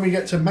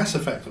to Mass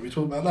Effect, we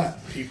talk about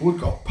that. People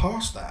have got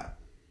past that.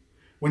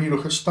 When you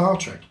look at Star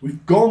Trek,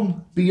 we've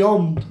gone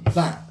beyond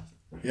that.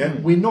 Yeah,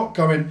 we're not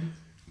going.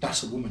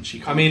 That's a woman. She.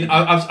 Can't I mean, do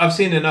that." I've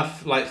seen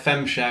enough like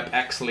femshep,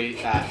 exley,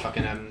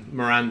 fucking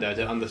Miranda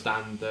to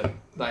understand that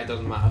it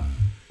doesn't matter.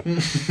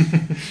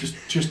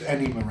 just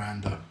any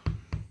Miranda.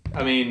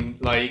 I mean,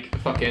 like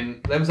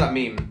fucking. There was that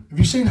meme Have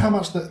you seen how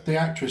much the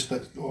actress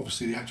that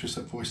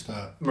voiced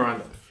her?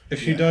 Miranda.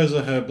 If she dyes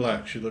her hair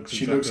black, she looks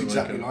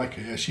exactly like like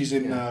her. Yeah, she's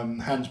in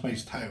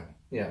Handmaid's Tale.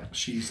 Yeah.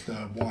 She's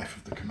the wife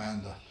of the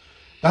commander.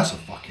 That's a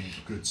fucking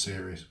good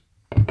series.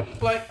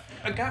 Like,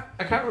 I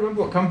can't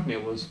remember what company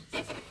it was.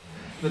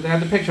 But they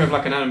had the picture of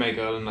like an anime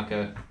girl in like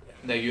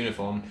their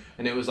uniform,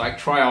 and it was like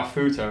try our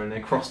futa, and they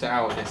crossed it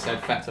out and it said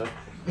feta.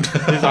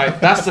 It's like,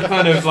 that's the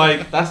kind of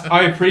like,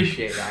 I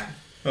appreciate that.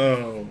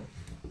 Oh.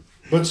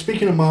 But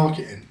speaking of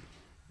marketing,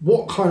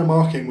 what kind of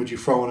marketing would you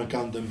throw on a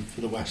Gundam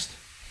for the West?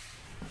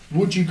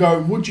 Would you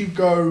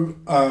go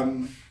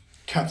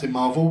Captain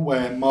Marvel,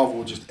 where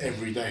Marvel just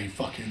every day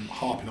fucking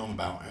harping on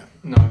about it?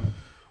 No.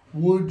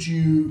 Would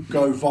you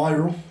go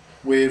viral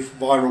with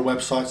viral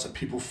websites that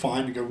people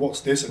find and go, what's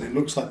this? And it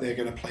looks like they're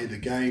going to play the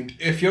game.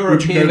 If you're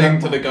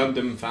appealing to the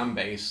Gundam fan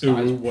base,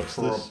 what's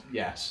this?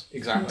 Yes,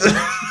 exactly.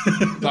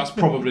 That's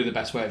probably the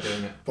best way of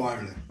doing it.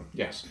 Virally.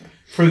 Yes.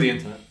 Through the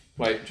internet.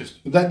 Like, just...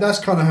 That's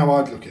kind of how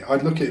I'd look at it.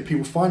 I'd look at it,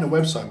 people find a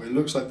website where it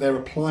looks like they're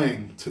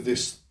applying to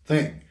this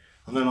thing.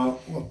 And then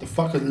what the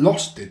fuck,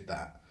 Lost did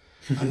that.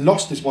 And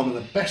Lost is one of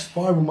the best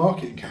viral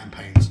marketing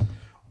campaigns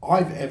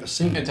I've ever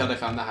seen. Until they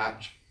found the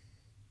hatch.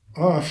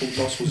 Oh, I thought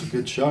Lost was a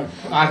good show.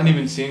 I haven't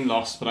even seen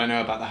Lost, but I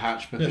know about the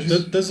hatch.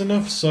 Because... There's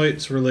enough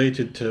sites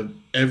related to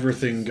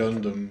everything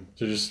Gundam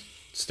to just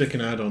stick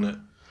an ad on it.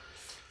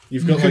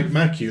 You've got like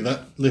Macu,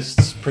 that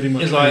lists pretty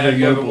much. It's like, have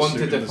you ever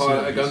wanted to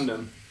pilot a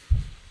Gundam?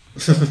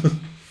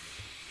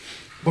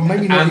 But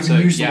maybe not Answer,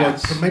 even use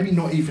yes. the word. But maybe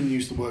not even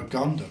use the word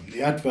Gundam.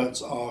 The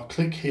adverts are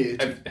click here.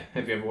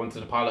 Have you ever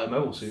wanted to pilot a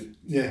mobile suit?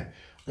 Yeah,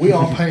 we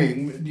are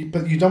paying,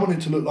 but you don't want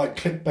it to look like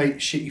clickbait,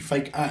 shitty,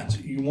 fake ads.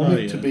 You want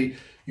it to be.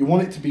 You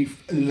want it to be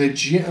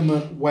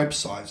legitimate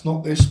websites,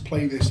 not this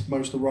play this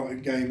most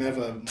erotic game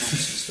ever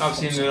nonsense. I've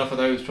seen enough of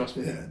those, trust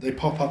me. Yeah, they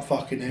pop up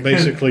fucking everywhere.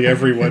 Basically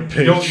every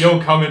webpage. You'll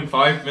come in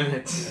 5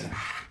 minutes. Yeah.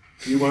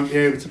 You won't be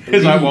able to believe.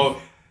 It's like,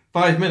 well,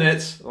 5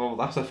 minutes? Oh,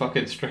 that's a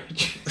fucking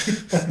stretch.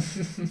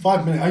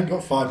 5 minutes? I ain't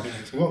got 5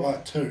 minutes. I've got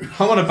like 2.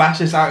 I want to bash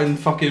this out in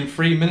fucking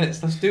 3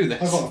 minutes. Let's do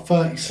this. I've got a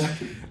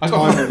 30-second I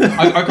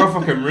got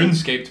fucking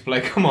RuneScape to play.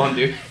 Come on,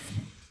 dude.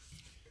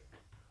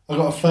 I've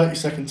got a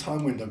 30-second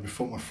time window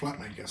before my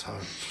flatmate gets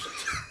home.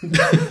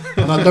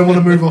 And I don't want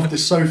to move off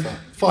this sofa.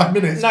 5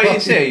 minutes. No, you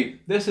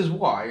see, this is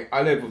why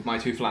I live with my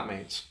 2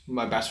 flatmates.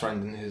 My best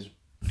friend and his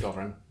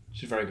girlfriend.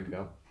 She's a very good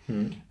girl.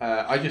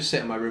 I just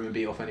sit in my room and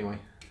beat off anyway.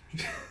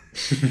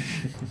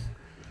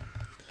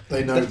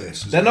 They know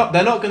this. They're not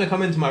going to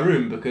come into my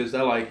room because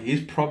they're like,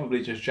 he's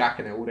probably just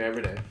jacking it all day,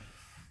 every day.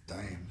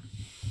 Damn.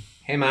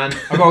 Hey man,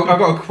 I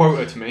got a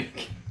quota to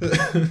make.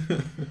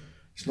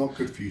 It's not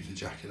good for you to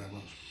jack it that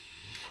much.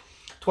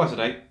 Twice a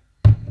day.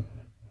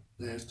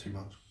 Yeah, it's too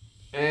much.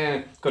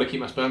 Got to keep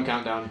my sperm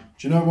count down.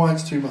 Do you know why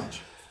it's too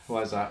much?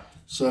 Why is that?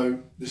 So,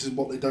 this is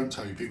what they don't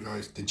tell you. People go,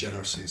 it's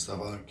degeneracy and stuff.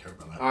 I don't care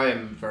about that. I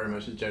am very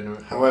much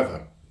degenerate.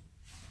 However,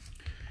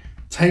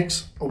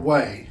 takes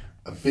away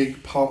a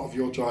big part of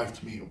your drive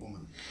to meet a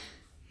woman.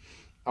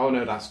 Oh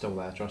no, that's still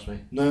there, trust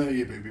me. No,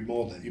 you'd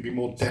be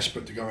more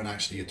desperate to go and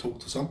actually talk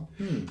to some.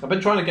 I've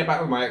been trying to get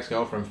back with my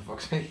ex-girlfriend, for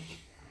fuck's sake.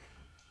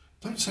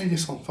 Don't say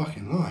this on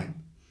fucking line.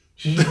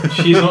 She's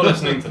not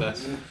listening to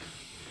this.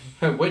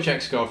 Which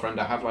ex-girlfriend?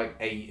 I have like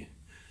 8.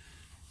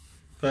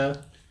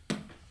 Fair.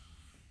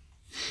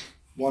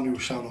 One who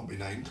shall not be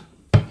named.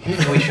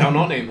 We shall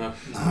not name her.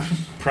 No.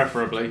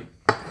 Preferably.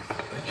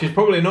 She's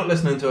probably not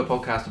listening to a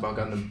podcast about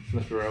Gundam,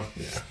 let's be real.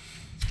 Yeah.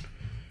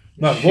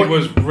 No, She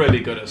was really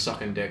good at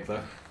sucking dick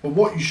though. But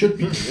what you should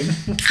be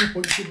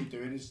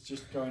doing, is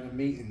just going and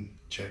meeting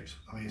chicks.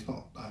 I mean, it's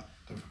not that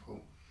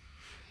difficult.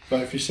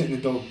 But if you're sitting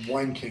in the dog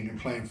wanking and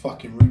playing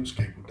fucking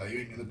RuneScape all day, you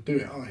ain't gonna do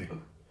it, are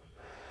you?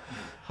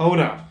 Hold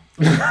up.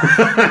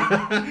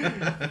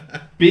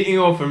 Beating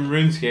off and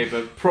RuneScape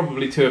are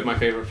probably 2 of my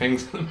favourite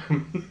things at the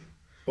moment.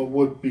 But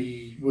would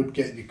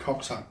getting your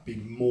cocks up be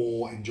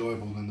more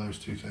enjoyable than those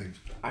 2 things?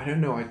 I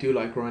don't know, I do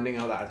like grinding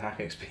out that attack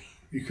XP.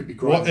 You could be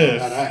What grinding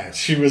that if ass.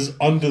 she was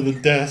under the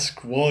desk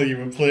while you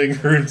were playing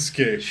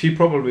RuneScape? She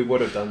probably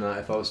would have done that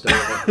if I was still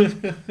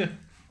with her.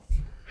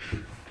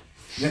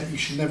 Yeah, you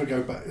should never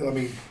go back. I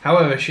mean,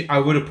 However, I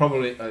would have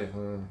probably... I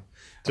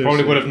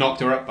probably would have knocked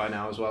her up by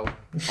now as well.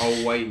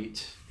 Oh,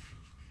 wait.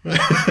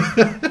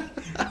 yeah.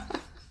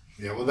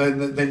 Well,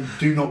 then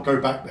do not go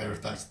back there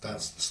if that's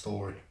the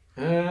story.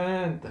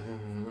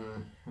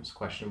 That's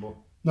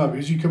questionable. No,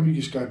 because you could be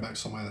just going back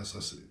somewhere that's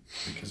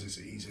because it's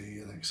easy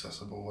and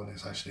accessible and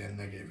it's actually a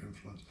negative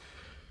influence.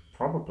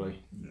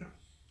 Probably. Yeah.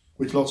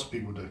 Which lots of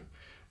people do.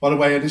 By the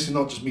way, this is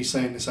not just me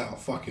saying this out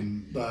of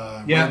fucking...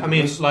 yeah, I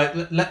mean, like,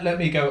 let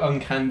me go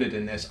uncandid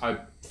in this. I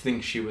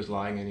think she was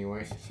lying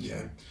anyway.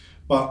 Yeah.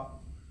 But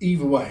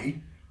either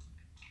way,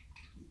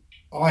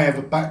 I have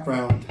a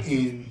background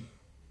in...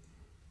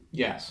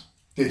 Yes.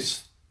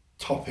 This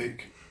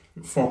topic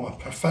from a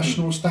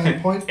professional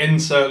standpoint.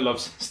 Insert love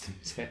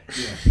systems here.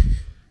 Yeah.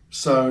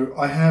 So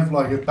I have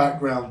like a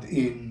background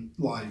in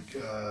like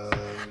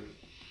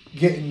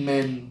getting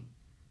men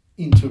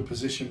into a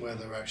position where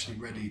they're actually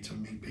ready to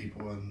meet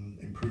people and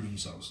improve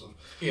themselves.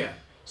 Yeah.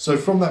 So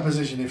from that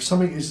position, if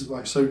something is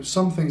like, so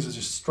some things are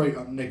just straight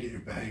up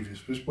negative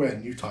behaviours, which is where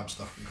new type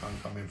stuff can kind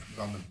of come in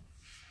from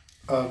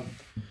Gundam.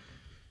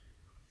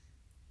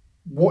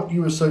 What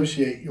you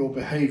associate your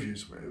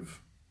behaviours with,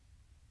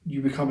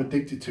 you become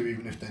addicted to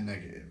even if they're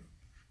negative.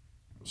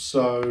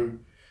 So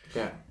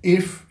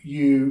if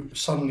you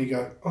suddenly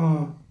go,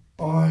 oh,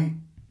 I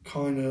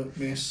kind of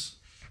miss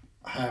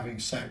having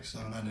sex, I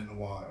haven't had it in a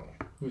while.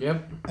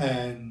 Yep.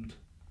 And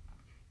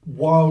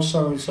while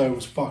so-and-so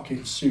was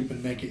fucking super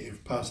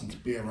negative person to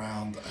be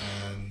around,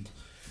 and,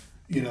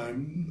 you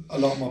know, a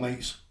lot of my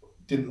mates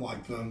didn't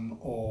like them,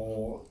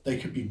 or they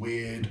could be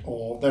weird,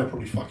 or there were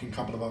probably fucking a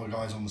couple of other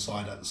guys on the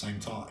side at the same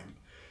time.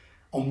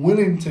 I'm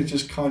willing to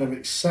just kind of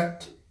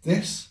accept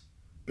this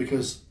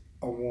because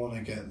I want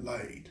to get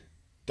laid.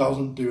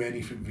 Doesn't do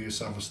anything for your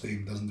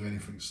self-esteem, doesn't do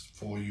anything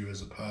for you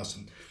as a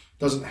person,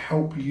 doesn't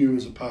help you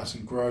as a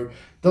person grow,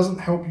 doesn't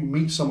help you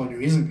meet someone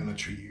who isn't going to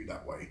treat you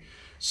that way.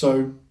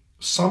 So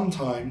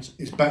sometimes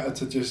it's better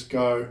to just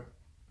go,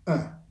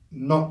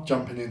 not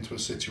jumping into a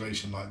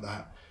situation like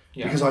that,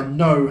 because I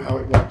know how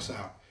it works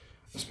out.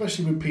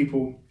 Especially with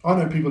people, I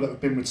know people that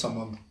have been with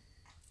someone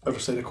over,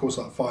 say, the course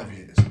of like 5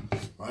 years,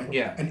 right?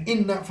 Yeah. And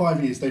in that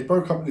 5 years, they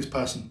broke up with this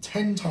person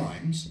 10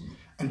 times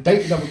and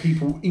dated other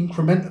people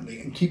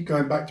incrementally and keep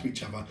going back to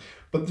each other.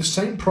 But the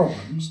same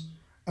problems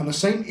and the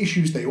same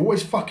issues they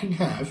always fucking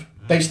have,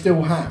 they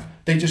still have.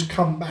 They just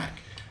come back.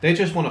 They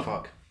just want to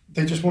fuck.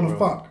 They just want to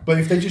fuck. But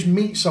if they just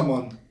meet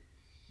someone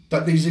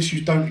that these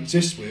issues don't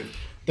exist with,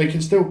 they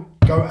can still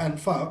go and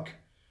fuck.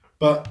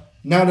 But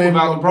now they're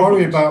not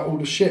worry about all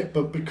the shit.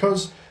 But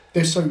because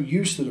they're so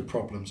used to the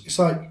problems, it's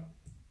like...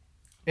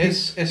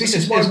 It's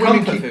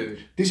comfort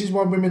food. This is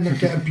why women that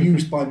get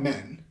abused by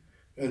men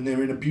and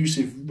they're in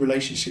abusive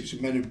relationships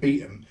with men who beat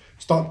them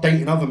start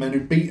dating other men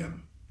who beat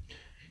them.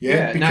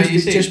 Yeah, because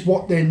it's just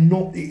what they're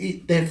not...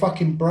 their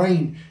fucking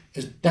brain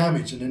is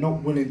damaged and they're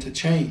not willing to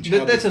change.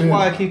 This is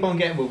why I keep on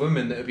getting with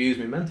women that abuse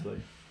me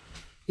mentally.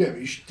 Yeah,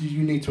 but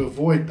you need to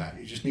avoid that.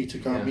 You just need to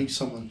go and meet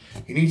someone.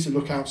 You need to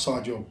look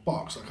outside your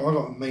box. Like, I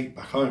got a mate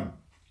back home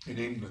in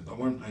England. I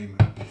won't name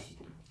him.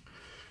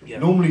 Yeah.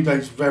 Normally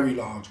dates very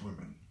large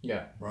women.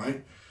 Yeah.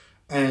 Right?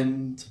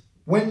 And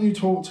when you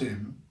talk to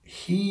him,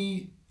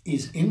 he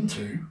is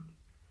into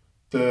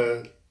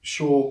the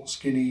short,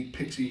 skinny,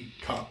 pixie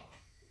cut,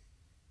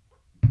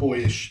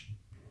 boyish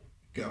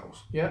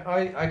girls. Yeah,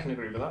 I can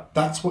agree with that.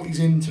 That's what he's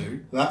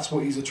into. That's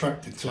what he's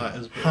attracted to. Flat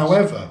as balls.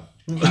 However...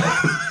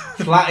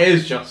 Flat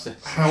is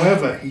justice.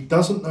 However, he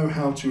doesn't know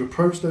how to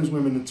approach those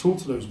women and talk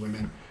to those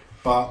women,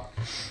 but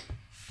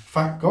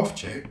fat goth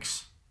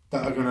chicks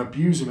that are going to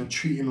abuse him and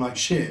treat him like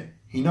shit,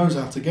 he knows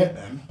how to get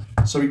them,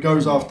 so he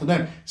goes after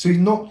them. So he's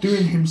not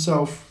doing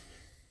himself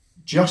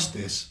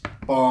justice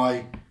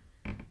by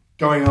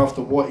going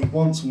after what he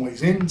wants and what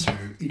he's into.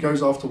 He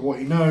goes after what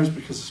he knows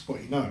because it's what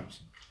he knows.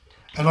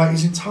 And like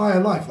his entire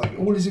life, like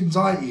all his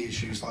anxiety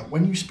issues, like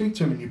when you speak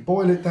to him and you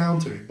boil it down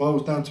to it,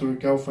 boils down to a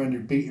girlfriend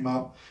who beat him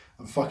up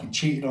and fucking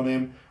cheated on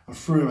him and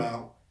threw him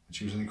out. And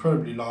she was an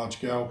incredibly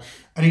large girl.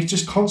 And he's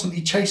just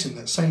constantly chasing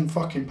that same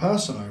fucking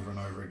person over and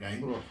over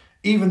again,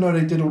 even though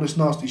they did all this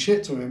nasty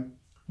shit to him,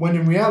 when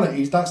in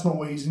reality, that's not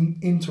what he's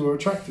into or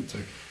attracted to.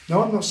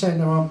 Now, I'm not saying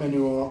there aren't men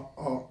who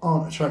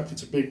aren't attracted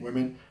to big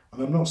women,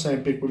 and I'm not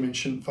saying big women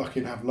shouldn't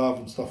fucking have love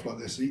and stuff like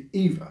this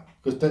either,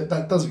 because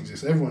that does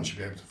exist. Everyone should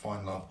be able to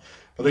find love.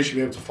 But they should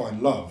be able to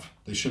find love.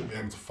 They shouldn't be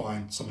able to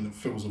find something that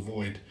fills a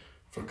void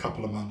for a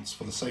couple of months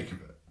for the sake of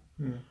it.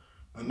 Mm.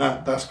 And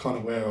that's kind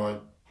of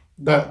where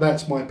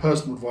that's my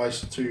personal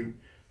advice to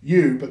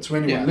you, but to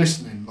anyone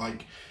listening.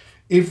 Like,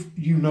 if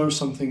you know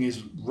something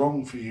is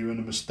wrong for you and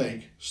a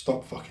mistake,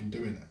 stop fucking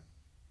doing it.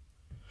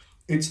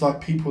 It's like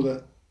people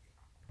that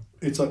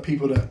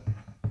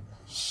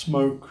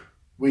smoke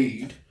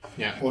weed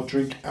or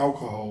drink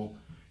alcohol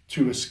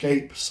to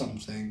escape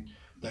something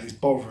that is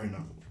bothering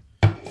them.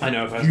 I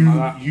know a person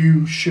like that.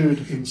 You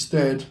should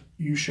instead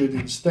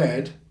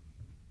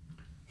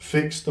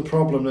fix the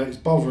problem that is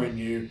bothering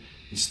you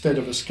instead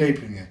of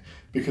escaping it.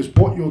 Because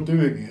what you're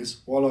doing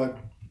is, while I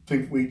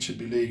think weed should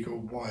be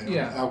legal,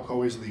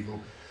 alcohol is legal,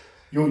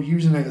 you're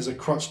using it as a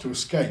crutch to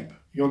escape.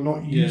 You're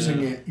not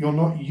using it. You're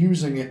not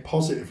using it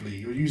positively.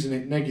 You're using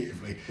it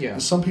negatively. Yeah.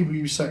 And some people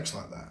use sex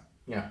like that.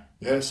 Yeah.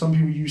 Yeah. Some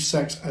people use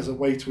sex as a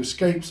way to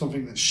escape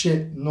something that's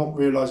shit, not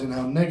realizing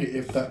how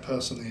negative that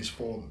person is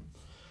for them.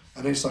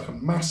 And it's like a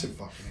massive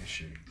fucking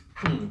issue.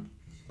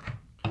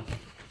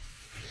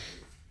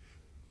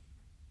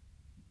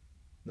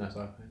 No,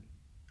 sorry.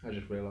 I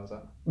just realised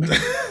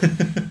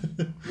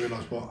that.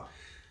 Realised what?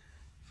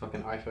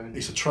 Fucking iPhone.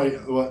 It's a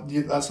traitor. Well,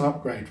 that's an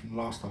upgrade from the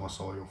last time I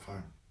saw your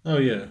phone. Oh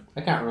yeah.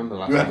 I can't remember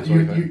last time I saw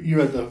your phone. You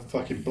had the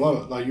fucking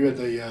blower. Like you had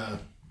the.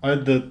 I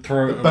had the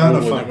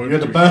burner phone. You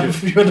had the burner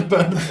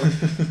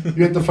phone.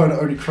 You had the phone that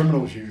only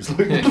criminals use.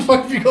 Like, what the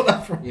fuck have you got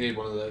that from? You need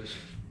one of those.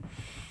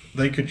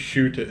 They could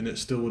shoot it and it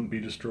still wouldn't be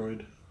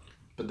destroyed.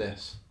 But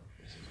this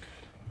is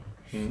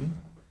good.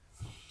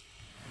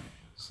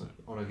 It's like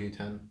on a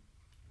V10.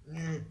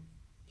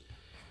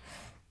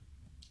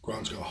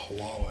 Grant's got a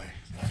Huawei.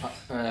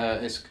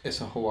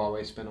 It's a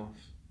Huawei spin-off.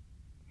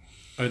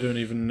 I don't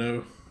even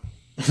know.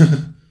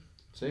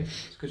 See?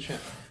 It's good shit.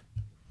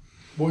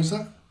 What is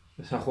that?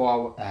 It's a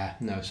Huawei...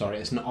 no, sorry.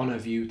 It's an Honor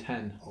View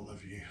 10. Honor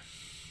View.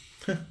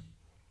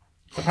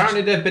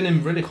 Apparently they've been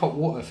in really hot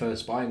water for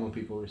spying on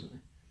people recently.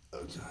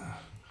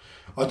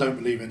 I don't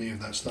believe any of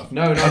that stuff.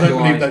 No, I don't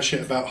believe that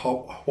shit about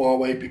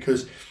Huawei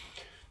because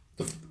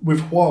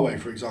with Huawei,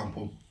 for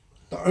example,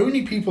 the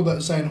only people that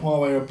are saying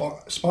Huawei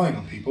are spying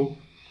on people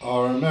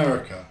are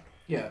America.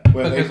 Yeah.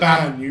 Where they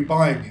ban you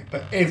buying it.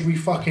 But every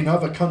fucking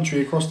other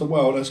country across the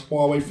world has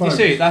Huawei phones.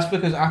 You see, that's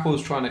because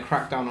Apple's trying to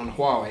crack down on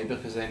Huawei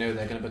because they know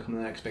they're going to become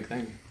the next big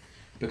thing.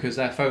 Because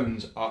their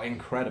phones are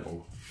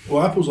incredible.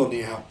 Well, Apple's on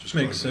the out. Just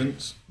makes globally.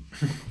 sense.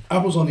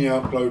 Apple's on the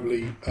out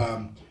globally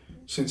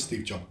since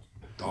Steve Jobs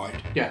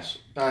died. Yes.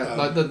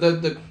 Like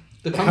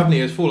the company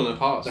has fallen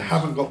apart. They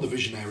haven't got the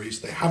visionaries.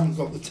 They haven't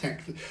got the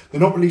tech.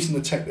 They're not releasing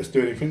the tech that's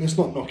doing anything. That's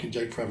not knocking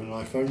Jake for having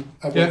an iPhone.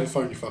 Have whatever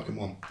phone you fucking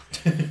want.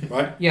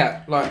 Right?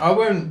 Yeah, like I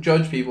won't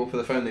judge people for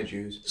the phone they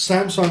choose.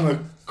 Samsung are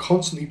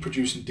constantly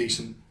producing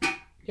decent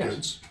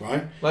goods,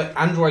 right? Like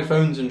Android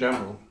phones in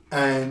general.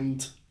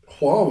 And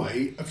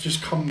Huawei have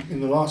just come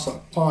in the last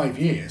 5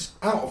 years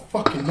out of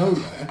fucking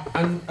nowhere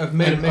And have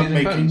made and are amazing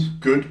making phones.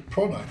 good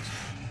products.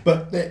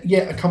 But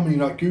yet a company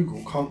like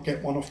Google can't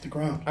get one off the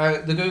ground.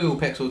 The Google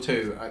Pixel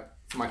 2,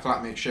 my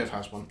flatmate Shiv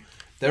has one.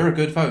 They're a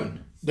good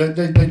phone.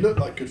 They look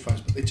like good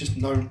phones, but they just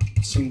don't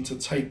seem to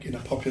take in a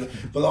popular...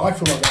 But I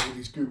feel like that with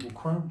these Google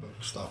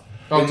Chromebook stuff.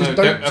 Oh no,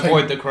 don't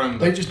avoid the Chromebook.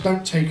 They just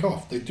don't take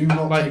off. They do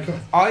not take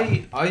off.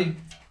 I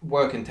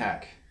work in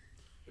tech.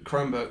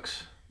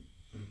 Chromebooks,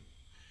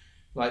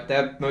 like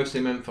they're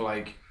mostly meant for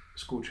like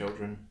school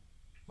children,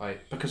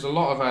 like because a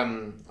lot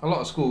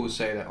of schools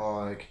say that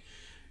like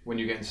when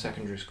you get into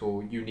secondary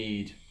school you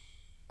need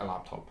a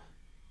laptop.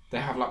 They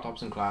have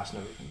laptops in class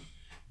and everything.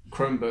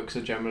 Chromebooks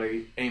are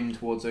generally aimed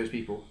towards those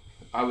people.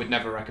 I would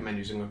never recommend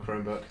using a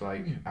Chromebook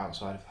like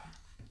outside of that.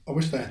 I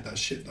wish they had that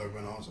shit though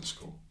when I was at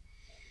school.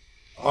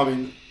 I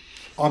mean,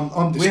 I'm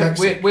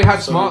dyslexic. We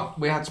had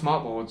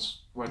smart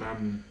boards when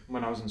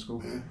I was in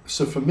school. Yeah.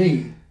 So for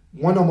me,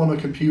 when I'm on a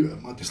computer,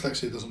 my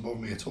dyslexia doesn't bother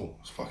me at all.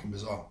 It's fucking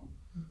bizarre.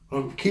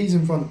 When I've got keys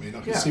in front of me and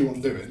I can see what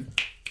I'm doing,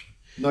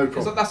 no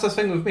problem. That's the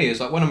thing with me, is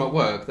like when I'm at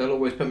work, they'll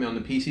always put me on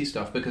the PC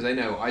stuff because they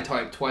know I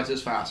type twice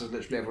as fast as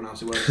literally everyone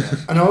else who works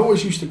there. And I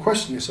always used to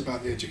question this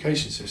about the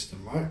education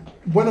system, right?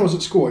 When I was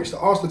at school, I used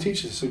to ask the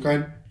teachers, so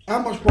going, how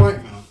much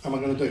writing am I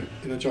going to do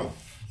in a job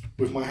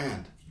with my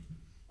hand?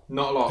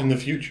 Not a lot. In the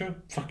future?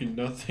 Fucking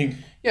nothing.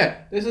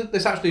 Yeah,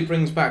 this actually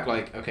brings back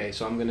like, okay,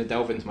 so I'm going to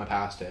delve into my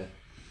past here.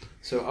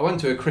 So I went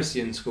to a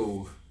Christian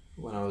school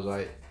when I was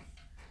like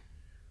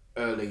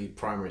early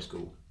primary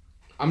school.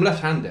 I'm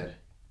left-handed.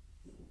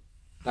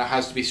 That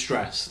has to be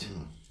stressed.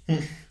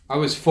 I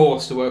was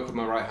forced to work with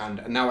my right hand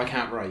and now I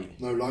can't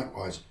write. No,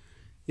 likewise.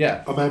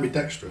 Yeah. I'm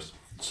ambidextrous,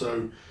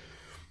 so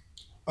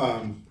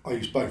I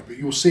use both. But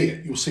you'll see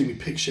it. You'll see me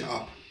pick shit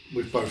up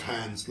with both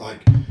hands. Like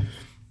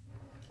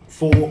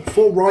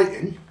for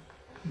writing,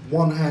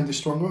 one hand is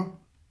stronger,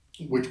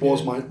 which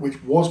was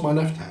my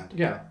left hand.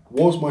 Yeah.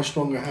 Was my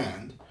stronger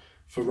hand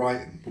for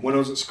writing. But when I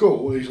was at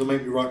school, they used to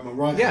make me write my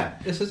right hand. Yeah,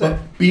 this is but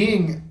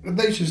it.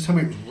 They used to tell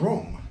me it was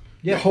wrong.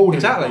 Yeah, holding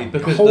exactly.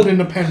 Because holding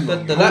the pen.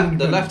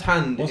 The left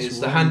hand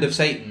is the hand of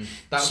Satan.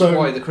 That's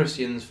why the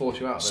Christians force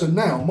you out of it. So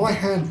now my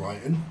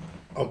handwriting.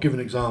 I'll give an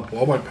example.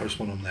 I won't post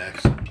one on there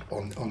 'cause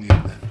on the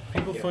internet.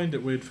 People find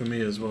it weird for me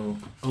as well.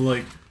 I'm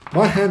like,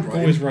 my handwriting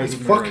always is writing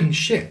fucking right.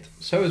 shit.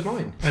 So is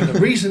mine. And the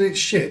reason it's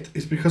shit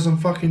is because I'm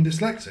fucking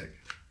dyslexic.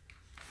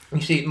 You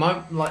see,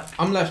 I'm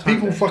left-handed.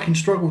 People fucking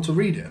struggle to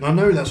read it, and I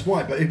know that's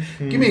why. But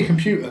give me a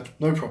computer,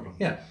 no problem.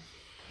 Yeah.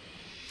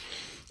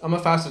 I'm a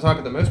faster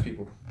target than most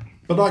people.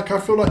 But like, I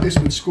feel like this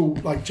with school,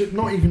 like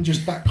not even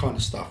just that kind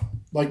of stuff.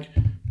 Like,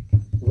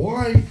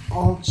 why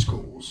aren't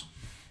schools?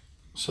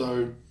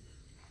 So,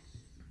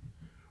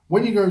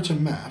 when you go to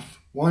math,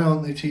 why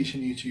aren't they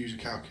teaching you to use a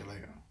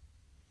calculator?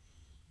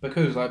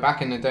 Because like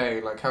back in the day,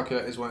 like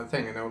calculators weren't a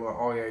thing, and they were like,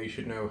 oh yeah, you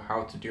should know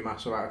how to do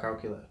maths without a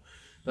calculator.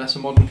 That's a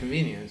modern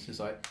convenience. It's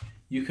like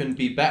you can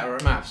be better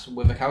at maths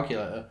with a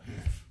calculator. Yeah.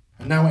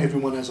 And now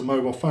everyone has a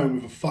mobile phone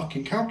with a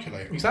fucking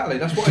calculator. Exactly,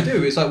 that's what I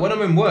do. It's like when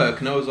I'm in work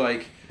and I was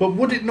like... But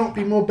would it not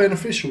be more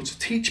beneficial to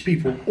teach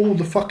people all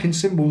the fucking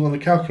symbols on the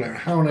calculator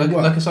and how they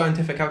work? Like a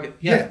scientific calculator?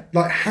 Yeah,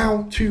 like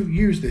how to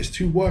use this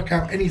to work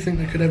out anything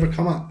that could ever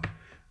come up.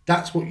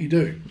 That's what you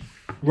do.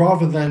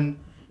 Rather than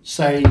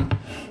say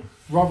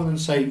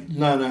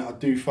learn how to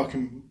do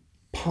fucking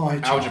pie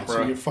charts algebra.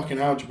 and your fucking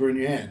algebra in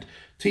your head.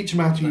 Teach them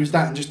how to use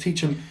that and just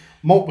teach them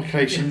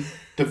multiplication,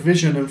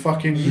 division and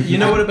fucking... You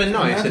know what would have been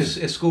nice?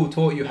 If school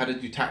taught you how to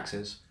do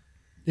taxes.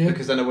 Yeah.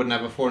 Because then I wouldn't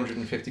have a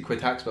 450 quid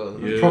tax bill.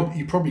 Yeah.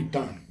 You probably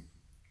don't.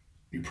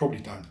 You probably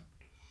don't.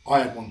 I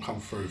had one come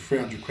through,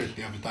 300 quid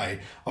the other day.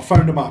 I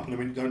phoned them up and they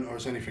went, you don't owe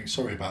us anything,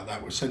 sorry about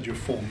that. We'll send you a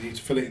form, you need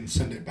to fill it in and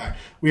send it back.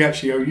 We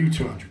actually owe you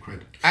 200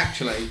 quid.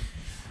 Actually,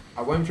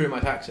 I went through my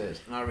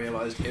taxes and I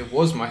realised it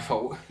was my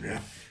fault.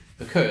 Yeah.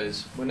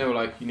 Because when they were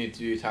like, you need to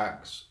do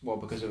tax, well,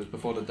 because it was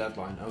before the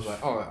deadline, I was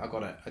like, oh, I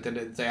got it. I did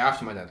it the day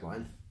after my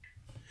deadline.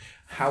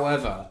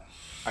 However,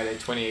 I did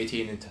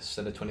 2018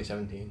 instead of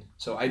 2017.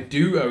 So I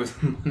do owe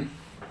them money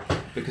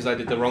because I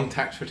did the wrong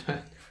tax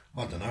return.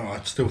 I don't know.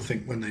 I still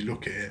think when they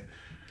look at it,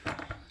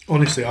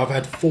 honestly, I've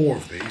had 4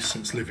 of these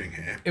since living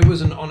here. It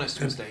was an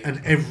honest mistake.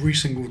 And every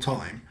single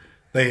time,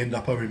 they end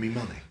up owing me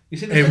money. You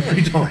see,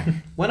 every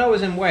time. When I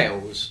was in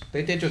Wales,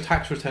 they did your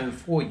tax return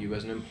for you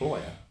as an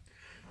employer.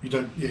 You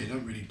don't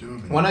really do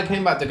them. When I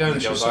came back to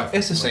Guernsey, I was like,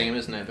 it's the same,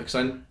 isn't it? Because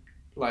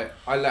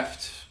I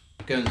left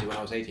Guernsey when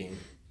I was 18.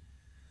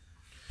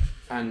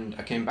 And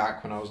I came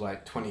back when I was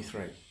like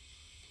 23.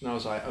 And I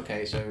was like,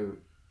 okay, so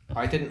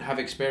I didn't have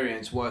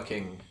experience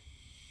working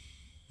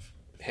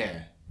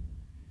here.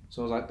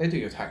 So I was like, they do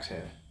your tax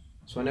here.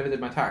 So I never did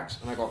my tax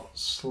and I got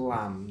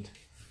slammed.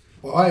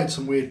 Well, I had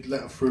some weird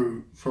letter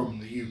through from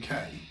the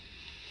UK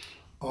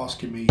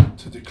asking me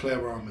to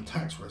declare I'm a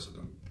tax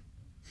resident,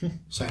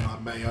 saying I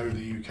may owe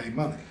the UK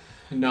money.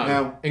 No,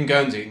 now, in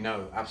Guernsey,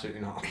 no,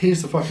 absolutely not.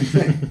 Here's the fucking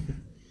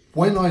thing.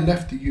 When I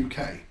left the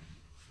UK,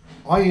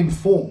 I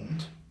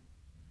informed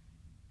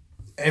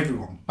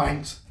everyone,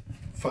 banks,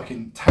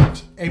 fucking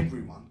tax,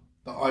 everyone,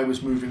 that I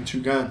was moving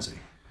to Guernsey.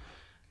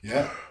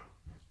 Yeah?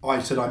 I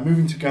said, I'm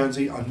moving to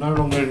Guernsey, I'm no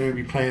longer going to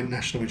be paying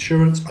national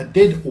insurance. I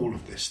did all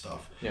of this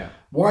stuff. Yeah.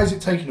 Why is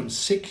it taking them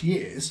 6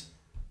 years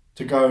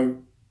to go,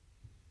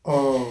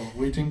 oh,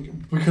 we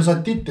didn't, because I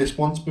did this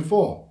once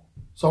before.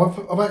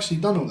 So I've actually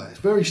done all that. It's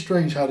very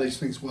strange how these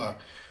things work.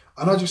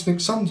 And I just think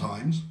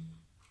sometimes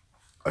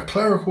a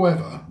clerical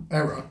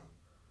error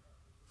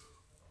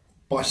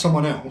by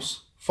someone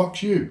else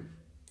fucks you.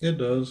 It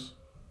does.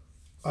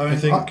 I mean, I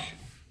think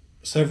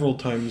several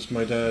times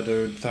my dad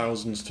owed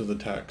thousands to the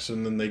tax,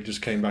 and then they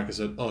just came back and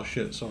said, "Oh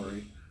shit,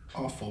 sorry."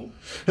 Our fault.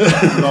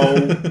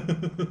 Lol.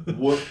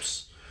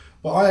 Whoops.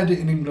 But I had it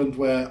in England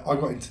where I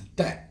got into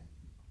debt.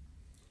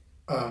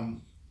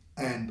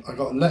 And I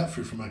got a letter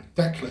through from a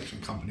debt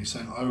collection company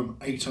saying I owe them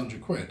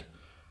 800 quid.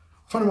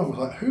 I found him up, I was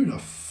like, who the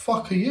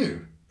fuck are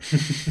you?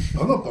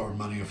 I'm not borrowing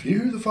money off you.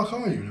 Who the fuck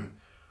are you?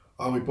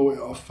 Oh, we bought it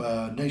off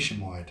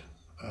Nationwide.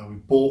 We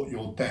bought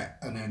your debt,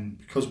 and then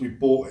because we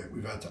bought it,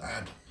 we've had to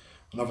add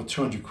another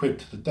 200 quid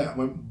to the debt. I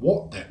went,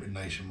 what debt with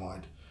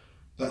Nationwide?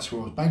 That's who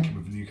I was banking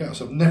with in the UK.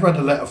 So I've never had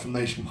a letter from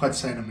Nationwide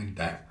saying I'm in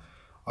debt.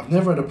 I've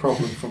never had a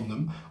problem from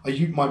them.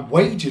 My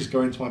wages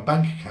go into my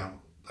bank account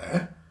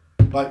there.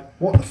 Like,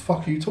 what the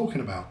fuck are you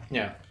talking about?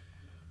 Yeah.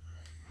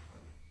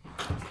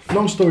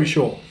 Long story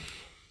short,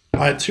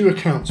 I had 2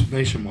 accounts with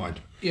Nationwide.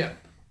 Yeah.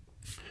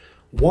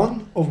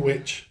 One of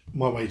which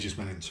my wages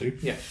went into.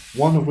 Yeah.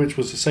 One of which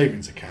was a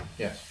savings account.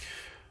 Yeah.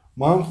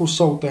 My uncle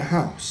sold their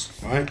house,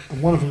 right?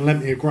 And one of them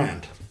lent me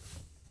 £1,000.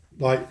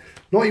 Like,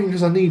 not even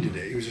because I needed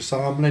it. It was just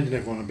like, I'm lending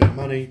everyone a bit of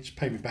money, just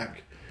pay me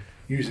back,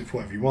 use it for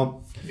whatever you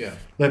want. Yeah.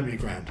 Lent me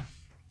 £1,000.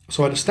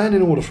 So I had a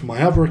standing order from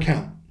my other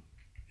account.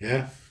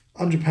 Yeah.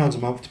 £100 a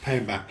month to pay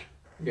him back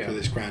for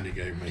this £1,000 he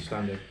gave me.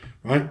 Standard.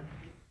 Right?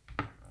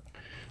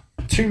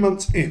 2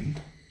 months in,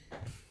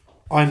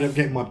 I ended up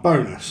getting my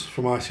bonus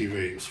from ITV.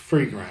 It was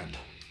 £3,000.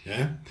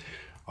 Yeah.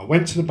 I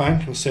went to the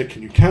bank and said,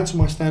 "Can you cancel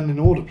my standing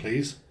order,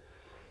 please?"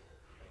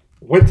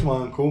 Went to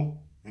my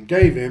uncle and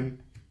gave him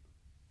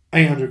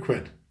 800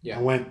 quid. Yeah.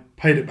 I went,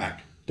 paid it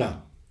back,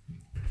 done.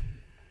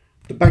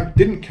 The bank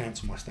didn't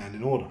cancel my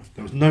standing order.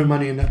 There was no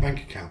money in that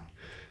bank account.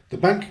 The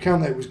bank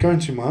account that was going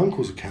to my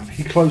uncle's account,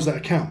 he closed that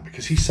account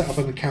because he set up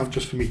an account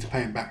just for me to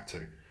pay him back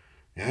to.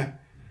 Yeah.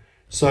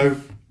 So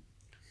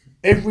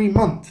every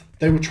month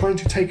they were trying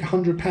to take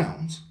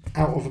 £100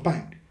 out of a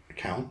bank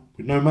account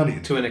with no money in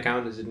it. To an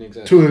account that didn't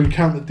exist. To an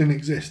account that didn't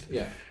exist.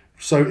 Yeah.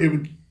 So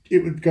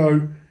it would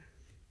go,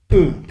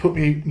 put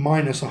me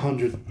minus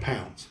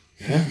 £100.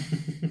 Yeah.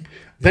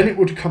 Then it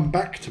would come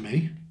back to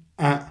me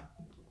at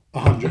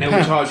 £100. And it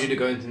would charge you to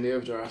go into the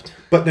overdraft.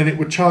 But then it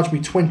would charge me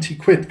 20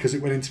 quid because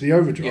it went into the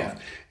overdraft.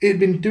 Yeah. It had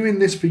been doing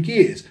this for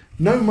years.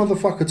 No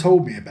motherfucker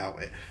told me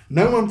about it.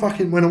 No one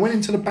when I went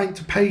into the bank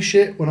to pay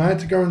shit, when I had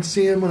to go and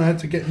see him, when I had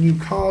to get a new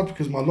card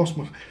because I lost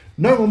my...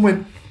 No one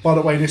went, by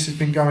the way, this has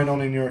been going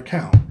on in your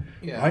account.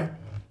 Yeah. Right?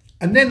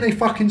 And then they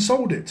fucking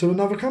sold it to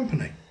another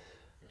company.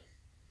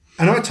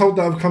 And I told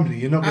that other company,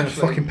 you're not getting a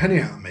fucking penny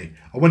out of me.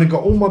 I went and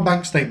got all my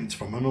bank statements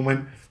from them and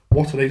went,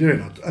 what are they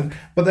doing?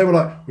 But they were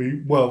like,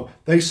 well,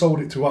 they sold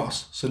it to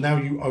us, so now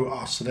you owe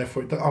us. So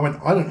therefore, I went,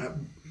 I don't know.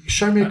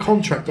 Show me a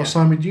contract I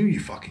signed with you, you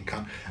fucking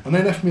cunt. And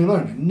they left me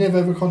alone. They never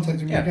ever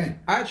contacted me again.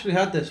 I actually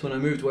had this when I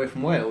moved away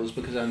from Wales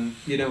because,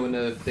 you know, when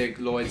the big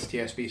Lloyd's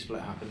TSB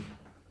split happened,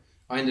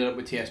 I ended up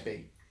with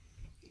TSB.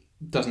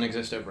 Doesn't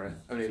exist over it,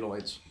 only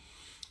Lloyd's.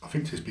 I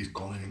think TSB's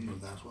gone in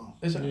England now as well.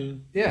 Is it?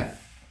 Mm. Yeah.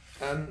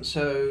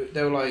 So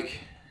they were like,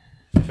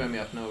 phoned me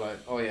up and they were like,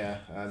 oh yeah,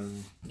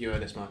 you owe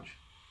this much.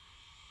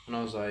 And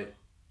I was like,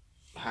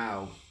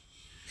 how?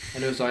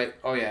 And it was like,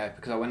 oh yeah,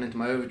 because I went into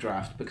my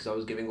overdraft because I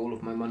was giving all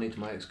of my money to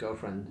my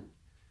ex-girlfriend.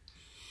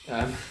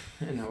 And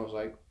I was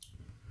like,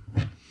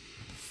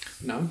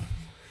 no.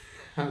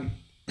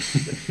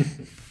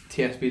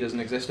 TSB doesn't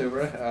exist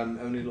over it,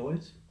 only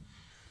Lloyd's.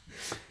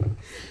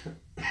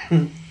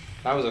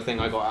 That was a thing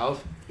I got out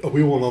of. Are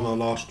we all on our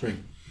last drink?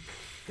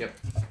 Yep.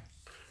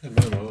 A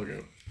while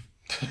ago.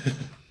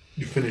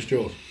 You finished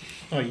yours?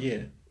 Oh, yeah.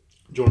 Do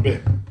you want a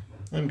beer?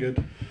 I'm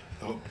good.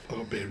 I've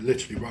got beer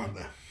literally right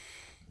there.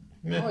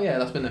 Yeah. Oh yeah,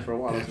 that's been there for a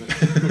while, hasn't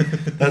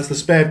it? That's the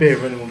spare beer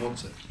if anyone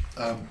wants it.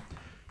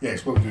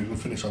 Yes, what we'll do, we'll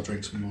finish our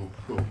drinks and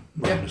we'll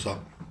round this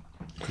up.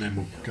 And then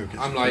we'll go get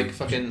I'm some like food.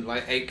 fucking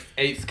like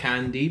eighth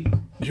can deep.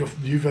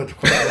 You've had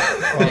quite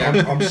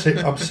I'm sick.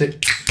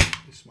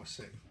 This is my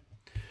sick.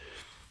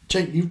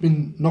 Jake, you've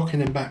been knocking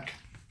him back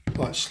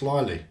like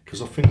slyly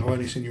because I think I've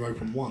only seen you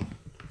open one.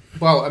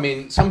 Well, I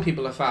mean, some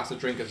people are faster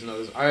drinkers than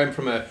others. I am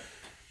from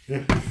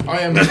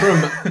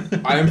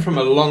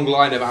a long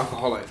line of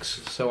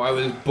alcoholics, so I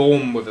was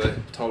born with a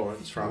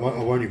tolerance I from.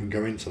 won't even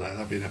go into that.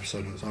 That'd be an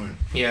episode on its own.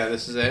 Yeah,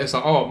 this is it. It's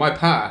like, oh, my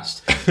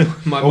past.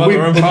 My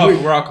mother and father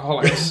were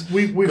alcoholics.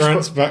 We've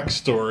Grant's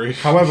backstory.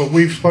 However,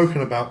 we've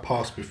spoken about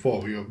past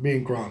before. Me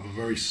and Grant have a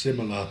very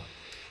similar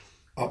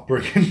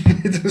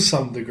upbringing to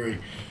some degree.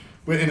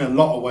 We're in a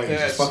lot of ways.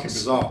 Yeah, it's fucking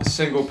bizarre.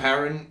 Single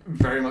parent,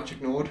 very much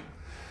ignored.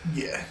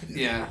 Yeah.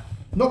 Yeah.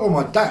 Not by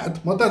my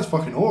dad. My dad's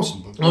fucking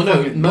awesome. But Oh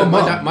no,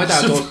 my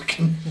dad's awesome.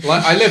 fucking...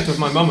 Like, I lived with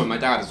my mum and my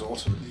dad is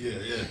awesome.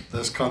 Yeah.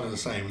 That's kind of the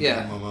same.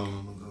 Yeah. My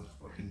mum.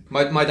 Fucking...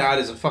 My dad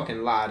is a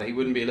fucking lad. He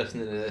wouldn't be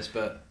listening to this,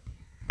 but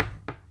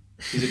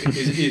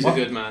he's a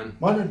good man.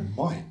 My dad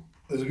might.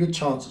 There's a good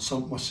chance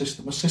that my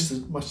sister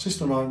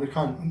and I,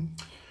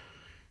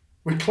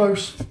 we're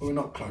close, but we're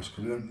not close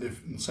because we don't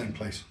live in the same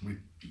place.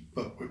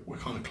 But we're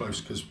kind of close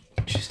because...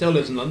 She still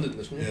lives in London,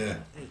 doesn't she?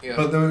 Yeah.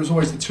 But there was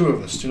always the two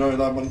of us, do you know,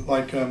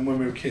 when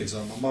we were kids,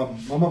 my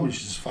mum used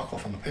to just fuck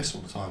off on the piss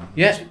all the time.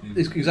 Yeah,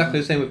 it's exactly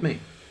the same with me.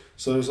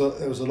 So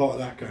there was a lot of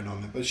that going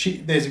on there. But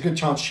there's a good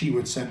chance she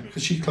would send,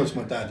 because she's close to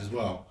my dad as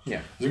well. Yeah.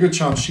 There's a good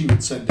chance she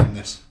would send in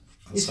this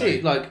and You say,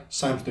 see, like...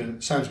 Sam's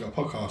got a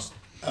podcast,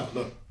 have a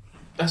look.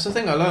 That's the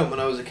thing I learned when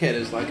I was a kid,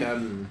 is like, I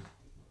don't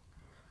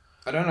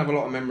have a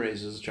lot of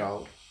memories as a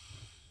child.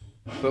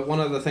 But one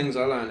of the things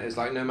I learned is,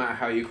 like, no matter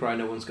how you cry,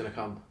 no one's going to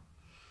come.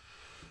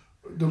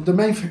 The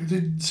main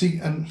thing, see,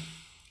 and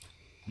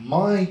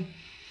my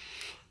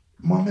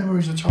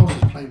memories of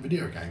childhood is playing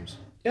video games.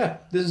 Yeah,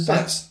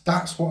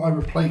 That's what I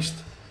replaced.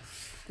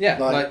 Yeah,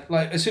 like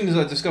as soon as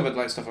I discovered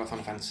like stuff like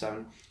Final Fantasy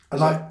VII, and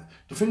like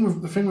the thing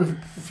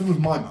with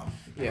my mum,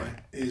 yeah, right,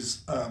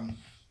 is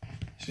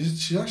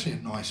she's actually a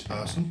nice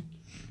person.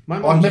 My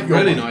mum's a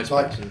really mum, nice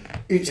like, person.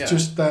 It's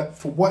just that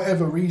for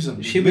whatever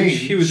reason, she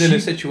was in a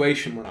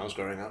situation when I was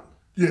growing up.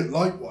 Yeah,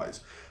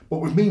 likewise. But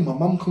with me, my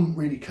mum couldn't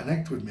really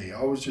connect with me.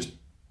 I was just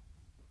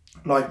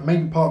like,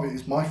 maybe part of it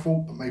is my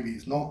fault, but maybe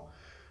it's not.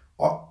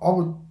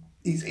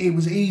 It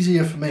was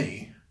easier for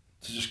me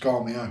to just go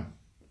on my own.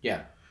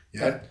 Yeah.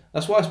 Yeah.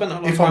 That's why I spent a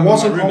lot of time in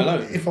my room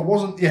alone. If I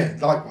wasn't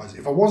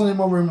in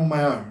my room on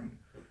my own,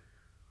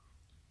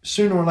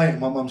 sooner or later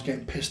my mum's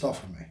getting pissed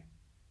off with me.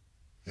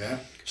 Yeah.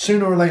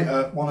 Sooner or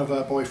later, one of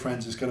her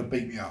boyfriends is going to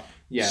beat me up.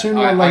 Yeah.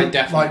 Sooner or later, I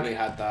definitely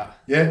had that.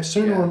 Yeah.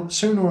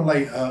 Sooner or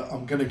later,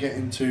 I'm going to get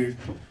into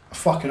a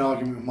fucking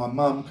argument with my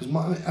mum because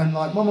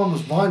my mum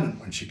was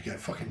violent when she'd get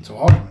fucking into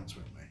arguments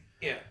with me.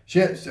 Yeah. She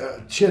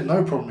had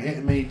no problem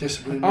hitting me,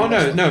 disciplining me. Oh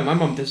no, my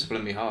mum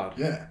disciplined me hard.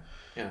 Yeah.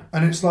 Yeah.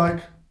 And it's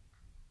like,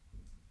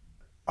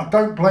 I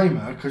don't blame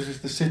her because it's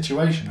the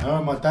situation. Her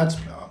and my dad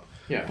split up.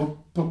 Yeah.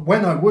 But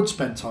when I would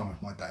spend time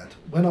with my dad,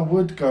 when I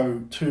would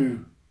go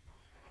to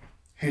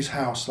his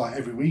house like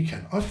every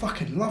weekend, I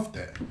fucking loved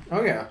it.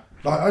 Oh yeah.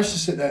 Like I used to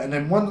sit there, and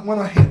then when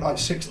I hit like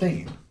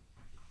 16,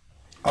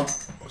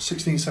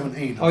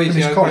 17, oh, you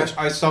see, college.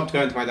 I stopped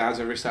going to my dad's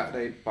every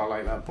Saturday by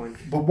like that point.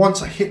 But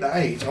once I hit that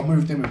age, I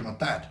moved in with my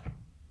dad.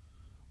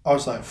 I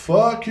was like,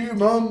 fuck you,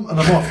 mum, and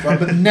I'm off. Right?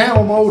 But now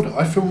I'm older,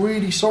 I feel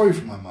really sorry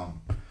for my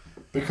mum.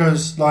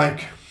 Because,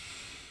 like,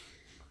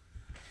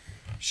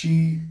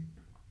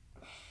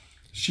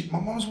 my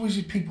mum's always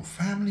with people,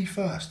 family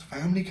first,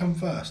 family come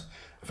first.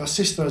 If her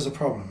sister has a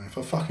problem, if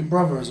her fucking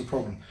brother has a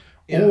problem,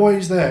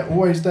 always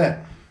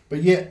there.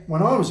 But yet,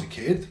 when I was a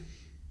kid,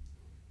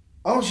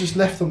 I was just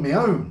left on my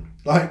own.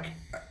 Like,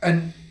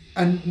 and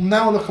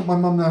now I look at my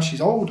mum now, she's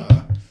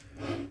older,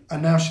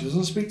 and now she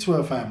doesn't speak to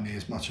her family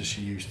as much as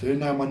she used to.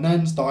 Now my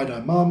nan's died,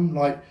 her mum,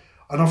 like,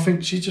 and I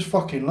think she's just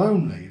fucking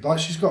lonely. Like,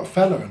 she's got a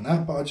fella and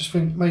that, but I just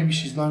think maybe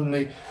she's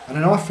lonely, and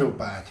then I feel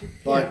bad.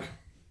 Like,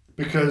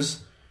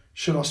 because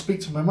should I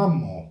speak to my mum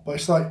more? But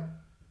it's like,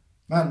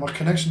 man, my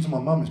connection to my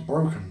mum is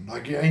broken.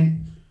 Like, it ain't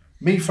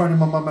me phoning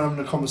my mum and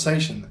having a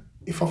conversation.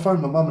 If I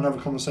phone my mum and have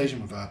a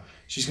conversation with her,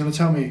 she's going to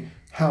tell me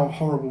how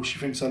horrible she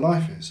thinks her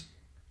life is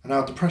and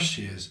how depressed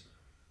she is.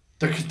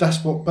 Because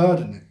that's what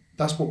burden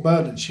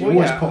she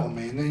always put on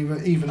me,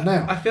 and even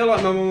now. I feel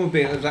like my mum would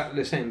be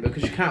exactly the same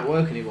because she can't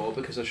work anymore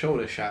because her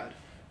shoulder's shattered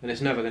and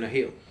it's never going to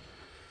heal.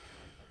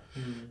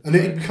 And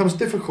it becomes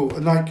difficult,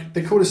 and like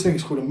they call this thing,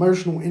 it's called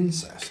emotional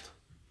incest,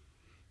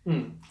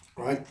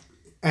 right?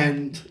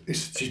 And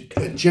it's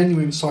a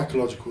genuine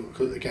psychological.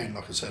 Because again,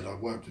 like I said,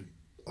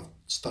 I've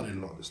studied a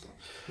lot of this stuff.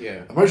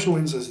 Yeah. Emotional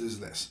incest is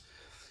this: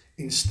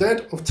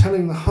 instead of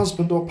telling the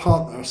husband or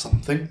partner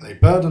something, they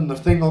burden the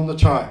thing on the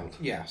child.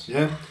 Yes.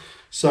 Yeah.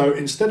 So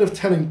instead of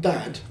telling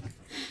dad,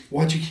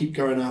 why do you keep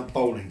going out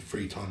bowling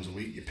 3 times a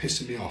week? You're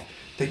pissing me off.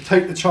 They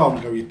take the child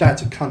and go, your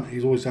dad's a cunt.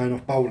 He's always going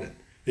off bowling.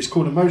 It's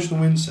called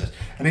emotional incest,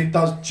 and it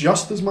does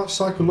just as much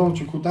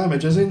psychological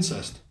damage as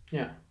incest.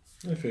 Yeah.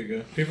 I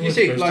figure people You are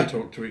see, supposed like, to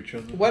talk to each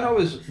other. When I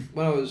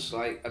was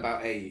like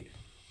about 8,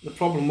 the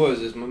problem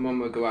was my mum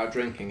would go out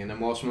drinking, and then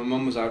whilst my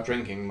mum was out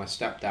drinking, my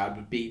stepdad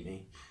would beat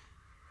me.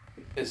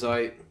 It's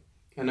like,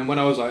 and then when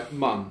I was like,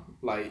 Mum,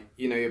 like,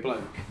 you know, your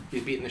bloke,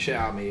 he's beating the shit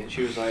out of me, and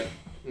she was like,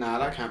 nah,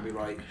 that can't be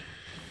right.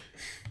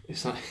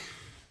 It's like,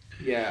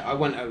 yeah, I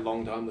went a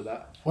long time with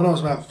that. When I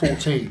was about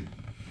 14,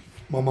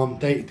 my mum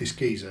dated this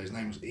geezer. His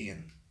name was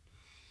Ian,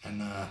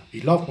 and he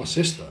loved my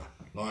sister.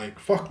 Like,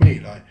 fuck me,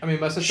 like. I mean,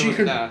 my sister was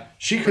there.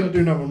 She couldn't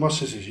do no. My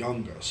sister's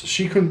younger, so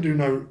she couldn't do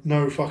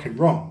no fucking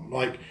wrong.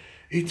 Like,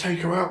 he'd take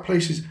her out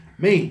places.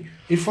 Me,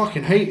 he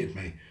fucking hated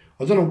me.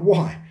 I don't know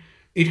why.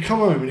 He'd come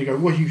home and he'd go,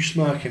 "What are you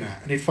smirking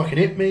at?" And he'd fucking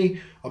hit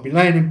me. I'd be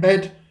laying in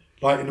bed,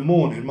 like in the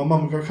morning. My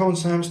mum would go, "Come on,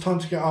 Sam, it's time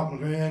to get up." And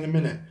I'd go, "Yeah, in a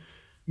minute."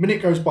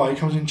 Minute goes by, he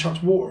comes in and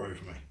chucks water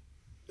over me.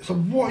 It's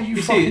like, what are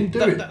you fucking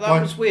doing? That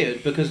like, was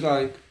weird because,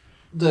 like,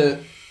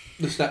 the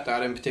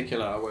stepdad in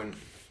particular, I won't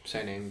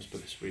say names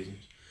because of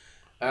reasons.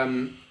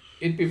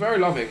 He'd be very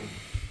loving,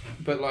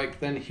 but like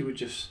then he would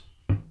just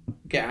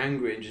get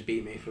angry and just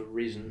beat me for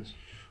reasons.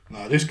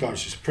 No, this guy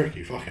was just a prick.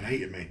 He fucking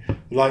hated me.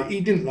 Like, he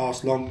didn't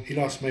last long. He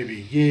lasted maybe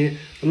a year.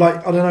 But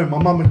like, I don't know,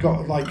 my mum had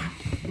got, like,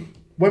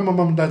 when my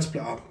mum and dad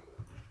split up,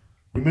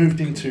 we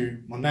moved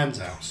into my nan's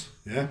house,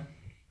 yeah?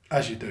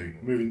 As you do.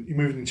 You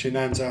moved into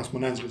your nan's house, my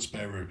nan's got a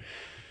spare room.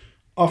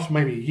 After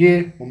maybe a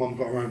year, my mum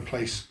got her own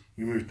place,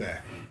 we moved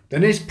there.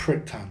 Then this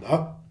prick turned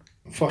up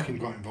and fucking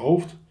got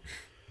involved.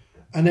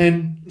 And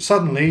then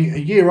suddenly, a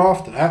year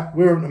after that,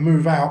 we're having to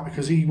move out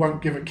because he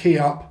won't give a key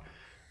up.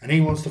 And he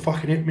wants to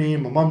fucking hit me,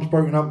 and my mum's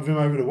broken up with him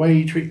over the way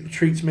he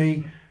treats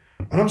me.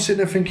 And I'm sitting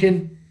there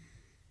thinking,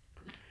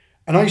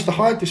 and I used to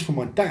hide this from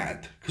my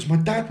dad, because my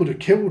dad would have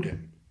killed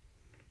him.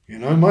 You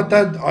know, my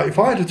dad, if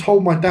I had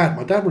told my dad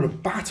would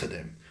have battered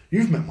him.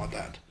 You've met my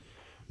dad.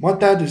 My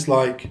dad is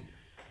like,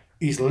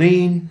 he's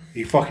lean,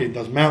 he fucking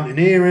does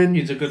mountaineering.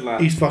 He's a good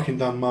lad. He's fucking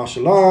done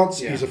martial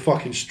arts, Yeah. He's a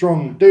fucking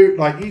strong dude.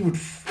 Like, he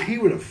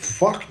would have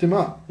fucked him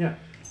up. Yeah.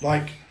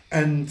 Like,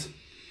 and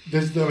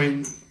there's, I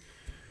mean,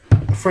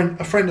 a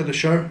friend of the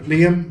show,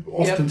 Liam,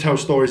 often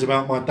tells stories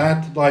about my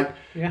dad. Like,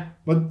 yeah,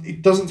 but he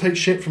doesn't take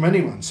shit from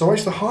anyone. So I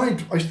used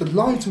to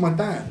lie to my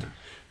dad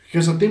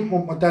because I didn't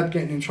want my dad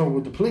getting in trouble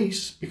with the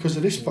police because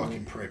of this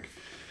fucking prick.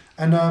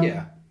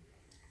 And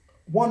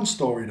one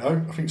story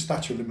though, I think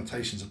statute of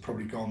limitations have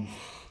probably gone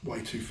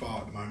way too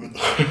far at the moment.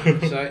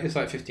 So it's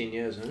like 15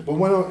 years, isn't it? But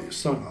when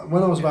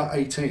I was about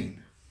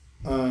 18,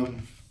 I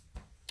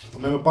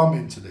remember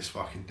bumping into this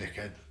fucking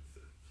dickhead,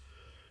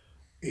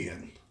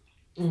 Ian.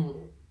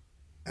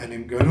 And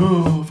him going,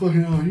 "Oh,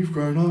 fucking hell, you've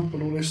grown up,"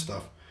 and all this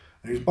stuff.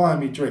 And he was buying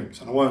me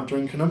drinks, and I weren't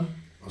drinking them.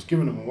 I was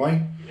giving them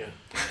away. Yeah.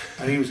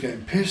 And he was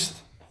getting pissed,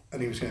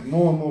 and he was getting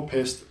more and more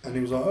pissed, and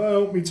he was like, "Oh,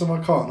 help me to my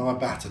car," and I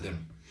battered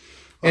him.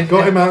 I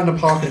got him out in the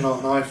parking lot,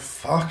 and I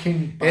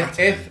fucking battered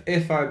him.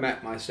 If I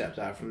met my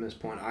stepdad from this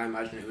point, I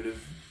imagine it would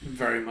have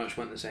very much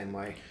went the same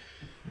way.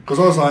 Because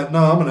I was like,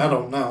 "No, I'm an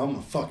adult now. I'm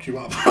gonna fuck you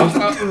up."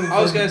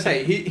 I was going to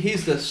say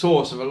he's the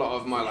source of a lot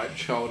of my like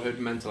childhood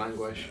mental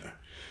anguish. Yeah.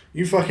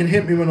 You fucking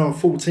hit me when I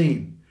was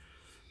 14.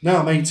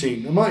 Now I'm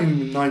 18. I might even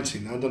be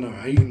 19. I don't know.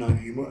 18,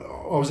 19.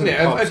 I was in the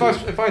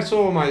pub. If I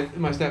saw my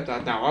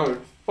stepdad now, I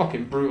would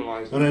fucking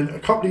brutalise him. And then a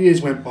couple of years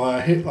went by.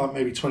 I hit like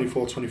maybe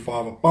 24,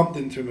 25. I bumped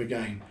into him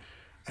again.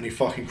 And he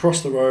fucking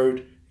crossed the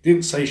road.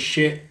 Didn't say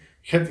shit.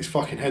 He kept his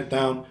fucking head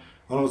down.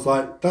 And I was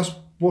like, that's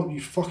what you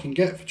fucking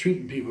get for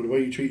treating people the way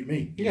you treat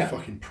me. You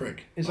fucking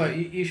prick. It's like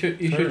you should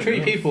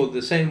treat people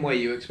the same way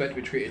you expect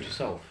to be treated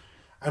yourself.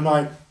 And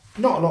like,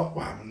 not a lot.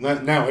 Well,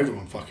 now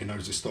everyone fucking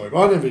knows this story, but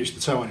I never used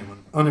to tell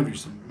anyone. I never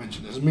used to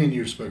mention this. Me and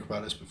you spoke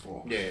about this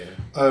before. Yeah.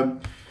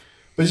 But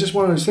it's just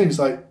one of those things.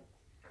 Like,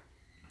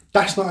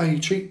 that's not how you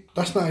treat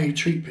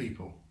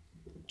people.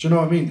 Do you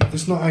know what I mean?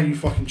 That's not how you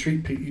fucking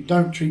treat people. You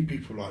don't treat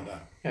people like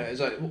that. Yeah.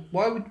 It's like,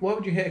 why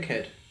would you hit a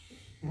kid?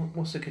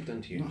 What's the kid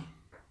done to you? No.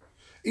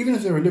 Even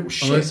if they're a little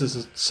shit. Unless it's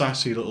a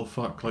sassy little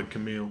fuck like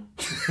Camille.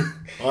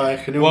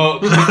 Camille. Well,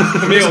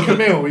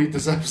 Camille, he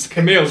deserves.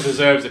 Camille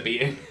deserves a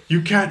beating.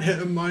 You can't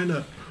hit a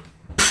minor.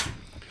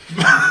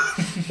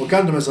 Well,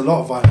 Gundam has a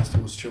lot of violence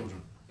towards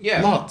children.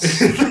 Yeah.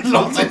 Lots. a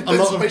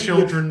lot of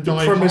children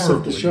die premise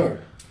horribly. of the show.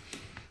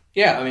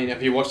 Yeah, I mean,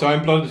 have you watched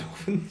Iron Blooded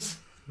Orphans?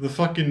 The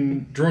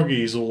fucking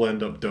druggies all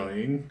end up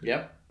dying.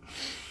 Yep.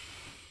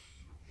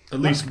 At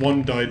least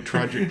one died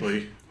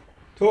tragically.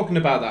 Talking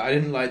about that, I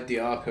didn't like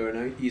Diarca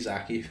and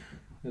Izak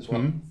as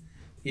well.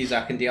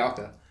 Izak and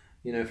Diarca,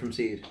 you know, from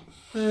Seed.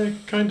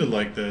 Kind of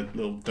like the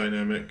little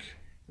dynamic.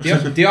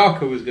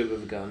 Diarca was good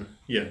with a gun.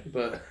 Yeah.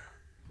 But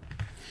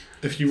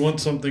if you want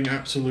something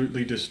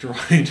absolutely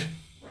destroyed,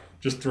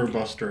 just throw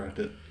Buster at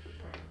it.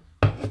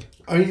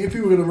 I mean, if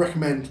you were going to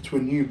recommend to a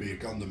newbie a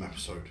Gundam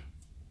episode.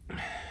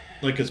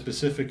 Like a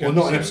specific Well,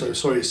 episode? not an episode,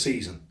 sorry, a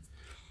season.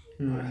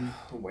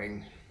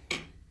 Wing.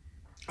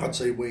 I'd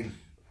say Wing.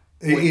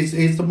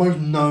 It's the most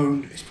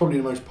known, it's probably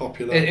the most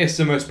popular. It's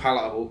the most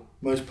palatable.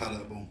 Most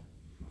palatable.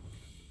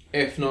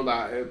 If not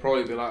that, it would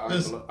probably be like...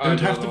 It would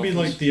have to be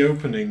like the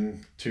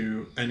opening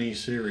to any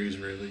series,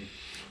 really.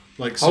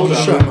 Like some Hold of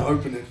on. Show them, them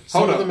opening.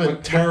 some of them are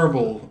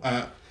terrible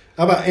at...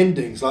 How about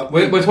endings? Like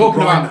We're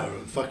talking about... Rhino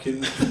and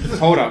fucking.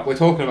 Hold up, we're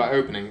talking about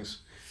openings.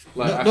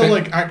 Like, Not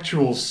like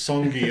actual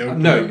songy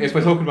openings. No, if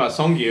we're talking about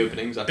songy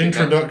openings, I think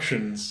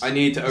introductions. I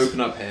need to open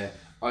up here.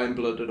 Iron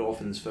Blooded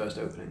Orphans' first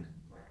opening.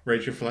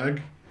 Raise Your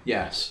Flag.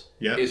 Yes.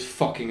 Yeah. It's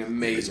fucking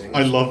amazing.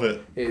 I love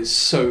it. It is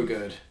so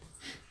good.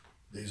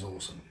 He's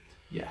awesome.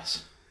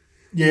 Yes.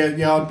 Yeah.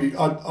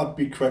 I'd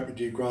be correct with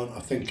you, Grant. I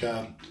think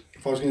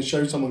if I was going to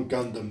show someone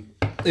Gundam,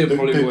 It would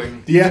probably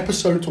wing. the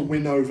episode to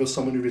win over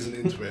someone who isn't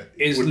into it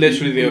Is would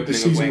literally be, the opening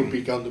season of Wing. would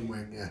be Gundam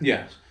Wing. Yeah.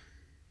 Yes.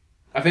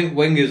 I think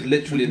Wing is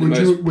literally the Would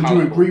most you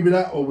palatable. agree with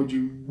that, or would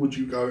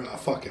you go,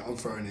 fuck it, I'm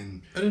throwing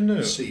in I don't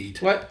know.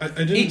 Seed? Like, I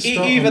didn't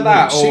start either on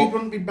that Wing. or... Seed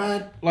wouldn't be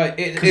bad Like,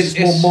 because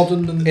it's more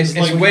modern than It's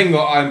like Wing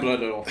or Iron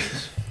Blooded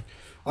Orphans.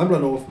 I'm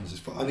Blood Orphans is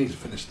fun. I need to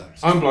finish that.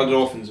 Iron Blooded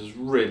Orphans is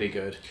really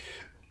good.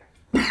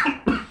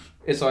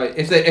 It's like,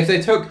 if they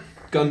took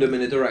Gundam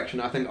in a direction,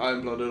 I think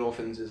Iron Blooded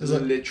Orphans is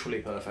like- literally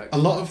perfect. A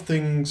lot of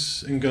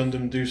things in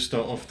Gundam do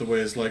start off the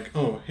way as like,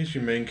 oh, here's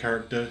your main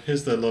character,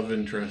 here's their love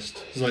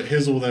interest. It's like,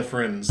 here's all their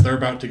friends, they're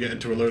about to get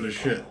into a load of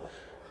shit.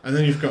 And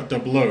then you've got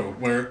Double O,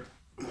 where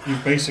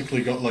you've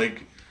basically got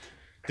like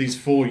these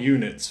 4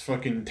 units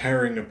fucking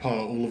tearing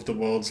apart all of the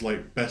world's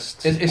like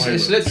best It's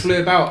pilots literally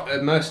about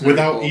a mercenary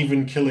without corps.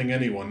 even killing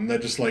anyone. They're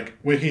just like,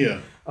 we're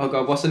here. Oh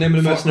god, what's the name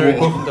of the Fuck mercenary off.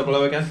 corps from Double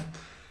O again?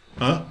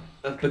 Huh?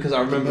 Because I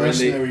The remember in the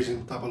mercenaries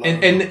in Double O.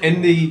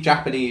 in the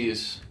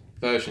Japanese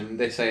version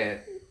they say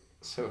it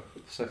so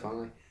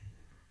funnily.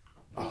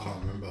 I can't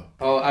remember.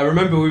 Oh, I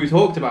remember we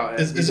talked about it.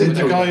 Is it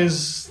the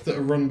guys that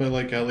are run by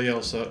like Aliel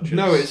Sarches?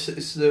 No,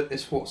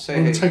 it's what I'm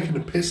say taking the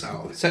piss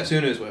out of it.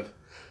 Setsuna's with.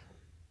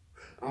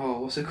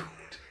 Oh, what's it called?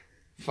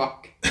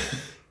 Fuck.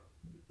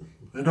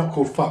 They're not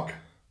called fuck.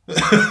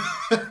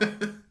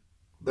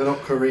 They're not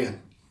Korean.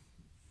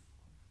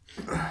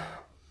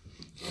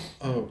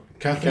 Oh,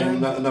 Okay, Catherine?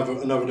 another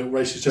little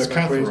racist It's joke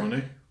about Koreans.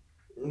 Catherine, eh?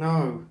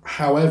 No.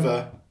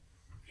 However,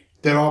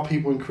 there are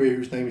people in Korea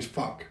whose name is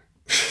fuck.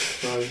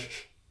 So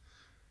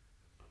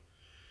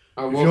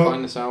I If will you're-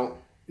 find this out.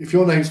 if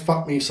your name's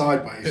fuck me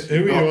sideways, Who are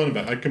you're you not on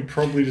about? I can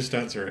probably just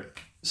answer it.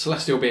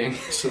 Celestial being.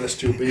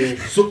 celestial being.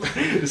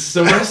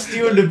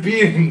 Celestial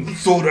being.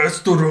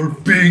 Celestial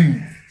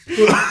being!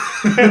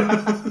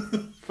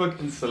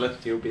 Fucking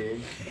celestial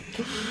being.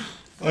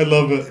 I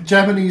love it.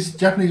 Japanese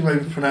way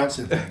of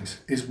pronouncing things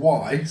is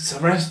why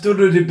Celestial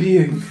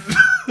being.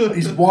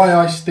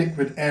 I stick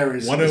with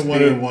Aries as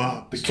being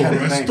the canon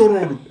name.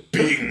 Celestial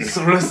being!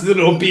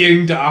 Celestial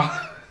being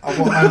da.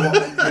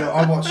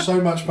 I watch so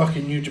much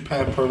fucking New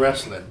Japan Pro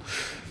Wrestling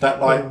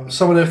that like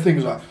some of their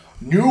things like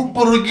New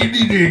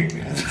Beginning.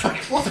 It's like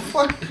what the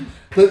fuck?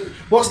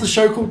 What's the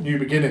show called? New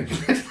Beginning.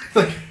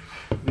 Like,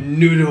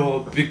 Noodle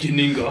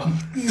beginning.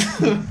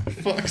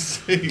 Fuck's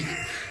sake.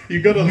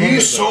 You gotta love me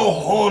it. so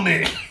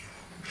horny.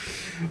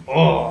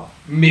 Oh,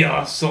 me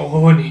are so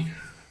horny.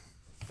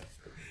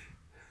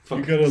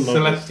 You gotta love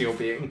Celestial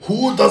being.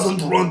 Who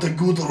doesn't want a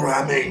good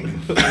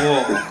ramming?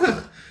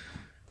 Oh.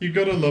 You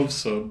gotta love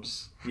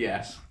subs.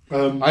 Yes.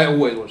 Um, I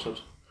always watch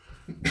subs.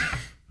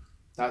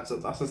 That's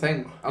the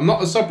thing. I'm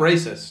not a sub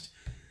racist.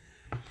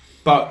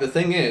 But the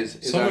thing is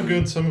Some are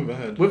good, some are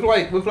bad. with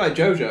like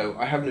JoJo,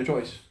 I have no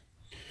choice.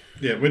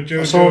 Yeah, with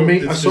JoJo, I saw a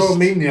meme. I it's saw a just-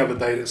 meme the other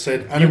day that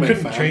said You anime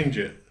couldn't fan. change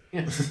it.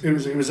 Yeah.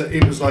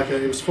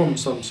 It was from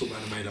some sort of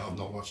anime that I've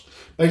not watched.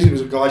 Basically, it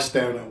was a guy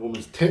staring at a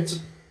woman's tits.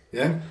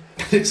 Yeah,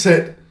 it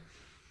said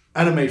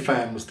anime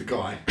fan was the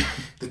guy.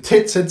 The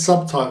tits said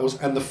subtitles,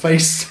 and the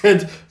face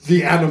said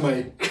the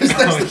anime. Because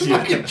that's the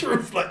fucking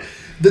truth. Like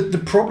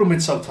the problem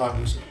with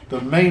subtitles,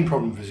 the main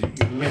problem is you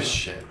miss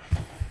shit.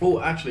 Oh,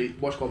 actually,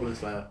 watch Goblin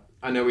Slayer.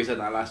 I know we said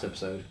that last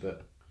episode,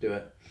 but do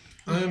it.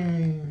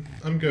 I'm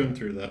going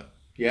through that.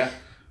 Yeah.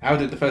 How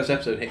did the first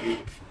episode hit you?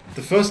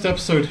 The first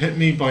episode hit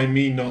me by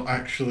me not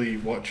actually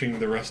watching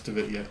the rest of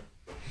it yet.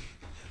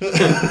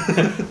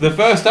 The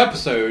first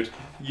episode,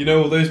 you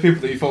know, all those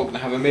people that you thought were going to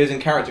have amazing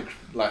character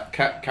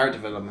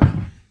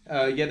development.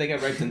 Yeah, they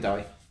get raped and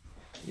die.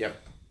 Yep.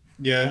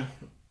 Yeah,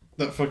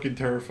 that fucking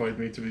terrified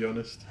me, to be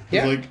honest.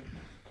 Yeah.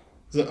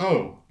 It's like,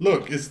 oh,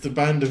 look, it's the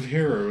band of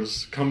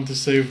heroes come to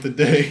save the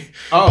day.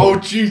 Oh. Oh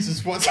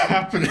Jesus, what's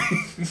happening?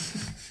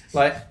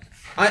 Like,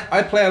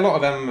 I play a lot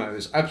of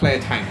MMOs. I play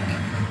a tank.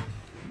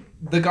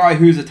 The guy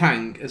who's a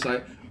tank is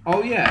like,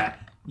 oh yeah,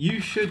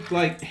 you should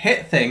like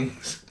hit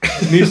things.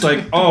 And he's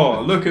like,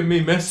 oh, look at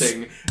me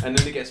missing. And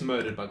then he gets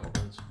murdered by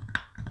goblins.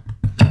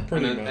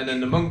 Pretty much. And then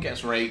the monk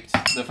gets raped.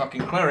 The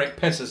fucking cleric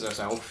pisses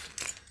herself.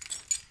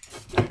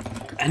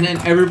 And then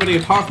everybody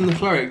apart from the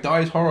cleric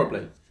dies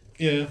horribly.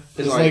 Yeah,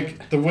 it's like-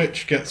 like the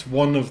witch gets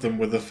one of them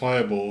with a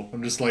fireball.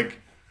 I'm just like,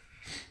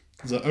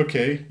 it's like,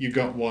 okay, you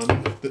got one.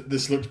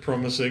 This looks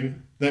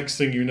promising. Next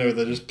thing you know,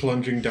 they're just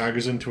plunging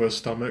daggers into her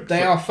stomach. They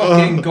It's are like,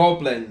 fucking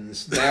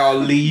goblins. They are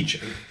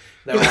legion.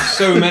 There are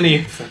so many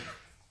of them.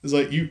 It's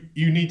like you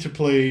need to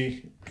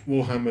play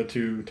Warhammer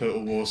 2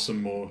 Total War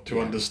some more to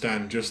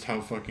understand just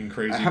how fucking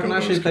crazy. I haven't Gobos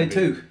actually can played be.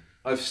 2.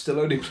 I've still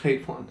only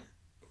played 1.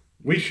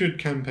 We should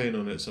campaign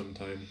on it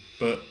sometime,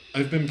 but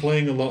I've been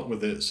playing a lot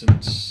with it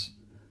since.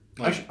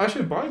 Like, I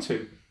should buy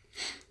 2.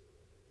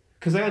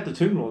 Because they had the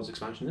Tomb Lords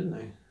expansion, didn't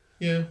they?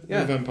 yeah, Yeah.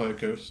 the Vampire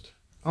Coast.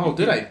 Oh,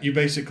 did they? You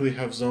basically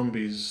have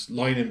zombies,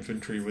 line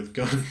infantry with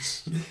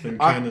guns and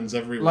cannons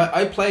everywhere. Like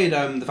I played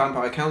the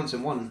Vampire Counts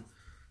in 1,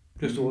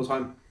 just all the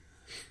time.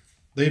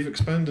 They've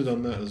expanded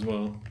on that as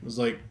well. It's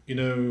like, you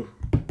know,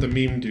 the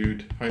meme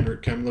dude,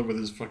 Heinrich Kemmler with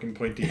his fucking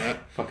pointy hat.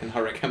 Fucking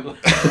Hurricane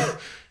Kemmler.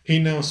 He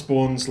now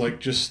spawns like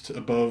just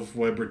above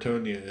where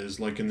Bretonia is,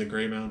 like in the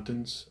Grey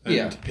Mountains.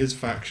 And his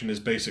faction is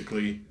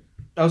basically...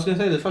 I was going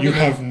to say, the fucking... You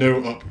have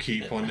no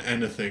upkeep on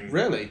anything.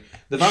 Really?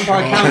 The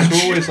Vampire Counts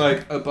were always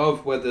like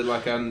above where the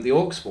the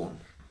orcs spawn.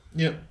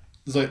 Yep.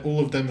 It's like all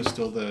of them are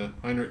still there.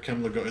 Heinrich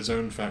Kemmler got his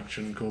own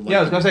faction called... Like, Yeah,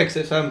 I was going to say, because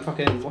it's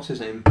fucking... What's his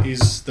name?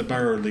 He's the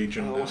Barrow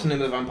Legion now. What's the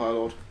name of the Vampire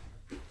Lord?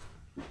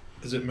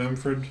 Is it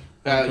Manfred?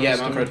 Yeah,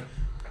 Manfred.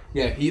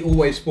 Yeah, he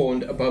always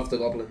spawned above the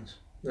goblins.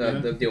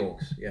 The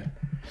orcs, yeah.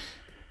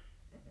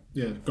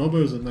 Yeah,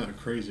 Gobos and that are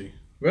crazy.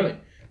 Really?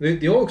 The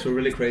orcs were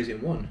really crazy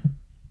in 1.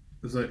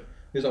 It's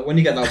like when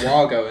you get that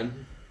war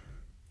going...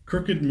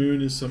 Crooked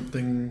Moon is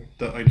something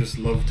that I just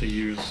love to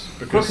use.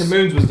 Because, Crooked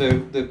Moons was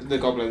the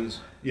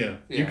goblins. Yeah,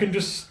 Yeah. you can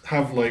just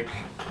have like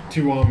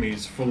 2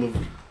 armies full of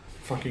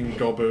fucking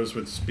Gobos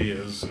with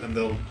spears and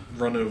they'll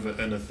run over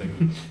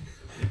anything.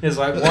 It's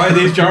like, why are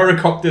these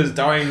gyrocopters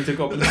dying to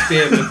goblin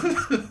spearmen?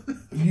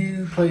 Have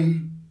you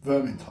played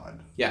Vermintide?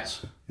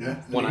 Yes.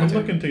 Yeah? I'm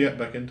looking to get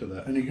back into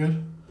that. Any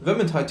good?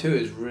 Vermintide 2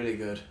 is really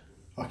good.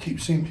 I keep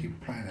seeing people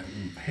playing it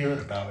and hearing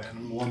about it and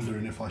I'm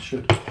wondering if I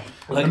should.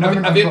 Like,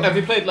 have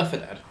you played Left 4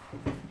 Dead?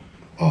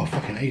 Oh,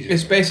 fucking ages.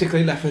 It's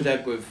basically Left 4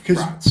 Dead with Because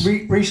rats.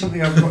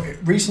 recently I've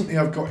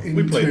got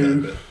into... We played that a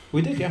bit.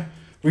 We did, yeah.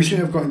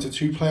 Recently I've got into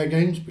 2-player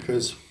games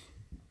because...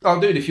 Oh,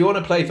 dude, if you want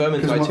to play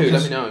Vermintide 2,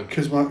 let me know.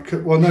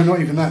 Well, no,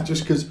 not even that.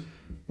 Just because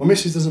my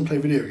missus doesn't play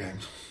video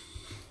games.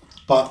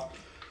 But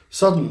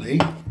suddenly,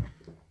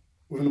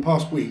 within the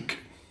past week,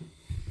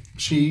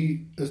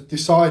 she has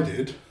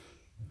decided...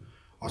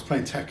 I was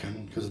playing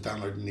Tekken because I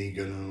downloaded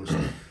Negan and all this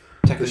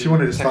stuff. She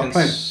wanted to start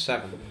playing.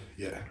 7.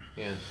 Yeah.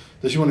 Yeah.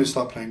 So she wanted to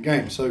start playing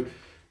games. So,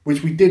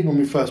 which we did when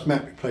we first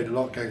met. We played a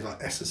lot of games like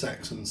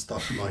SSX and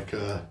stuff like...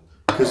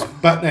 Because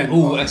back then...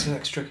 Oh,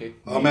 SSX tricky.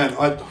 Oh, man,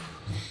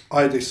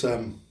 I had this...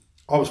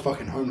 I was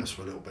fucking homeless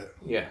for a little bit.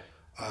 Yeah.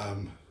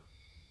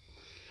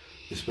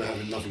 Just by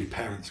having lovely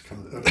parents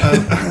come.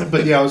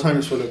 But yeah, I was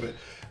homeless for a little bit,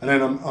 and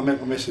then I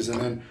met my missus, and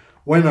then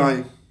when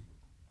I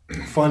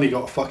finally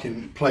got a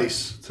fucking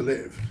place to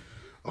live,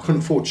 I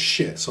couldn't afford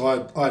shit, so I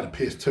had a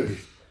PS2.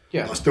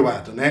 Yeah. I still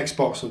had an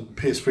Xbox and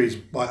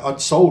PS3s. Like I'd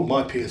sold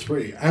my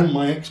PS3 and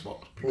my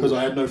Xbox because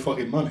I had no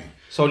fucking money.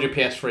 Sold your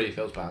PS3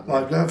 feels bad.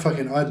 Like that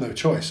fucking, I had no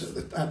choice at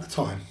the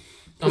time.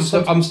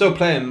 I'm still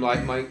playing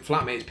like my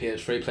flatmate's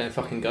PS3, playing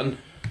fucking Gun.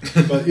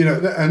 But you know,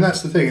 and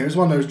that's the thing. It was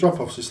one of those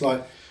drop-offs. It's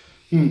like,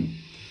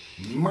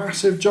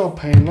 massive job,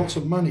 paying lots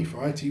of money for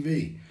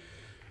ITV.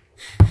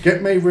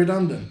 Get made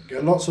redundant.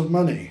 Get lots of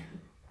money.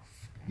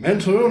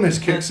 Mental illness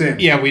kicks in.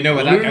 Yeah, we know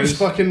where that Lose goes.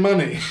 fucking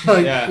money.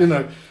 You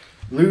know,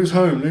 lose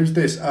home, lose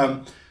this.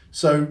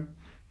 So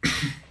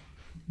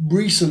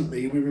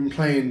recently we've been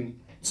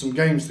playing some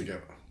games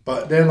together,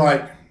 but they're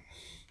like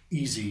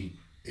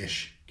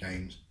easy-ish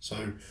games.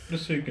 So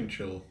just so you can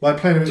chill. Like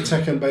playing a bit of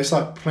Tekken, but it's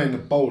like playing the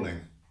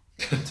bowling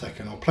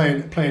Tekken, or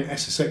playing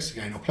SSX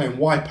again, or playing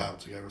Wipeout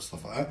together and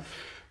stuff like that.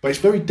 But it's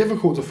very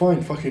difficult to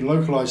find fucking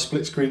localized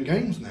split screen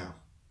games now.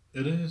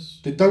 It is.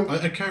 They don't.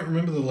 I can't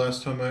remember the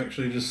last time I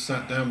actually just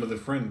sat down with a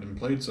friend and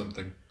played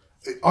something.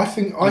 I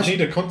think I need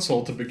a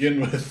console to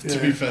begin with. To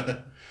be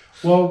fair.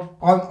 Well,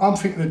 I'm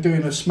thinking of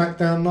doing a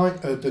SmackDown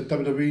night, the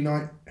WWE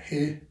night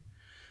here.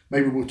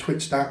 Maybe we'll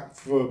Twitch that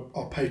for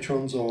our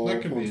patrons or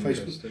That could on be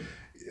Facebook.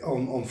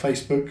 On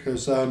Facebook,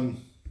 because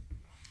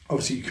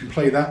obviously you can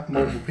play that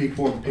multiple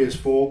people on the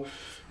PS4.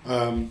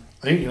 I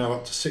think you can have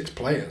up to 6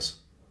 players.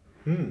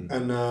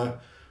 And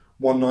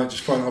one night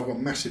just throwing, I've got a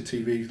massive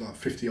TV, like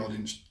 50 odd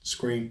inch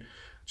screen,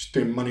 just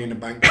doing Money in the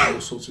Bank, all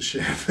sorts of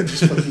shit.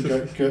 Just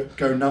fucking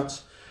go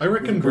nuts. I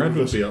reckon Brad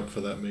would be up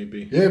for that,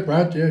 maybe. Yeah,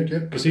 Brad, yeah.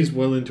 Because he's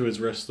well into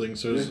his wrestling,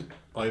 so is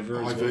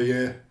Ivor as well.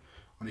 Yeah.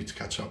 I need to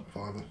catch up with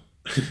Ivor.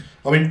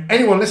 I mean,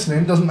 anyone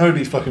listening doesn't know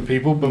these fucking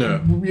people, but,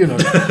 you know,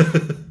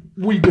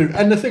 we do.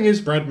 And the thing is...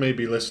 Brad may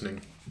be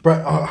listening.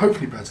 Brad,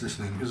 hopefully Brad's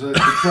listening, because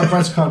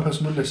Brad's the kind of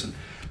person who would listen.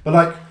 But,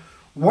 like,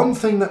 one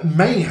thing that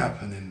may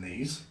happen in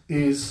these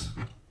is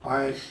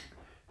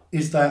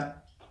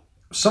that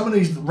some of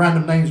these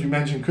random names we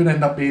mentioned could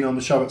end up being on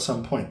the show at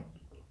some point.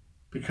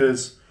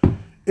 Because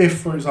if,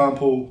 for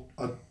example,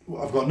 I've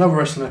got another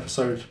wrestling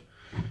episode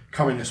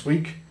coming this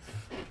week,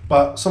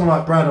 but someone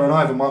like Brad or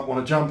Ivor might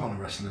want to jump on a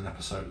wrestling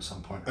episode at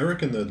some point. I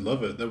reckon they'd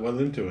love it. They're well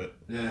into it.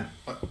 Yeah.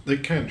 They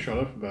can't shut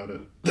up about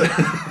it.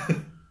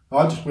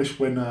 I just wish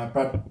when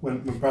Brad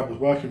was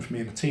working for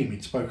me in the team,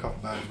 he'd spoke up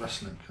about his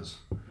wrestling, because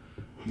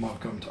I might have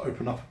got him to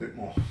open up a bit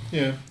more.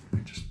 Yeah.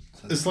 Just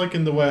It's like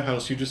in the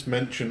warehouse, you just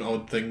mention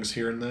odd things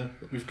here and there.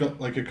 We've got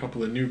like a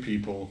couple of new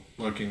people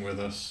working with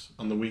us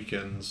on the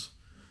weekends.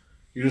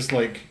 You just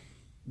like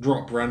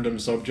drop random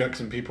subjects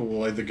and people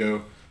will either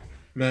go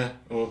meh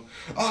or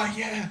oh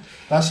yeah.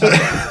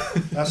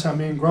 That's how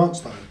me and Grant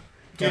started.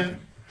 Yeah.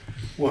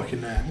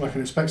 Working there,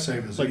 working at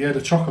Specsavers. Like, he had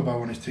a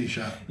chocobo on his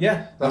t-shirt.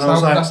 Yeah, That's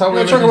how we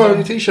had a chocobo on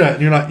your t-shirt.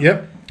 And you're like,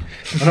 yep.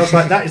 And I was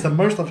like, that is the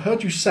most I've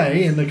heard you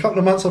say in the couple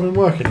of months I've been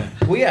working there.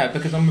 Well, yeah,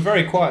 because I'm a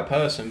very quiet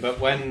person, but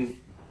when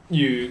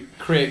you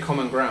create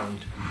common ground,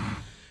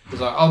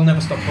 it's like, I'll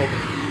never stop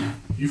talking.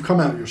 You've come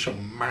out of your shop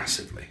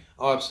massively.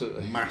 Oh,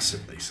 absolutely.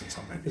 Massively since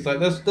I met you. It's like,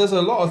 there's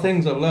a lot of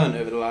things I've learned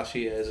over the last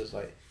few years. It's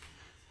like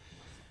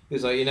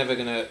you're never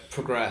going to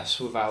progress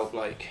without,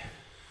 like,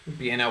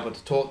 being able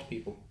to talk to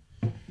people.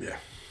 Yeah.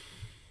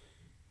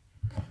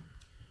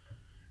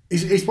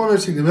 It's one of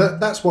those things,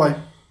 that's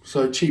why,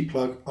 so cheap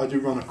plug, I do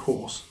run a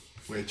course,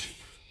 which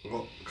I've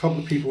got a couple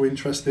of people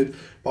interested,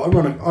 but I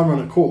run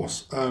a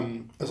course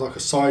as like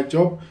a side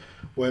job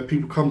where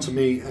people come to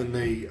me and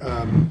they,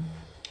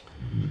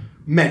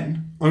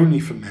 men, only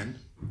for men,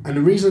 and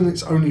the reason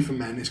it's only for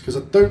men is because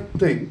I don't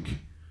think,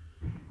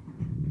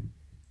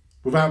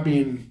 without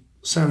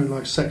sounding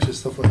like sexist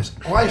stuff like this,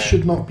 I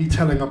should not be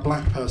telling a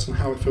black person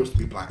how it feels to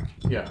be black.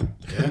 Yeah.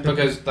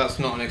 Because that's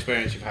not an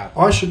experience you've had.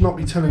 I should not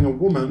be telling a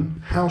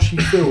woman how she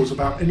feels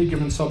about any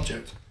given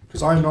subject,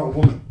 because I'm not a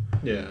woman.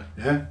 Yeah.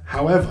 Yeah.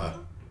 However,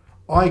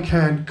 I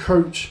can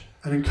coach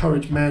and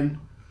encourage men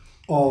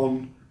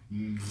on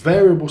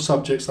variable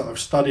subjects that I've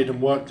studied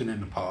and worked in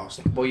the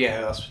past. Well,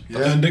 yeah, that's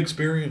And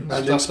experience.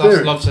 that's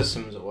love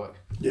systems at work.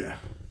 Yeah.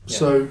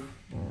 So,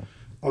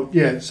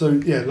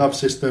 love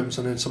systems,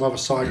 and then some other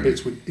side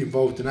bits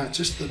involved in that.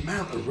 Just the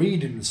amount of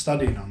reading and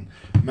studying on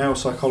male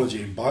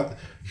psychology and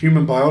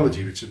human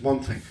biology, which is one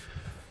thing.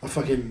 I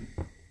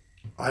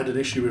had an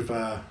issue with,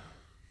 not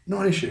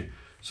an issue.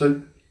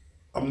 So,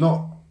 I'm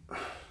not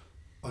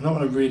going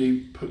to really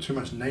put too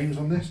much names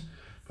on this,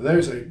 but there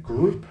is a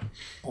group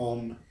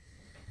on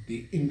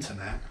the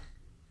internet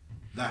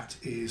that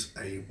is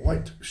a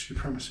white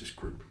supremacist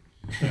group.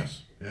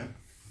 Yes. Yeah.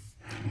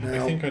 I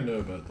think I know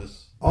about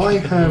this. I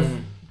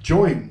have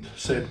joined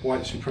said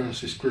white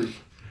supremacist group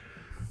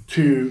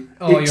to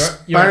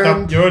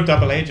you're a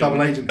double agent.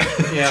 Double agent.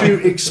 Yeah.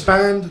 To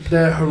expand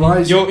their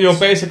horizons. You're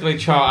basically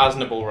Char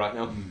Aznable right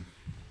now.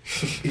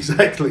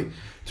 Exactly.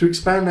 To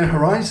expand their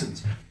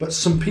horizons. But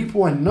some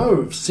people I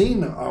know have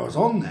seen that I was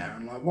on there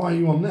and like, why are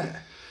you on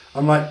there?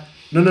 I'm like,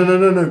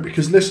 no,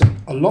 because listen,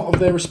 a lot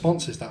of their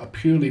responses that are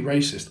purely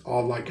racist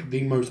are like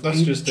the most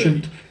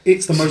ancient.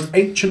 It's the most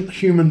ancient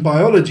human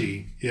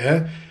biology,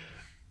 yeah?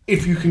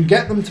 If you can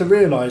get them to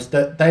realise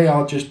that they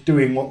are just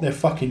doing what their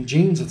fucking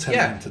genes are telling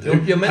them to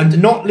do, you're meant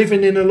and not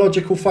living in a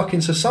logical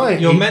fucking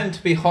society. You're meant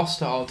to be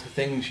hostile to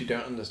things you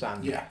don't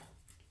understand. Yeah.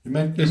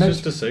 It's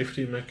just a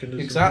safety mechanism.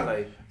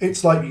 Exactly.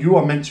 It's like you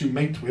are meant to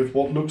mate with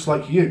what looks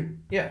like you.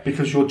 Yeah.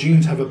 Because your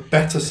genes have a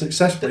better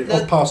success rate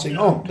of passing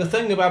on. The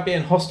thing about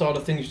being hostile to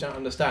things you don't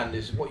understand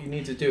is what you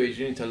need to do is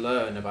you need to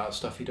learn about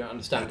stuff you don't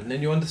understand, and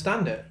then you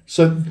understand it.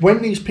 So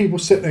when these people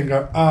sit there and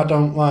go, I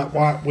don't like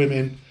white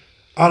women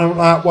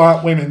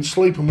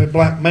sleeping with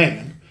black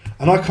men,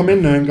 and I come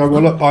in there and go,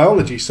 well, look,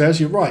 biology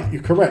says you're right,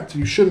 you're correct,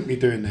 you shouldn't be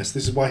doing this.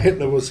 This is why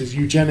Hitler was his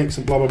eugenics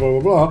and blah, blah, blah,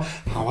 blah, blah.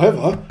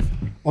 However,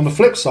 on the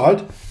flip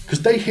side,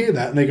 because they hear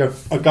that and they go,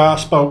 a guy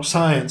spoke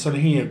science and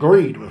he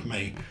agreed with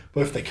me.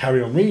 But if they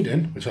carry on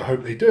reading, which I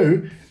hope they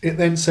do, it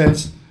then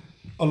says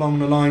along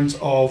the lines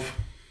of,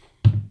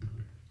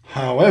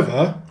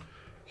 however,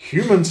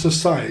 human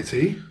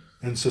society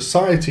and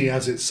society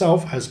as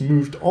itself has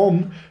moved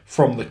on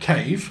from the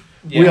cave.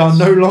 Yes. We are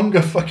no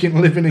longer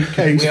fucking living in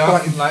caves. We are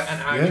like an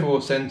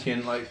actual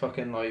sentient, like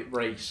fucking like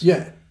race.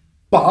 Yeah,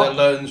 but that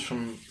learns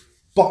from.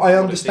 But I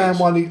understand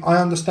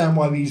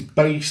why these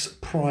base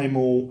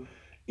primal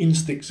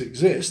instincts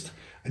exist,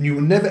 and you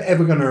were never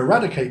ever going to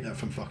eradicate that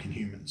from fucking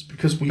humans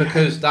because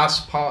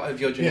that's part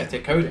of your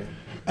genetic coding.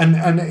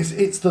 And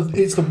it's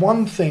the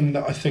one thing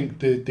that I think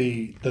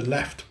the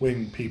left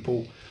wing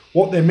people,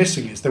 what they're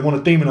missing is they want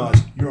to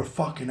demonise, you're a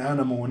fucking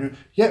animal, and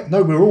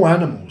we're all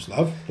animals,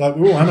 love. Like,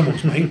 we're all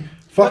animals, mate.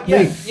 Fuck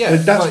me. Yeah,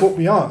 that's like, what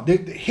we are.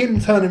 Him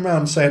turning around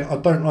and saying, I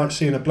don't like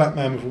seeing a black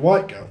man with a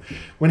white girl.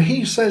 When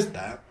he says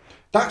that,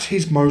 that's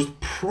his most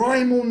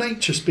primal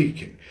nature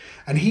speaking.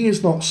 And he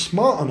is not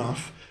smart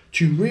enough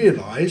to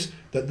realise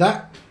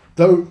that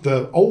though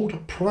the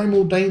old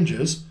primal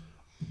dangers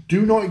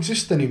do not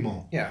exist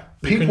anymore. Yeah.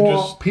 People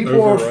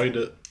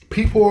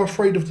are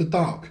afraid of the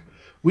dark.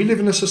 We live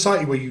in a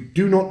society where you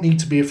do not need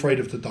to be afraid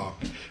of the dark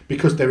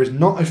because there is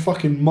not a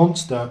fucking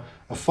monster,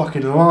 a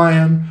fucking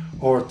lion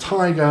or a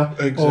tiger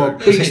or a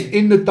beast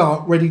in the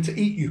dark ready to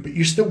eat you, but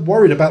you're still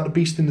worried about the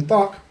beast in the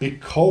dark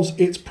because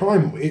it's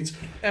primal.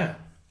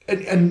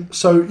 And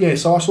so I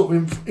sort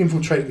of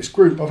infiltrated this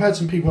group. I've had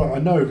some people that I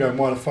know going,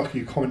 why the fuck are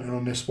you commenting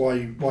on this? Why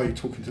are you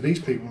talking to these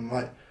people? I'm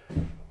like,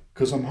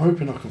 because I'm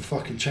hoping I can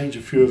fucking change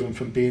a few of them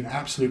from being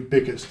absolute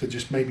bigots to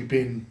just maybe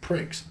being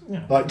pricks.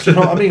 Yeah. Like, do you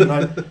know what I mean?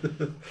 Like,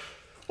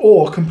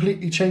 or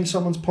completely change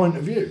someone's point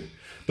of view.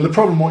 But the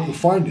problem, what you'll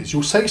find is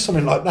you'll say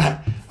something like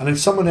that, and then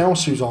someone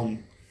else who's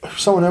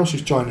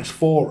joined this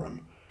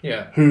forum,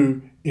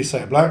 who is,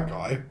 say, a black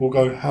guy, will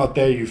go, how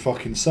dare you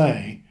fucking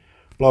say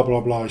blah,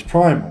 blah, blah is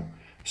primal.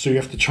 So you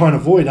have to try and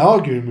avoid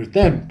arguing with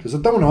them, because I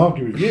don't want to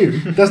argue with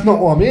you. That's not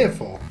what I'm here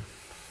for.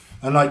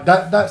 And like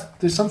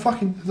there's some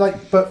fucking,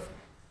 like, but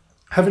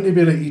having the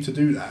ability to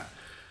do that.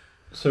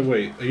 So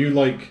wait, are you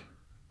like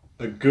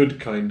a good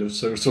kind of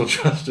social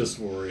justice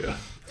warrior?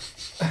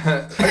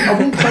 I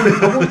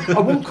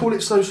won't call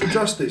it social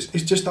justice.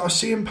 It's just that I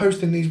see him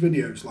posting these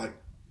videos, like,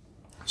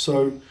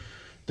 so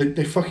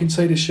they fucking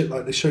say this shit,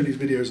 like they show these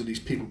videos of these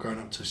people going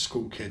up to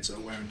school kids that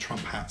are wearing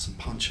Trump hats and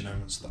punching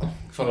them and stuff.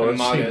 Fucking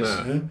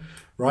MAGAs. Yeah,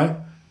 right?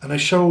 And they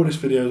show all this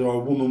videos of a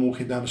woman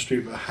walking down the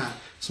street with a hat,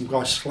 some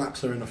guy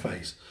slaps her in the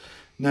face.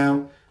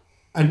 Now,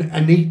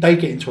 and they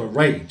get into a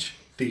rage.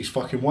 These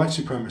fucking white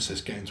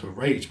supremacists get into a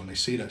rage when they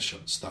see that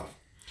stuff.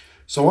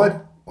 So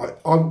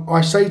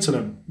I say to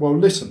them, well,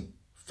 listen,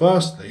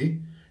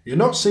 firstly, you're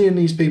not seeing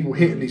these people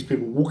hitting these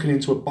people walking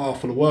into a bar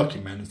full of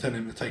working men and telling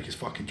him to take his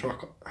fucking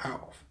truck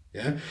hat off.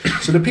 Yeah?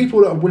 So the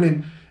people that are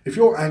willing, if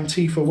you're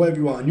Antifa, whatever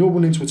you are, and you're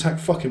willing to attack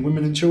fucking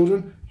women and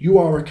children, you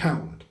are a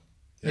coward.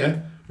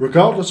 Yeah?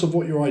 Regardless of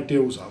what your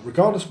ideals are,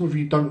 regardless of whether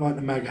you don't like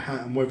the MAGA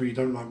hat and whether you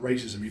don't like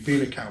racism, you're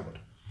being a coward.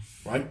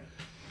 Right?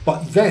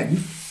 But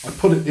then, I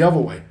put it the other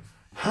way.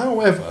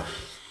 However,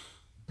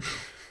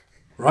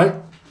 right?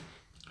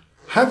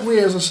 Have we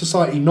as a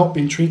society not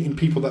been treating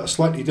people that are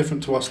slightly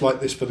different to us like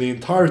this for the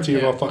entirety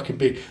of our fucking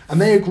being? And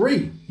they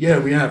agree. Yeah,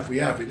 we have.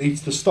 It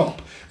needs to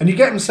stop. And you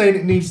get them saying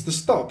it needs to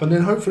stop, and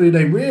then hopefully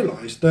they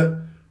realise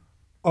that,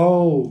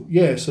 oh,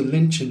 yeah, so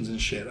lynchings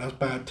and shit, that's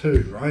bad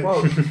too, right?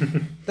 Well,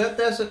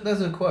 there's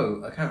a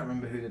quote, I can't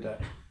remember who did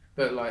that,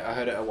 but like I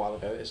heard it a while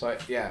ago. It's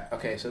like, yeah,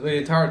 okay, so the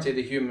entirety of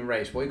the human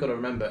race, what you got to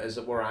remember is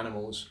that we're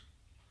animals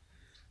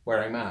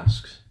wearing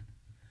masks.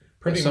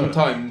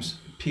 Sometimes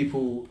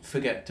people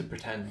forget to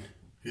pretend.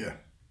 Yeah.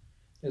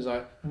 It's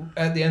like,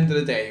 at the end of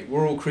the day,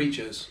 we're all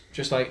creatures,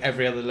 just like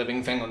every other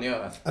living thing on the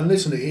earth. And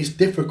listen, it is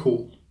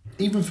difficult,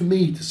 even for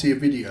me, to see a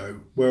video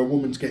where a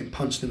woman's getting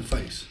punched in the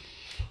face.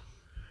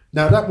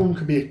 Now, that woman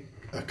could be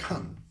a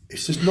cunt.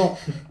 It's just not,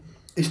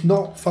 it's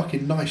not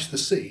fucking nice to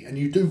see. And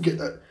you do get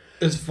that.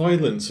 It's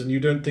violence, and you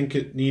don't think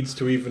it needs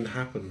to even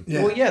happen.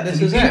 Yeah. Well, yeah,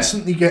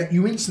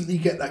 you instantly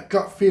get that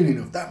gut feeling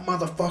of that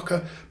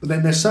motherfucker. But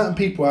then there's certain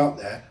people out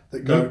there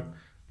that go,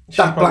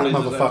 that black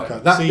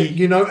motherfucker. That, see,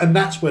 you know, and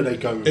that's where they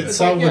go with it's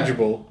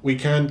salvageable. We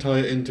can tie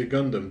it into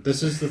Gundam.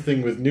 This is the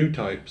thing with new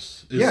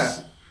types.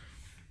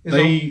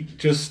 They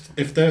just,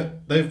 if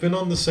they've been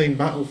on the same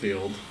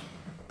battlefield,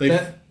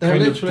 they're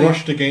kind of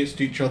brushed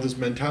against each other's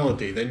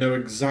mentality. They know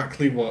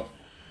exactly what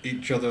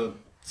each other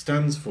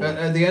stands for.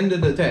 At the end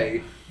of the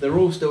day, they're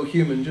all still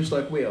human, just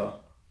like we are.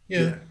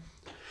 Yeah.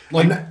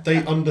 Like, they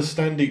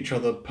understand each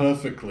other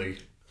perfectly.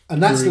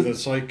 And that's the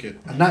psychic.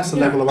 And that's the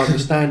level of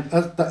understand,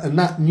 and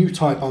that new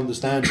type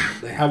understanding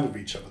that they have of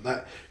each other,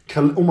 that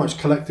almost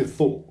collective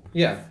thought.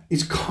 Yeah.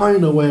 Is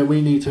kind of where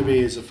we need to be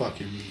as a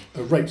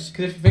race.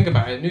 Because if you think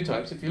about it, new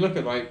types, if you look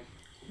at like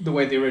the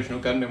way the original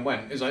Gundam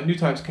went, is like new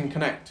types can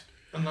connect.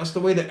 And that's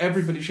the way that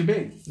everybody should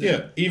be.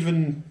 Yeah,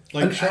 even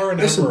like Char and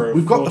Amuro.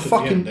 We've got the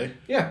fucking...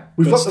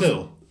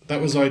 That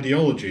was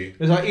ideology.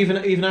 It's like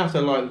even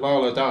after like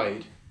Lala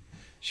died,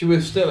 she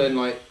was still in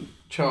like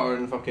Char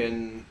and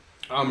fucking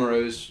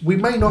Amuro's we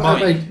may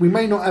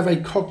not have a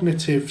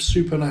cognitive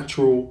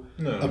supernatural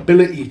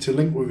ability to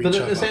link with each other.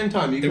 But at the same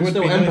time, you can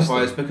still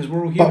empathise because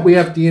we're all humans. But we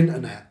have the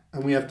internet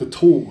and we have the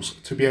tools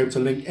to be able to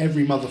link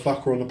every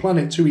motherfucker on the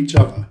planet to each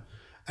other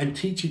and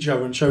teach each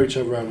other and show each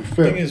other how we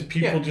feel. The thing is,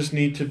 people just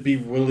need to be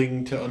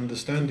willing to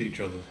understand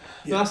each other.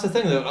 Yeah. That's the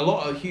thing, though. A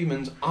lot of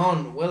humans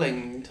aren't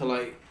willing to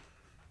like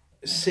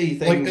see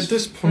things like, at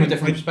this point, from a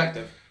different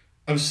perspective.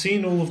 I've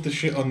seen all of the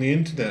shit on the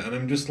internet, and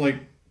I'm just like,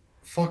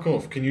 fuck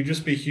off. Can you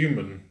just be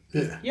human?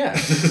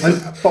 Yeah.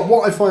 But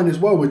what I find as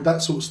well with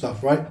that sort of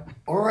stuff, right?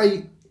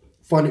 I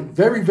find it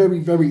very, very,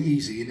 very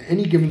easy in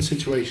any given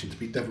situation to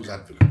be devil's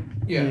advocate.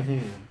 Yeah.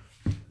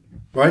 Mm-hmm.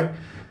 Right?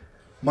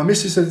 My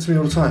missus said it to me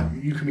all the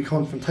time, you can be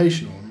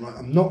confrontational. I'm like,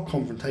 I'm not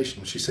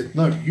confrontational. She said,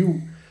 no,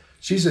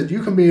 she said,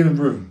 you can be in a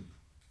room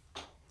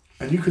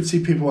and you could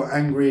see people are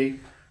angry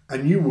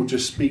and you will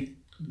just speak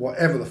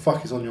whatever the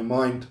fuck is on your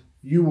mind.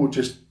 You will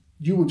just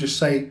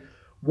say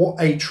what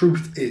a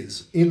truth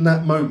is in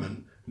that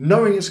moment,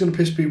 knowing it's going to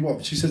piss people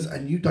off. She says,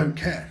 and you don't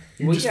care.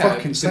 You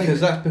fucking say because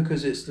it. That's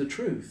because it's the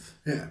truth.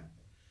 Yeah.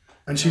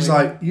 And she's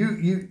like,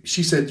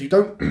 she said, you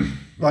don't,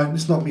 like,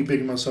 it's not me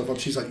bigging myself up.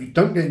 She's like, you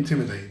don't get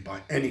intimidated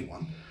by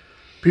anyone.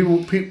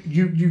 People,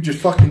 you just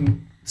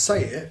fucking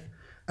say it.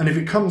 And if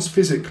it comes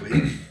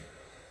physically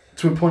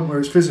to a point where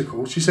it's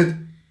physical, she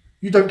said,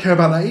 you don't care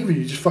about that either.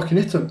 You just fucking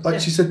hit them.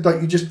 Like she said,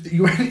 like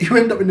you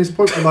end up in this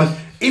point where like,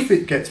 if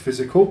it gets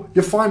physical,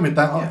 you're fine with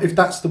that. If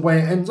that's the way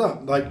it ends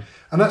up, like,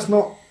 and that's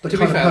not the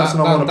kind of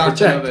person I want to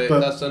project. But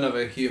that's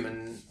another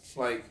human,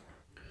 like.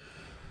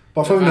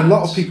 But I find a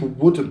lot of people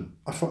wouldn't.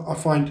 I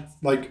find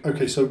like,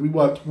 okay, so we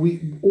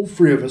all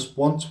three of us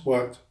once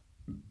worked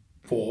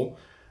for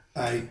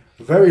a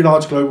very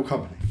large global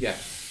company. Yeah.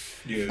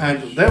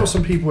 And there were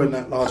some people in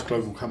that large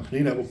global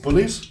company that were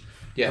bullies.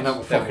 Yes, and that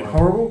were fucking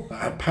horrible.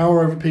 That had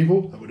power over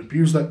people. That would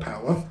abuse that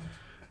power.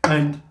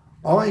 And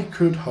I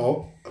could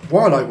hold,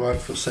 while I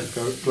worked for said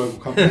global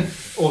company.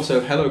 Also,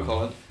 hello,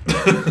 Colin.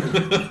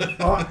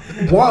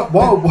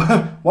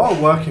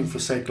 While working for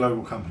said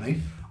global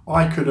company,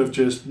 I could have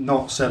just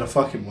not said a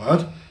fucking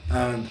word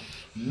and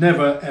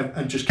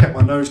and just kept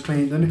my nose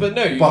clean. But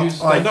no,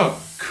 I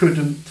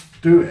couldn't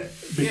do it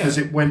because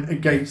it went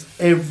against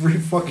every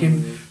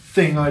fucking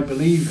thing I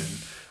believe in.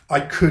 I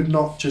could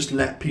not just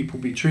let people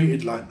be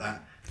treated like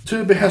that. To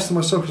the behest of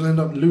myself, because I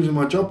ended up losing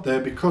my job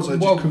there because I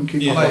just couldn't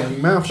keep my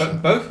fucking mouth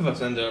shut. Both of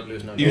us ended up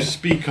losing our job. You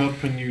speak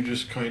up and you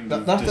just kind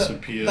of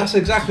disappear. That's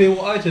exactly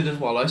what I did as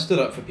well. I stood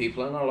up for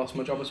people and I lost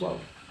my job as well.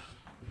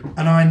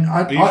 And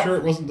Are you sure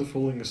it wasn't the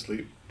falling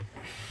asleep?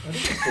 I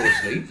didn't fall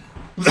asleep.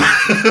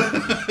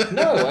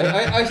 No,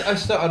 I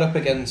started up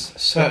against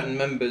certain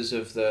members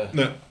of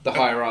the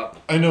higher up.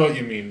 I know what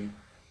you mean.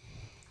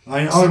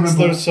 I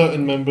remember those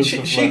certain members.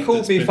 She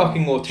called me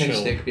fucking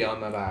autistic behind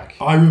my back.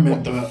 I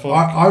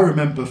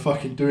remember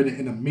fucking doing it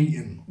in a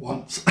meeting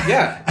once.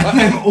 Yeah,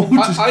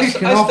 I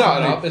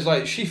started up as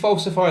like, she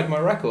falsified my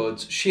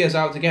records. She is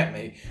out to get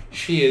me.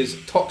 She is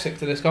toxic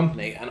to this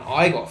company, and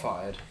I got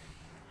fired.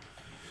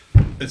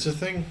 It's a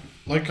thing.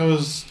 Like I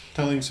was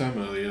telling Sam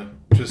earlier,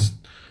 just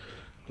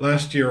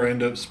last year I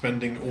ended up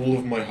spending all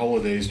of my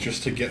holidays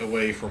just to get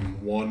away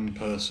from one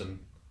person.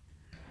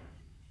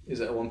 Is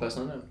it a one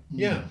person I know?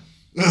 Yeah.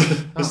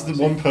 It's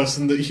the one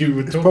person that you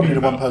were talking about. Probably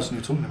the one person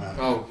you're talking about.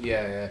 Oh,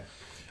 yeah.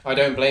 I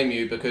don't blame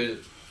you because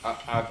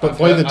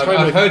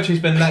I've heard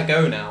she's been let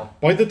go now.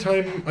 By the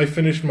time I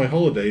finished my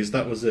holidays,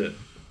 that was it.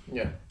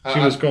 Yeah. She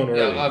was gone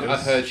already. Yeah,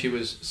 I've heard she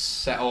was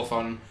set off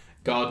on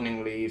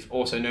gardening leave,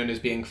 also known as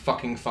being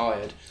fucking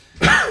fired.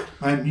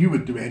 And you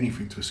would do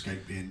anything to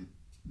escape being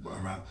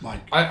around.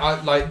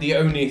 I like the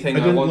only thing I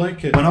didn't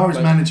like it. When I was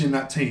managing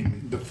that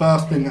team, the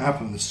first thing that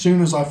happened, as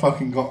soon as I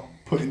fucking got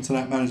put into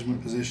that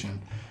management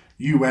position,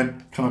 you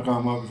went, can I go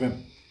and work with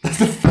him? That's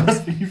the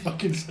first thing you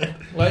fucking said.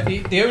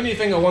 Like, the only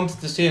thing I wanted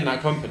to see in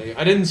that company,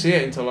 I didn't see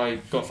it until I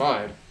got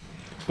fired,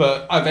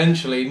 but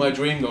eventually my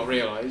dream got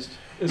realised.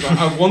 It's like,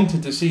 I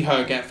wanted to see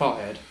her get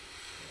fired,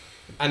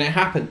 and it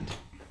happened,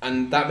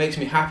 and that makes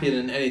me happier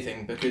than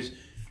anything, because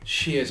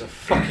she is a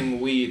fucking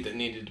weed that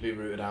needed to be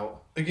rooted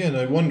out. Again,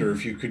 I wonder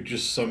if you could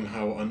just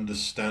somehow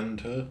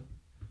understand her.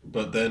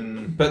 But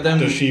then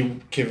does she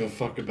give a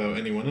fuck about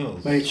anyone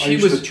else? Mate, I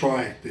used to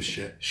try this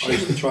shit.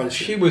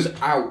 She was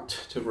out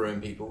to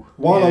ruin people.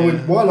 While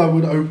I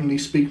would openly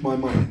speak my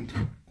mind,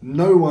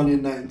 no one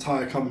in that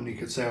entire company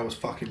could say I was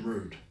fucking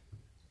rude.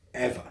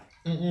 Ever.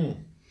 Mm-mm.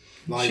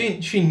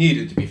 Like, she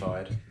needed to be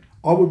fired.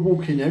 I would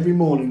walk in every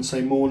morning and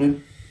say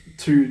morning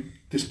to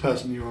this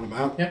person you're on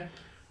about. Yeah.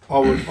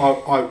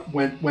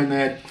 When they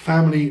had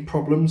family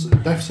problems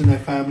and deaths in their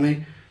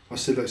family, I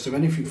said, look, so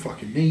anything you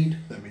fucking need,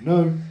 let me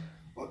know.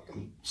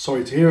 I'm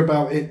sorry to hear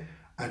about it.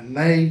 And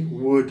they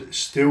would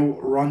still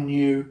run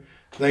you.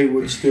 They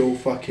would still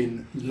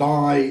fucking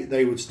lie.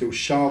 They would still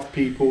shaft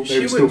people.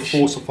 They would still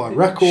falsify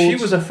records. She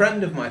was a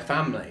friend of my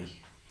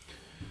family.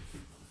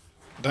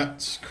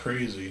 That's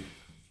crazy.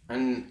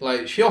 And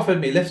like, she offered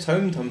me lifts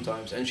home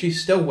sometimes, and she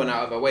still went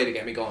out of her way to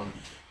get me gone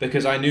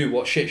because I knew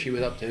what shit she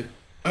was up to.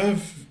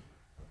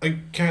 I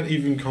can't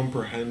even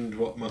comprehend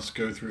what must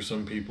go through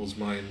some people's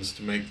minds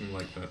to make them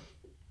like that.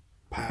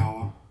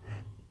 Power?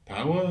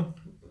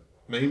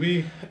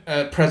 Maybe?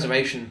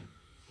 Preservation.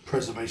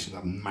 Preservation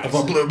of of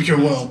our blue and pure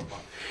world.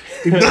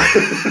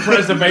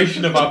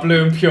 Preservation of our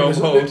blue and pure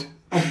world.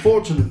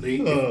 Unfortunately,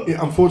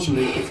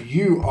 if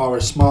you are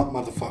a smart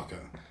motherfucker,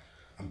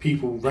 and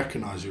people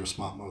recognise you're a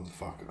smart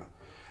motherfucker,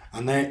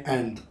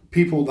 and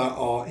people that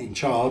are in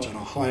charge and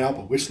are high up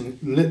are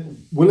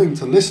willing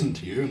to listen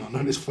to you, and I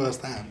know this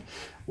firsthand,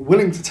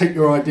 willing to take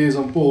your ideas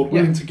on board,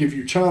 willing to give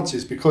you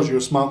chances because you're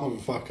a smart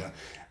motherfucker,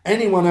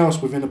 anyone else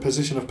within a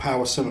position of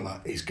power similar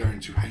is going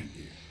to hate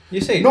you. You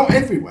see, not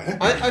everywhere.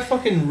 I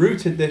fucking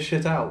rooted this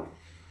shit out,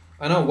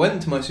 and I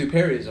went to my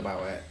superiors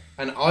about it,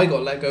 and I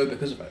got let go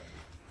because of it.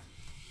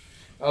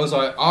 I was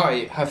like,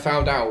 I have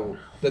found out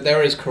that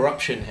there is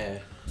corruption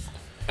here,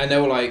 and they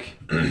were like,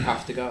 you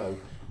have to go.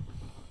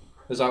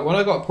 It was like, when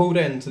I got pulled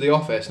into the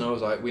office, and I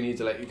was like, we need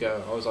to let you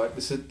go. I was like,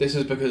 this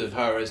is because of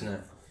her, isn't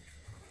it?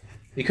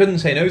 He couldn't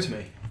say no to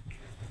me.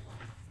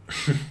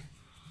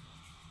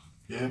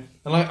 Yeah.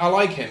 And I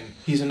like him.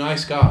 He's a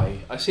nice guy.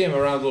 I see him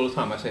around all the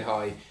time. I say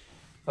hi.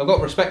 I've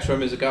got respect for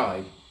him as a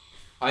guy.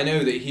 I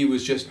know that he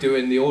was just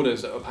doing the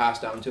orders that were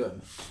passed down to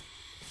him.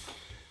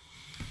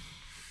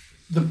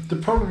 The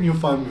problem you'll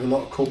find with a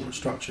lot of corporate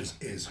structures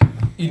is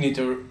you need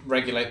to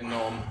regulate the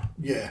norm.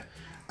 Yeah.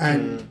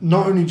 And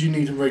not only do you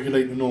need to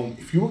regulate the norm,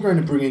 if you were going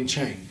to bring in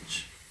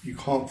change, you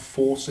can't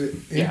force it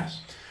in.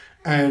 Yes.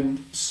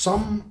 And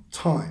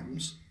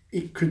sometimes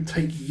it could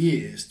take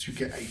years to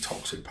get a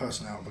toxic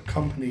person out of a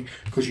company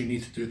because you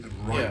need to do it the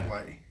right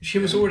way. She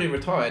was already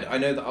retired. I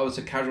know that I was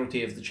a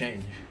casualty of the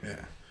change.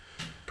 Yeah.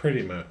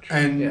 Pretty much.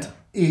 And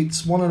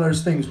it's one of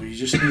those things where you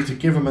just need to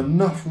give them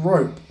enough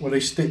rope where they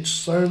stitch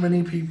so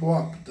many people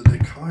up that they're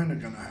kind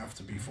of going to have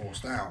to be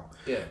forced out.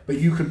 Yeah. But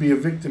you could be a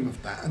victim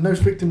of that. And those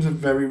victims have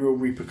very real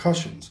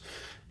repercussions.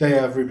 They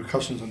have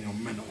repercussions on your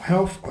mental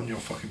health, on your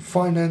fucking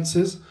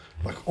finances,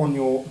 like on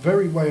your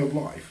very way of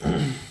life.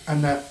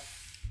 And that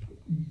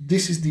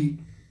this is the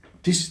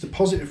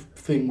positive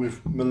thing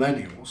with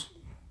millennials,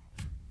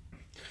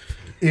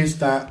 is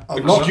that a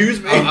lot...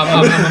 Excuse me?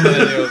 I'm a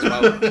millennial as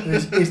well.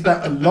 is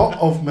that a lot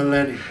of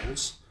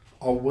millennials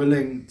are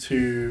willing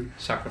to...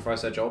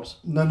 Sacrifice their jobs?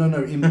 No.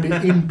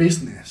 In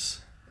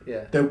business,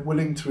 Yeah. they're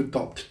willing to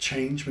adopt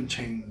change when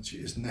change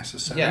is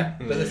necessary. Yeah,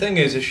 but the thing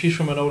is she's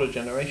from an older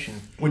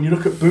generation. When you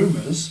look at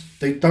boomers,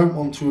 they don't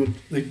want to...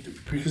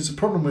 because the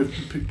problem with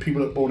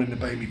people that are born in the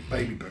baby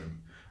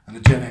boom and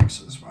the Gen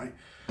Xers, right?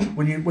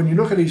 When you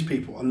look at these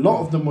people, a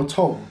lot of them were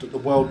told that the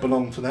world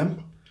belonged to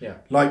them. Yeah.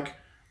 Like,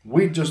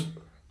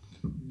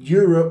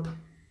 Europe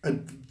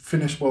had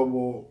finished World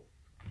War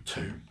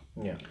II.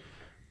 Yeah.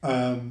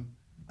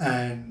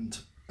 And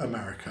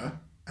America,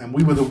 and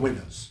we were the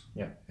winners.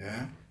 Yeah.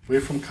 Yeah.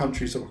 We're from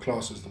countries that were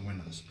classed as the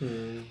winners.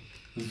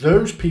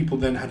 Those people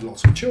then had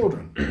lots of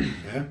children.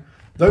 Yeah.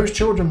 Those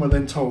children were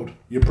then told,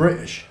 "You're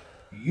British.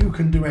 You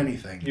can do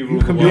anything. You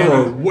rule the world.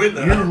 You're a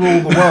winner. You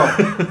rule the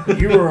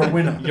world. You are a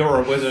winner." You're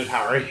a wizard,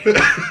 Harry.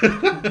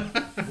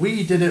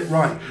 We did it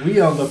right. We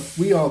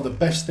are the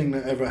best thing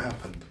that ever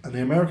happened. And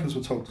the Americans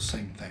were told the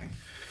same thing.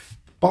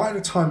 By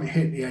the time it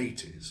hit the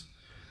 80s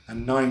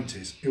and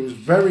 90s, it was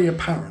very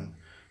apparent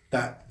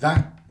that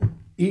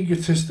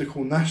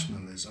egotistical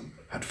nationalism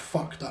had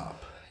fucked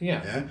up.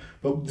 Yeah.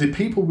 But the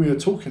people we are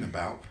talking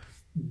about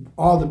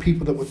are the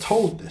people that were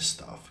told this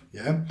stuff.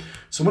 Yeah.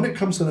 So when it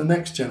comes to the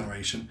next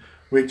generation,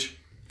 which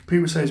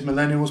people say is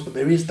millennials, but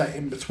there is that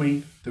in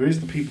between. There is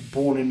the people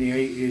born in the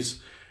 80s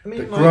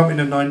that grew up in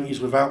the 90s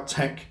without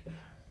tech,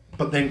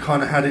 but then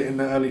kind of had it in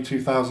the early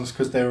 2000s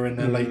because they were in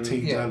their late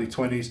teens, early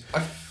 20s.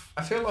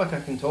 I feel like I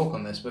can talk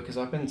on this because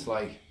I've been to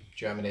like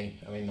Germany.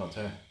 I mean, not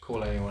to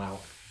call anyone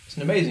out. It's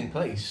an amazing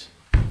place.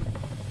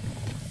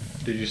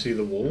 Did you see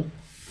the wall?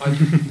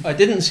 I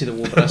didn't see the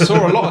wall, but I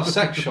saw a lot of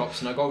sex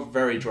shops and I got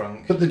very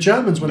drunk. But the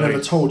Germans were never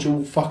Nice. told you're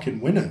all fucking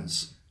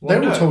winners. Well,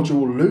 They were no. told you're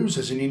all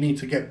losers and you need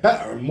to get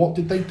better. And what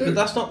did they do? But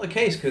that's not the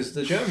case because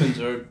the Germans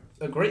are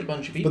a great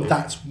bunch of people. But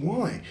that's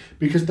why.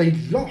 Because they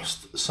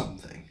lost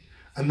something.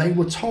 And they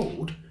were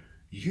told,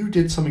 you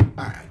did something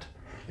bad.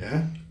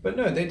 Yeah? But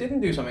no, they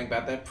didn't do something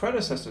bad. Their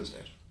predecessors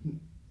did.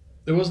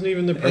 It wasn't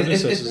even the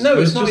predecessors. No, It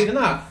was it's not just even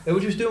that. They were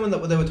just doing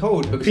what they were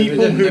told. Because if they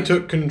people didn't, who they-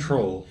 took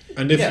control.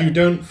 And if Yeah. you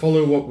don't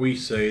follow what we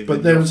say, But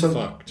then there you're was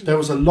fucked. there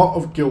was a lot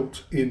of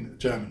guilt in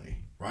Germany,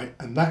 right?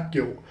 And that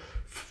guilt,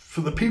 for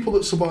the people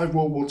that survived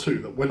World War II,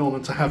 that went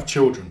on to have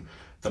children,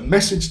 the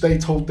message they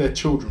told their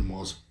children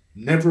was,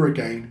 never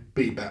again,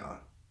 be better,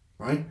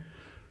 right?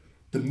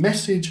 The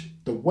message,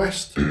 the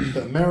West,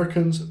 the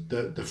Americans,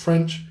 the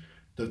French,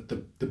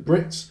 the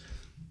Brits,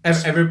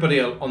 everybody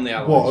on the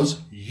Allies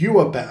was, you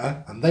are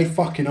better and they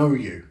fucking owe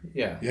you.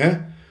 Yeah.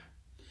 Yeah?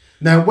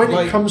 Now, when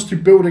Like- it comes to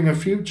building a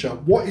future,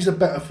 what is a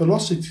better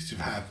philosophy to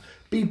have?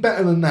 Be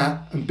better than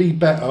that and be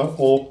better,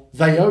 or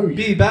they owe you.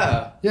 Be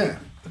better. Yeah.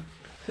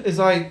 It's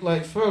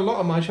like for a lot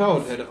of my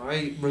childhood,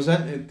 I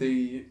resented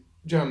the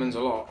Germans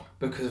a lot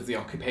because of the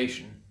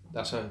occupation.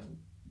 That's a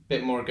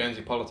bit more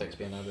Guernsey politics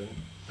being added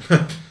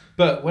in.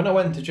 But when I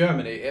went to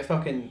Germany,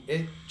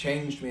 it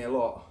changed me a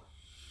lot.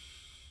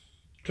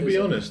 To be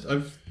honest,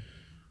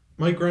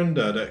 my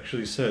granddad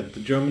actually said the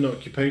German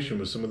occupation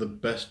was some of the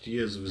best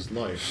years of his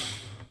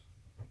life.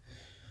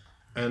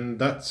 And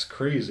that's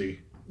crazy.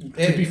 To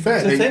be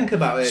fair, think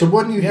about it. So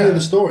when you hear yeah.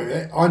 the story,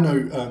 I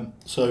know.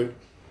 So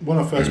when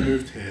I first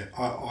moved here,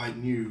 I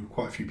knew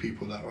quite a few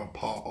people that were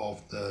part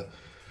of the,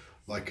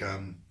 like,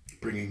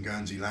 bringing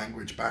Guernsey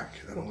language back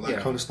and all that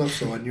Yeah. kind of stuff.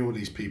 So I knew all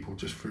these people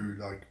just through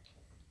like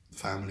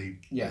family.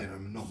 Yeah. You know,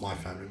 not my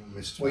family, but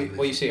Mrs. Well, family's.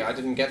 well, you see, I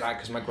didn't get that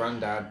because my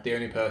granddad, the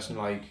only person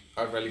like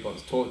I really got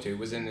to talk to,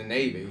 was in the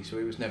Navy, so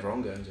he was never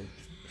on Guernsey.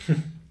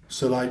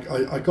 So like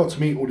I got to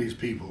meet all these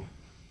people,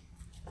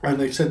 and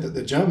they said that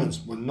the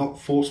Germans were not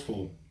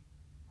forceful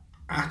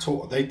at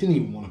all. They didn't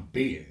even want to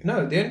be here.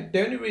 No, the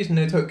only reason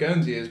they took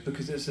Guernsey is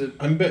because it's a.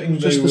 I'm betting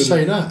Just they to would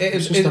say that. It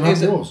It's is, just an it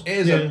is, applause. it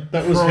is Yeah, a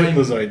that was prime-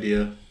 Hitler's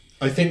idea.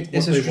 I think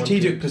It's what a they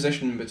strategic wanted-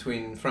 position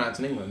between France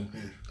and England.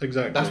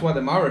 Exactly. That's why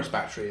the Maris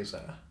battery is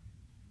there.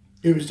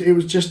 It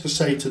was just to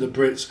say to the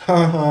Brits,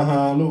 ha ha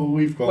ha, look what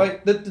we've got.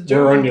 Like the We're on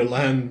German, your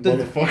land, the-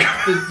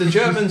 motherfucker. the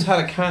Germans had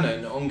a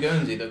cannon on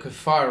Guernsey that could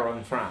fire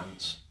on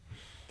France.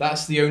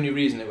 That's the only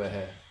reason they were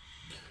here.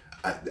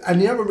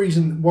 And the other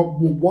reason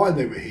why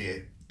they were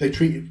here, they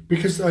treated,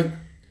 because like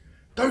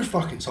those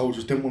fucking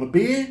soldiers didn't want to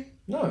be here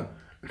No.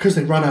 because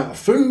they ran out of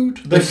food.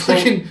 They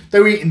They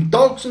were eating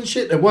dogs and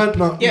shit. They weren't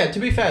like Yeah, to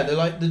be fair,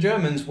 the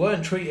Germans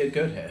weren't treated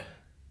good here.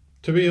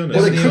 To be honest,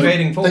 Well, they the couldn't-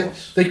 invading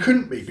force. They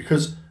couldn't be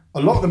because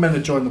a lot of the men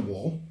had joined the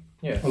war.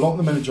 Yeah. A lot of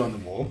the men had joined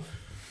the war.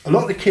 A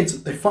lot of the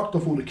kids, they fucked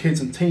off all the kids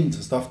and teens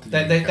and stuff. To the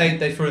UK.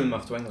 They threw them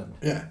off to England.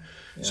 Yeah.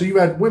 Yeah. So you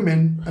had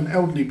women and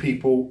elderly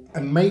people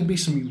and maybe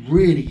some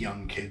really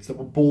young kids that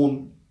were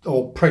born,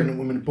 or pregnant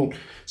women born.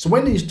 So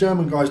when these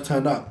German guys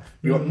turned up,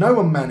 you got no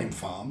one manning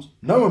farms,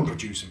 no one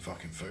producing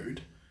fucking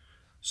food.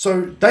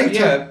 So they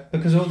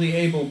because all the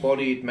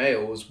able-bodied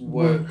males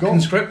were gone.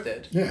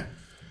 conscripted. Yeah.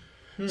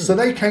 So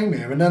they came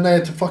here and then they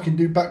had to fucking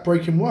do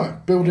back-breaking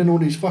work, building all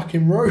these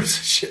fucking roads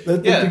and shit.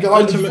 The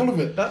island full of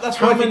it. That's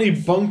How why many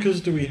bunkers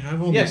do we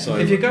have on this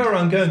island? if you go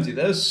around Guernsey,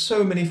 there's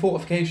so many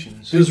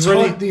fortifications.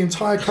 The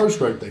entire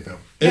coast road they built.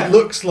 It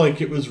looks like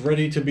it was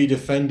ready to be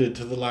defended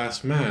to the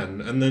last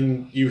man, and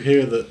then you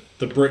hear that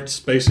the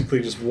Brits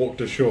basically just walked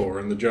ashore,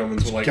 and the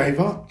Germans were like, gave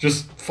up.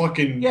 Just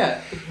fucking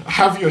Yeah.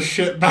 have your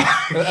shit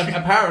back.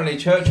 Apparently,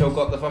 Churchill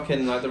got the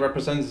fucking the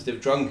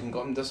representative drunk and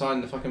got him to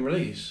sign the fucking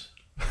release.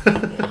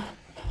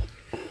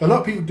 A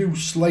lot of people do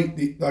slate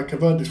I've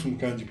heard this from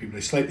Guernsey people.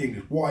 They slate the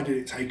English. Why did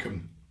it take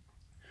them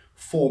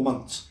 4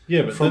 months?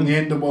 Yeah, but from the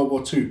end of World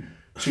War II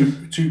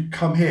to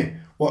come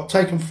here. What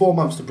taken 4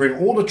 months to bring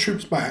all the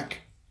troops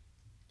back?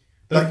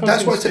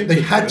 That's why they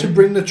had to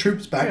bring the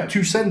troops back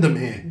to send them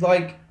here.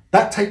 Like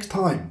that takes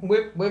time.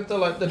 With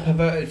the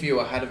perverted view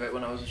I had of it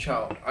when I was a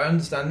child, I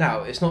understand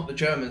now. It's not the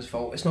Germans'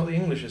 fault. It's not the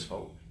English's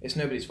fault. It's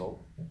nobody's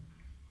fault.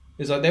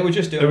 It's like they were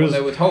just doing what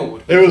they were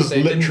told. It was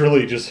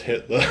literally just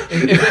Hitler.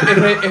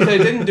 If they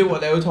didn't do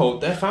what they were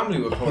told, their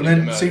family would probably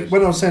be murdered. See,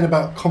 when I was saying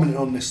about commenting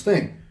on this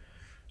thing,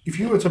 if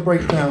you were to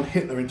break down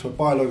Hitler into a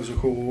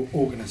biological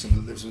organism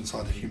that lives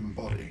inside the human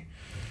body,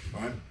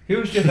 right? He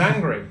was just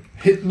angry.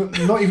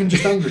 Not even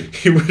just angry.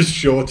 He was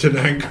short and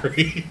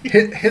angry.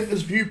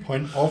 Hitler's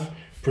viewpoint of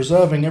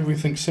preserving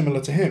everything similar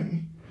to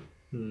him.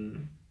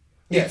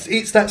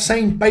 It's that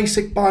same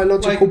basic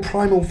biological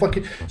primal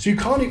fucking. So you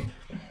can't even.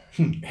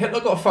 Hitler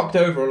got fucked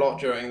over a lot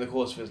during the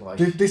course of his life.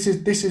 This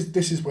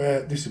is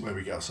where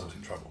we get ourselves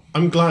in trouble.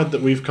 I'm glad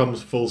that we've come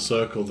full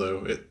circle,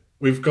 though.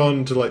 We've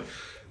gone to like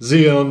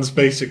Zeon's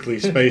basically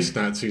space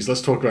Nazis.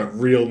 Let's talk about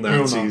real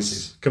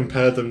Nazis.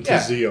 Compare them to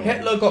Zeon.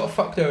 Hitler got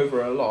fucked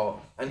over a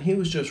lot, and he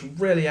was just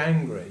really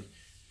angry.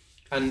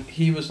 And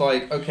he was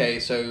like, okay,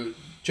 so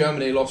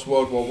Germany lost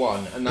World War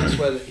One, and that's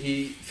where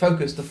he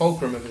focused the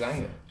fulcrum of his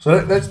anger.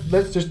 So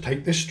let's just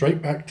take this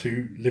straight back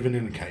to living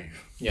in a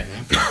cave. Yeah.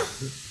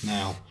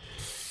 Now,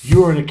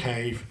 you're in a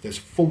cave. There's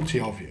 40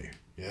 of you.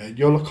 Yeah,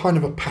 you're kind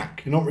of a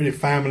pack. You're not really a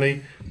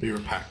family, but you're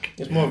a pack.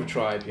 It's more of a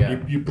tribe.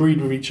 Yeah. You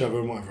breed with each other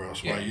and whatever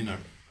else, right? You know.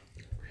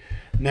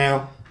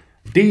 Now,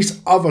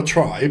 these other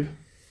tribe,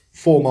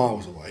 4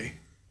 miles away,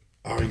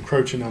 are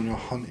encroaching on your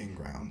hunting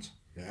grounds.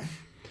 Yeah.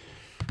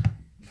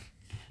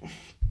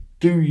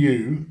 Do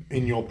you,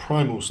 in your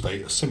primal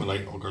state,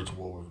 assimilate or go to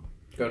war with them?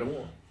 Go to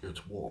war. Go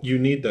to war. You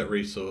need that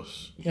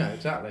resource. Yeah,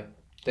 exactly.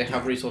 They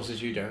have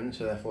resources you don't,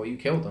 so therefore you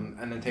kill them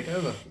and then take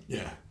over.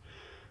 Yeah.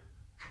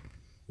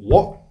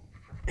 What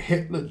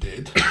Hitler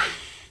did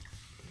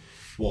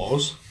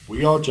was,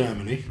 we are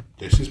Germany,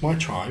 this is my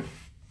tribe.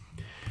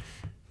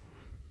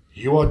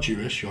 You are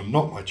Jewish, you're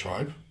not my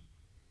tribe.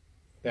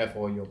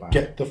 Therefore you're bad.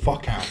 Get the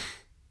fuck out.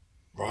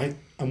 Right?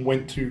 And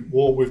went to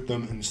war with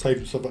them and enslaved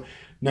and stuff like that.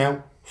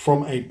 Now,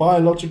 from a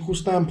biological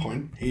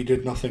standpoint, he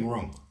did nothing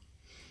wrong.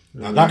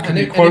 Now that could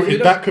be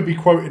quoted. That could be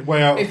quoted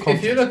way out of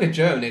context. If you look at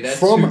Germany,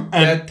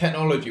 their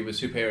technology was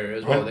superior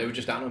as well. They were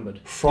just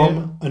outnumbered.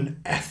 From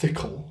an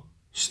ethical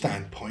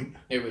standpoint,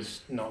 it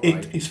was not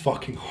right. It is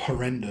fucking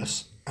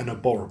horrendous and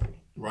abhorrible.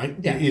 Right?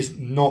 Yeah. It is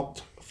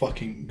not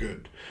fucking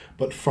good.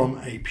 But from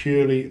a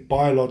purely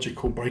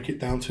biological, break it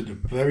down to the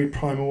very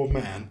primal of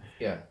man.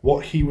 Yeah.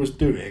 What he was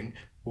doing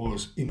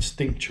was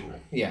instinctual.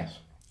 Yes.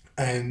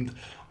 And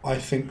I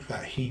think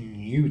that he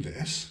knew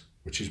this,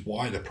 which is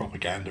why the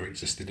propaganda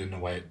existed in the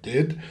way it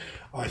did.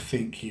 I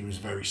think he was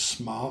very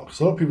smart, because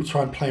a lot of people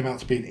try and play him out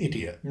to be an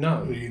idiot.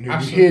 No, you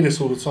hear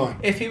this all the time.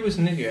 If he was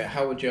an idiot,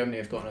 how would Germany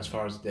have gotten as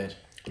far as it did?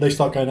 They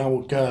start going, oh,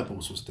 well,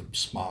 Goebbels was the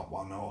smart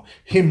one, or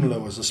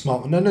Himmler was the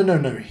smart one.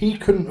 No. He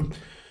couldn't have...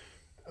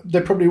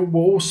 They probably were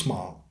all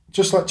smart.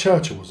 Just like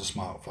Churchill was a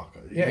smart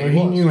fucker. Yeah,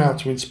 he knew how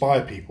to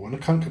inspire people, and the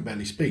cunt could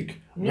barely speak.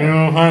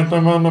 Yeah, I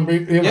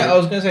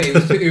was going to say,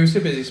 he was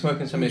too busy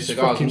smoking so many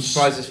cigars and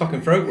surprised his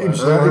fucking throat worked.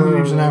 He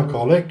was an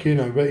alcoholic,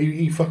 but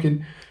he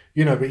fucking,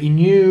 but he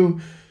knew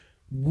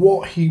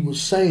what he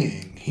was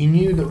saying. He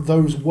knew that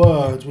those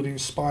words would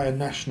inspire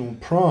national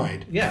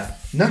pride. Yeah.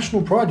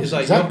 National pride is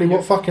exactly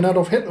what fucking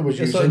Adolf Hitler was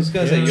using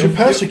to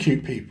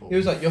persecute people. He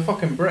was like, you're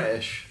fucking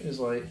British. It's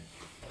like...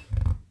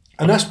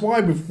 And that's why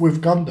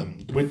with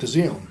Gundam, with the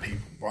Zeon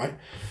people, right?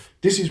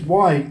 This is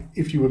why,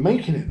 if you were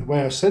making it the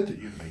way I said that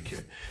you'd make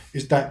it,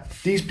 is that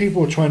these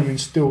people are trying to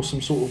instill some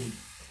sort of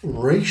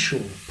racial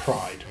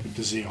pride with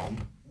the Zeon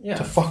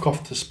to fuck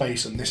off to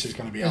space, and this is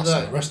going to be us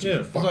and the rest of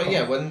it.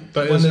 When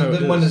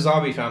the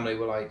Zabi family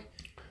were like,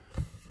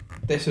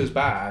 this is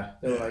bad,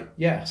 they were like,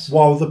 yes.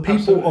 While the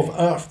people of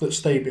Earth that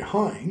stay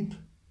behind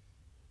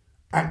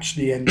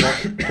actually end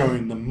up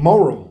going the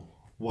moral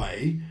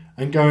way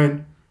and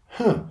going,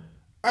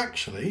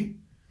 actually,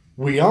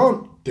 we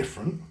aren't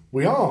different.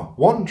 We are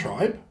one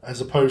tribe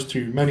as opposed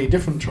to many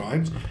different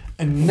tribes.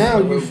 And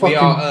now we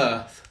are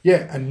Earth.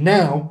 Yeah, and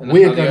now And that's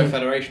we're how the going Earth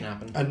Federation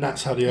happened. and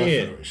that's how the Earth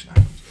Yeah. Federation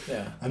happens.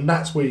 Yeah. And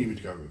that's where you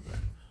would go with it.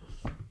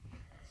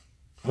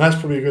 And that's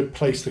probably a good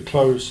place to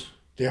close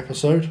the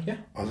episode. Yeah.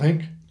 I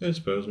think. I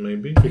suppose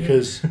maybe.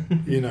 Because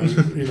you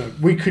know,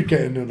 we could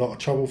get in a lot of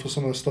trouble for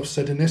some of the stuff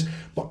said in this,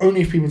 but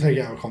only if people take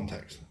it out of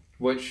context.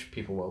 Which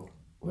people will.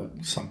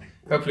 Some people.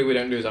 Hopefully we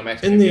don't lose our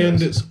Mexican In the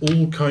viewers. end, it's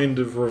all kind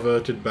of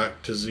reverted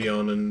back to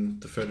Xeon and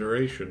the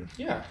Federation.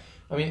 Yeah.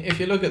 I mean, if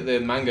you look at the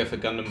manga for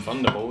Gundam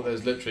Thunderbolt,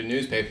 there's literally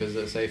newspapers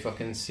that say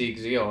fucking Sieg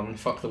Xeon,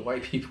 fuck the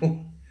white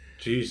people.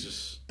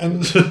 Jesus.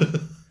 And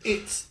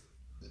it's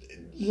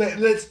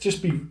let's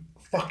just be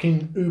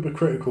fucking uber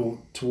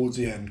critical towards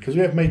the end, because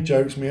we have made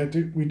jokes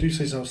and we do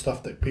say some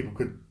stuff that people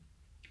could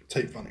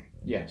take funny,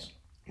 Yes.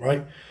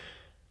 right?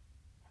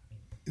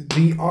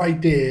 The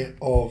idea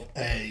of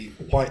a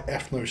white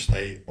ethno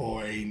state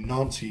or a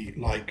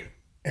Nazi-like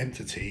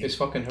entity It's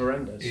fucking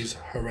horrendous. is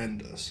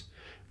horrendous.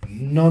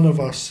 None of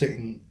us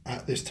sitting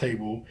at this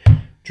table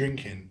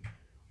drinking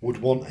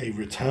would want a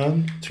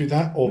return to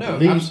that, or No,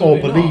 believe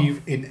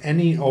absolutely in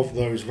any of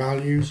those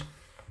values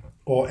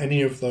or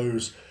any of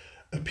those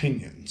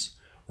opinions,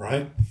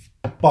 right?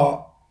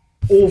 But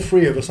all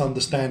three of us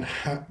understand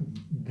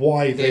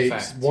why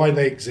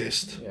they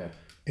exist Yeah.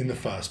 in the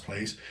first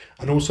place,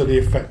 and also the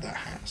effect that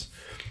has.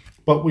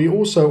 But we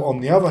also, on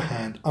the other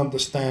hand,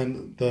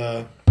 understand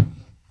the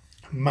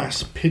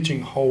mass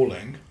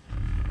pigeonholing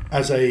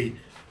as a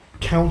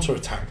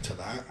counterattack to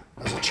that,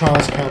 as a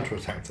child's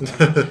counterattack to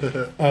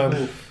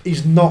that,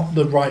 is not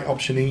the right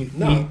option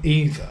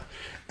either.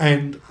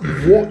 And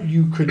what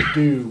you could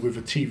do with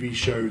a TV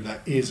show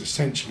that is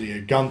essentially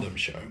a Gundam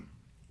show,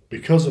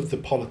 because of the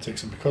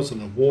politics and because of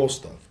the war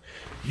stuff,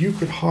 you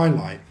could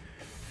highlight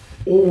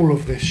all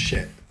of this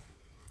shit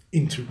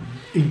into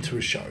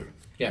a show,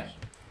 Yes.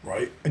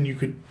 right? And you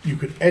could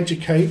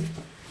educate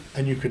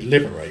and you could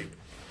liberate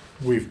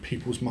with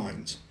people's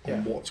minds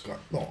on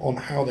on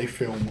how they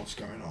feel and what's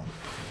going on.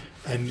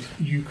 And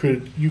you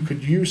could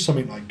use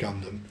something like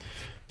Gundam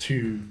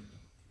to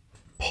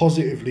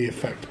positively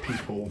affect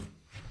people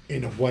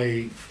in a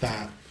way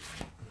that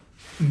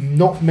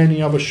not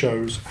many other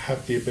shows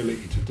have the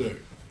ability to do.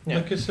 Yeah.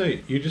 Like I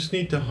say, you just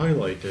need to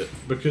highlight it,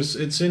 because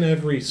it's in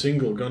every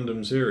single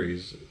Gundam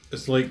series.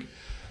 It's like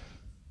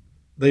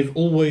they've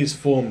always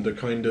formed a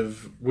kind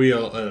of, we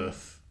are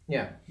Earth,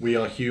 Yeah. we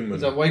are human.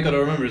 So what you got to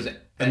remember is that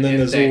And then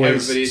there's always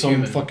everybody's some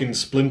human. fucking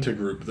splinter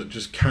group that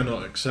just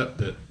cannot accept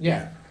it.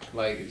 Yeah.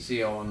 Like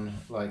Xeon,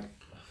 like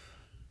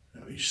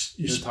You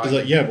It's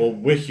like, yeah, well,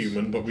 we're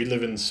human, but we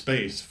live in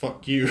space.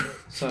 Fuck you.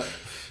 so,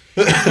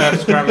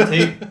 Earth's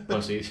gravity,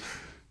 pussies.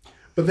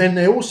 but then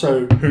they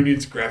also Who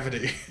needs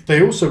gravity?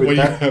 with When you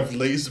that have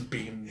laser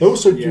beams. they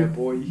also Yeah, do,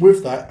 boy.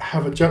 with that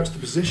have a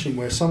juxtaposition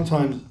where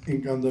sometimes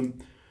in Gundam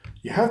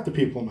you have the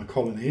people in the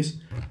colonies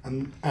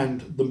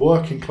and the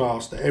working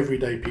class, the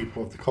everyday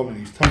people of the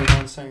colonies turning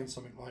around saying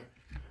something like,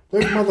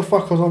 those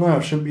motherfuckers on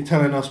Earth shouldn't be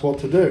telling us what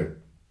to do.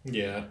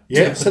 Yeah.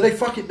 Yeah, so they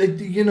fucking,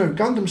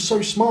 Gundam's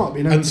so smart,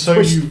 you know. And so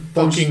twist you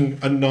those- fucking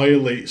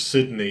annihilate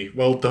Sydney.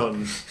 Well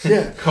done.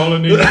 yeah.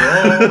 Colony.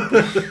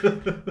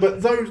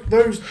 But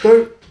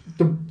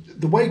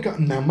the way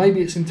Gundam, now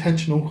maybe it's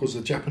intentional because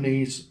the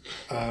Japanese,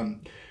 World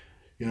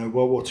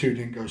War II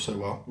didn't go so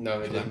well.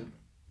 No, it for them. didn't.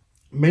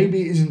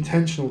 Maybe it is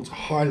intentional to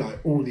highlight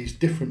all these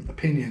different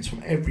opinions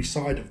from every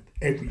side of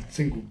every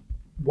single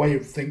way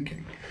of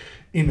thinking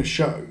in a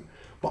show.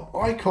 But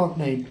I can't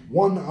name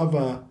one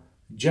other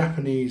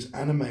Japanese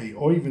anime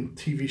or even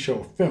TV show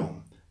or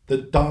film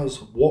that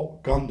does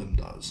what Gundam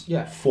does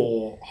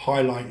for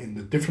highlighting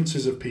the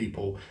differences of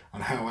people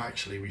and how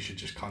actually we should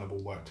just kind of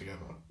all work together.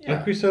 Yeah.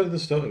 Like we said at the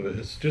start of it,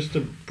 it's just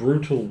a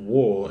brutal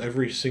war,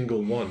 every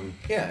single one.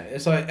 Yeah,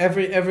 it's like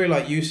every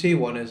like UC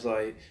one is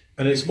like,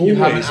 And it's you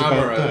have an always about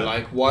arrow, that.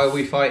 like, why are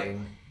we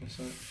fighting? It's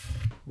like,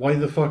 Why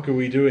the fuck are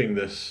we doing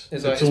this?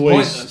 It's like, it's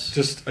always pointless.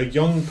 just a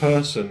young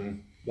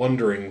person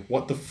wondering,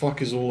 what the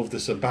fuck is all of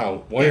this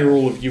about? Why are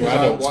all of you it's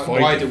adults like,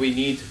 fighting? why do we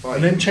need to fight?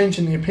 And then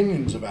changing the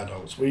opinions of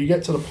adults, where you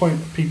get to the point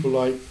of people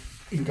like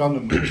in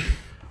Gundam,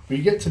 where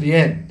you get to the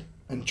end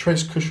and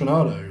Tres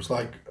Cushionado is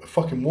like a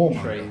fucking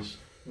warmonger. Trays.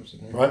 What's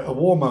his name? Right, a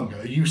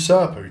warmonger, a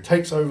usurper who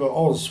takes over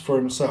Oz for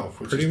himself,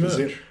 which Pretty is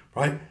much.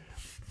 right.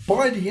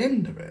 By the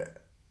end of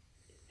it,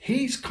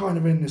 he's kind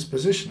of in this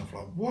position of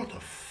like, what the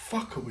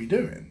fuck are we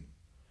doing?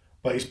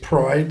 But his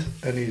pride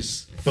and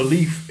his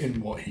belief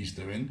in what he's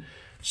doing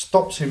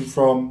stops him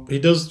from. He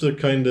does the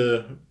kind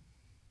of,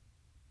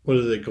 what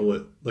do they call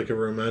it? Like a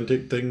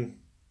romantic thing?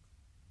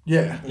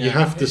 Yeah, You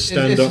have to It's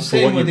stand the up for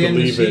same what you with the end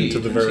of believe in Siege to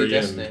the and very Sea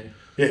end. Destiny.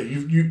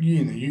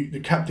 yeah. The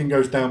captain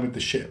goes down with the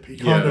ship. He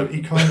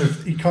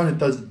kind of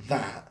does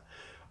that.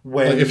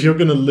 When Like, if you're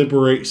going to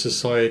liberate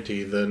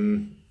society,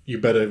 then you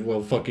better,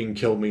 well, fucking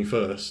kill me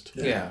first.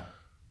 Yeah.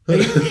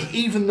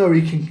 even though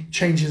he can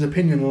change his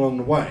opinion along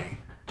the way,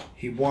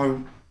 he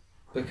won't.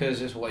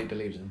 Because it's what he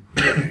believes in.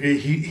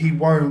 He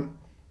won't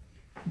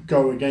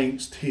go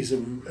against his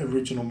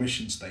original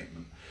mission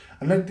statement,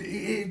 and then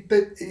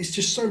it's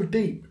just so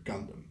deep,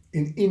 Gundam,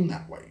 in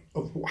that way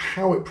of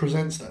how it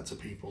presents that to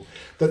people,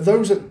 that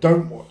those that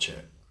don't watch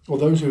it or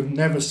those who have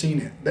never seen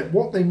it, that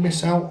what they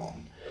miss out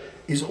on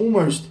is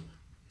almost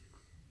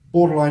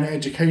borderline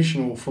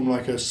educational from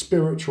like a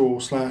spiritual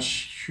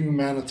 /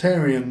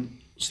 humanitarian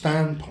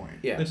standpoint.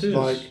 Yeah, It is.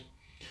 Like,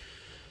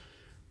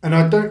 and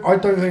I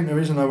don't think there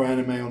is another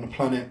anime on the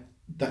planet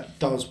that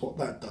does what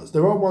that does.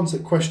 There are ones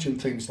that question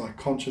things like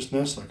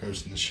consciousness, like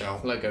Ghost in the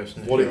Shell, like Ghost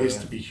in the what Shell, it is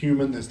to be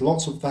human. There's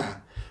lots of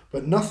that,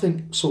 but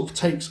nothing sort of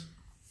takes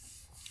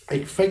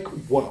a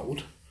fake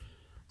world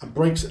and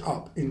breaks it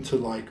up into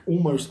like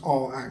almost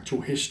our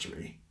actual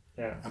history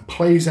and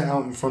plays it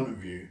out in front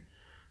of you,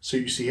 so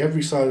you see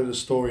every side of the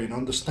story and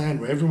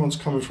understand where everyone's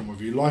coming from,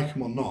 whether you like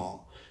them or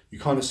not. You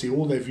kind of see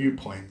all their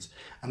viewpoints,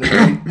 and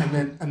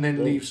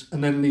then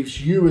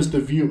leaves you as the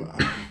viewer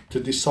to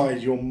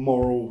decide your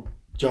moral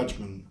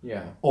judgment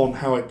on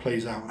how it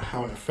plays out and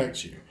how it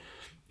affects you.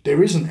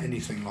 There isn't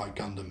anything like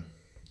Gundam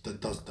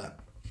that does that.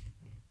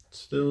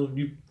 Still,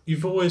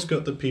 you've always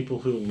got the people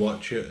who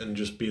watch it and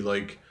just be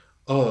like,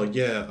 oh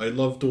yeah, I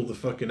loved all the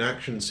fucking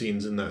action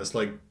scenes in that. It's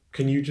like,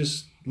 can you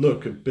just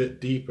look a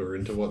bit deeper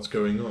into what's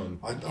going on?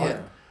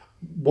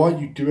 While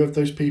you do have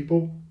those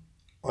people,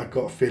 I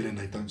got a feeling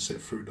they don't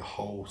sit through the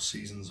whole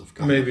seasons of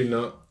Gundam. Maybe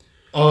not.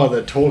 Oh,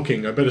 they're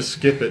talking. I better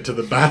skip it to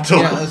the battle.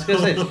 Yeah, I was gonna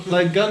say,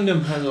 like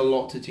Gundam has a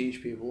lot to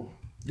teach people.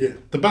 Yeah,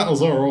 the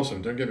battles are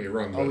awesome. Don't get me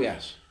wrong. Oh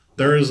yes.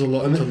 There is a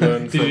lot to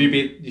learn from you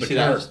the see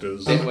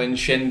characters. that when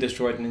Shin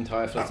destroyed an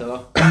entire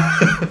flotilla?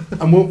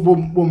 and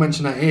we'll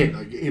mention that here.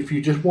 Like, if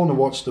you just want to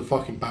watch the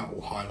fucking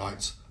battle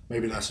highlights,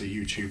 maybe that's a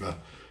YouTuber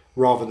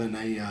rather than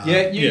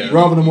a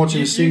rather than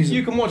watching a season.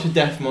 You can watch a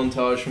death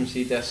montage from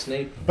Sea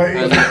Destiny, but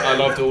and I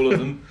loved all of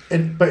them.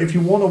 But if you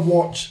want to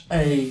watch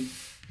a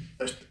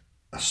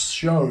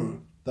show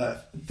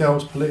that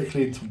delves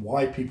politically into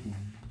why people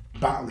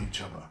battle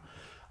each other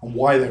and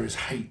why there is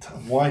hate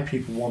and why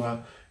people want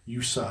to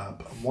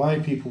usurp and why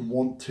people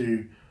want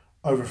to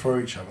overthrow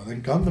each other,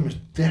 then Gundam is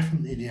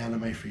definitely the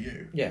anime for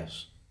you.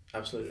 Yes,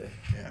 absolutely.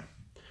 Yeah.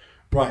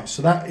 Right,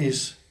 so that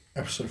is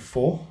episode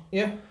 4.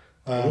 Yeah.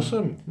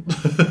 Awesome.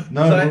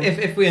 So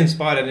if we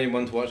inspired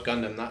anyone to watch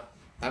Gundam,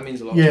 that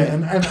means a lot. Yeah,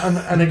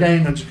 and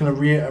again, I'm just going to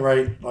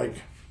reiterate,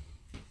 like,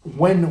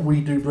 when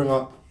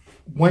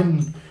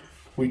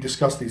we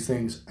discuss these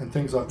things and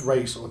things like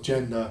race or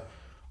gender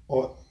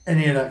or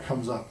any of that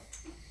comes up,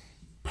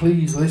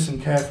 please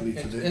listen carefully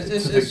to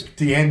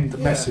the end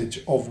message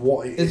of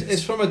what it is.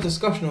 It's from a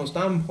discussional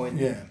standpoint.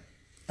 Yeah,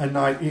 and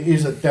like it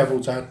is a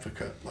devil's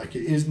advocate. Like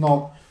it is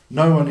not.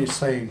 No one is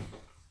saying,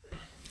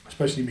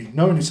 especially me.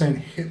 No one is saying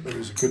Hitler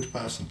is a good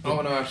person.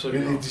 Oh no,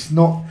 absolutely not. It's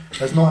not.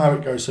 That's not how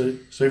it goes.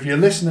 So if you're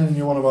listening and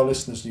you're one of our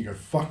listeners and you go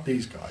fuck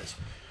these guys,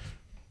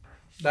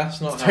 that's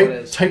not how it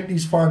is. Take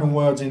these final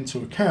words into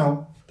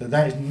account.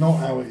 That is not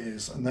how it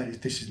is, and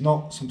this is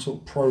not some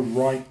sort of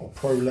pro-right or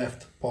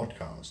pro-left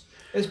podcast.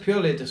 It's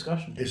purely a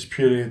discussion. It's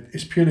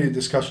purely a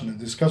discussion, and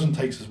the discussion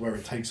takes us where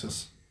it takes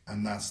us,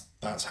 and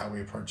that's how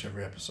we approach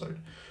every episode.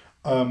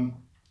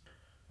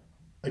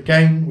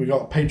 Again, we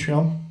got a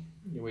Patreon.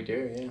 Yeah, we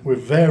do, yeah. With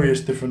various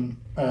different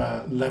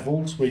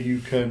levels where you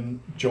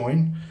can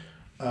join,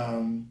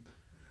 and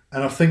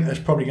I think there's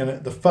probably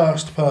the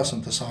first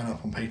person to sign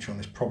up on Patreon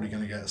is probably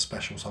going to get a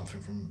special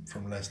something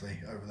from Leslie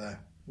over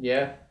there.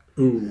 Yeah.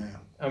 Ooh. Yeah.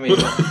 I mean,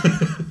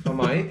 I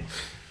might.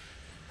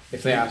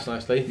 If they ask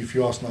nicely. If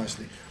you ask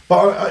nicely.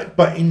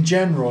 But in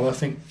general, I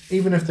think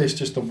even if there's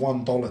just a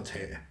 $1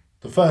 tier,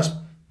 the first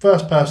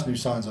person who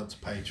signs up to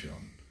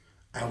Patreon,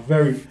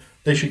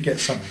 they should get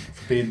something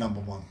for being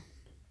number 1.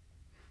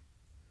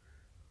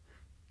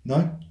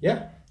 No?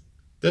 Yeah.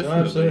 Definitely.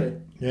 No,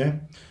 absolutely. Yeah.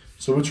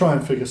 So we'll try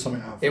and figure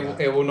something out.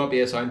 It will not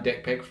be a signed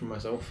dick pic from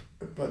myself.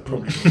 But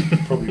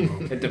probably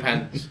will. It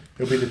depends.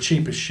 It'll be the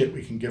cheapest shit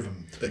we can give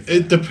him.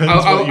 It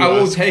depends. I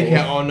will take it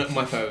on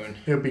my phone.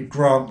 It'll be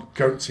Grant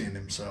Goatseeing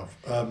himself.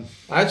 I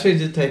actually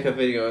did take a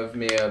video of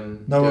me.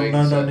 No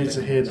one needs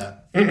to hear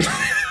that.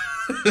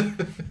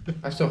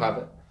 I still have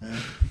it. Yeah.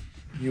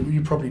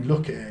 You probably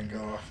look at it and go,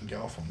 oh, I can get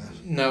off on this.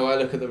 No, I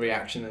look at the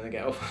reaction and I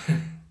get off.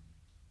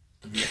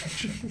 The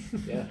reaction.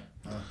 Yeah.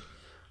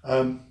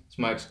 It's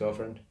my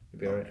ex-girlfriend. You'll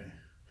be alright.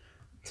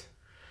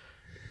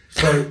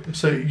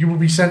 So you will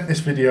be sent this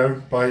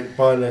video by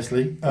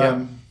Leslie.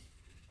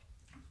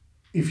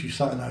 If you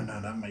sign, no,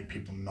 don't make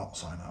people not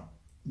sign up.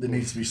 There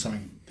needs to be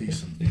something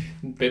decent.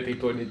 But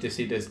people need to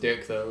see this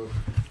dick though.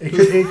 It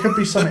could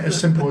be something as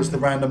simple as the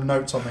random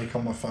notes I make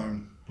on my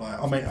phone. Like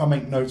I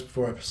make notes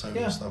before episodes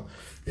and stuff.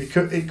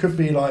 It could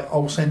be like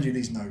I'll send you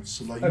these notes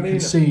so like you can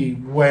see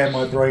where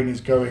my brain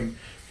is going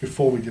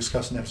before we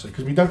discuss an episode,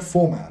 because we don't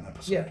format an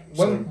episode. Yeah.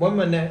 When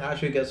my net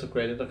actually gets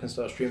upgraded, I can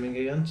start streaming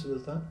again. So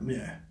there's that.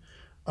 Yeah.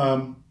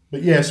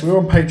 But yeah, so we're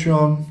on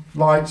Patreon,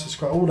 like,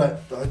 subscribe, all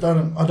that. I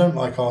don't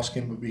like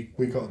asking, but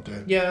we got to do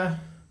it. Yeah.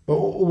 But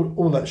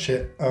all that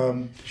shit.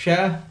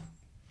 Share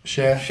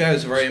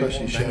is very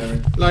especially important.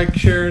 Sharing. Like,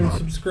 share, and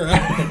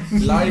subscribe.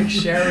 Like,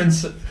 share, and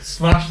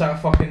smash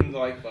that fucking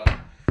like button.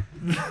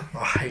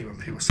 I hate when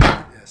people say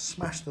that. Yeah,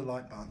 smash the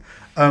like button.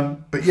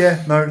 But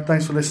yeah, no,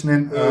 thanks for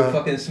listening.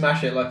 Fucking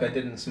smash it like I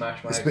didn't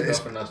smash my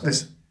ex-girlfriend last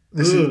night.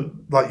 This is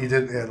like you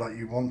did, like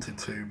you wanted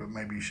to, but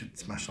maybe you should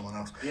smash someone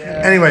else.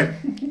 Yeah. Anyway,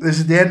 this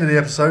is the end of the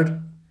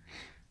episode.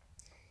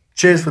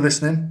 Cheers for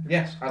listening.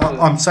 Yes, absolutely.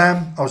 I'm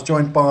Sam. I was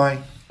joined by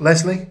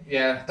Leslie.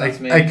 Yeah, that's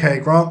me. AKA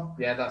Grant.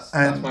 Yeah, that's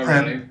And, my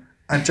real name.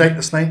 and Jake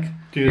the Snake.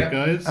 Cheers, Yep.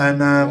 guys. And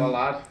Well,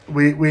 lad.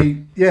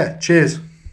 we cheers.